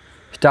 చేయండి,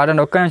 స్టార్ట్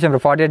అండి. ఒక్క నిమిషం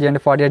బ్రో, 48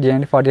 చేయండి,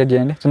 48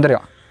 చేయండి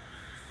తొందరగా.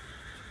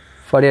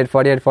 48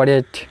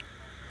 42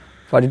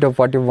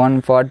 41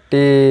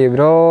 40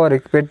 బ్రో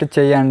రిపీట్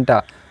చెయ్యంట.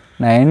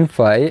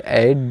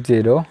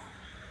 9580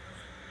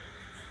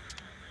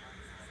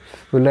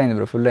 ఫుల్ అయింది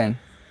బ్రో, ఫుల్ అయింది.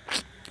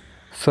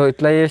 సో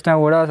ఇట్లా చేసినా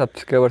కూడా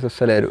సబ్స్క్రైబర్స్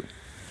వస్తలేరు.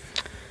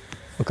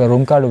 ఒక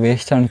రూమ్ కార్డు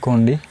వేస్ట్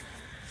అనుకోండి.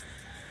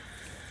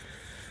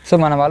 సో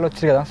మన వాళ్ళు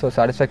వచ్చారు కదా, సో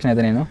సాటిస్ఫాక్షన్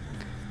అయితే నేను.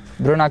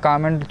 బ్రో నా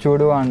కామెంట్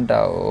చూడు అంట.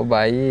 ఓ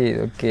బాయ్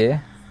ఓకే.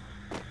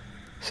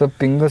 So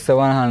ping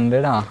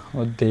 700. ఓ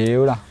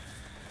దేవుడా,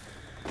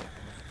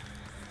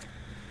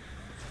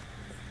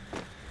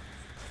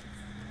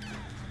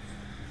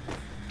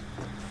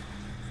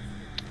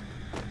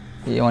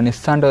 ఏమని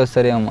ఇస్తా అంటే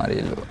వస్తారేమో మరి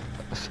వీళ్ళు.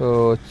 సో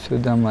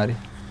చూద్దాం మరి.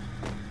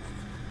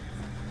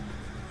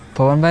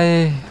 పవన్ భాయ్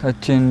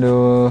వచ్చిండు.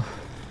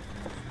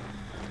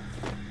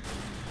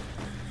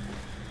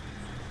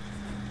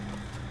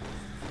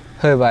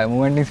 హే బాయ్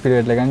మూమెంటింగ్ స్పీడ్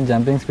పెట్టలే కానీ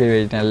జంపింగ్ స్పీడ్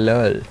పెట్టిన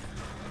లెవెల్.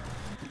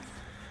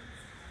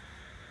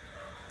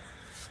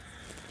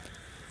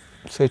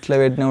 సో ఇట్లా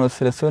పెట్టిన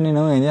వస్తుంది. సో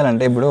నేను ఏం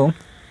చేయాలంటే ఇప్పుడు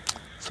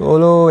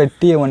సోలో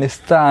పెట్టి ఏమన్నా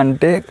ఇస్తా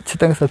అంటే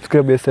ఖచ్చితంగా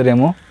సబ్స్క్రైబ్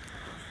చేస్తారేమో.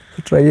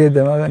 ట్రై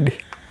చేద్దాం, ఆగండి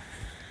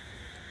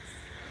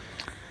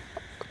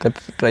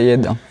ట్రై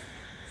చేద్దాం.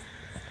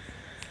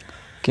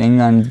 కింగ్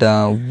అంట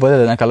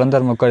ఇవ్వదు, నాకు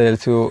కలంతరం ఒక్కడే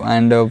తెలుసు,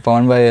 అండ్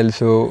పవన్ భాయ్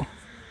తెలుసు,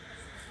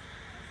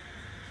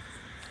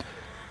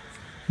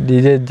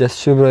 డీజే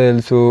జస్ట్ బ్రో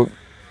తెలుసు,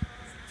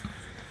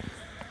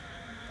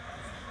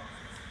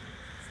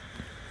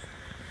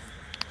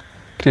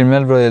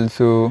 క్రిమినల్ బ్రో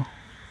తెలుసు,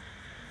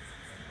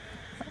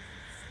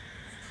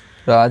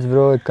 రాజ్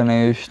బ్రో ఇక్కడ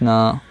చూసిన.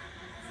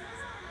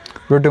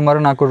 బ్రో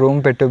టుమారో నాకు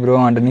రూమ్ పెట్టు బ్రో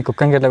అంటే, నీకు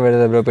ఒక్కరికి ఎట్లా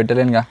పెడతా బ్రో,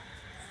 పెట్టలేనుగా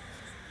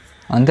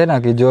అంతే.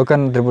 నాకు ఈ జోకర్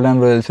 999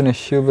 బ్రో తెలుసు,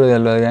 నిష్యూ బ్రో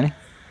తెలియదు. కానీ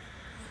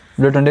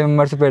ఇప్పుడు 20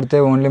 మెంబర్స్ పెడితే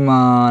ఓన్లీ మా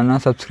అన్న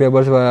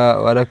సబ్స్క్రైబర్స్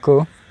వరకు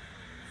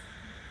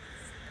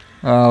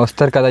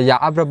వస్తారు కదా. యా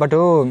బ్రో, బట్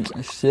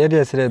షేర్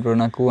చేస్తలేదు బ్రో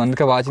నాకు,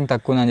 అందుకే వాచింగ్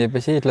తక్కువ ఉందని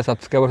చెప్పేసి ఇట్లా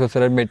సబ్స్క్రైబర్స్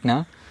వస్తారని పెట్టినా.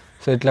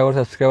 సో ఇట్లా కూడా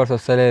సబ్స్క్రైబర్స్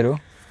వస్తలేరు.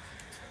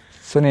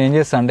 సో నేను ఏం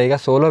చేస్తాను అంటే ఇక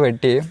సోలో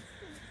పెట్టి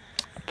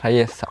ట్రై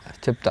చేస్తా,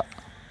 చెప్తా.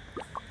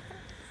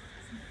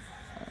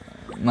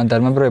 మా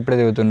ధర్మ బ్రో ఎప్పుడే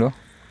దిగుతుండు.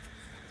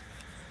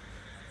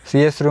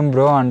 సిఎస్ రూమ్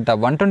బ్రో అంట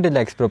 120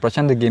 lakhs bro.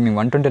 Prashanth gaming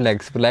 120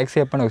 lakhs. Lakhs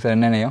చెప్పండి ఒకసారి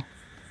ఎన్నయ్యో.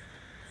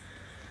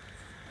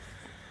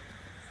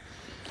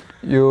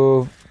 You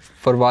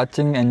for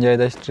watching enjoy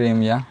the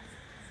stream. Yeah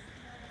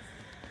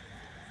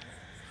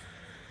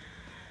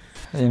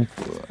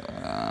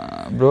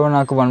bro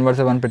నాకు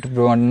 1/7 పెట్టు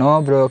బ్రో అంటే. No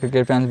bro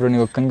cricket fans bro,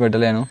 నీకు ఒక్కని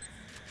పెట్టలేను.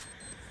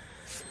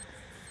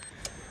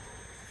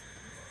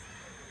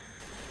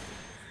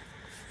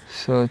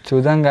 సో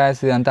చూద్దాం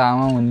గాయస్, ఇదంతా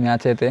ఆమె ఉంది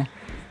మ్యాచ్ అయితే.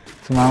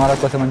 సో మన వాళ్ళ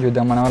కోసం అని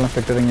చూద్దాం, మన వాళ్ళని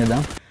ఫెక్టరింగ్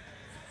చేద్దాం.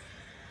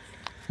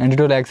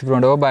 92 lakhs bro.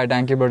 Oh bye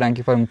thank you bro, thank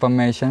you for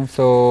information.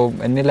 So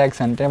ఎన్ని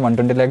ల్యాక్స్ అంటే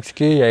 120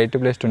 lakhsకి 8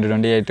 + 20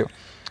 28.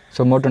 So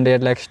more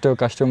 28 lakhs to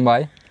custom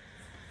bye.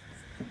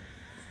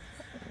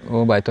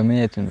 Oh bye 9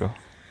 అవుతుంది బ్రో.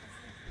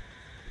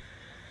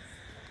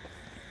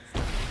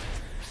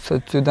 సో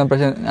చూద్దాం.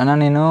 ప్రశాంత్ అన్న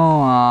నేను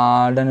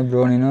ఆడను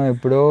బ్రో, నేను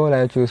ఎప్పుడో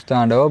లైవ్ చూస్తా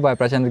అంట. ఓ bye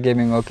Prashanth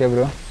gaming. Okay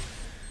bro.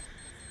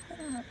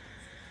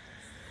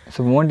 So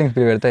mounting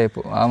speed పెడతా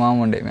అయిపో, ఆ మామ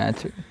ఉండే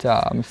మ్యాచ్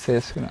మిస్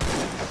చేసుకున్నా.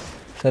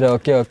 సరే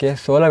ఓకే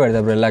సోలో పెడతా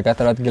బ్రో వెళ్ళాక.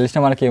 తర్వాత గెలిచిన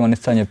వాళ్ళకి ఏమని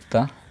ఇస్తా అని చెప్తా.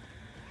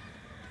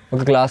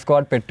 ఒక క్లాస్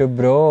స్క్వాడ్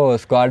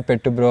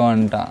పెట్టు బ్రో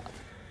అంట.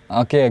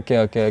 ఓకే.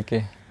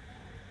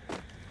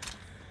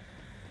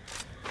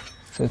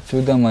 సో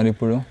చూద్దాం మరి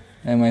ఇప్పుడు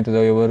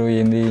ఏమవుతుందో, ఎవరు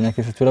ఏంది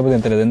నాకు చూడబోతే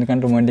తెలియదు,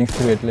 ఎందుకంటే మౌంటింగ్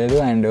స్పీడ్ పెట్టలేదు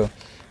అండ్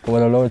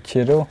ఓవర్లో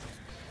వచ్చారు.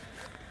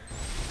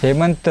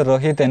 హేమంత్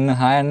రోహిత్ ఎన్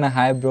హాయ్ అన్న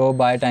hi bro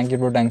bye thank you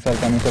bro thanks for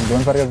coming so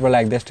don't forget bro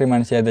like the stream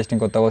and share the stream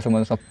కొత్త కోసం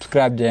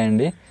సబ్స్క్రైబ్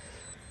చేయండి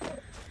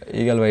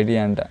ఈగల్ వైటీ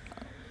అంట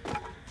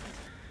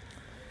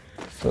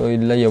సో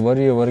ఇలా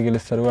ఎవరు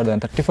గెలుస్తారు అర్థం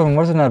 34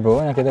 మెంబర్స్ ఉన్నారు బ్రో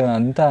నాకైతే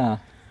అంతా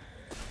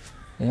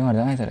ఏం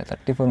అర్థం అవుతారు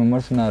 34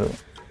 మెంబర్స్ ఉన్నారు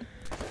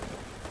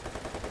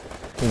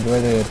బ్రో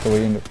అయితే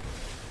పోయిండు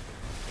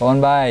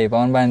పవన్ బాయ్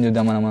అని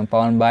చూద్దాం మనం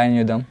పవన్ బాయ్ అని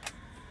చూద్దాం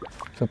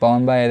సో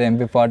పవన్ బాయ్ అయితే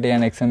MP40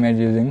 and XM8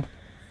 using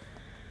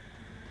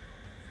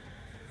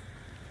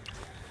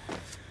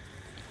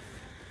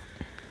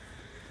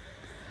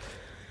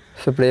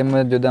so ఇప్పుడు ఏం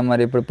చూద్దాం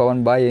మరి ఇప్పుడు పవన్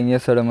బాయ్ ఏం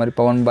చేస్తాడు మరి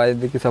పవన్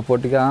బాయ్కి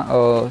సపోర్ట్గా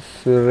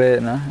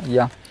సురేనా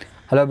yeah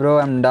hello bro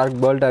I'm dark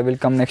bolt I will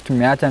come next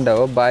match అంట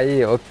ఓ బాయ్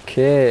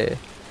ఓకే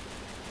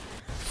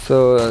సో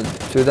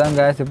చూద్దాం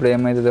గాయస్ ఇప్పుడు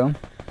ఏమవుతుందో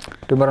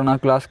టుమారో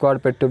నాకు క్లాస్ స్క్వాడ్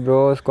పెట్టు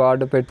బ్రో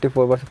స్క్వాడ్ పెట్టి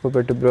 4x4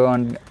 పెట్టు బ్రో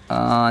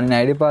నేను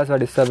ఐడి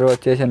పాస్వర్డ్ ఇస్తా బ్రో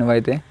వచ్చేసి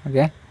నువ్వైతే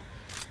ఓకే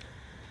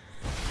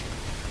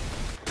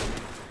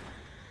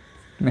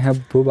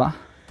మెహబూబా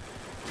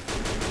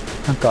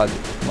కాదు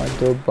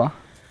మధుబా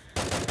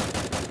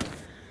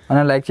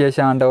అన్న లైక్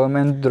చేసా అంట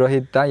Hemant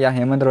Rohit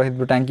Hemant Rohit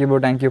bro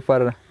thank you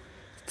for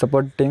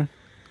supporting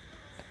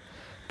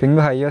ping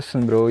high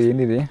వస్తుంది బ్రో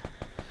ఏంది ఇది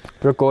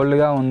ఇప్పుడు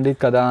కోల్డ్గా ఉంది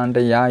కదా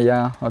అంటే యా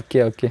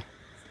ఓకే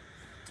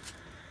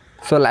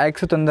సో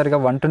లైక్స్ తొందరగా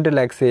 120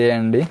 లైక్స్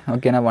చేయండి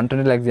ఓకేనా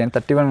 120 లైక్స్ చేయండి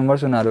 31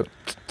 మెంబర్స్ ఉన్నారు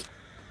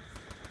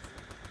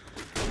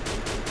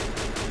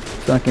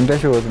సో నాకు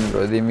ఇంట్రెస్ట్ పోతుంది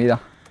బ్రో దీని మీద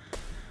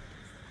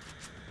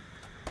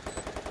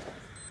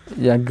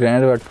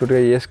గ్రైండర్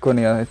పట్టుకుంటే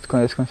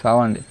వేసుకొని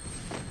సావండి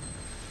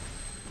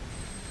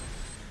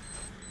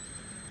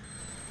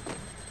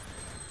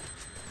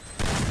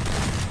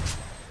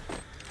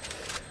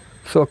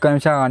సో ఒక్క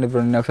నిమిషం కాండి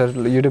బ్రో నేను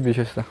ఒకసారి యూట్యూబ్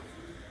చూసేస్తా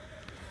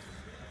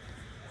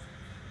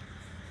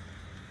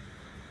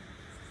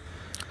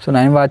సో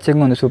 9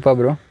 వాచింగ్ ఉంది సూపర్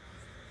బ్రో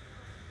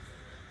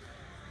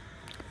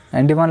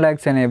 91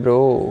 లైక్స్ అయినాయి బ్రో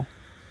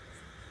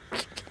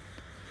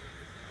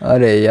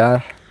అరే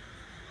యార్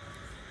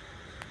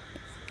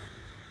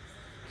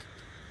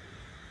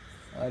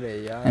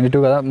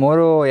 92 కదా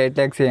మోర్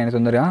 8 లైక్స్ చేయండి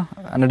తొందరగా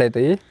 100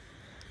 అవుతాయి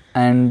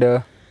అండ్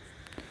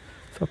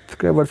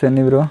సబ్స్క్రైబర్స్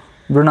ఎన్ని బ్రో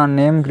నా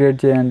నేమ్ క్రియేట్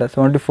చేయండి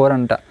 74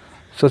 అంట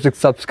సో 6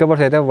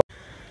 సబ్స్క్రైబర్స్ అయితే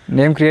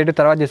నేమ్ క్రియేట్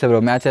తర్వాత చేస్తా బ్రో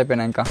మ్యాచ్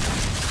అయిపోయినాక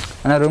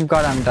అన్న రూమ్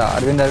కార్డ్ అంట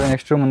అరవింద్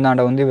నెక్స్ట్ రూమ్ ఉందా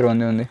అంట ఉంది బ్రో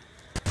ఉంది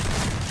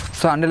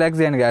సో 100 లైక్స్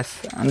చేయండి గ్యాస్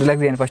 100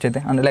 లైక్స్ చేయండి ఫస్ట్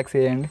అయితే 100 లైక్స్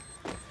చేయండి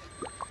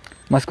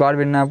మా స్క్వాడ్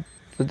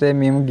విన్నకపోతే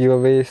మేము గివ్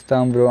అవే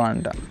ఇస్తాం బ్రో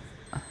అంట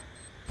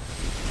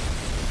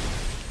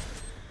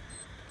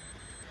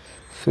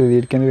సో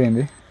వీటికి ఎందుకు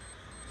ఏంది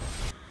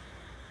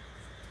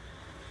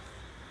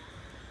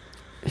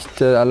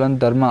అలోన్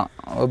ధర్మ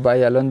ఓ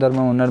బాయ్ అలోన్ ధర్మ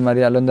ఉన్నాడు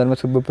మరి అలోన్ ధర్మ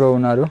సుబ్బు ప్రో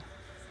ఉన్నారు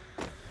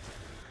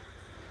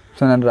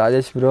సో నన్ను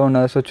రాజేష్ బ్రో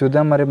ఉన్నారు సో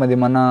చూద్దాం మరి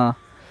మన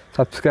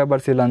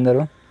సబ్స్క్రైబర్స్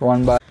వీళ్ళందరూ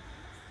పవన్ బాయ్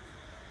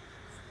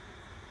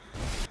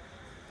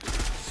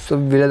సో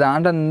వీళ్ళ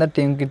దాంట్లో అందరు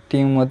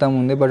టీం మొత్తం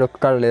ఉంది బట్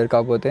ఒక్కడ లేరు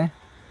కాకపోతే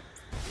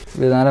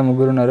వీళ్ళ దాంట్లో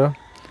 3 ఉన్నారు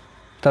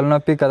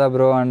తలనొప్పి కదా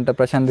బ్రో అంట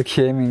ప్రశాంత్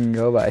గేమింగ్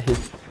ఓ బాయ్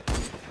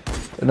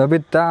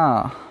నోబితా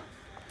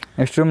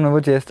నెక్స్ట్ రూమ్ నువ్వు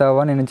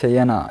చేస్తావా నేను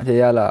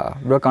చేయాలా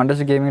బ్రో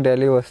కాంటెస్ట్ గేమింగ్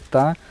డైలీ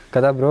వస్తా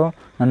కదా బ్రో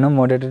నన్ను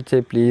మోటివేట్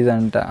చేయి ప్లీజ్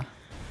అంట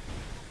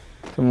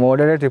సో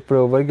మోటివేట్ ఇప్పుడు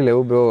ఎవరికి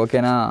లేవు బ్రో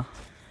ఓకేనా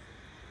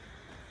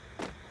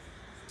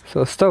సో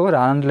వస్తావు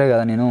రానంటలే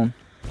కదా నేను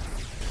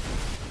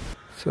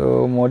సో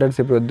మోటివేట్స్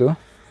ఇప్పుడు వద్దు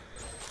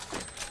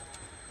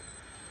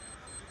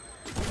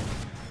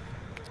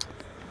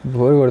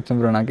బోర్ కొడుతుంది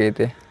బ్రో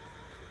నాకైతే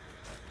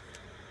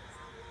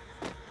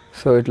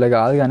సో ఇట్లా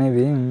కాదు కానీ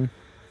ఇది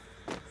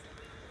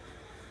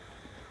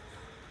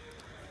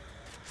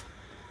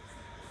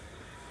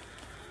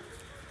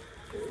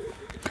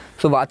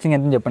సో వాచింగ్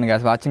ఎంత చెప్పండి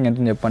గ్యాస్ వాచింగ్ ఎంత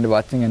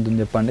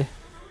చెప్పండి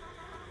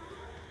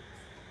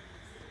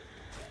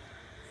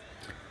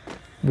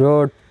బ్రో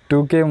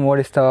 2K మోడ్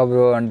ఇస్తావా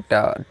బ్రో అంట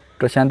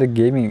ప్రశాంత్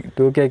గేమింగ్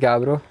 2K క్యా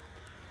బ్రో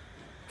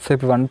సో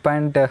ఇప్పుడు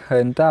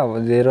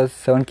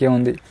 1.07K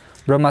ఉంది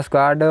బ్రో మా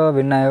స్క్వాడ్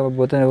విన్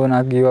అయిపోతే నువ్వు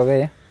నాకు గివ్ అవే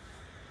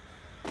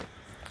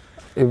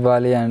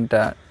ఇవ్వాలి అంట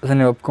అసలు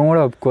నేను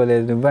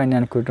ఒప్పుకోలేదు నువ్వు అని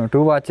అనుకుంటున్నావు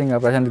 2 వాచింగ్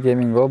ప్రశాంత్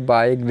గేమింగ్ ఓ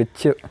బాయ్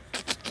గ్లిచ్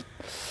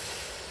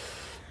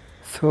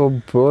సో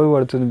బోర్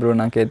పడుతుంది బ్రో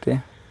నాకైతే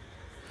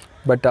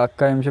బట్ ఒక్క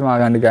నిమిషం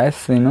ఆగండి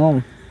గాయస్ నేను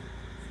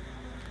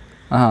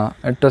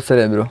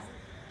ఎట్టొస్తలే బ్రో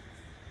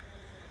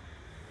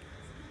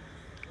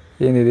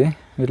ఏంది ఇది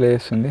ఇట్లా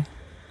చేస్తుంది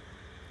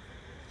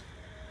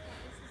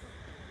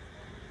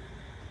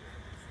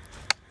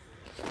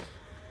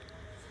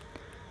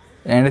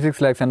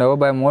 96 lakhs and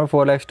by more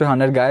 4 lakhs to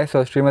 100 guys so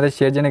stream అయితే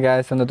షేర్ చేయండి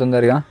గాయస్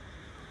తొందరగా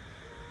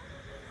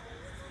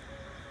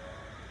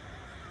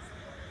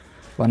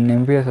 1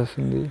 MPS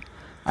వస్తుంది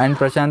and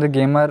Prashanth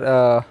gamer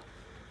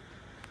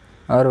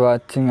are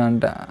watching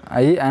అంట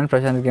అండ్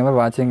ప్రశాంత్ గేమర్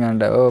వాచింగ్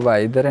అంట ఓ బా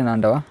ఇద్దరేనా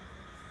అంటావా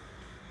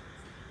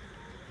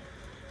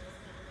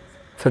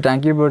so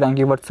thank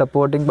you but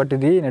supporting but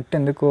ఇది నెట్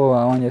ఎందుకు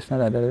ఆన్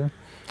చేస్తున్నారు అదే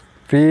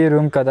ఫ్రీ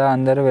రూమ్ కదా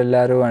అందరూ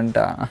వెళ్ళారు అంట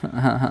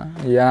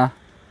యా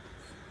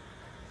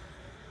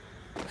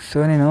సో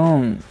నేను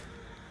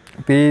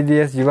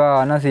పీజీఎస్ జివా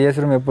అన్న సిఎస్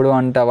రూమ్ ఎప్పుడు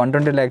అంట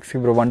 120 lakhsకి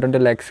బ్రో,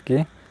 120 lakhsకి.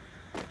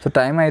 సో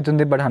టైం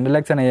అవుతుంది, బట్ 100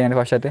 lakhs అని వేయండి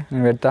ఫస్ట్. అయితే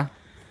నేను పెడతా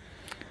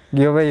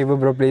గివ్ అవే ఇవ్వు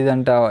బ్రో ప్లీజ్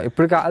అంట.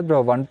 ఇప్పుడు కాదు బ్రో,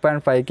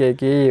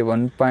 1.5Kకి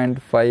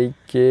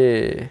 1.5K.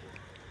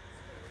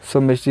 సో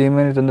మీ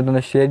స్ట్రీమ్ని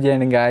తొందర షేర్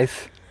చేయండి గాయస్,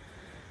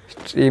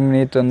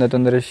 స్ట్రీమ్ని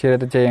తొందర షేర్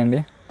అయితే చేయండి.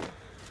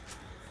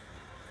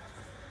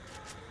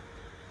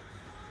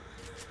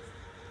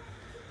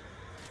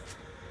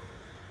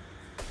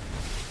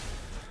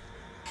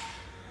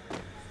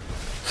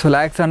 సో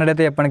లాక్స్ 100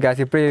 అయితే చెప్పండి గ్యాస్.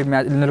 ఇప్పుడు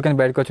ఇందులో కానీ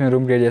బయటకు వచ్చి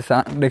రూమ్ క్రియేట్ చేస్తా.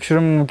 నెక్స్ట్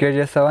రూమ్ క్రియేట్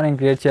చేస్తావా? నేను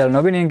క్రియేట్ చేయాలి.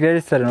 నేను క్రియేట్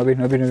చేస్తాను.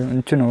 నోబి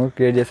ఉంచు, నువ్వు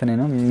క్రియేట్ చేస్తాను.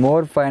 నేను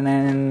మోర్ 5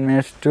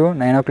 minutes to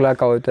 9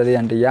 o'clock అవుతుంది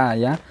అంటే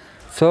యా.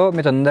 సో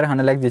మీరు తొందరగా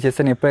 100 lakhs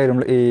చేసేస్తే నేను ఇప్పుడే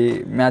రూమ్లో ఈ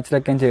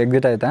మ్యాచ్లోకి నుంచి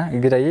ఎగ్జిట్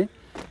అయ్యి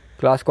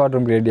క్లాస్ స్క్వాడ్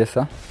రూమ్ క్రియేట్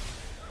చేస్తా.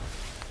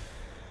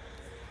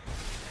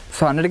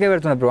 సో 100K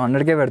పెడుతున్నా బ్రో,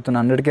 100K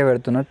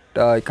పెడుతున్నా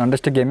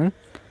కంటెస్ట్ గేమింగ్.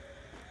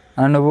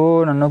 నువ్వు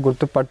నన్ను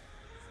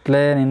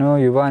గుర్తుపట్టలే, నేను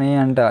యువాని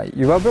అంట.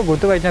 యువ బ్రో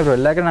గుర్తుపట్టినా బ్రో,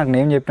 వెళ్ళాక నాకు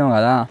నేమ్ చెప్పినావు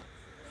కదా,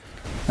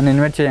 నన్ను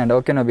ఇన్వైట్ చేయండి.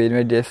 ఓకే నవ్వు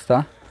ఇన్వైట్ చేస్తా.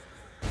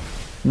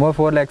 మోర్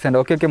 4 lakhs అండి.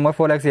 ఓకే మోర్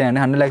 4 lakhs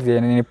చేయండి, 100 lakhs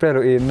చేయండి. నేను ఇప్పుడే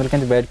ఇందులో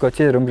నుంచి బయటకు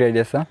వచ్చి రూమ్ క్రియేట్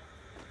చేస్తా.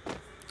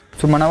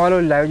 సో మన వాళ్ళు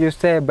లైవ్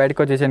చూస్తే బయటకు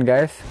వచ్చేసాను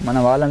గాయస్. మన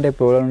వాళ్ళంటే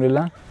ఇప్పుడు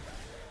ఉండేలా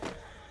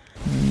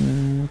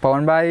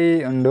పవన్ బాయ్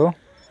ఉండు,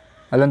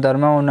 అలా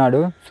ధర్మ ఉన్నాడు,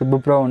 సుబ్బు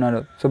ప్రో ఉన్నాడు.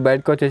 సో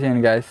బయటకు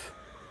వచ్చేసేయండి గాయస్,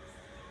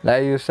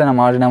 లైవ్ చూస్తే నా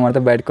మాట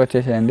బయటకు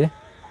వచ్చేసేయండి.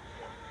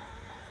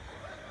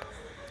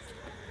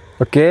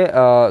 ఓకే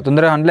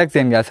తొందరగా 100 lakhs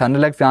చేయండి గాయస్.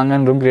 100 lakhs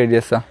కాగానే రూమ్ క్రియేట్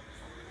చేస్తా.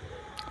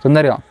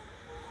 తొందరగా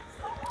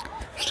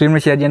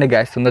స్ట్రీమ్ని షేర్ చేయండి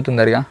గాయస్,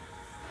 తొందరగా.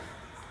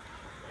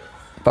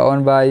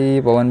 పవన్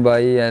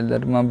బాయ్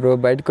ధర్మ బ్రో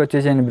బయటకు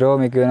వచ్చేసేయండి బ్రో.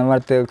 మీకు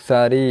వినబడితే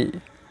ఒకసారి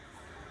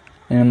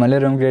నేను మళ్ళీ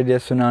రూమ్ క్రియేట్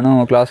చేస్తున్నాను,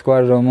 క్లాస్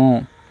స్క్వాడ్ రూము.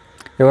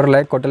 ఎవరు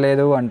లైక్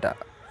కొట్టలేదు అంట.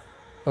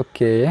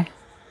 ఓకే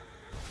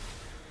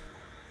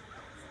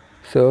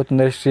సో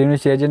తొందరగా స్ట్రీమ్ని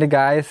షేర్ చేయండి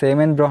గాయస్.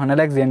 ఏమైంది బ్రో? 100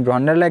 lakhs చేయండి బ్రో.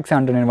 100 lakhs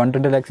అంటూ నేను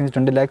 120 lakhs నుంచి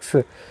 20 lakhs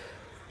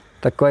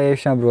తక్కువ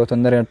చేసిన బ్రో.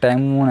 తొందరగా టైం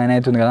 9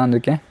 అవుతుంది కదా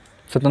అందుకే.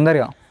 సో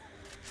తొందరగా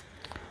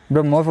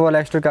bro more 4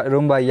 lakhs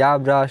room bye. Yeah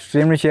బ్రా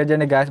స్ట్రీమ్ని షేర్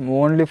చేయండి గాయస్.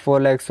 Only 4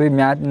 lakhs. ఈ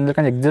మ్యాచ్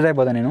ఎందుకంటే ఎగ్జిట్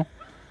అయిపోతాను నేను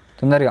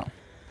తొందరగా.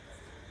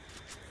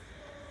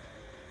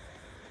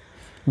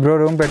 బ్రో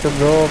రూమ్ పెట్టు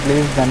బ్రో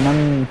ప్లీజ్ దండం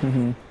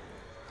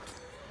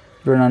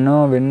బ్రో, నన్ను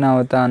విన్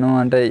అవుతాను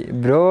అంటే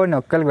బ్రో నేను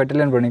ఒక్కరికి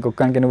పెట్టలేను బ్రో. నీకు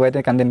ఒక్కరికి నువ్వైతే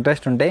నీకు అంత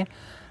ఇంట్రెస్ట్ ఉంటే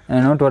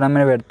నేను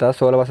టోర్నమెంట్ పెడతా,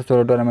 solo versus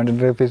solo tournament.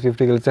 Rupees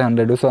 50 గెలిస్తే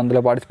 100. సో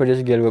అందులో పార్టిసిపేట్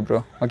చేసి గెలువు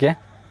బ్రో. ఓకే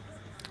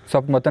సో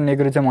అప్పుడు మొత్తం నీ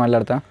గురించే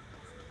మాట్లాడతా.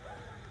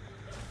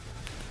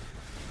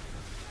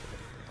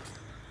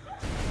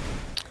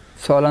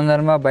 సోలో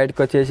ధర్మ బయటకు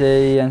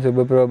వచ్చేసేయి అని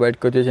సుబ్బు బ్రో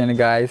బయటకు వచ్చేసేయండి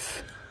గాయస్.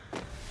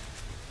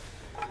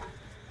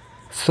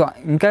 సో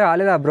ఇంకా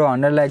రాలేదా బ్రో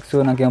 100 lakhs?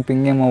 నాకేమో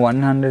పింగ్ ఏమో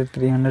 100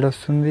 300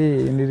 వస్తుంది.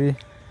 ఏంటిది?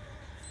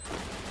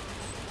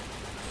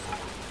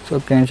 సో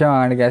ఒక్క నిమిషం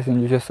ఆడి గ్యాస్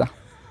నేను చూసేస్తా.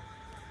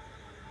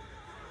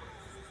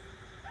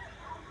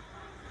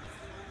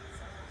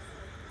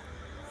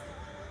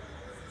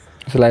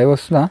 అసలు లైవ్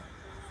వస్తుందా?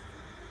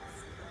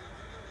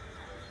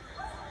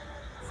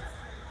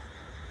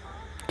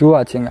 2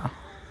 వాచింగా?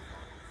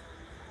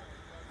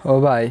 ఓ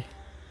బాయ్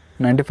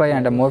 95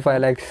 అంట. More 5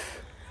 lakhs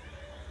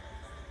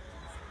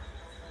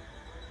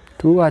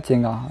 2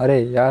 వాచింగా? అరే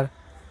యార్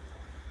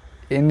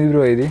ఏంది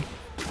బ్రో ఇది?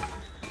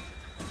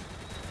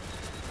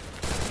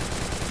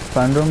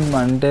 ఫండ్ రూమ్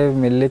అంటే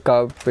మెల్లి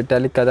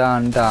పెట్టాలి కదా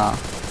అంట.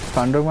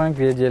 ఫండ్ రూమ్ అని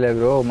క్రియేట్ చేయలేదు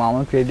బ్రో,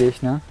 మామూలు క్రియేట్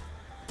చేసిన.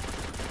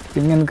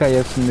 పింగ్ ఎందుకు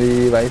అయ్యేస్తుంది?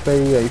 వైఫై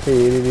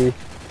ఏది?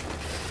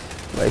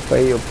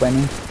 Wifi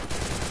open.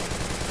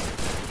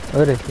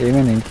 అరే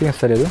ఏమైంది? ఇంకేం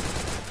వస్తలేదు.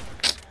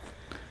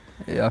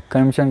 ఒక్క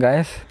నిమిషం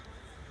గాయస్.